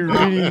busy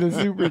reading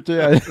the super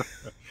chat.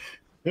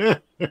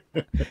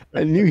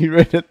 I knew he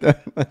read it.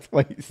 That's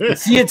why he said.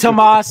 See you,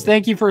 Tomas.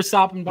 Thank you for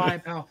stopping by,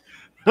 pal.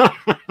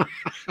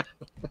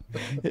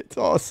 It's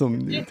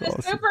awesome. Dude. It's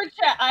a super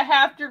chat. I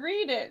have to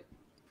read it.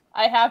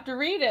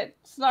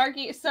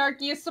 Snarky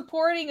is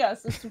supporting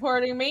us. Is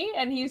supporting me,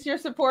 and he's here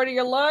supporting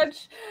your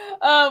lunch.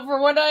 For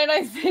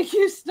 $1.99, thank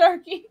you,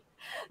 Snarky.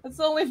 That's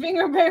the only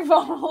finger Barry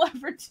Vaughn will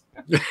ever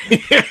do.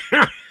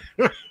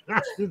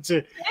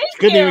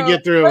 Couldn't even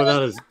get through it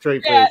without a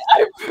straight face.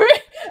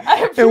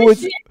 I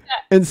appreciate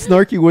that. And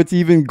Snarky, what's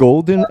even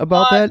golden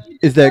about that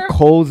is that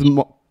Cole's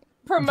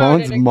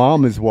Vaughn's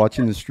mom is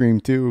watching the stream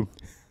too.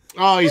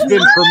 Oh, he's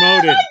been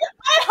promoted.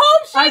 I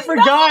hope she's I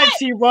forgot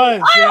she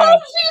was. I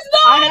hope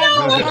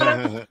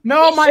she's not.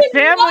 No, my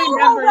family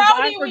members. I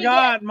rowdy we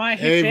forgot. My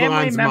family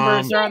Vaughn's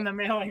members mom. are on the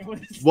mailing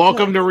list.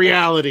 Welcome to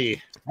reality.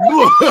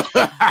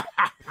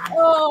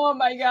 Oh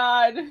my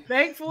god.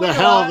 Thankfully, The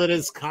hell that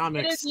is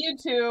comics. It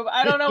is YouTube.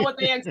 I don't know what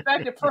they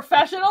expected.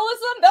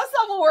 Professionalism? That's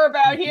not what we're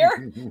about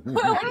here.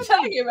 What are you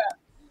talking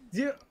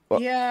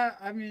about? Yeah,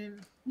 I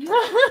mean,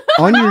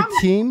 On your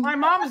team, my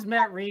mom is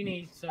Matt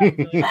Rini. So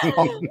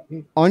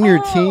on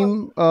your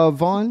team,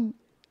 Vaughn,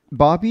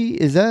 Bobby,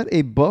 is that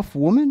a buff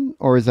woman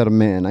or is that a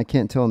man? I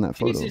can't tell in that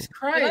photo. Jesus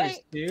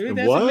Christ, dude,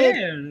 that's What? a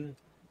man.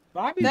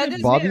 Bobby's That a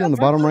is- Bobby yeah, on the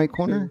that's bottom not- right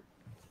corner.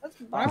 That's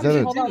Bobby's that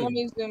a- Hold on, dude. let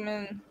me zoom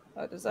in.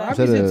 What is Bobby's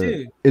that? Is that a a?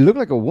 dude. It looked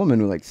like a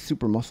woman with like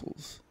super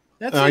muscles.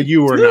 That's a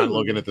You were dude. not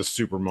looking at the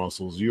super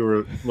muscles. You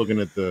were looking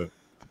at the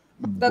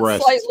That's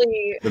breasts.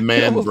 slightly The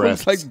man It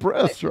breasts. looks like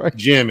breasts, right?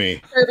 Jimmy.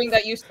 disturbing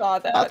that you saw I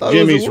that. thought it was a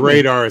Jimmy's woman.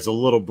 radar is a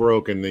little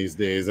broken these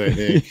days, I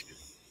think.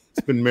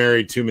 He's been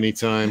married too many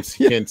times.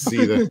 He can't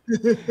see the.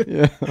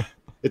 Yeah.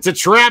 It's a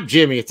trap,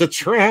 Jimmy. It's a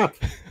trap.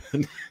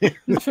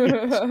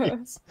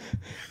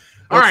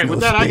 All right, no with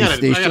that, I space gotta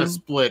station.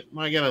 split.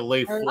 I gotta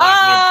lay flat. My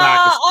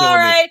back is all killing me.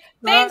 right.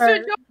 Thanks All for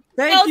right. joining.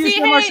 Thank you Kelsey,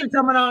 so much hey. for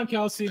coming on,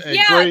 Kelsey. Hey,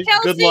 Yeah, great.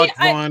 Kelsey, Good luck,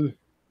 Vaughn.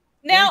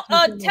 Now,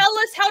 Thank you so tell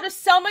us how to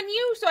summon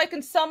you so I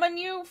can summon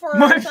you for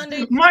My,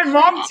 Sunday. my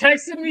mom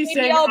texted me Maybe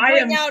saying I'll I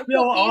am bring out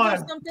still cookies or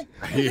on. something.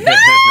 Yeah.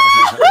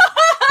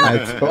 I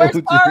told We're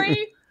you.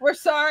 sorry. We're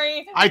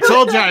sorry. I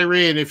told you,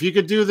 Irene, if you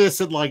could do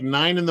this at like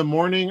 9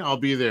 a.m, I'll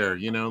be there.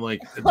 You know,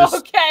 like just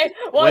Okay.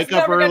 Well, wake it's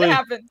up never early. gonna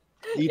happen.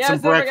 eat Yeah, some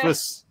it's never gonna-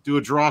 breakfast, do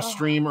a draw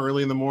stream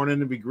early in the morning.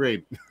 It'd be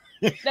great.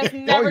 That's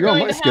never you're on going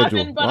my to happen,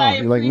 schedule. but Wow, I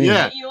you're like me. appreciate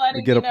Yeah. you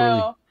letting We get me up early.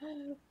 know.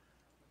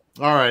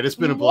 All right, it's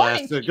been a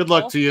blast. Morning, Good luck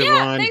people. to you,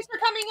 Yeah, Vaughn. thanks for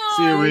coming on.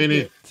 See you,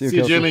 Renee. See you, See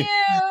you, Kelsey. Jimmy. See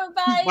you.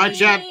 Bye. Bye,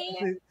 chat.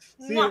 See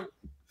Mwah. you.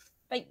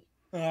 Bye.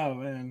 Oh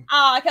man.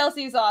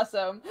 Kelsey's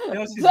awesome.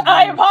 Kelsey's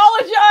I amazing.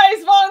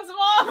 apologize, Vaughn's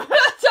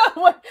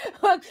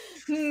mom.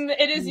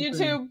 It is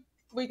YouTube.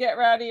 We get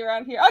rowdy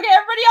around here. Okay,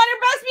 everybody on your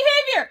best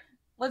behavior.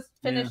 Let's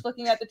finish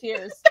looking at the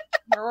tears.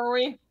 Where were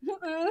we?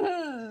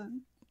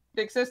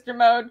 Big sister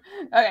mode.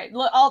 Okay,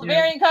 all the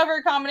variant cover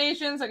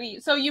combinations. Okay,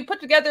 so you put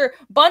together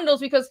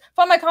bundles because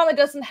Fun My Comic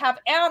doesn't have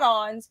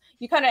add-ons.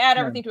 You kind of add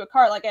everything to a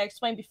cart, like I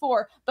explained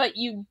before, but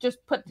you just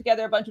put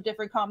together a bunch of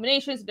different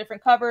combinations,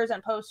 different covers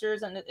and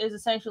posters, and it is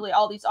essentially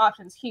all these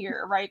options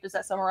here, right? Does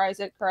that summarize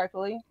it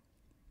correctly?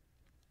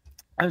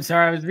 I'm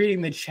sorry, I was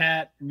reading the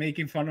chat,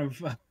 making fun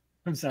of.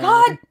 I'm sorry.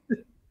 God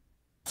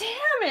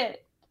damn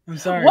it! I'm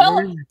sorry. Well,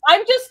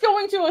 I'm just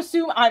going to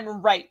assume I'm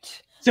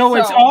right. So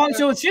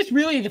it's just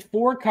really the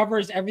 4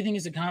 covers. Everything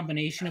is a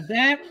combination of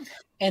that,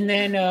 and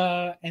then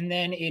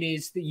it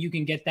is that you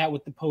can get that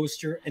with the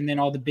poster, and then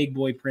all the big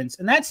boy prints,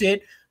 and that's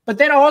it. But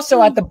then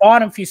also at the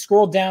bottom, if you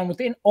scroll down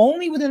within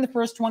the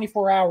first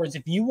 24 hours,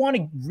 if you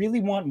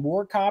really want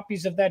more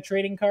copies of that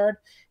trading card,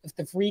 if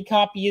the free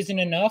copy isn't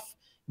enough,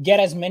 get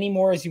as many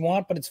more as you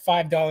want, but it's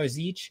 $5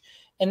 each.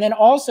 And then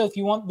also, if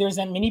you want, there's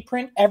that mini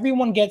print.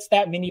 Everyone gets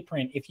that mini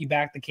print if you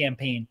back the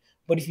campaign.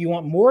 But if you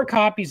want more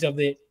copies of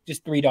it,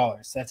 just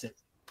 $3. That's it.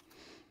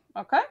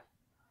 Okay.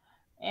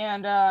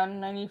 And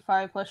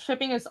 95 plus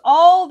shipping is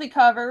all the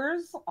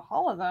covers,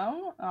 all of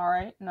them. All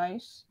right,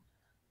 nice.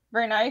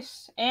 Very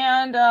nice.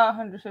 And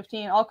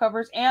 115 all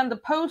covers and the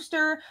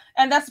poster,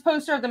 and that's the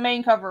poster of the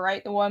main cover,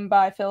 right? The one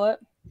by Philip.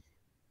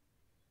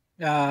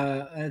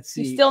 Let's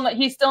see.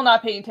 He's still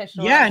not paying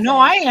attention. Yeah, no,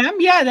 I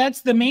am. Yeah,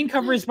 that's the main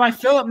cover is by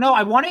Philip. No,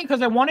 I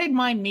wanted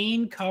my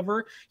main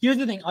cover. Here's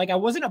the thing, like I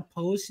wasn't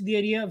opposed to the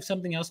idea of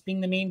something else being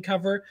the main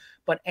cover,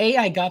 but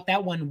I got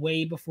that one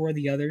way before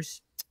the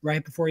others,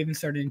 right before I even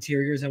started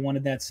interiors. I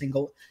wanted that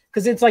single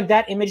because it's like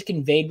that image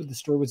conveyed what the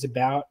story was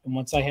about, and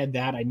once I had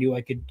that, I knew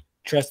I could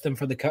trust them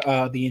for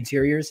the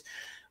interiors.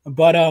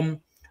 But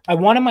I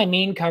wanted my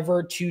main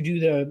cover to do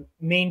the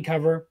main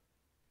cover.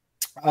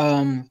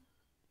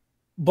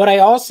 But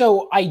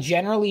I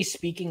generally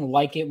speaking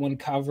like it when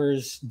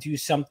covers do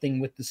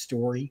something with the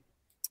story.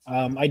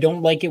 I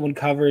don't like it when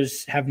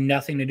covers have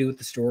nothing to do with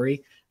the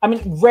story. I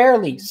mean,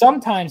 rarely.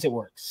 Sometimes it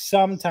works.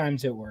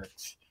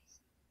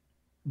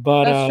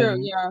 But that's true.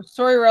 Yeah,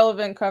 story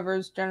relevant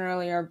covers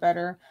generally are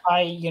better.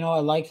 I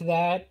like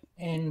that,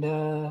 and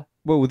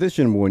well, with this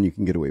Gen 1, you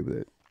can get away with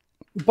it.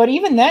 But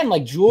even then,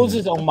 like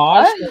Jules's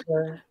homage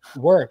cover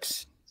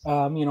works.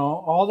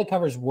 All the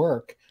covers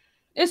work.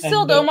 It's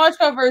still the homage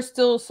cover is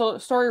still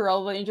story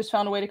relevant. You just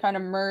found a way to kind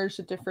of merge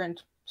the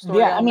different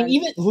story elements. I mean,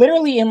 even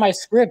literally in my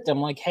script, I'm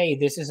like, hey,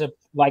 this is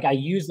I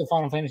use the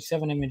Final Fantasy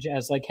VII image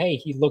as like, hey,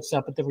 he looks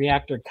up at the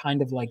reactor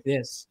kind of like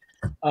this.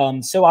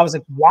 So I was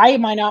like, why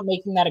am I not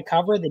making that a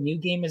cover? The new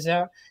game is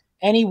out.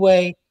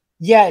 Anyway,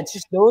 yeah, it's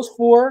just those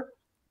 4.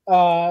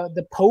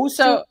 The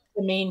poster,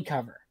 the main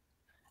cover.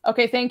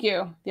 Okay, thank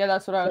you. Yeah,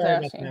 that's what I was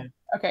asking.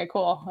 Okay,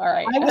 cool. All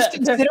right. I was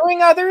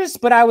considering others,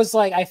 but I was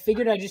like, I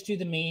figured I'd just do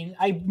the main.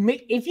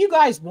 If you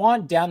guys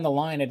want down the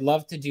line, I'd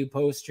love to do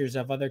posters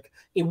of other.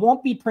 It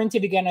won't be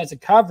printed again as a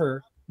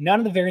cover. None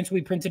of the variants will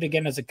be printed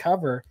again as a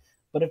cover.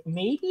 But if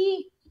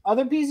maybe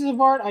other pieces of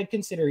art, I'd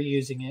consider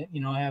using it.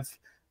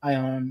 I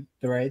own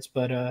the rights,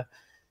 but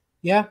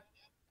yeah.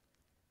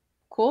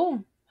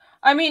 Cool.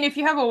 I mean, if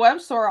you have a web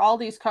store, all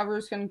these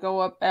covers can go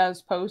up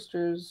as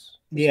posters.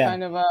 It's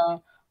kind of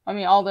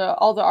all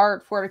the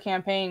art for the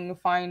campaign, you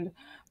find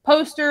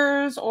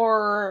posters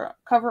or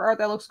cover art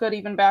that looks good,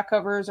 even back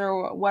covers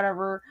or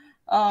whatever.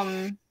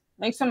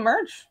 Make some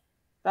merch.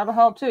 That'll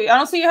help too. I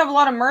don't see you have a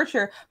lot of merch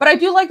here, but I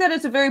do like that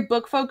it's a very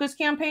book focused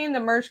campaign. The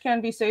merch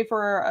can be saved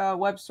for a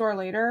web store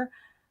later.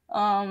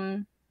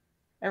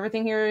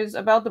 Everything here is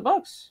about the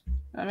books.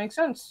 That makes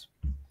sense.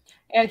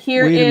 And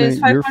here is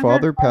your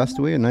father passed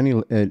away at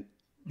the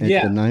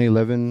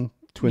 9/11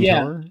 Twin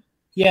Tower.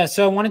 Yeah,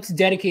 so I wanted to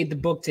dedicate the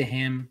book to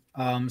him.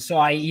 So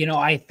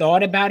I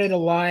thought about it a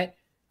lot,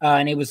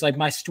 and it was like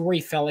my story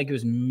felt like it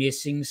was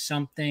missing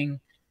something,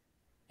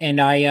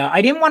 and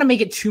I didn't want to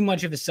make it too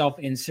much of a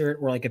self-insert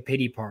or like a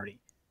pity party,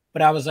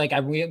 but I was like, I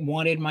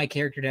wanted my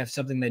character to have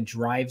something that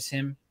drives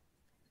him,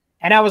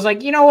 and I was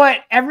like, you know what,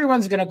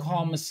 everyone's gonna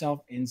call him a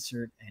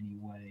self-insert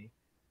anyway,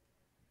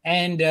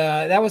 and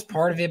that was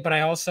part of it. But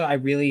I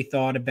really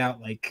thought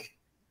about like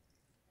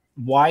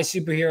why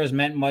superheroes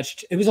meant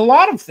much. It was a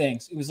lot of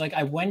things. It was like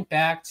I went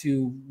back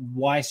to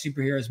why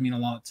superheroes mean a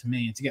lot to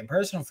me. And to get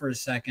personal for a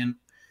second,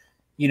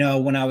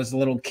 when I was a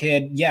little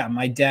kid,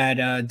 my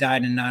dad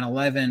died in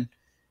 9/11,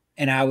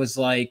 and I was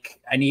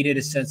like, I needed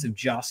a sense of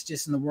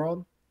justice in the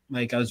world.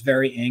 Like I was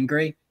very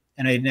angry,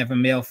 and I didn't have a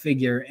male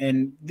figure.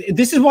 And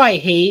this is why I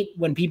hate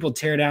when people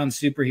tear down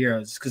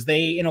superheroes, because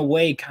they, in a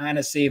way, kind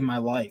of saved my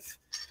life.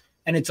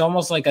 And it's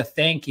almost like a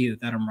thank you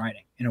that I'm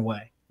writing, in a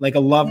way, like a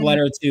love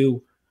letter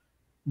to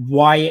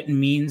why it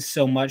means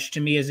so much to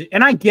me.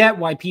 And I get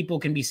why people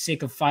can be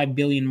sick of 5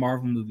 billion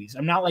Marvel movies.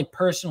 I'm not like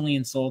personally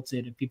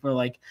insulted if people are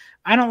like,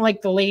 I don't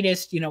like the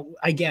latest,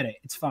 I get it.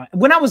 It's fine.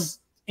 When I was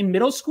in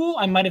middle school,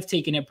 I might have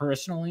taken it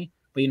personally,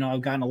 but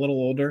I've gotten a little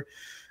older.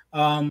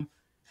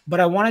 But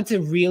I wanted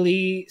to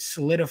really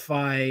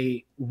solidify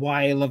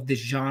why I love this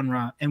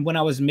genre. And when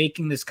I was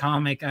making this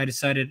comic, I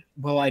decided,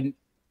 well, I'd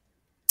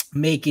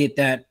make it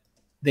that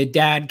the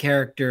dad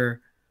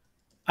character,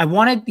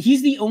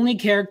 he's the only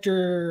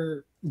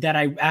character that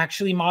I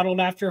actually modeled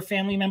after a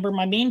family member.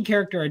 My main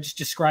character I just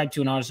described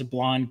to an artist, a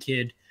blonde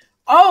kid.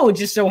 Oh, it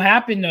just so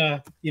happened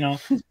to,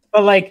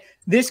 but like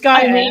this guy,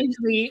 I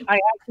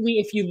actually,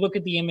 if you look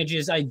at the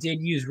images, I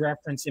did use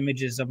reference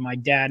images of my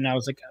dad. And I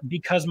was like,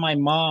 because my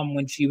mom,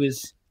 when she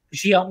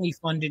helped me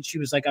fund it, she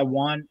was like, I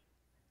want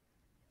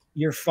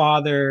your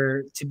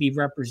father to be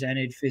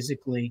represented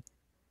physically.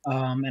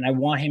 And I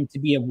want him to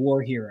be a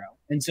war hero.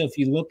 And so if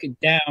you look it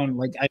down,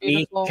 like I made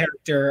Beautiful. a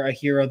character, a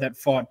hero that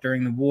fought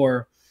during the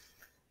war.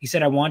 He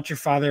said, I want your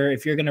father,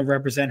 if you're going to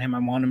represent him, I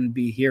want him to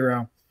be a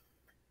hero.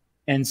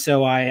 And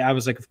so I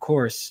was like, of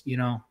course, you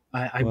know,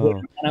 I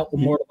wouldn't want to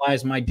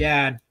immortalize my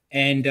dad.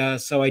 And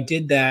so I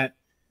did that.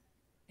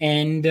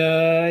 And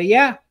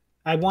yeah,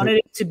 I wanted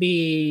it to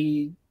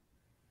be,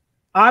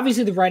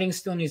 obviously the writing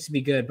still needs to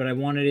be good, but I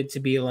wanted it to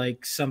be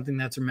like something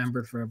that's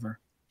remembered forever.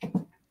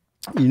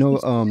 You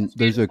know,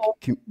 there's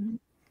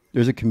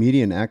a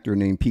comedian actor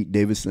named Pete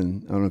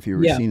Davidson. I don't know if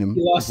you've ever seen him.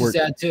 He lost his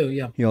dad too.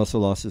 Yeah. He also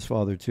lost his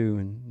father too.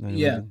 And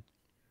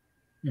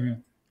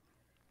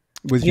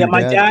Was your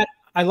dad?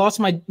 I lost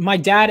my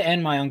dad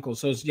and my uncle,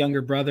 so his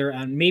younger brother.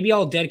 And maybe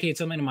I'll dedicate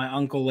something to my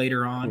uncle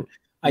later on.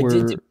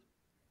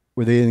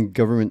 Were they in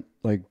government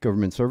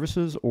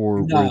services,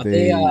 or no? Were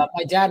they?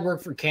 My dad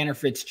worked for Cantor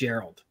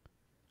Fitzgerald,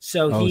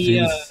 so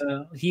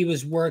he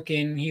was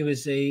working. He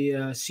was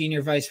a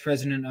senior vice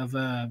president of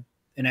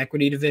an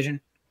equity division.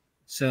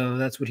 So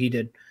that's what he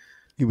did.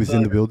 He was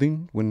in the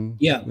building when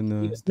he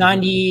was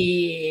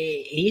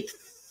 98th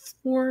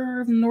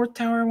floor of North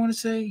Tower, I want to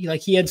say.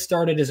 Like he had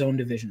started his own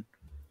division.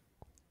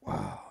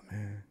 Wow,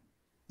 man.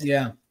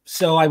 Yeah.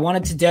 So I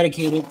wanted to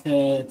dedicate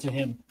it to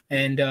him.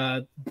 And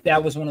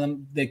that was one of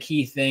the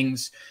key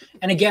things.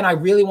 And again, I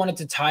really wanted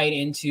to tie it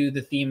into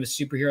the theme of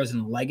superheroes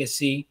and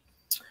legacy.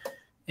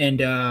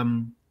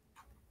 And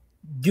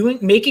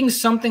making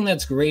something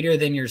that's greater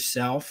than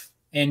yourself.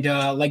 And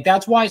like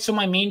that's why, so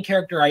my main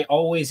character, I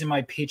always in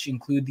my pitch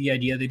include the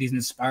idea that he's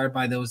inspired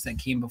by those that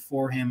came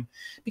before him.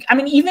 I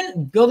mean,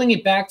 even building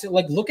it back to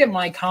like, look at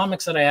my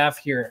comics that I have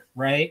here,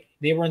 right?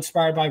 They were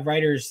inspired by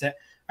writers that,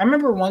 I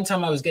remember one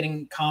time I was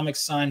getting comics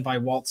signed by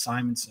Walt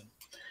Simonson.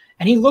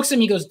 And he looks at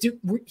me,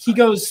 he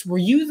goes, were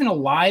you even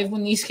alive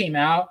when these came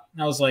out?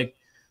 And I was like,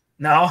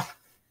 no.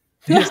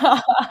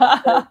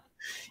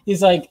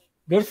 He's like,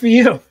 good for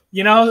you.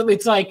 You know,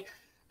 it's like,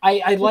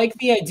 I like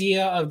the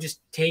idea of just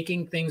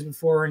taking things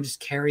before and just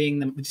carrying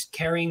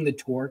the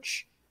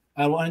torch.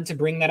 I wanted to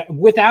bring that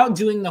without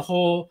doing the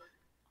whole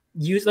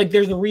use. Like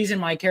there's a reason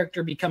my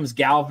character becomes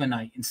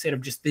Galvanite instead of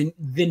just the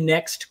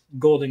next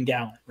Golden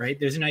Gallant, right?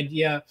 There's an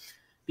idea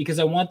because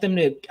I want them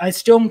to, I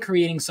still am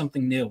creating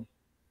something new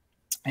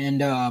and,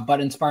 but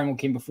inspiring what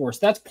came before. So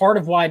that's part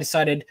of why I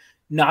decided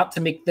not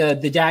to make the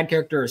dad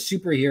character a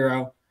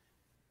superhero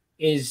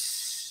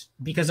is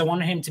because I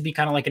wanted him to be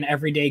kind of like an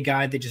everyday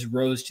guy that just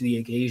rose to the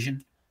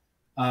occasion.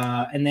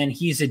 And then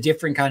he's a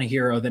different kind of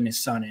hero than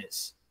his son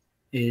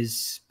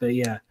is. But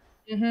yeah,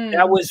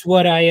 that was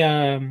what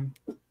I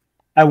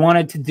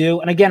wanted to do.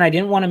 And again, I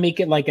didn't want to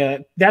make it like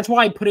that's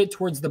why I put it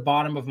towards the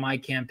bottom of my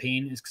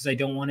campaign is because I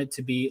don't want it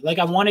to be like,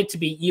 I want it to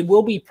be, it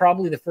will be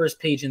probably the first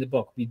page in the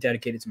book be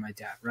dedicated to my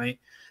dad. Right.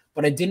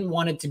 But I didn't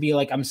want it to be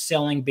like I'm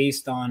selling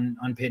based on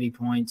pity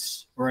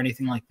points or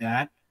anything like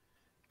that.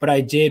 But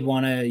I did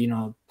want to, you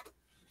know,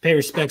 pay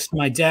respects to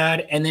my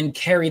dad and then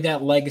carry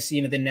that legacy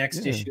into the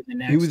next issue.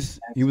 He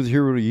was a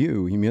hero to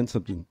you. He meant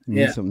something. He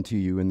meant something to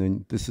you. And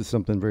then this is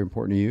something very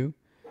important to you.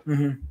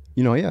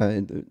 You know,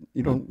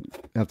 you don't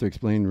have to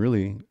explain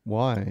really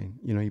why,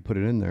 you know, you put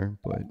it in there,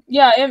 but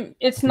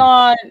it's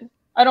not,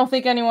 I don't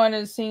think anyone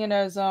is seeing it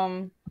as,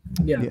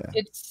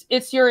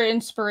 it's your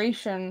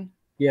inspiration.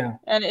 Yeah.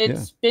 And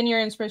it's been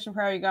your inspiration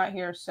for how you got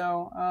here.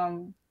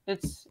 So,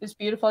 it's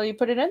beautiful you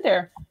put it in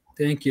there.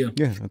 Thank you.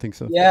 Yeah, I think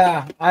so.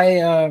 Yeah.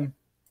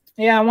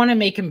 I want to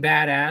make him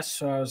badass.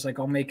 So I was like,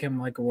 I'll make him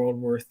like a World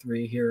War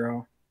III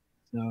hero.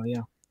 So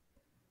yeah.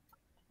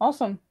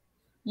 Awesome.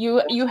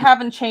 You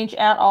haven't changed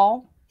at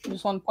all. I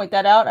just want to point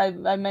that out.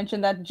 I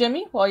mentioned that to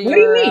Jimmy while you were. What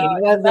do you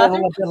mean?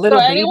 The little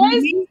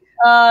baby?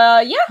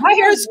 Yeah. My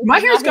hair's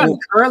gotten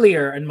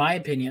curlier, in my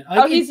opinion.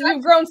 Like,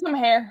 you've grown some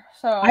hair.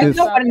 So I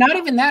know, but not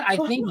even that. I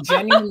think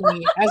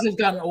genuinely, as I've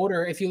gotten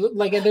older, if you look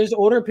like there's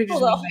older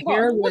pictures of me,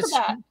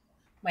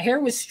 my hair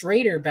was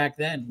straighter back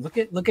then. Look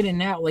at it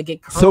now. Like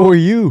it curled. So are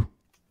you.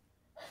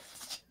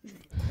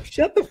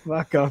 Shut the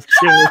fuck up,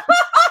 Jimmy. I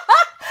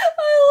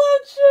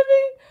love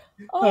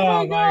Jimmy. Oh,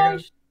 my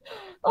gosh.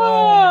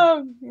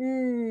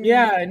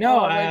 Yeah, no.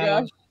 Oh my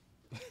gosh.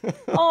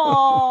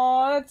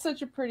 Oh, that's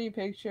such a pretty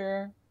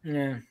picture.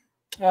 Yeah.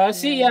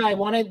 I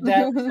wanted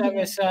that side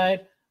by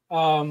side.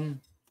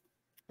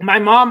 My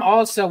mom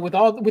also,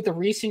 with the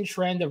recent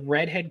trend of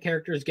redhead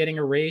characters getting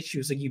erased, she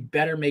was like, "You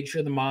better make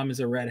sure the mom is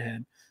a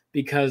redhead."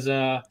 Because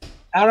I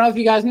don't know if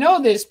you guys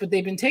know this, but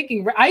they've been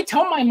taking. I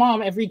tell my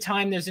mom every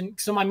time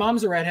so my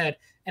mom's a redhead,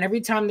 and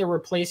every time they're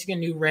replacing a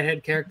new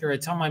redhead character, I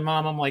tell my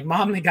mom, I'm like,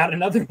 "Mom, they got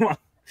another one."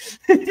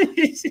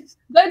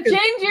 The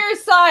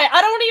ginger side,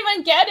 I don't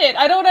even get it.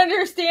 I don't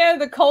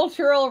understand the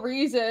cultural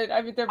reason.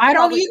 I mean,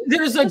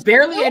 there's like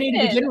barely any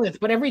to begin with,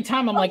 but every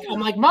time I'm like,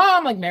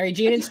 Mom, like Mary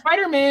Jane and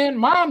Spider-Man,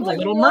 Mom, the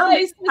Little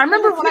Mermaid. I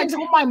remember when I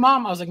told my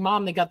mom, I was like,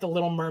 Mom, they got the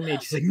Little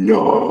Mermaid. She's like,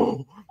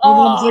 no. My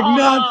mom's like,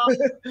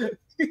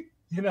 no.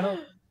 You know,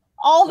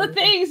 all the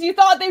things you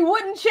thought they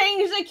wouldn't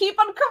change, they keep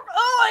on.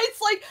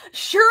 It's like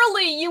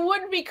surely you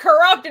wouldn't be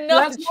corrupt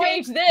enough to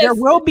change this. There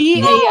will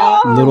be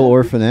Little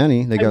Orphan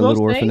Annie. They got a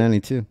Little Orphan Annie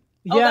too.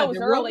 Yeah, that was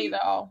early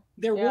though.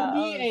 There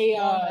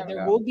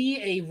will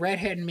be a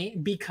redhead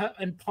because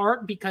in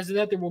part because of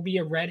that there will be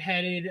a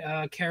redheaded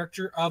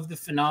character of the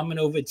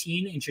Phenomenova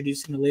teen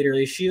introduced in the later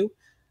issue.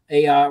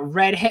 A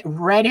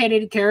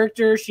redheaded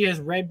character. She has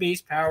red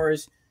base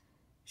powers.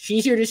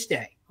 She's here to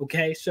stay.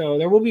 Okay, so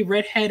there will be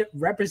redhead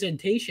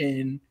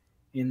representation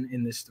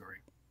in this story.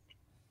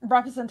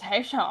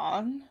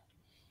 Representation.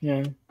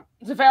 Yeah.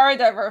 It's very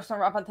diverse and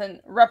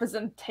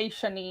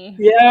representation-y.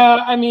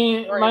 Yeah, I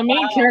mean, my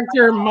main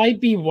character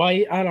might be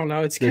white. I don't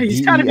know.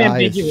 He's kind of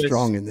ambiguous. Is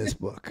strong in this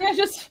book. Yeah,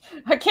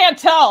 I can't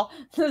tell.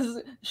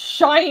 This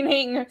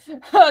shining,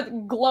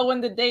 glow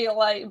in the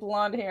daylight,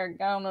 blonde hair.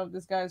 I don't know if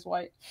this guy's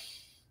white.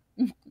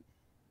 You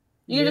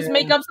can just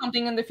make up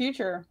something in the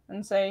future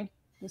and say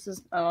this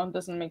is. Oh, it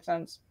doesn't make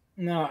sense.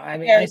 No, I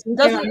mean,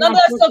 none of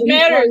that stuff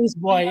matters.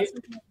 White.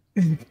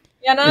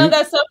 Yeah, none of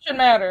that stuff should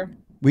matter.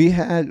 We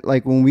had,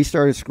 like, when we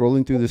started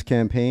scrolling through this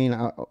campaign,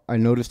 I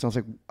noticed,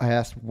 I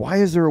asked, why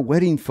is there a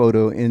wedding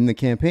photo in the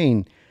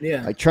campaign?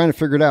 Yeah. Like, trying to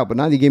figure it out. But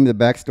now that you gave me the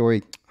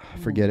backstory,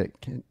 forget it.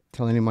 Can't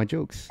tell any of my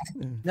jokes.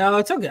 Yeah. No,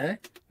 it's okay.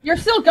 You're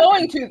still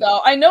going to,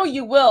 though. I know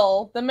you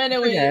will. The minute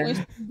we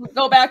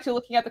go back to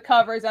looking at the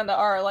covers and the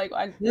art.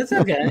 It's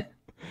okay.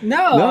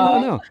 No.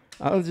 No.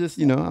 I was just,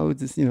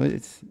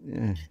 it's.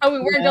 Yeah. Oh,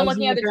 we weren't done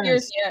looking at the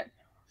tiers yet.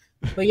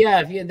 But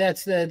yeah,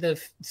 that's the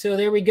so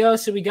there we go.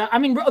 So we got, I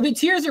mean, the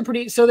tiers are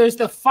pretty. So there's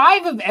the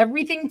 5 of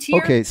everything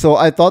tier. Okay, so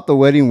I thought the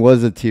wedding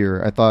was a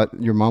tier. I thought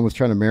your mom was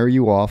trying to marry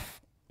you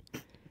off.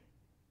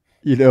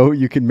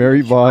 You can marry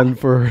Vaughn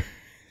for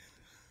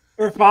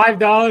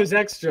 $5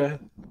 extra.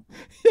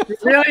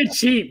 Really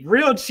cheap,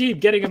 real cheap.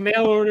 Getting a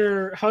mail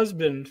order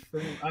husband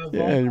from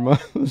yeah, your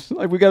mom's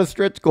like, we got a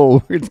stretch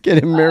goal. Let's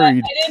get him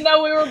married. I didn't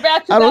know we were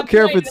back to I don't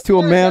care if it's to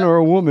a man or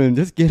a woman.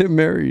 Just get him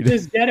married.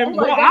 Just get him.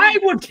 Well, I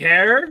would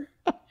care.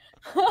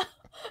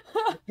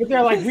 But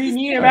they're like, we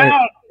need him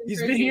out. He's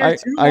been here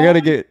too long. I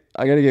gotta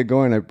get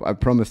going. I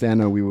promised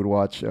Anna we would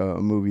watch a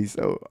movie,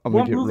 so I'm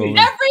gonna get rolling.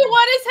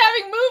 Everyone is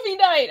having movie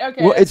night.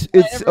 Okay. Well,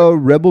 it's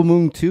Rebel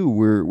Moon 2.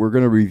 We're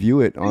gonna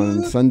review it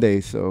on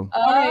Sunday, so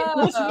all right.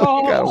 First of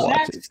all, gotta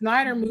watch it.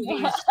 Snyder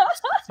movies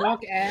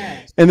suck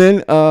ass. And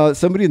then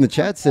somebody in the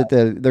chat said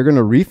that they're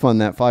gonna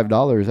refund that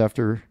 $5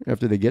 after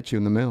they get you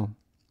in the mail.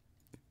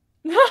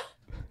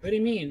 What do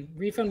you mean?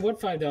 Refund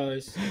what $5?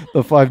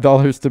 The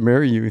 $5 to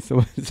marry you.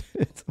 So it's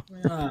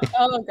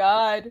oh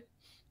God.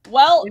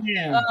 Well,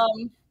 yeah.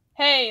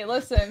 Hey,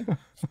 listen.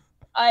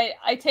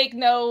 I take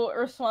no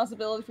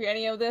responsibility for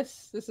any of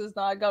this. This is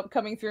not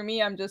coming through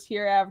me. I'm just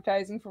here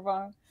advertising for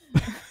Vaughn.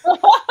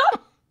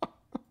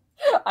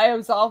 I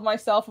absolve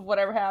myself of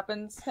whatever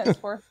happens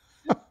henceforth.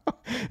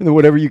 And then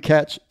whatever you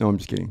catch. No, I'm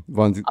just kidding.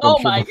 Vaughn's. Oh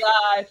my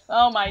God.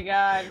 Oh my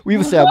God.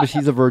 We've established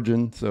he's a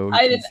virgin, so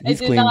he's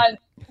clean.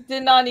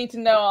 Did not need to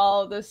know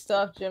all of this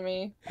stuff,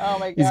 Jimmy. Oh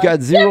my God. He's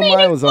got 0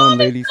 miles on,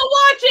 ladies.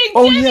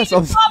 Oh yes,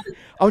 I'm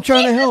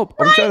trying to help.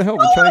 I'm trying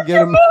to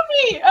get him.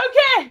 Movie.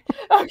 Okay.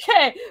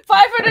 $500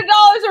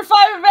 or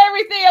 5 of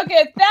everything.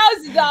 Okay,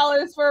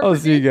 $1,000 for. I'll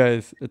see you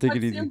guys. Take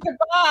it easy.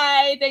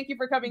 Goodbye. Thank you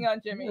for coming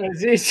on, Jimmy.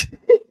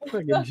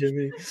 Fucking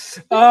Jimmy.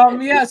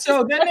 Yeah.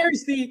 So then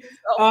there's the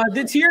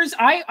tiers.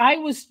 I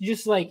was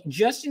just like,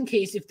 just in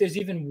case if there's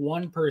even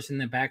one person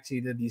that backs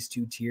either of these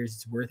 2 tiers,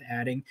 it's worth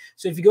adding.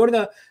 So if you go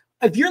to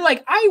if you're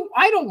like,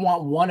 I don't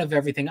want 1 of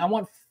everything, I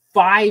want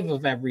 5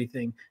 of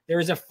everything. There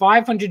is a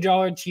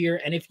 $500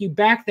 tier, and if you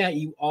back that,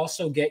 you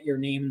also get your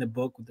name in the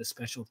book with a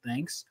special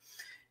thanks.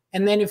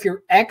 And then if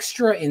you're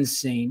extra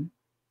insane,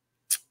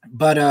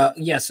 but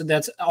yeah, so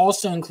that's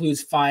also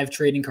includes 5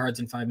 trading cards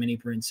and 5 mini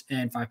prints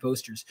and 5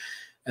 posters,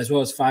 as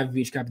well as 5 of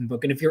each copy in the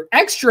book. And if you're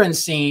extra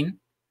insane,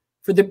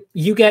 for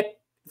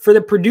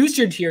the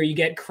producer tier, you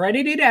get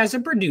credited as a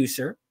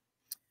producer.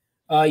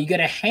 You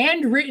get a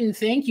handwritten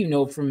thank you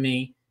note from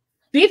me,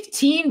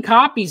 15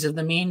 copies of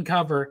the main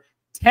cover,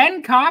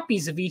 10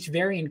 copies of each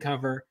variant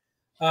cover,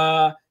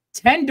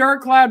 10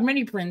 Dark Cloud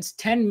mini prints,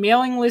 10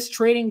 mailing list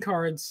trading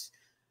cards,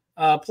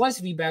 plus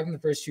if you back in the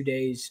first 2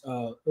 days,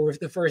 or if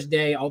the first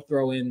day, I'll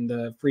throw in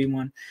the free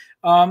one.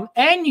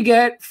 And you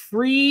get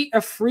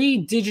a free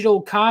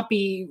digital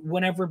copy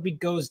whenever it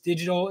goes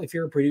digital. If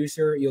you're a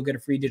producer, you'll get a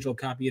free digital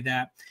copy of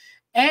that.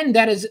 And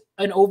that is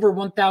an over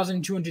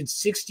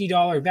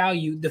 $1,260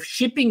 value. The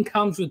shipping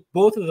comes with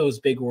both of those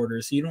big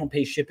orders, so you don't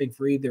pay shipping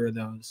for either of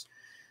those.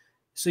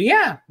 So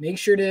yeah, make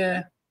sure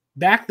to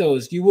back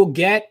those. You will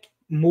get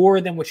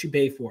more than what you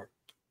pay for,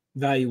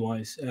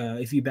 value-wise,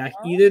 if you back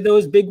either of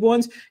those big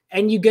ones,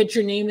 and you get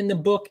your name in the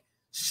book.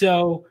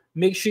 So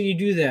make sure you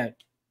do that.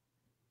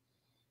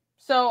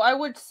 So I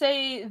would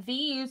say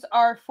these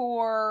are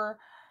for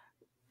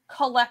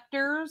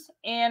collectors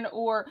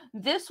or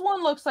this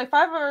one looks like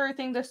 5 of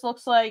everything. This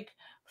looks like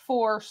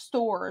for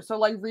stores, so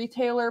like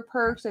retailer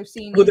perks. I've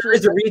seen. Oh, there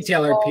is a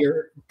retailer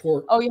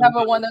Oh, you have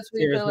one that's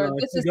retailer. Well.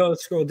 This is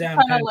scroll down.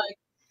 Kind of like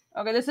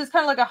okay. This is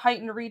kind of like a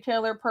heightened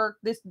retailer perk.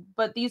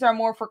 But these are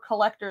more for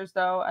collectors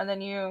though. And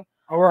then you.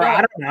 Or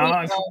I don't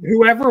know.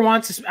 Whoever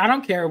wants to, I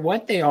don't care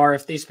what they are.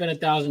 If they spend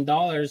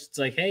 $1,000, it's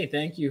like, hey,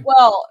 thank you.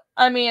 Well,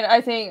 I mean, I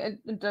think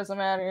it doesn't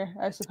matter,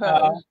 I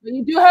suppose. But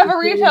you do have a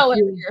retailer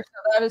here,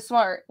 so that is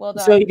smart. Well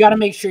done. So you got to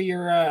make sure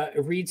you're a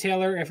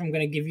retailer. If I'm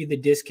going to give you the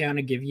discount,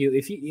 I give you,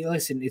 if you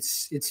listen,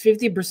 it's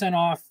 50%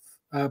 off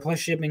plus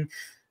shipping.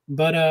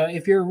 But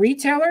if you're a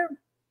retailer,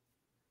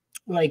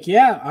 like,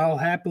 yeah, I'll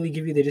happily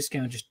give you the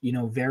discount. Just,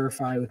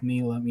 verify with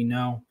me, let me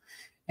know.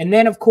 And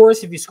then, of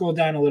course, if you scroll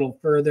down a little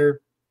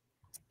further,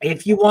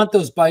 if you want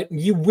those,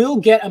 you will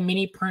get a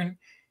mini print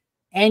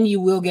and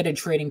you will get a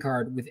trading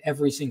card with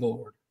every single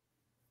order.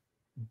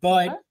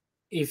 But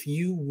if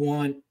you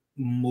want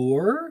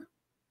more,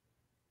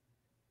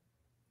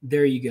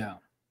 there you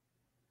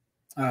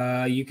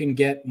go. You can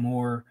get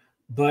more.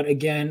 But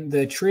again,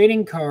 the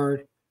trading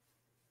card,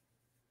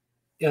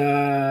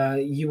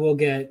 you will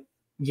get,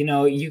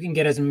 you can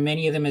get as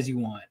many of them as you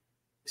want.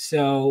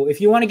 So if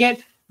you want to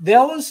get,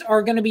 those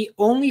are going to be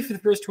only for the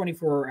first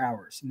 24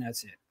 hours, and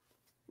that's it.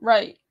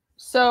 Right.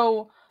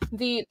 So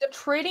the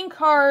trading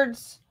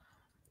cards,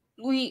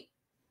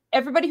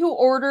 everybody who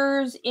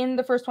orders in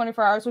the first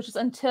 24 hours, which is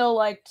until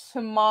like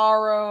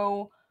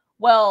tomorrow.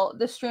 Well,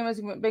 this stream has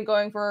been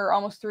going for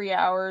almost 3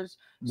 hours.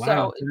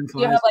 Wow, so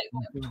you have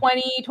like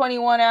 20,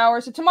 21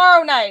 hours. So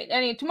tomorrow night,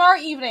 tomorrow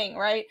evening,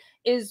 right,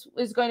 is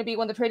going to be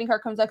when the trading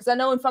card comes out. Because I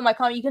know in Fun My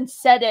Comic you can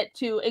set it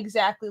to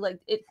exactly like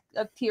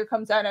a tier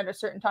comes out at a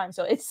certain time.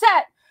 So it's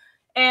set.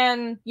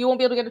 And you won't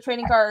be able to get a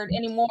trading card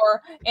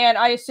anymore. And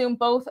I assume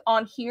both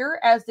on here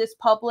as this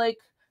public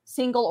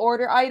single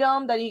order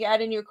item that you can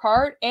add in your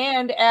cart,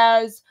 and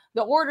as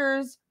the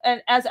orders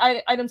and as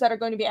items that are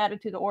going to be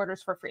added to the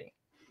orders for free.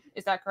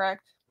 Is that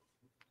correct?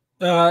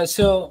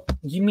 So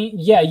you mean,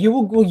 yeah, you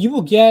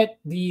will get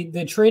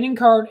the trading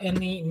card and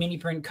the mini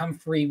print come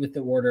free with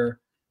the order.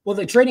 Well,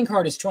 the trading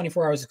card is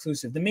 24 hours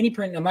exclusive. The mini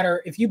print, no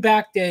matter if you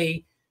back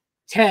day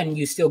 10,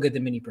 you still get the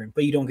mini print,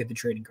 but you don't get the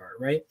trading card,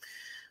 right?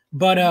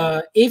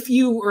 But if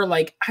you are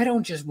like, I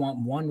don't just want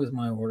one with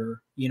my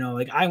order,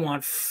 like I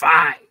want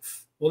 5.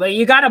 Well, then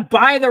you got to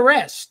buy the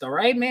rest, all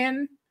right,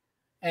 man?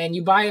 And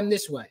you buy them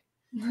this way.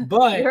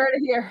 But you heard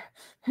it here.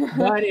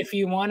 But if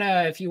you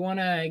wanna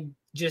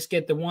just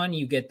get the one,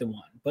 you get the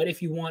one. But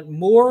if you want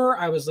more,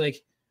 I was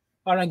like,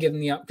 I don't give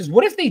them the, because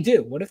what if they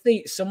do? What if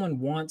someone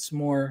wants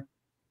more?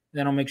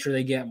 Then I'll make sure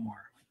they get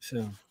more.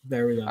 So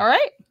there we go. All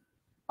right,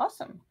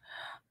 awesome.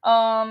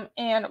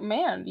 And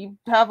man, you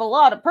have a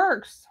lot of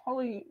perks.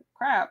 Holy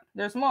crap,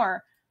 there's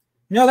more.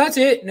 No, that's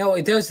it. No,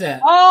 it does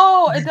that.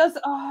 Oh, it does.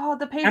 Oh,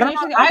 the page. I was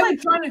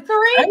trying to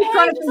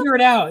figure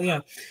it out.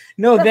 Yeah.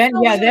 No, then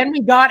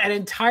we got an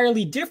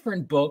entirely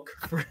different book.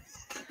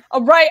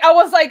 Oh, right. I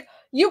was like,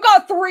 you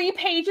got 3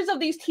 pages of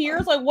these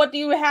tiers. Like, what do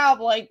you have?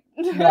 Like,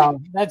 no,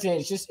 that's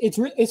it.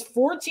 It's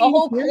 14. A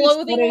whole tiers,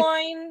 clothing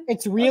line.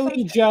 It's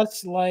really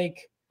just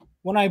like,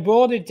 when I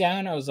boiled it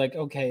down, I was like,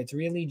 okay, it's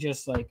really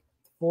just like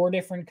 4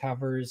 different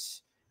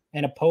covers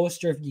and a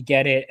poster if you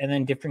get it, and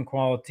then different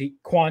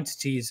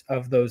quantities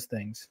of those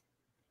things.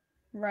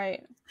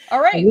 Right. All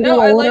right. No,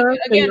 I like it.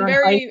 Again,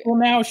 very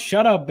now.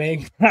 Shut up,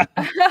 big.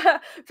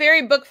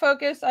 Very book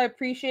focused. I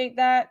appreciate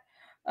that.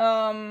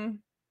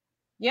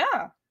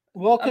 Yeah.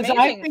 Well, because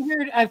I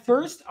figured at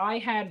first I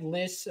had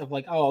lists of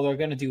like, oh, they're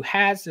gonna do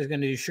hats, they're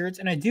gonna do shirts,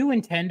 and I do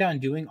intend on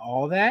doing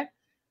all that.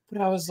 But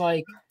I was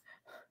like,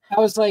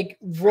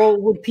 well,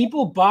 would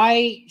people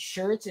buy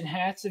shirts and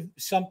hats of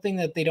something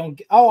that they don't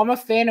get? Oh, I'm a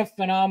fan of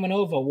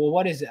PHENOMENOVA. Well,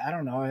 what is it? I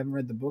don't know. I haven't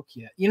read the book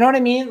yet. You know what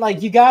I mean?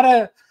 Like,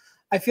 I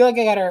feel like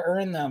I gotta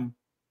earn them.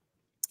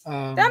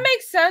 That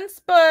makes sense,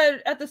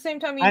 but at the same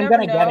time, I'm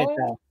gonna get it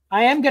though.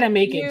 I am gonna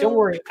make it. Don't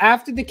worry.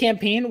 After the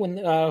campaign, when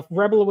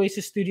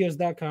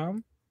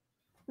RebelOasisStudios.com.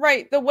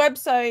 Right, the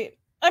website.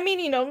 I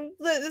mean,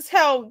 this is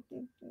how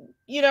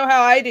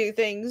how I do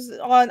things.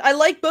 I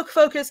like book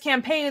focused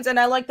campaigns, and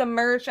I like the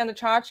merch and the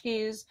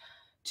tchotchkes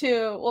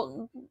too.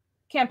 Well,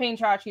 campaign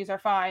tchotchkes are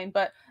fine,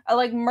 but I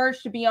like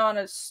merch to be on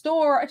a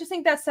store. I just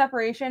think that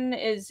separation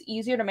is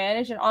easier to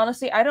manage. And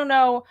honestly, I don't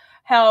know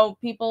how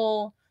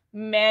people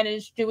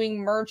manage doing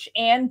merch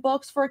and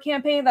books for a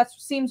campaign. That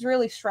seems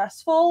really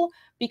stressful,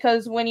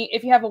 because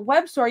if you have a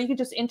web store, you can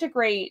just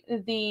integrate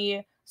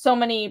so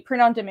many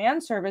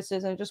print-on-demand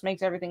services, and it just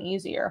makes everything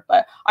easier.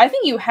 But I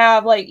think you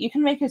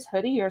can make his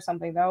hoodie or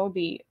something. That would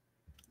be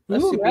a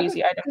super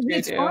easy item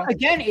to do.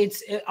 Again,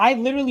 I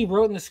literally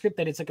wrote in the script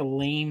that it's like a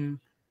lame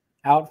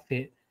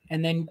outfit,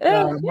 and then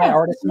my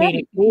artist made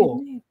it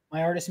cool.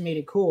 My artist made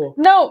it cool.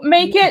 No,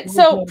 make it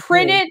so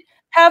print it.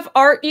 Have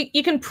art.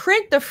 You can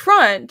print the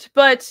front,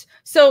 but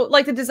so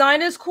like the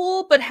design is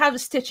cool, but have the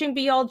stitching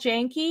be all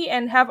janky,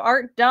 and have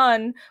art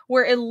done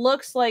where it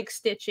looks like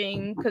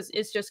stitching, because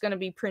it's just going to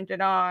be printed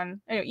on.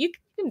 Anyway, you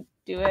can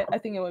do it. I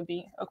think it would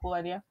be a cool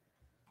idea.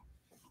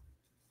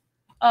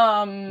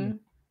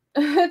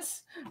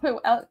 It's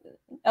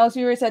Alice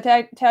Viewer said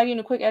tag you in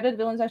a quick edit. The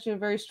villain's actually a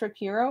very strict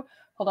hero.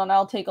 Hold on,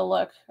 I'll take a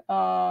look.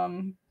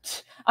 I'm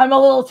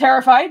a little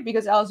terrified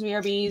because Alice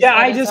VRB. Yeah,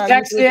 I just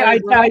texted it. I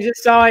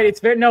just saw it.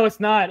 It's it's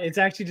not. It's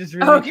actually just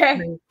really okay.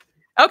 Funny.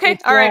 Okay,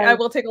 all right. I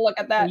will take a look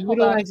at that. Hold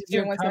on,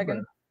 give me 1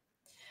 second.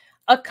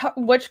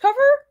 Which cover?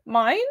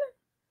 Mine?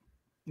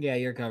 Yeah,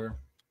 your cover.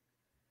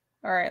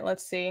 All right,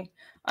 let's see.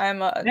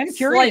 I'm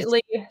curious.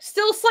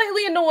 still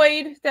slightly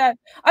annoyed that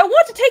I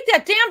want to take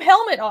that damn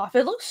helmet off.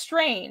 It looks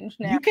strange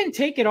now. You can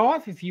take it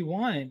off if you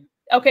want.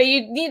 Okay,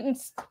 you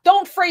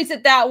don't phrase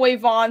it that way,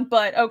 Vaughn,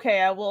 but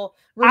okay, I will.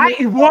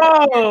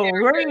 Whoa,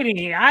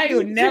 Rainy, I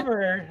would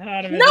never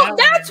thought of it. No,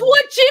 that's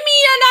what Jimmy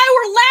and I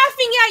were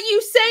laughing at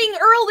you saying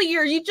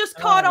earlier. You just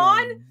caught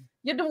on.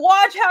 You have to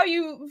watch how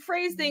you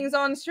phrase things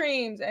on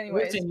streams.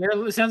 Anyways, listen,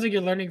 it sounds like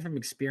you're learning from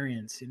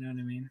experience. You know what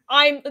I mean?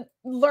 I'm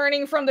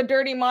learning from the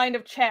dirty mind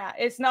of chat.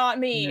 It's not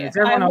me. Yeah,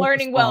 I'm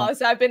learning well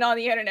as I've been on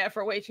the internet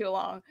for way too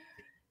long.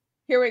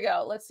 Here we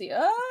go. Let's see.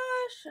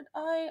 Should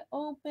I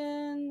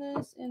open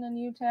this in a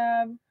new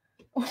tab?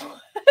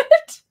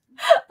 What?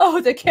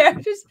 Oh, the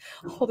character's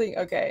holding.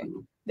 Okay,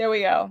 there we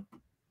go.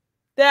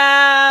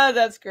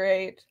 That's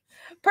great.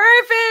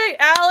 Perfect.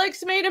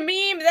 Alex made a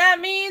meme. That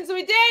means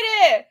we did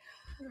it.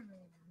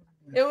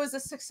 It was a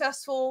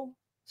successful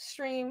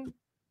stream.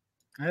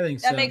 I think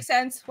that makes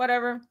sense.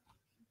 Whatever.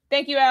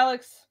 Thank you,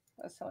 Alex.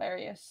 That's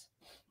hilarious.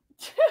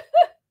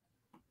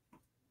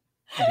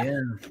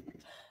 Yeah.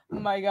 Oh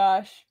my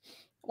gosh.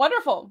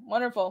 Wonderful.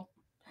 Wonderful.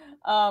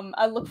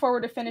 I look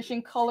forward to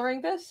finishing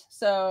coloring this.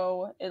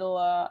 So it'll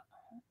I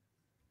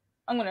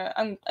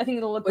think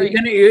it'll look great.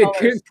 You're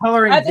gonna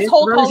coloring this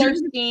whole color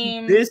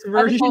scheme. This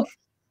version?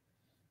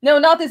 No,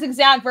 not this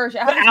exact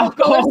version. I have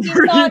the color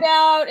scheme thought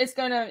out. It's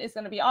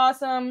gonna be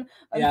awesome.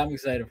 Yeah, I'm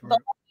excited for it.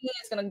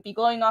 It's gonna be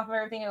glowing off of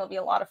everything. It'll be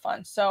a lot of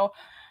fun. So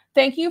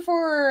thank you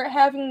for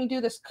having me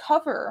do this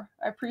cover.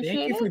 I appreciate it.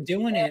 Thank you for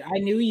doing it. I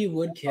knew you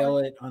would kill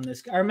it on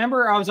this. I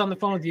remember I was on the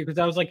phone with you because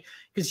I was like,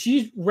 because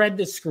she read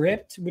the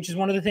script, which is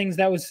one of the things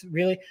that was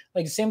really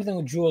like the same thing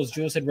with Jules.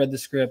 Jules had read the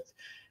script.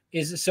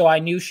 So I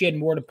knew she had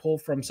more to pull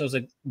from. So I was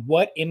like,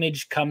 what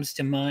image comes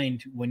to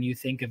mind when you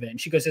think of it?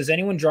 And she goes, has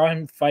anyone drawn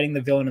him fighting the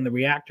villain in the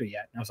reactor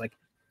yet? And I was like,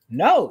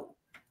 no.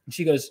 And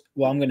she goes,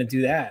 well, I'm going to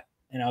do that.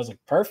 And I was like,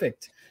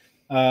 perfect.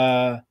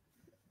 Yeah,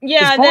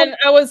 and then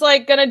I was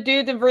like going to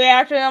do the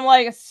reactor. And I'm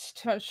like, it's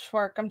too much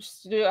work. I'm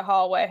just going to do a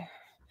hallway.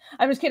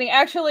 I'm just kidding.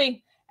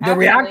 Actually, the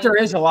reactor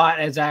is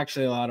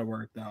actually a lot of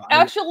work, though.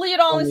 Actually, it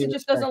honestly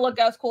just doesn't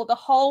look as cool. The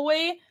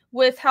hallway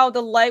with how the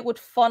light would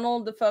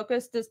funnel the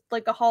focus, just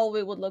like a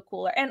hallway would look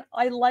cooler. And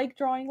I like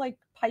drawing like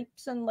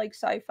pipes and like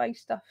sci-fi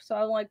stuff. So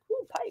I'm like,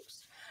 ooh,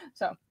 pipes.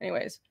 So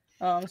anyways,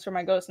 it's for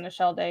my Ghost in the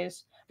Shell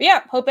days. But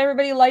yeah, hope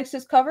everybody likes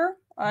this cover.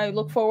 I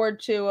look forward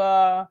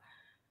to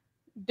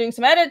doing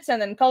some edits and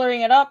then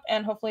coloring it up,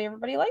 and hopefully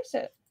everybody likes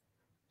it.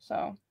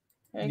 So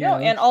there you go.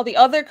 And all the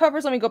other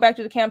covers, let me go back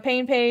to the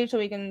campaign page so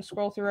we can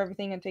scroll through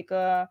everything and take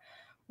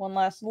one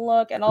last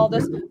look at all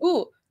this.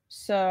 Ooh.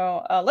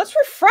 So let's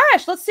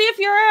refresh. Let's see if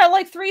you're at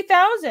like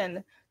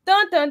 3,000.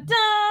 Dun dun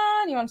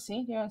dun. You want to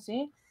see?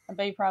 I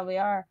bet you probably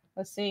are.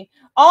 Let's see.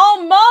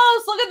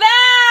 Almost. Look at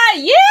that.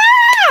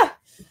 Yeah.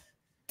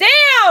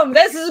 Damn.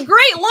 This is a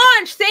great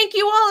launch. Thank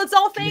you all. It's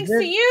all thanks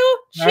to you.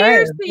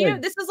 Cheers to you.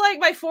 This is like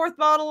my fourth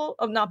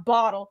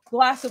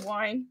glass of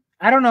wine.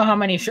 I don't know how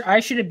many.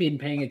 I should have been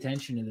paying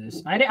attention to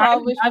this. I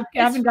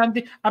haven't done.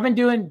 I've been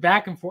doing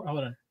back and forth.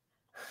 Hold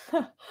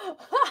on.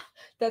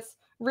 That's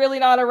really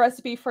not a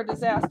recipe for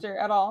disaster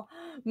at all.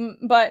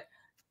 But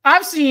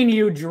I've seen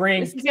you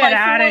drink. Get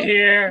out of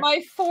here.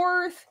 My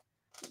fourth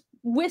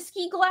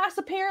whiskey glass,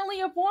 apparently,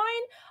 of wine.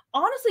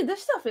 Honestly,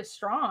 this stuff is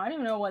strong. I don't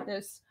even know what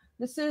this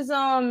is.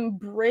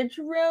 Bridge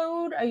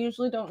Road. I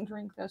usually don't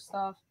drink this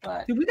stuff,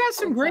 but dude, we got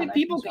some great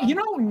people. You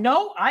know,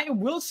 no, I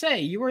will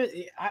say you were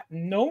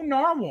no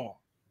narwhal.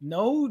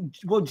 No,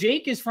 well,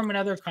 Jake is from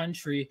another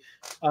country.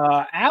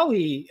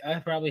 Allie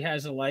probably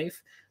has a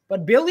life.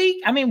 But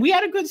Billy, I mean, we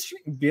had a good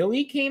stream.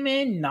 Billy came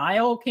in.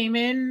 Niall came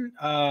in.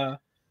 Don't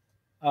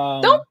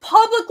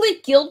publicly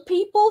guilt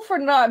people for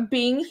not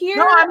being here.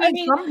 No, I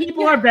mean some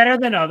people are better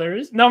than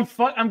others. No,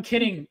 I'm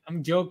kidding.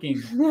 I'm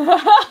joking.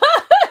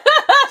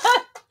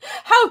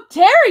 How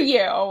dare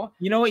you?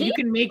 You know what? You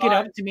can make it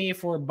up to me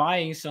for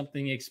buying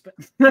something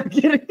I'm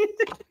kidding.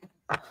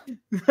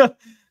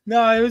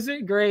 No, it was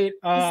great.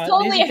 It's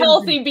only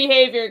healthy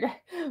behavior.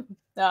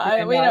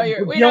 No, we know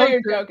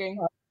you're joking.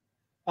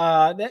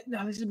 This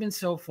has been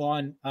so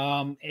fun.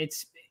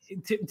 It's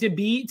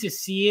to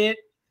see it,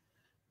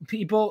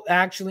 people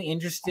actually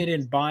interested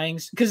in buying,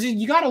 because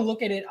you got to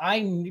look at it. I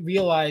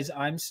realize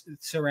I'm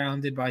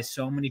surrounded by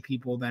so many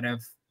people that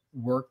have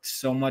worked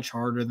so much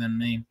harder than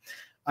me.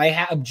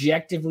 I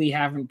objectively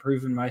haven't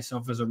proven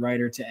myself as a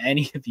writer to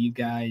any of you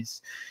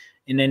guys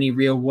in any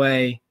real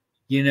way.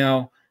 You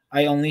know,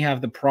 I only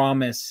have the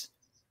promise,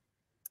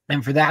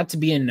 and for that to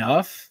be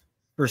enough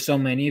for so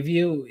many of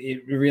you,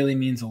 it really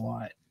means a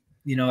lot.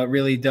 You know, it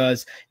really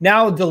does.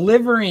 Now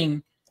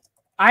delivering,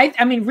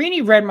 I mean,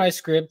 Rini read my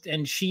script,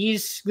 and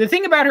the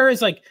thing about her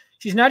is like,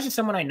 she's not just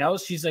someone I know.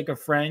 She's like a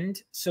friend.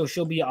 So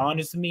she'll be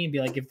honest with me and be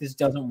like, if this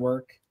doesn't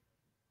work,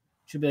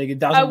 she'll be like, it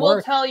doesn't work. I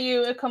will tell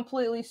you, it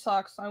completely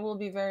sucks. I will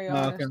be very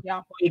honest. Okay. Yeah.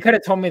 You could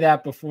have told me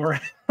that before.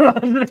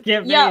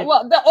 Yeah.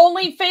 Well, the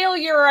only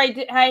failure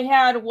I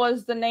had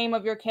was the name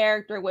of your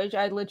character, which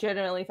I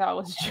legitimately thought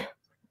was true.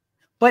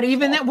 But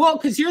even that, well,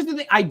 because here's the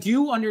thing. I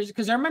do understand,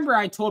 because I remember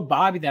I told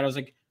Bobby that I was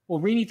like, well,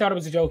 Rini thought it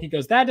was a joke. He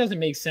goes, that doesn't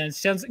make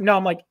sense. No,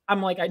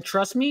 I'm like, I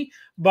trust me,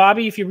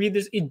 Bobby. If you read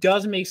this, it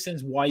does make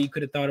sense why you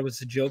could have thought it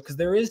was a joke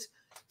because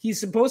he's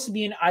supposed to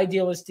be an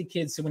idealistic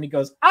kid. So when he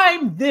goes,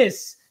 I'm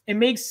this, it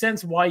makes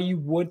sense why you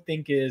would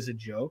think it is a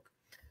joke.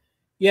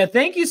 Yeah,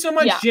 thank you so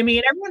much, Jimmy,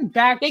 and everyone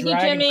back. Thank you,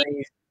 Jimmy.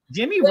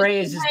 Jimmy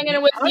Ray is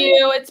hanging with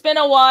you. It's been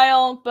a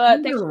while,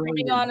 but thanks for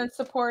being on and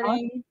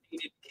supporting.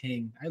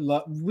 King,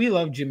 we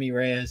love Jimmy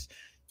Reyes.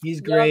 He's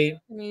great.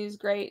 He's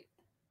great.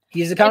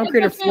 He's a comic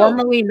creator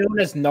formerly known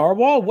as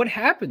Narwhal. What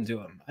happened to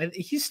him?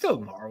 He's still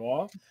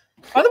Narwhal.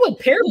 By the way,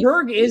 Per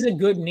Berg is a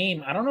good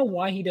name. I don't know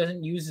why he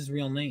doesn't use his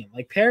real name.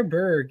 Like Per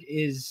Berg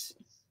is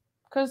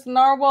because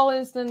Narwhal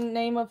is the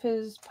name of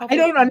his puppet.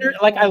 I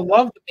don't I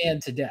love the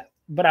man to death,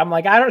 but I'm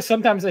like, I don't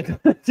don't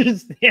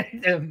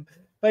understand him.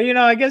 But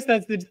I guess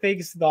that's the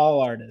things to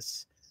all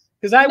artists.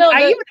 Because I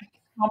even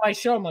on my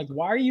show, I'm like,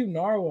 why are you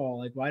Narwhal?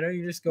 Like, why don't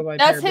you just go by?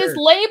 That's his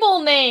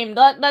label name.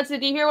 That's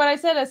did you hear what I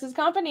said? That's his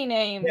company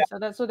name. Yeah. So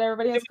that's what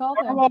everybody has called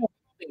him.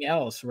 Something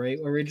else, right?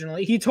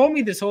 Originally, he told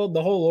me the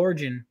whole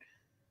origin.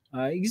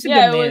 He's a good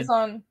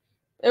man.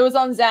 It was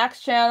on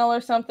Zach's channel or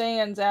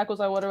something, and Zach was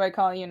like, "What do I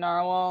call you,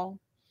 Narwhal?"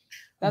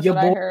 That's what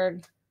I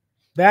heard.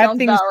 Bad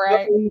things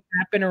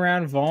happen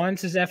around Vaughn,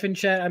 says F in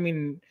chat. I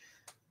mean,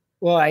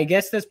 well, I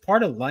guess that's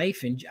part of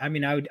life, and I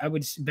mean, I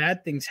would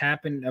bad things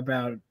happen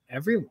about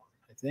everyone.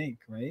 I think,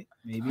 right?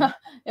 Maybe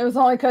it was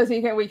only because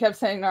we kept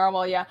saying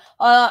Narwhal. Yeah,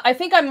 I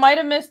think I might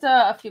have missed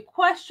a few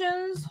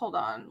questions. Hold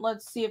on,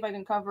 let's see if I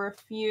can cover a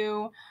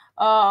few.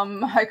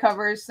 I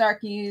covered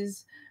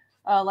Snarky's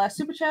last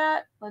super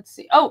chat. Let's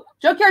see. Oh,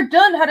 Junkyard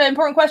Dunn had an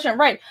important question.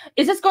 Right,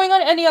 is this going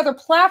on any other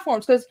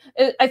platforms? Because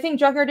I think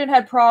Junkyard Dunn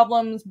had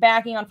problems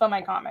backing on Fun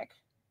My Comic.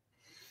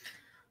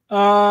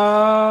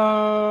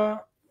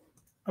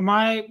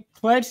 My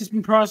pledge has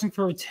been processing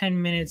for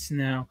 10 minutes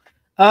now.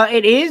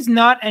 It is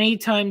not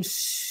anytime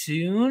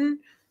soon.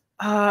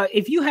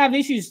 If you have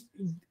issues,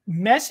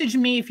 message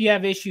me if you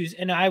have issues,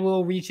 and I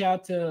will reach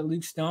out to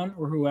Luke Stone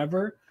or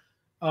whoever.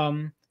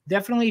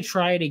 Definitely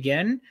try it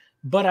again.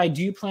 But I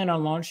do plan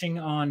on launching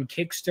on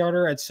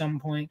Kickstarter at some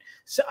point.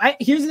 So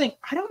here's the thing.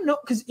 I don't know,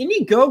 because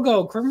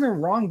Indiegogo, correct me if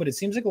I'm wrong, but it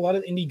seems like a lot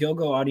of the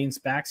Indiegogo audience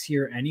backs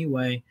here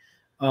anyway.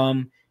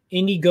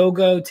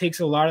 Indiegogo takes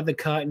a lot of the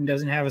cut and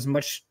doesn't have as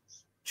much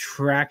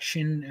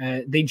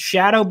traction. They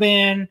shadow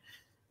ban.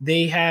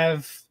 They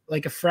have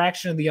like a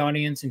fraction of the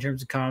audience in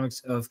terms of comics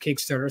of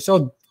Kickstarter.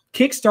 So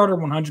Kickstarter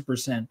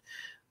 100%.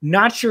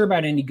 Not sure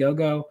about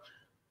Indiegogo.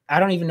 I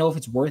don't even know if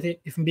it's worth it,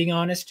 if I'm being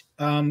honest,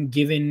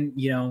 given,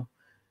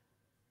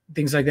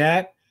 things like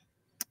that.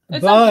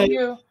 It's up to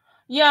you.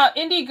 Yeah,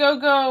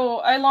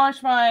 Indiegogo, I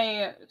launched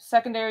my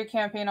secondary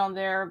campaign on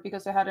there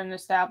because I had an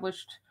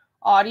established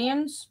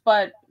audience.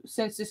 But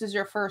since this is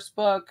your first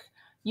book,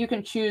 you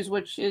can choose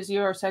which is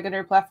your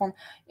secondary platform.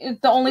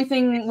 The only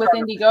thing with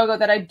Indiegogo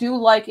that I do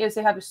like is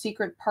they have a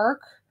secret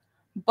perk,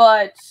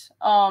 but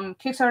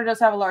Kickstarter does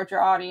have a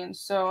larger audience,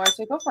 so I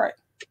say go for it.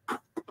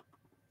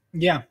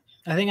 Yeah,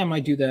 I think I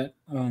might do that.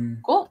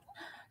 Cool.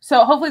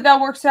 So hopefully that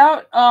works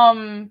out.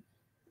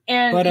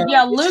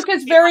 Luke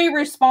is very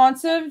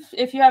responsive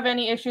if you have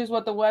any issues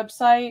with the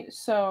website,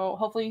 so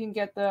hopefully you can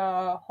get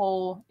the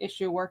whole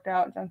issue worked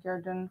out,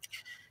 Junkyard.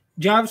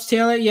 Jobs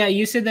Taylor, yeah,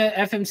 you said that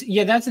FMC.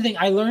 Yeah, that's the thing.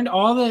 I learned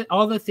all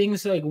the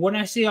things. Like when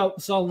I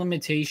saw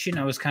limitation,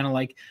 I was kind of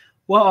like,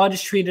 well, I'll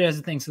just treat it as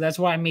a thing. So that's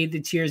why I made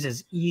the tiers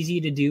as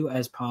easy to do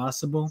as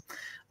possible.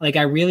 Like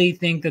I really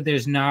think that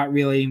there's not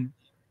really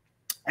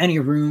any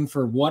room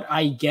for what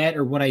I get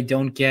or what I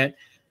don't get.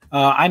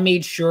 I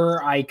made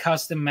sure I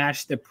custom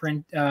matched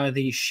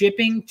the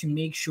shipping to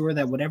make sure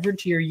that whatever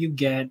tier you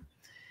get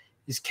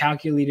is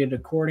calculated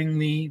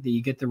accordingly, that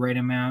you get the right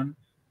amount.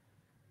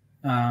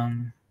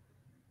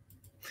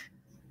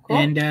 Cool.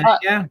 And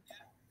yeah.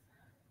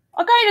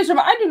 Okay, just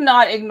remember, I do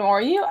not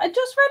ignore you. I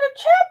just read a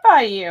chat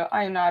by you.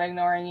 I'm not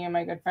ignoring you,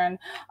 my good friend.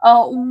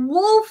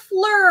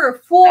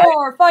 Wolfler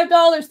for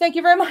 $5. Thank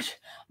you very much.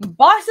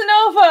 Bossa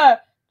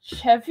Nova,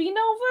 Chevy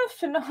Nova,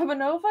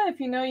 Phenomenova, if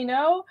you know, you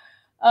know.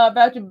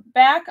 About to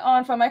back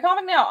on From My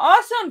Comic now.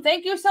 Awesome.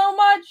 Thank you so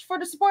much for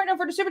the support and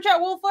for the super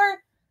chat, Wolfler.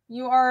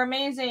 You are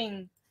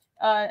amazing.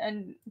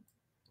 And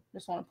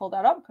just want to pull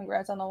that up.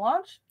 Congrats on the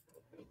launch.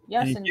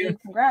 Yes, thank indeed. You.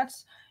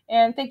 Congrats.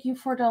 And thank you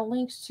for the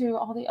links to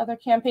all the other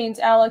campaigns,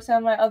 Alex,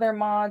 and my other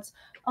mods.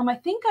 I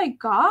think I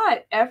got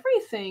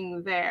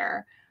everything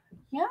there.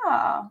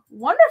 Yeah,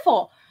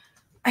 wonderful.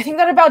 I think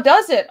that about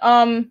does it.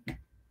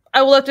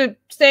 I will have to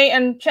stay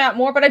and chat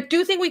more, but I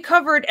do think we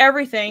covered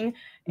everything.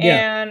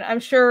 Yeah. And I'm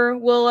sure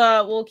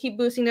we'll keep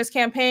boosting this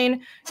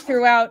campaign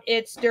throughout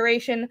its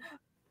duration.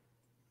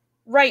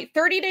 Right,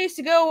 30 days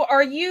to go.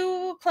 Are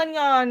you planning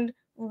on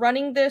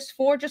running this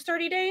for just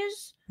 30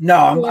 days? No,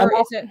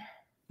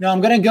 I'm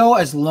going to go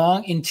as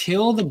long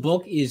until the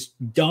book is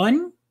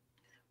done,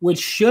 which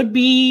should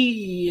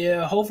be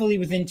hopefully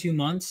within 2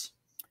 months.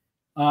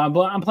 But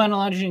I'm planning on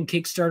launching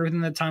Kickstarter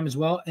within that time as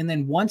well. And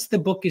then once the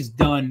book is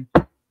done,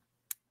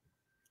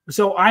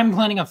 so I'm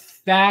planning a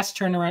fast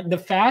turnaround.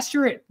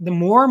 The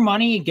more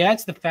money it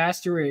gets, the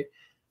faster it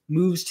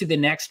moves to the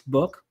next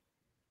book.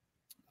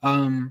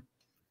 But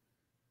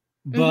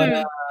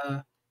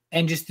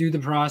and just through the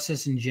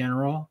process in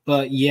general.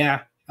 But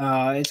yeah,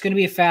 it's going to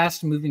be a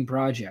fast moving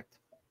project.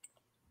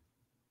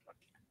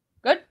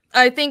 Good.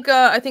 I think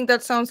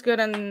that sounds good,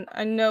 and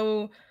I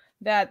know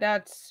that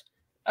that's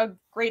a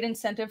great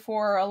incentive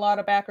for a lot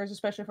of backers,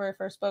 especially for your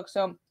first book.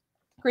 So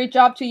great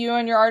job to you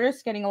and your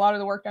artists getting a lot of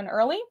the work done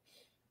early.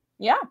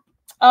 Yeah.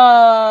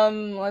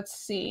 Let's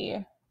see.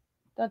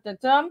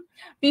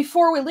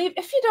 Before we leave,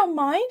 if you don't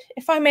mind,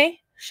 if I may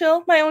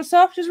show my own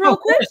stuff just real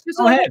quick. Just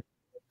go ahead.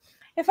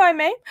 If I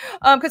may,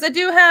 because I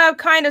do have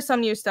kind of some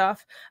new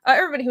stuff.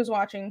 Everybody who's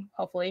watching,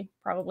 hopefully,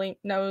 probably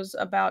knows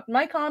about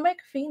my comic,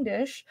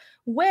 Fiendish,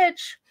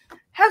 which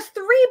has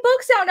 3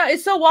 books out now.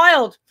 It's so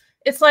wild.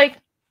 It's like,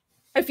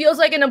 it feels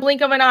like in a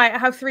blink of an eye, I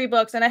have 3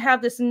 books, and I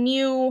have this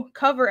new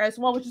cover as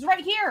well, which is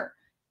right here.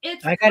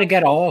 I got to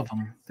get all of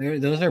them.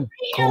 Those are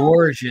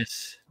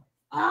gorgeous.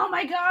 Oh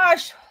my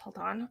gosh. Hold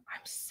on.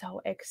 I'm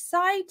so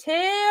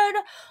excited.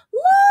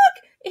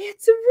 Look,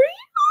 it's real.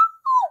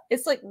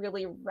 It's like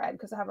really red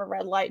because I have a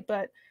red light,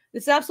 but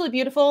it's absolutely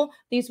beautiful.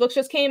 These books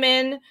just came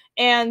in,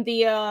 and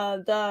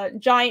the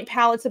giant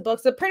pallets of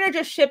books. The printer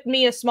just shipped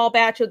me a small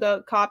batch of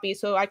the copies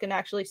so I can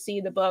actually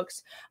see the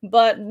books.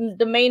 But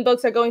the main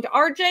books are going to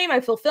RJ, my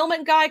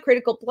fulfillment guy,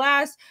 Critical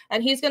Blast,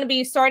 and he's going to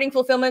be starting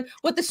fulfillment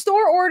with the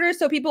store orders.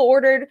 So people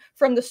ordered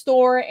from the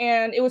store,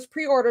 and it was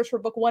pre-orders for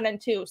book 1 and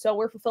 2. So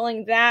we're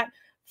fulfilling that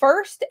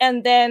first,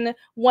 and then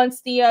once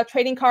the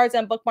trading cards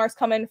and bookmarks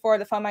come in for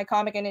the Find My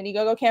Comic and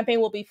Indiegogo campaign,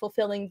 we'll be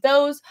fulfilling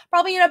those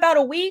probably in about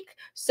a week.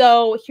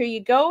 So here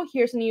you go.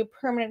 Here's a new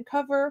permanent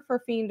cover for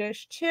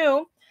Fiendish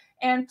 2,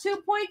 and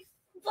 2.5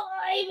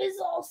 is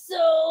also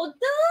done.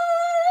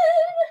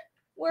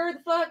 Where the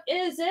fuck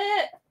is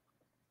it?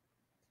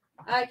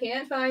 I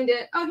can't find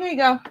it. Oh, here you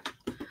go.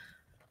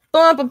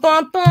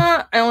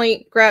 I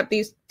only grabbed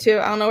these 2.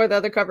 I don't know where the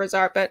other covers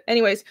are, but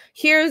anyways,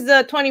 here's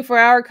the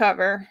 24-hour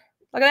cover.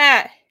 Look at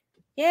that.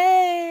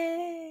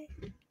 Yay.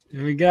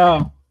 There we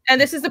go. And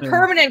this is the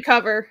permanent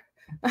cover.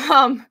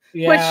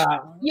 Which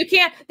you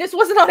can't, this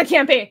wasn't on a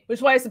campaign, which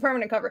is why it's the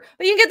permanent cover.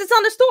 But you can get this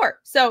on the store.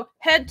 So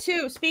head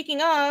to,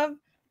 speaking of,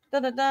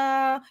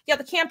 yeah,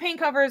 the campaign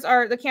covers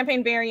are, the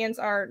campaign variants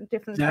are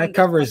different. That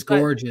cover is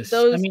gorgeous.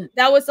 Those, I mean,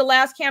 that was the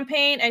last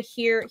campaign, and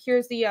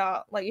here's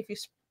the like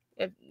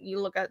if you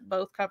look at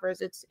both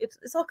covers, it's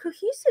all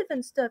cohesive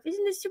and stuff.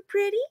 Isn't this so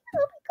pretty? Oh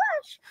my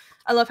gosh.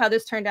 I love how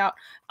this turned out.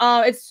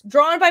 It's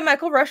drawn by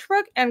Michael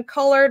Rushbrook and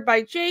colored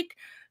by Jake.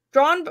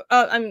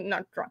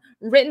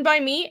 Written by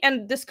me,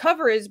 and this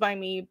cover is by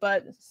me,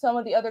 but some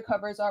of the other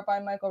covers are by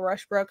Michael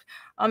Rushbrook.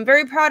 I'm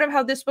very proud of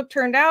how this book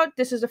turned out.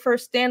 This is the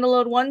first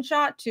standalone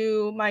one-shot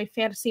to my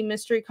fantasy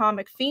mystery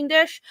comic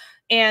Fiendish,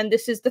 and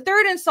this is the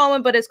 3rd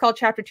installment, but it's called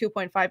Chapter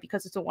 2.5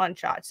 because it's a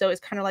one-shot, so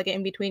it's kind of like an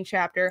in-between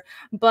chapter.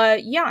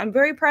 But yeah, I'm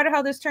very proud of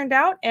how this turned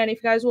out, and if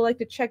you guys would like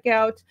to check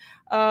out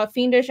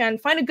Fiendish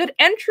and find a good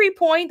entry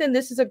point, then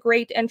this is a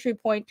great entry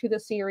point to the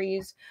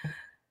series.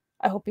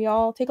 I hope you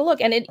all take a look,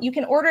 and you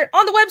can order it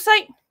on the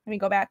website. Let me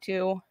go back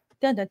to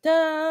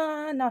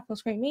not full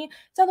screen me.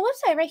 It's on the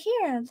website right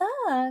here.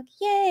 Look,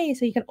 yay!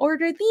 So you can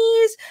order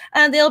these,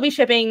 and they'll be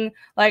shipping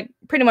like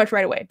pretty much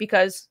right away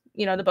because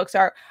you know the books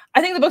are.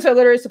 I think the books are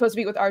literally supposed to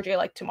be with RJ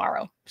like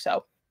tomorrow.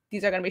 So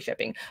these are going to be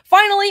shipping.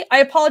 Finally, I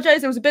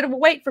apologize. There was a bit of a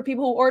wait for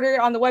people who ordered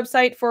on the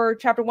website for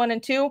Chapter 1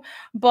 and 2,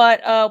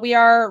 but we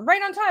are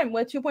right on time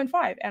with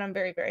 2.5, and I'm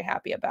very, very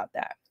happy about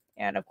that.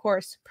 And of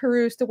course,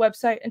 peruse the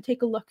website and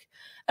take a look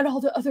at all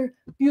the other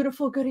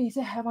beautiful goodies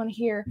I have on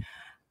here.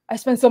 I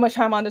spend so much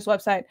time on this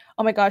website.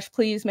 Oh my gosh,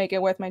 please make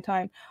it worth my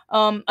time.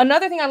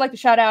 Another thing I'd like to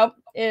shout out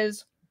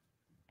is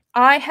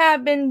I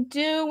have been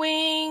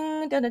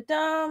doing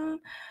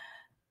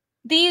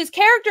these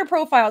character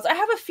profiles. I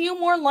have a few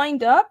more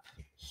lined up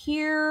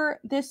here.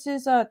 This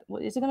is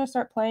is it going to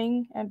start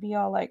playing and be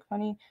all like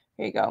funny?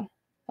 Here you go.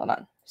 Hold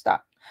on.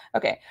 Stop.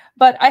 Okay.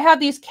 But I have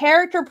these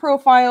character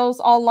profiles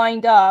all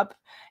lined up.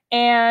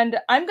 And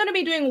I'm going to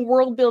be doing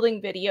world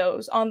building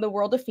videos on the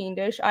world of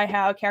Fiendish. I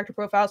have character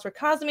profiles for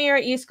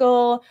Casimir,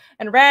 Iskall,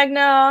 and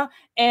Ragna.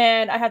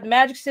 And I have the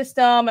magic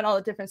system and all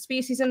the different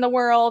species in the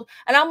world.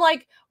 And I'm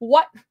like,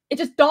 what? It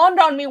just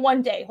dawned on me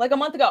one day, like a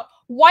month ago.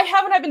 Why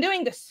haven't I been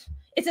doing this?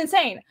 It's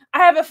insane. I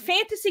have a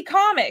fantasy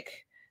comic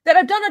that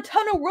I've done a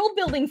ton of world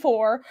building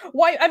for.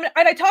 Why? I mean,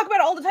 and I talk about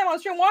it all the time on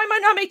stream. Why am I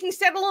not making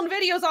standalone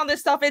videos on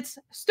this stuff? It's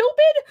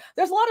stupid.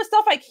 There's a lot of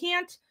stuff I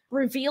can't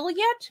reveal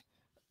yet.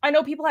 I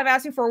know people have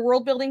asked me for a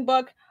world building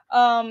book.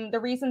 The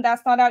reason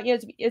that's not out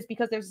yet is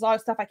because there's a lot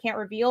of stuff I can't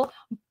reveal.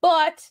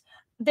 But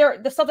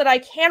the stuff that I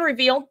can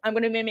reveal, I'm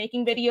going to be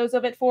making videos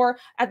of it for.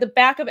 At the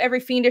back of every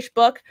Fiendish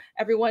book,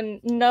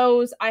 everyone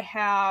knows I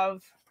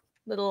have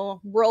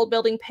little world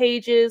building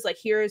pages. Like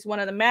here is one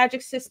of the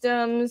magic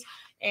systems.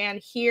 And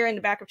here in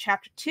the back of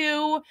Chapter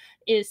 2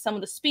 is some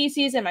of the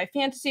species in my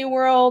fantasy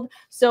world.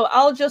 So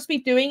I'll just be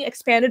doing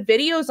expanded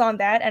videos on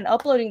that and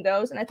uploading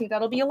those. And I think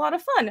that'll be a lot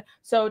of fun.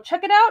 So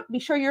check it out. Be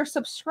sure you're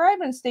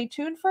subscribed and stay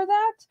tuned for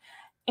that.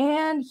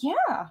 And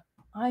yeah,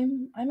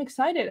 I'm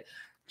excited.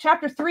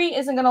 chapter 3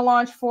 isn't going to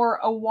launch for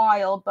a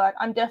while, but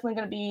I'm definitely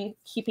going to be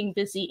keeping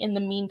busy in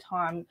the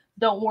meantime.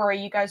 Don't worry,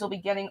 you guys will be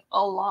getting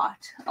a lot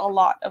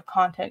of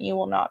content. You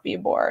will not be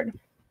bored.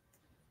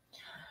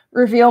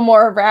 Reveal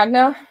more of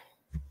Ragna.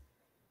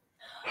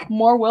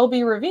 More will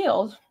be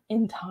revealed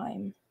in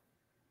time.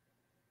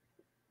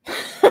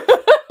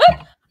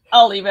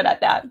 I'll leave it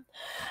at that.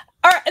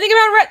 All right, I think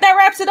that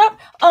wraps it up.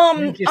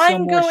 Thank you so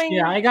I'm much. going.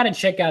 Yeah, I gotta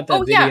check out that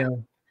video. Yeah.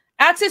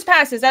 Access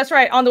passes. That's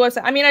right, on the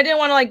website. I mean, I didn't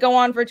want to like go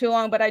on for too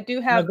long, but I do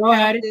have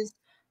passes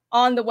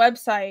on the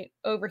website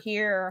over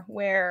here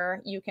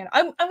where you can.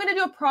 I'm gonna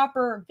do a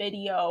proper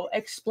video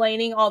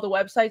explaining all the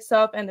website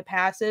stuff and the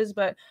passes,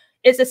 but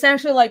it's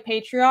essentially like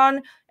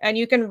Patreon, and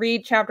you can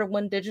read chapter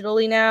 1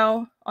 digitally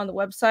now on the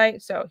website.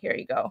 So here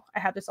you go. I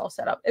have this all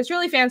set up. It's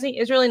really fancy.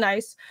 It's really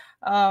nice.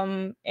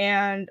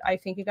 And I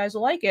think you guys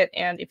will like it.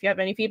 And if you have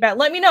any feedback,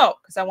 let me know,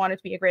 because I want it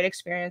to be a great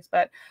experience.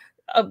 But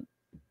a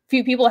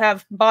few people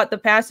have bought the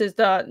passes,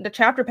 the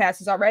chapter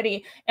passes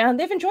already, and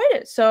they've enjoyed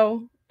it.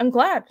 So I'm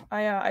glad.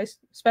 I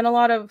spent a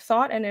lot of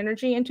thought and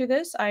energy into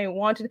this. I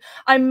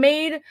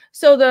made,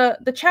 so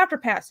the chapter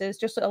passes,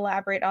 just to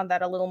elaborate on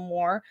that a little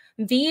more.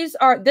 This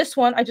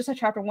one, I just have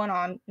chapter 1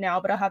 on now,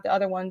 but I'll have the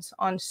other ones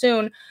on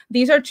soon.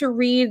 These are to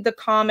read the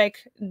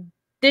comic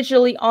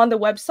digitally on the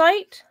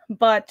website,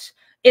 but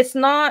it's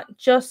not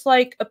just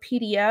like a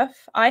PDF.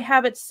 I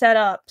have it set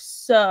up.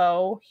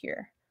 So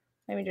here,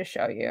 let me just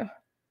show you.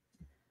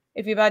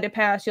 If you buy the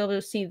pass, you'll be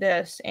able to see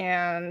this.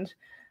 And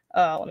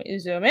let me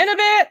zoom in a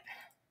bit.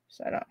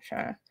 So I don't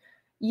try.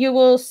 You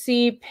will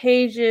see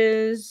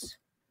pages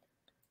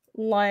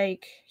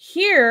like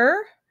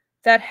here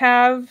that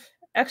have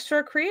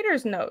extra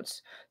creators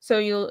notes. So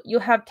you'll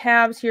have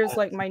tabs. Here's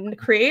like my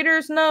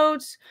creators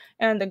notes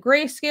and the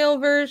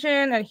grayscale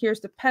version, and here's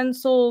the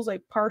pencils,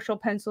 like partial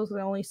pencils.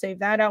 I only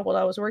saved that out while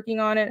I was working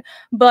on it.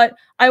 But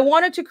I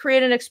wanted to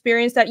create an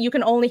experience that you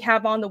can only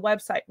have on the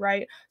website,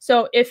 right?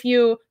 So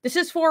this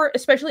is for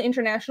especially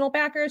international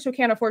backers who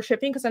can't afford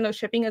shipping, because I know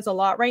shipping is a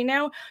lot right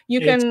now.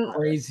 It's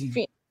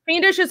crazy.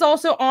 Fiendish is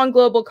also on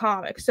Global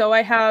Comics. So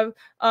I have,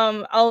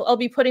 I'll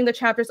be putting the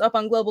chapters up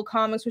on Global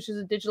Comics, which is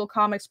a digital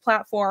comics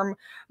platform,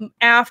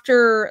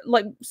 after,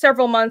 like,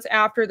 several months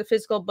after the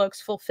physical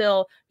books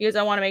fulfill, because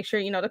I want to make sure,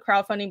 the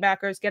crowdfunding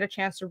backers get a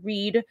chance to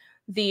read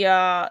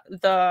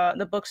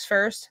the books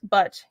first.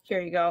 But here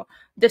you go.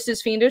 This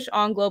is Fiendish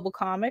on Global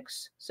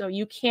Comics. So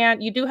you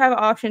do have an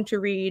option to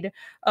read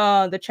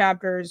the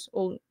chapters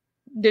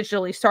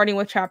digitally, starting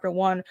with chapter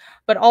 1,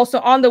 but also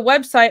on the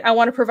website, I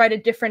want to provide a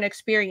different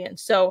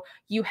experience. So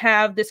you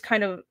have this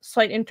kind of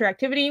slight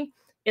interactivity.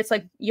 It's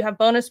like you have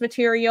bonus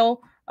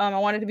material. I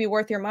want it to be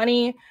worth your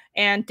money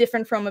and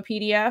different from a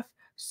PDF.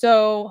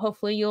 So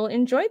hopefully you'll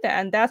enjoy that.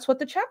 And that's what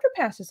the chapter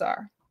passes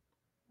are.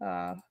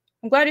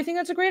 I'm glad you think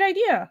that's a great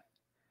idea.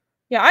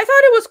 Yeah, I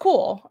thought it was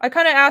cool. I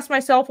kind of asked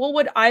myself, what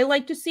would I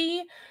like to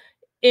see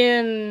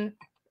in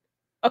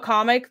a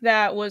comic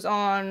that was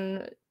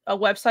on a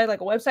website,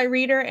 like a website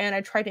reader, and I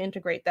tried to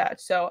integrate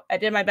that. So I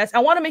did my best. I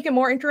want to make it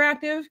more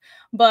interactive,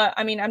 but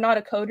I mean, I'm not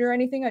a coder or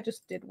anything. I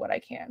just did what I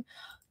can.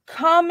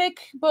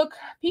 Comic book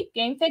peep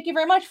game. Thank you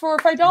very much for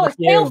 $5.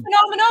 Hail Phenomenova.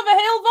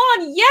 Hail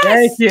Vaughn.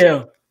 Yes. Thank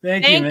you.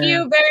 Thank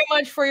you very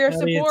much for your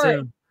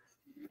support.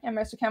 And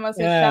Mr. Camo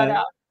says shout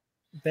out.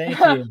 Thank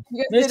you.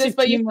 You guys did this,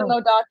 but you still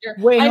no doctor.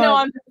 Wait, I know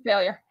I'm a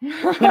failure.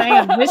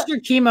 Mr.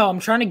 Chemo,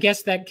 I'm trying to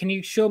guess that. Can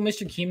you show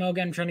Mr. Chemo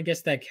again? I'm trying to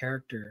guess that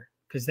character.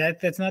 Because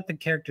that's not the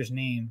character's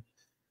name.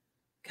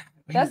 God,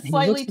 that's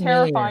slightly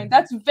terrifying.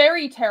 That's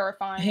very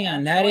terrifying. Hang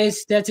on,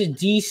 that's a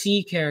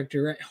DC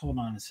character, right? Hold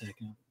on a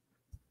second.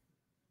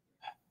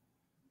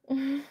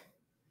 I'm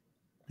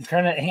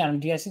trying to hang on. I'm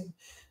guessing.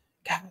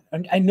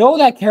 God, I know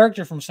that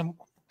character from some.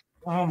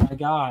 Oh my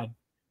god,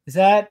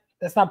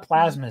 that's not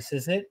Plasmus,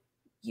 is it?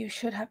 You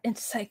should have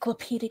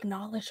encyclopedic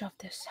knowledge of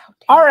this.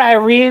 All right,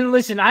 Irene.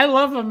 Listen, I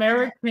love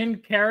American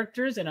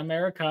characters in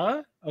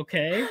America.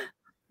 Okay.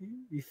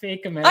 You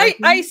fake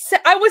American.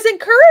 I was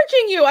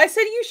encouraging you. I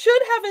said you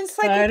should have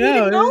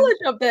encyclopedic knowledge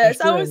of this.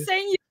 I was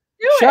saying you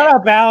do it. Shut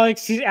up,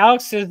 Alex.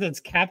 Alex says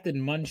that's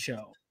Captain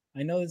Muncho.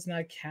 I know it's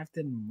not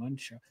Captain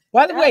Muncho.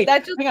 By the way,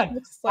 hang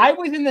on. I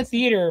was in the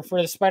theater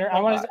for the Spider.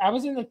 I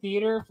was in the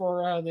theater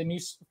for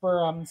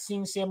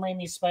seeing Sam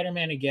Raimi's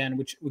Spider-Man again,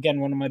 which again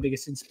one of my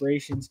biggest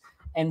inspirations.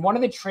 And one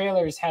of the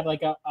trailers had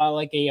like an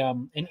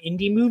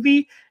indie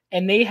movie.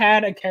 And they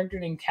had a character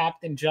named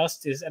Captain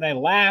Justice, and I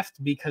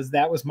laughed because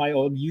that was my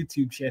old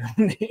YouTube channel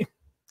name.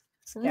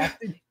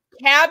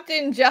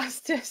 Captain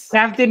Justice.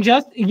 Captain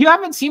Justice. You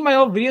haven't seen my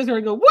old videos where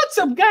I go, "What's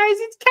up, guys?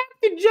 It's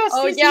Captain Justice."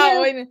 Oh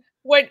yeah.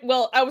 Wait.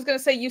 Well, I was gonna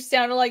say you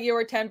sounded like you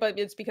were 10, but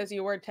it's because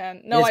you were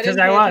 10. No, I didn't.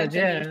 Because I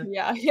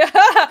was.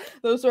 Yeah.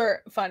 Those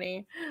were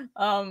funny.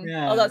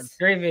 Yeah. That's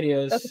great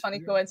videos. That's a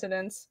funny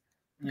coincidence.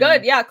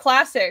 Good, yeah,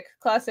 classic,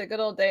 good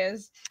old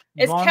days.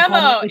 It's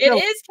Chemo. It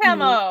is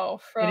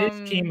Chemo from. It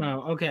is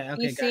Chemo. Okay.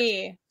 DC.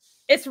 Gotcha.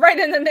 It's right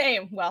in the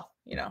name. Well,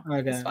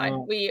 it's fine.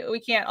 Well,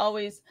 we can't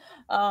always.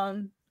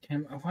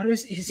 What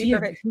is he?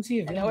 Who's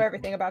he? I know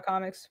everything about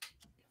comics.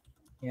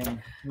 Yeah.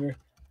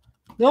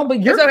 No,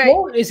 but your okay.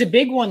 quote is a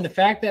big one. The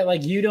fact that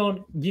like you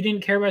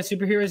didn't care about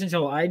superheroes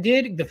until I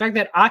did. The fact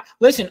that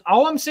listen,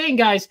 all I'm saying,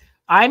 guys,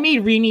 I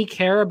made Rini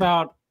care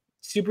about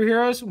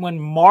superheroes when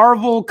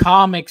Marvel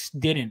Comics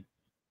didn't.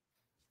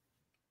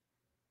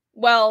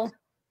 Well,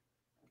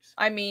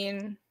 I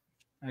mean,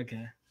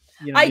 okay.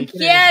 I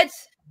get.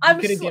 I've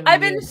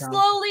been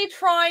slowly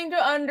trying to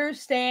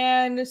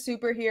understand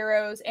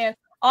superheroes, and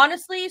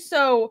honestly,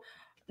 so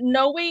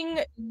knowing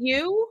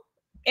you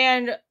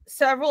and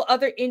several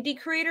other indie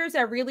creators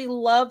that really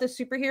love the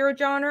superhero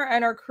genre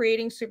and are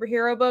creating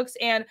superhero books,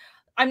 and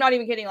I'm not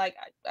even kidding. Like,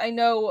 I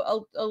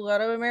know a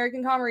lot of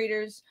American comic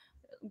readers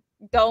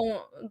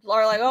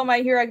are like, oh, My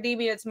Hero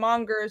Academia, it's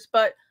mongers,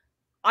 but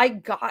I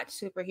got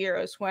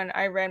superheroes when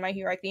I read My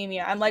Hero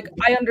Academia. I'm like,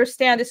 I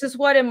understand. This is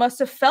what it must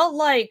have felt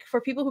like for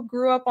people who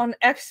grew up on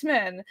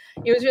X-Men.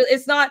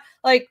 It's not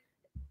like,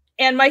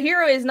 and My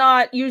Hero is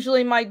not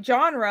usually my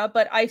genre,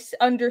 but I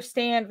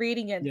understand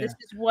reading it. Yeah. This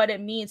is what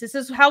it means. This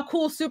is how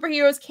cool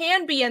superheroes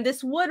can be, and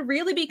this would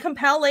really be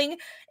compelling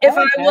if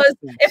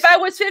I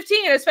was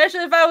 15,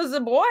 especially if I was a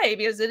boy,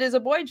 because it is a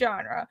boy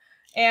genre.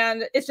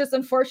 And it's just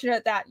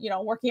unfortunate that,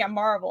 working at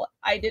Marvel,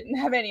 I didn't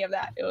have any of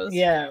that. It was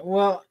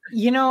well,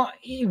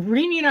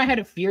 Rini and I had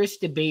a fierce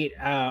debate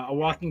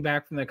walking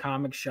back from the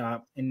comic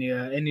shop in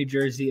New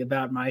Jersey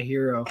about My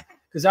Hero,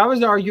 because I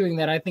was arguing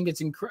that I think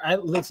it's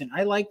listen,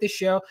 I like the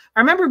show.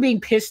 I remember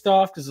being pissed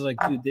off because I was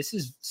like, dude, this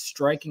is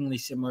strikingly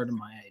similar to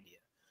my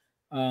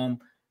idea.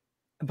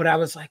 But I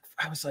was like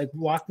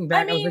walking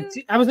back.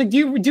 I was like,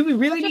 do we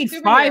really need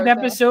 5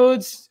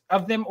 episodes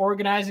of them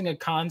organizing a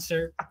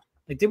concert?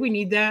 Like, did we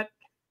need that?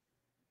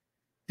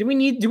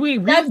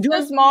 That's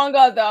just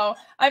manga, though.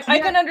 I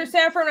can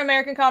understand from an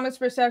American comics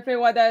perspective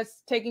why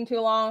that's taking too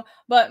long,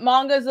 but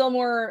manga is a little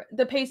more,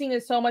 the pacing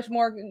is so much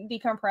more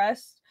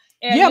decompressed.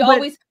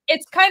 And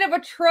it's kind of a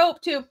trope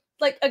to,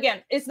 like,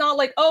 again, it's not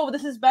like, oh,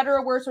 this is better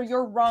or worse, or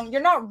you're wrong.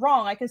 You're not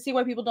wrong. I can see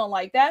why people don't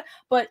like that,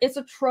 but it's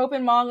a trope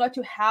in manga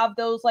to have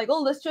those, like,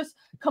 oh, let's just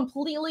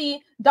completely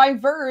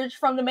diverge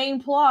from the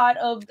main plot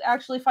of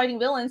actually fighting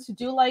villains to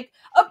do, like,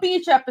 a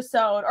beach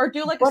episode, or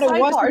do, like, a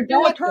sidebar, or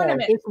do a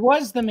tournament. It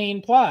was the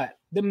main plot.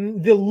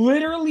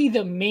 Literally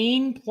the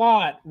main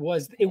plot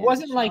was, it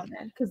wasn't like,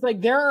 because,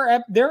 like, there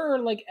are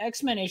like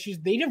X-Men issues,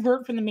 they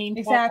divert from the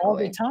main plot all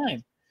the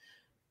time.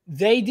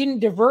 They didn't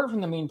divert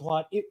from the main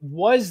plot. It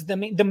was the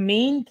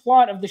main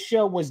plot of the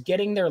show was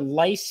getting their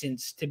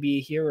license to be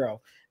a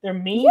hero. Their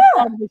main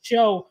plot of the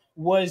show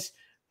was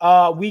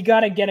we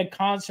got to get a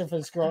concert for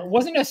this girl. It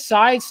wasn't a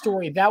side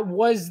story. That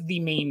was the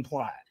main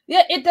plot.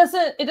 Yeah, it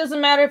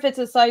doesn't matter if it's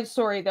a side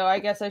story, though. I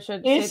guess I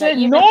should say that. It's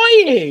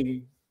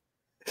annoying.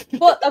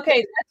 Well,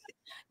 okay.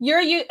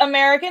 Your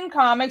American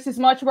comics is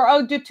much more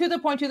to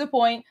the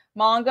point.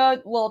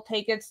 Manga will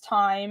take its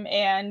time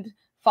and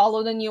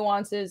follow the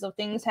nuances of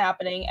things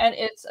happening, and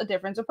it's a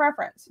difference of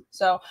preference.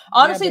 So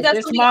honestly,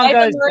 that's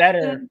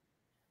something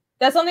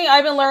that's something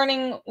I've been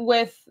learning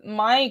with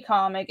my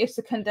comic, is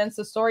to condense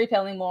the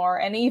storytelling more.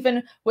 And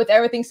even with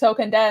everything so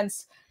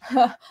condensed,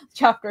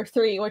 chapter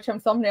 3, which I'm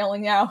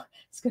thumbnailing now,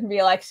 it's going to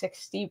be like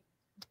 65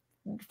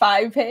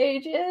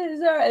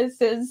 pages.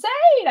 It's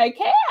insane. I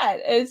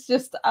can't. It's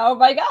just, oh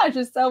my gosh,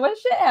 there's so much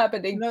shit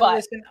happening. No, but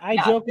listen, I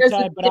joke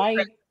aside,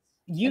 but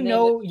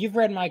you've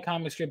read my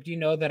comic script. You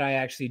know that I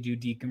actually do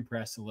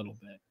decompress a little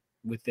bit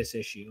with this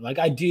issue. Like,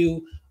 I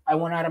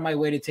went out of my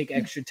way to take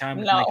extra time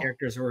with my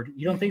characters. Or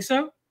you don't think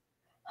so?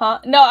 Huh?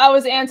 No, I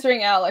was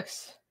answering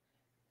Alex.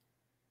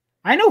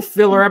 I know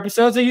filler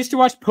episodes. I used to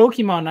watch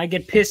Pokemon. And I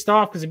get pissed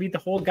off because I beat the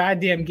whole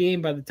goddamn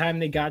game by the time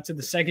they got to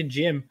the second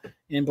gym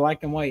in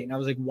black and white. And I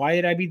was like, why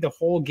did I beat the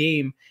whole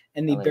game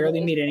and they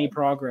barely made any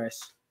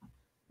progress?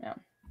 Yeah.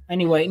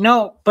 Anyway,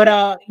 no,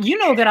 but you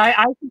know that I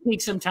can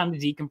take some time to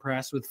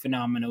decompress with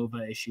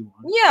PHENOMENOVA issue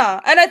 1. Yeah,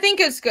 and I think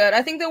it's good.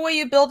 I think the way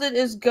you build it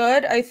is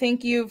good. I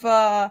think you've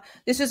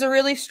this is a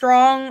really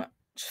strong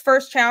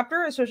first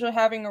chapter, especially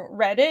having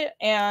read it,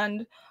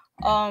 and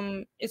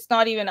it's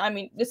not even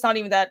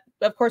that,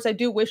 of course I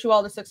do wish you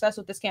all the success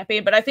with this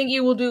campaign, but I think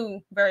you will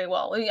do very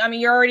well. I mean,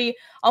 you're already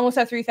almost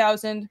at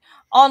 3,000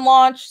 on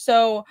launch,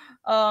 so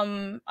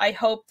I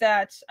hope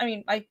that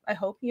I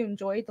hope you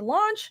enjoyed the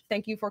launch.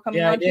 Thank you for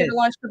coming on here to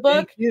launch the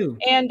book. Thank you.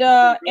 And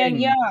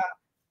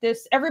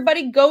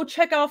everybody go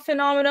check out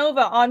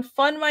PHENOMENOVA on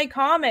Fund My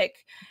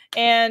Comic,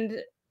 and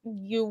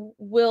you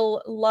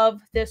will love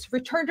this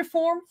return to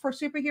form for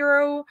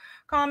superhero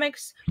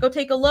comics. Go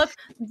take a look.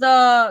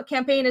 The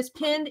campaign is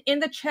pinned in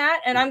the chat,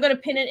 and I'm going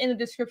to pin it in the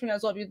description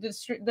as well.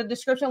 The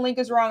description link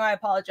is wrong. I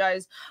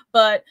apologize,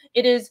 but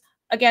it is,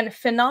 again,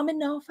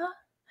 PHENOMENOVA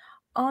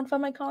on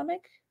Fund My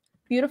Comic.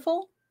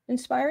 Beautiful,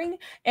 inspiring,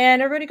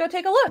 and everybody go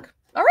take a look.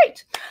 All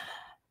right.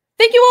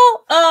 Thank you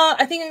all.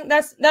 I think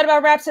that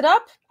about wraps it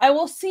up. I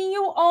will see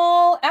you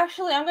all.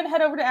 Actually, I'm going to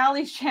head over to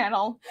Allie's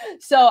channel.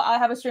 So I'll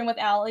have a stream with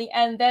Allie.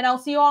 And then I'll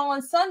see you all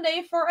on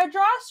Sunday for a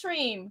draw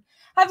stream.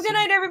 Have a good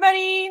night,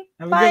 everybody.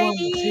 Bye.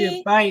 See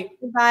you. Bye.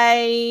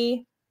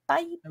 Bye.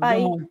 Bye.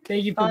 Bye.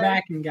 Thank you for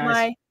backing, guys.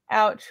 My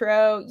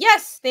outro.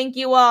 Yes. Thank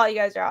you all. You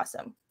guys are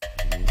awesome.